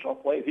and finish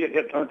off plays. He had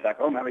a ton of tackles.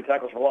 I don't know how many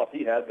tackles for loss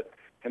he had, but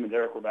him and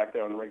Derek were back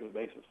there on a regular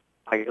basis.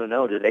 I don't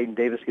know. Did Aiden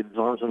Davis get his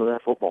arms into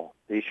that football?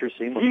 Did he sure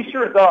seem like he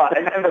sure thought.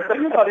 And the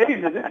thing about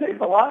Aiden is it takes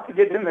a lot to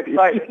get him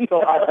excited.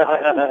 So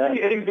I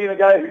see Aiden being a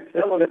guy who's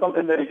selling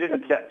something that he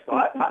didn't catch. So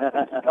I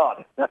think he got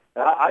it.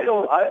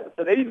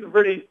 So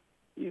Aiden's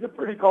he's a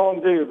pretty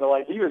calm dude, but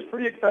like he was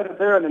pretty excited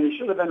there, and then he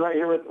should have been right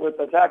here with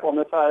the tackle on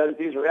this side. I didn't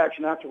see his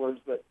reaction afterwards,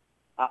 but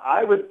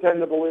I would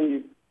tend to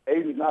believe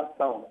Aiden's not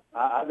selling it.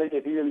 I think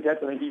if he didn't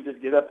catch it, I think he'd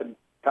just get up and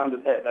pound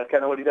his head. That's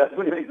kind of what he does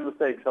when he makes a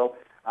mistake. So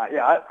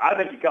I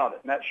think he caught it,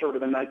 and that sure would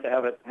have been nice to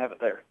have it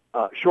there.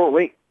 Short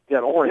week. Yeah,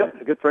 Orion,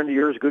 a good friend of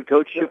yours, a good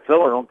coach, Chip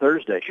Filler on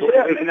Thursday.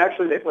 And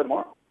actually they play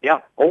tomorrow. Yeah.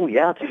 Oh,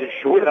 yeah. It's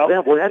a short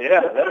event. Boy, that's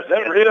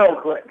real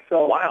quick.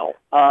 So wow.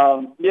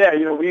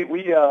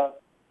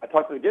 I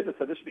talked to the kids and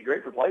said this would be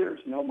great for players.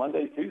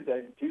 Monday,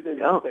 Tuesday,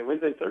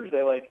 Wednesday,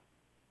 Thursday. Like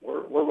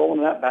we're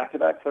rolling that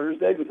back-to-back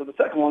Thursdays, and so the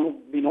second one will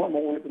be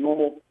normal. We'll get the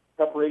normal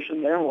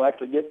preparation there, and we'll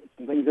actually get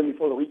some things in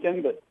before the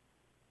weekend. But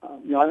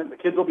I think the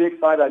kids will be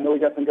excited. I know we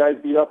got some guys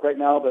beat up right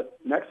now, but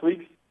next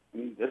week,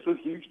 this was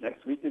huge.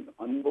 Next week is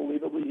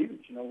unbelievably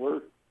huge.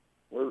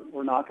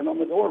 We're knocking on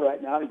the door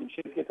right now. You can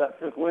just get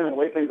that 5th win. And the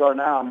way things are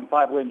now,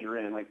 5 wins you're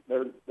in. Like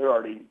they're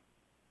already.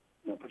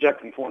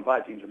 Projecting 4 and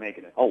 5 teams are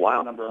making it. Oh, wow.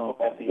 The number of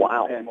football teams.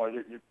 Wow. And more.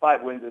 Your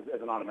 5 wins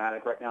is an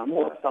automatic right now.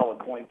 More solid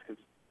points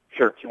because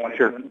Sure.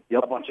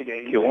 A bunch of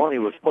games.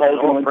 Kewanee was playing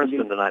on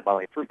Princeton tonight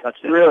by 3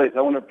 touchdowns. Really?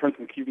 I wonder if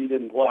Princeton QB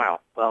didn't play. Wow.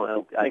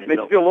 Well, makes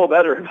you feel a little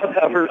better about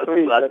that first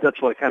week.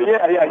 That's what kind of...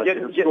 Yeah.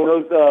 Getting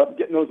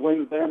those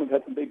wins there. We've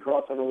had some big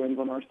crossover wins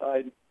on our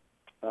side,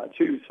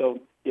 too. So,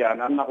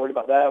 I'm not worried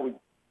about that. We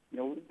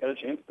got a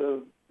chance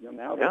to,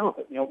 now,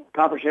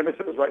 conference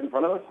championship is right in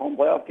front of us, home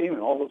playoff game,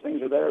 and all those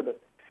things are there. But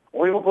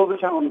Orion will pose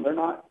a challenge.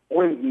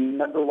 Orion's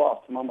never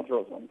lost to Monmouth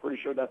Roseville. I'm pretty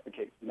sure that's the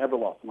case. Never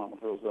lost to Monmouth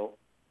Roseville.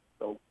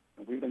 So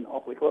we've been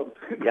awfully close.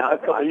 A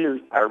couple of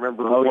years. I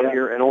remember one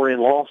year an Orion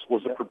loss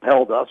was what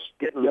propelled us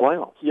getting the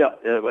playoffs. Yeah.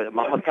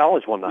 Monmouth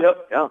College one night.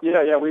 Yep.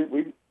 Yeah.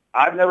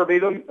 I've never beat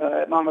them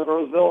at Monmouth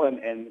Roseville,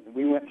 and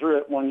we went through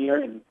it one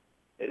year, and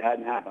it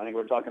hadn't happened. I think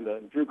we were talking to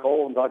Drew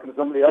Cole and talking to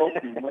somebody else,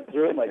 and went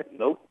through it like,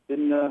 nope,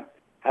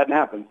 hadn't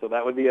happened. So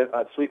that would be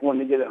a sweet one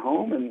to get at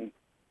home, and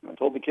I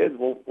told the kids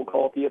we'll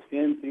call up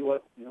ESPN, see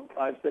what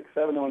 5, 6,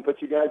 7, no one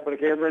put a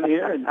camera in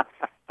here, and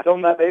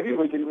film that baby.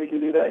 We can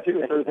do that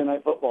too. Thursday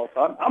night football.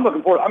 So I'm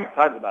looking forward. I'm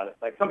excited about it.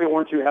 Like some people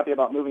weren't too happy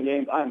about moving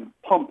games. I'm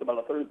pumped about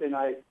a Thursday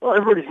night. Well,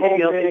 everybody's home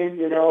game.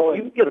 You know,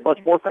 you can get a bunch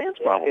more fans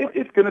probably.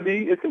 It's gonna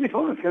be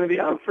fun. It's gonna be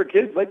out for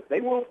kids. Like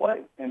they want to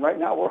play, and right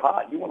now we're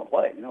hot. You want to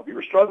play. You know, if you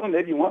were struggling,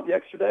 maybe you want the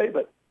extra day,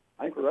 but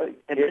I think we're ready.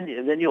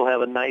 And then you'll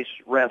have a nice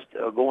rest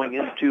going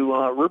into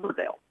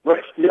Riverdale.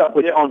 Right. Yeah.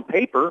 Which on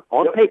paper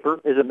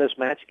is a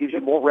mismatch. Gives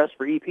you more rest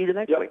for EP the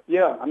next week.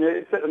 Yeah. I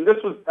mean,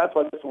 that's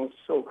why this one was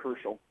so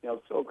crucial. You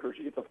know, so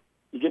crucial.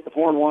 You get the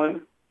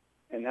 4-1,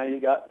 and now you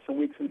got some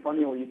weeks in front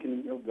of you where you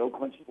can go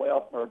clinch the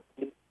playoff or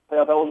get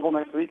playoff eligible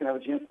next week and have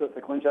a chance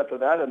to clinch after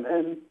that, and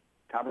then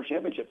conference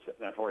championship sitting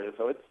there for you.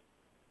 So it's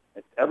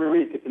every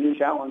week it's a new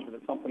challenge, but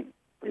it's something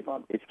pretty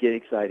fun. It's getting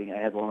exciting. I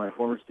had one of my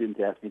former students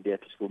ask me day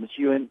after school, Miss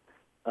Ewan,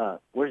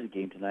 where's the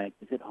game tonight?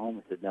 Is it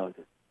home? I said, no. He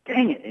said,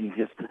 dang it. And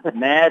he just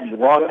mad and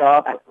walked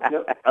off,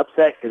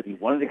 upset because he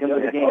wanted to come to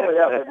the game. Oh,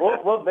 yeah.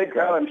 Well, big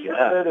crowd, I'm sure.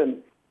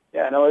 And,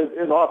 it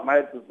was awesome. I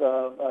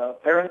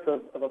had parents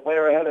of a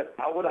player I had at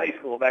Outwood High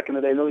School back in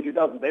the day, in the early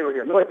 2000s. They were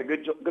here. They're like the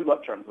good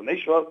luck charms. When they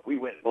show up, we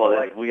win. Well,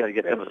 we got to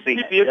get them a seat.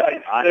 Shout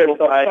out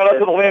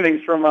to the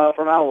Landings from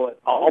Outwood.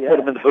 I'll put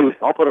them in the booth.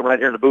 I'll put them right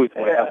here in the booth.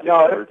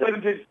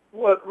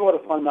 What a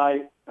fun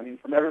night. I mean,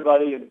 from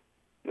everybody. And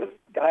just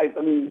guys,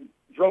 I mean,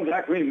 Jerome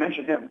Jackson, we didn't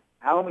mention him.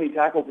 How many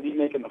tackles did he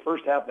make in the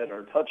first half that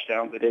are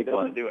touchdowns that he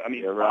doesn't do? I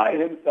mean, by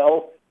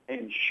himself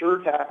and sure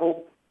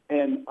tackle.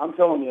 And I'm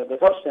telling you, the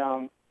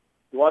touchdown,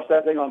 you watch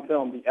that thing on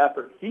film, the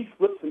effort. He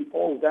slips and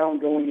falls down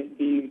going at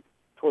being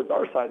towards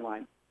our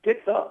sideline.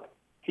 Gets up.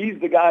 He's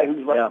the guy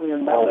who's wrestling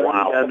in the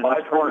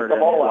corner. The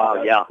ball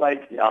out.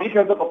 He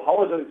comes up,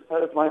 apologizes,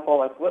 said it's my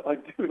fault. I slipped.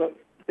 Like, dude,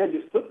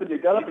 you slipped and you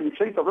got up and you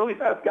chased a really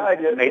fast guy.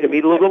 Made him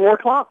eat a little bit more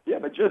clock. Yeah,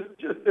 but just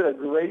did a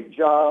great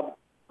job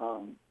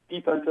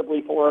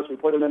defensively for us. We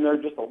put him in there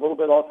just a little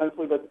bit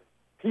offensively, but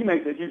he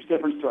makes a huge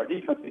difference to our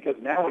defense because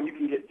now when you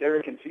can get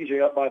Derek and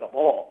CJ up by the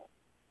ball,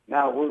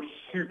 now we're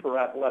super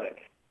athletic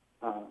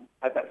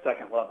at that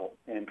second level,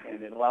 and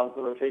it allows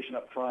the rotation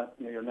up front.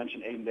 You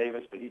mentioned Aiden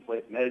Davis, but he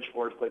plays an edge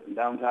for us, plays some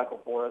down tackle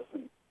for us,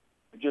 and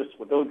just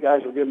with those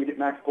guys, we're going to get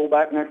Max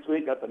fullback next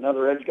week. Got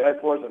another edge guy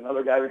for us,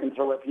 another guy we can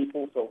throw at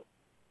people. So,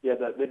 yeah,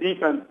 the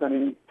defense, I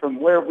mean, from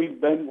where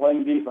we've been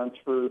playing defense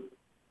for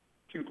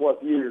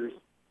 2+ years,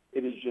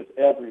 it is just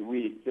every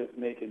week just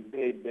making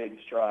big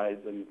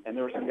strides. And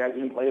there were some guys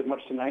who didn't play as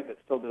much tonight that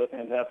still did a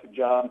fantastic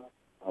job.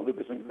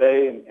 Lucas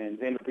McVeigh and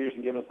Xander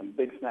Peterson giving us some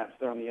big snaps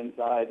there on the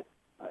inside.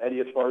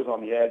 Eddie as far as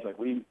on the edge. Like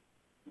we're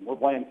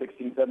playing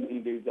 16,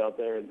 17 dudes out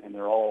there, and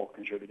they're all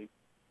contributing.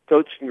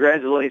 Coach,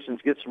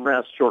 congratulations. Get some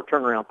rest. Short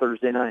turnaround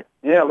Thursday night.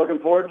 Yeah, looking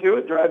forward to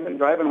it. Driving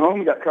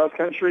home. Got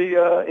cross-country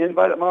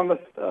invite at Monmouth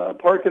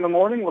Park in the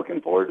morning.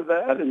 Looking forward to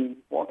that and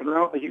walking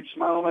around with a huge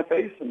smile on my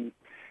face. And,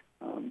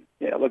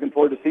 looking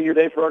forward to senior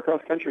day for our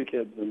cross-country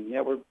kids. And,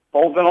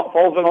 fall's been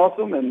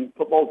awesome, and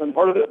football's been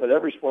part of it, but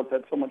every sport's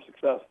had so much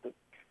success that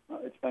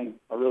it's been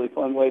a really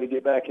fun way to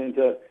get back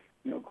into,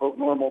 quote,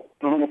 normal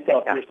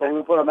stuff. We're still going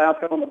to put our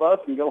mask on the bus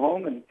and go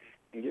home and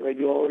get ready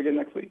to do it all over again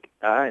next week.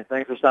 All right.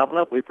 Thanks for stopping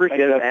up. We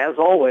appreciate it. As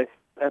always,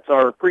 that's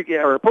our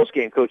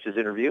post-game coaches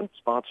interview,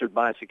 sponsored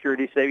by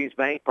Security Savings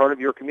Bank, part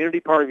of your community,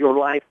 part of your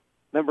life.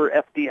 Member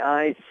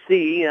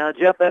FDIC.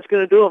 Jeff, that's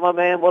going to do it, my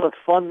man. What a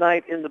fun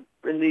night in the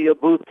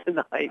booth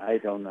tonight. I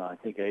don't know. I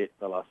think I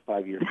lost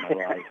 5 years of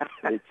my life.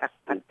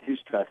 It's too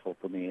stressful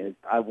for me.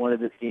 I wanted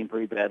this game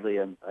pretty badly.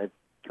 I've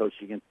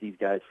coached against these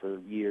guys for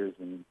years,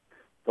 and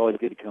it's always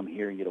good to come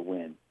here and get a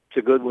win. It's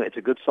a good win. It's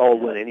a good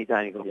solid win.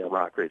 Anytime you go to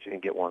Rockridge and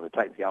get one. The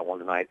Titans got one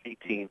tonight,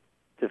 18-15.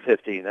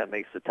 That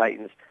makes the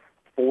Titans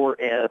 4-1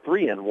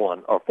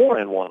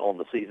 on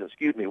the season.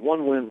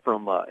 One win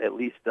from at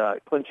least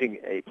clinching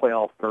a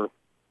playoff berth.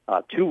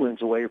 2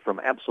 wins away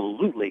from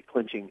absolutely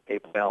clinching a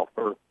playoff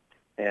berth,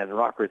 and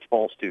Rockridge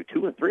falls to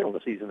 2-3 on the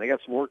season. They got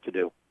some work to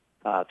do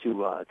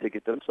to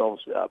get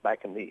themselves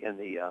back in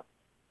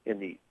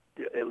the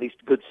at least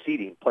good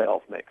seeding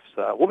playoff mix.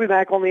 We'll be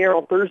back on the air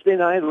on Thursday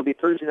night. It'll be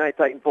Thursday night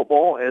Titan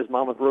football as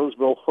Monmouth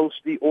Roseville hosts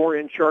the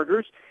Orange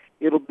Chargers.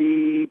 It'll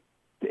be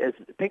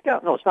Pink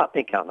Out. No, it's not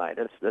Pink Out night.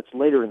 That's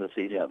later in the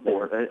season,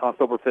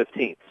 October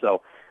 15th.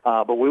 So,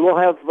 but we will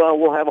have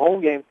a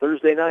home game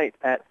Thursday night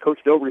at Coach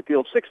Dobry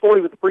Field,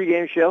 6:40 with the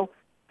pregame show,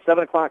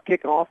 7:00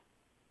 kickoff.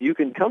 You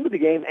can come to the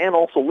game and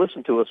also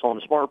listen to us on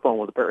a smartphone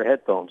with a pair of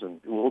headphones, and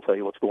we'll tell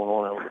you what's going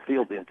on out on the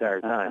field the entire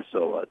time.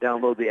 So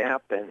download the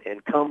app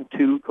and come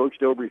to Coach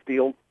Dobry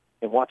Field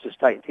and watch this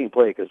Titan team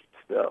play because,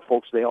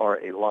 folks, they are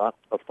a lot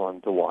of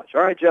fun to watch.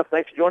 All right, Jeff,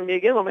 thanks for joining me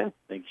again, my man.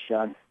 Thanks,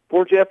 Sean.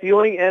 For Jeff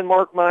Ewing and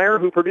Mark Meyer,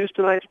 who produced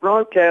tonight's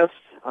broadcast,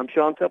 I'm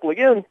Sean Temple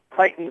again.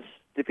 Titans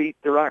defeat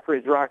the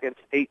Rockridge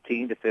Rockets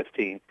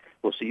 18-15.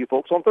 We'll see you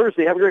folks on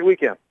Thursday. Have a great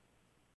weekend.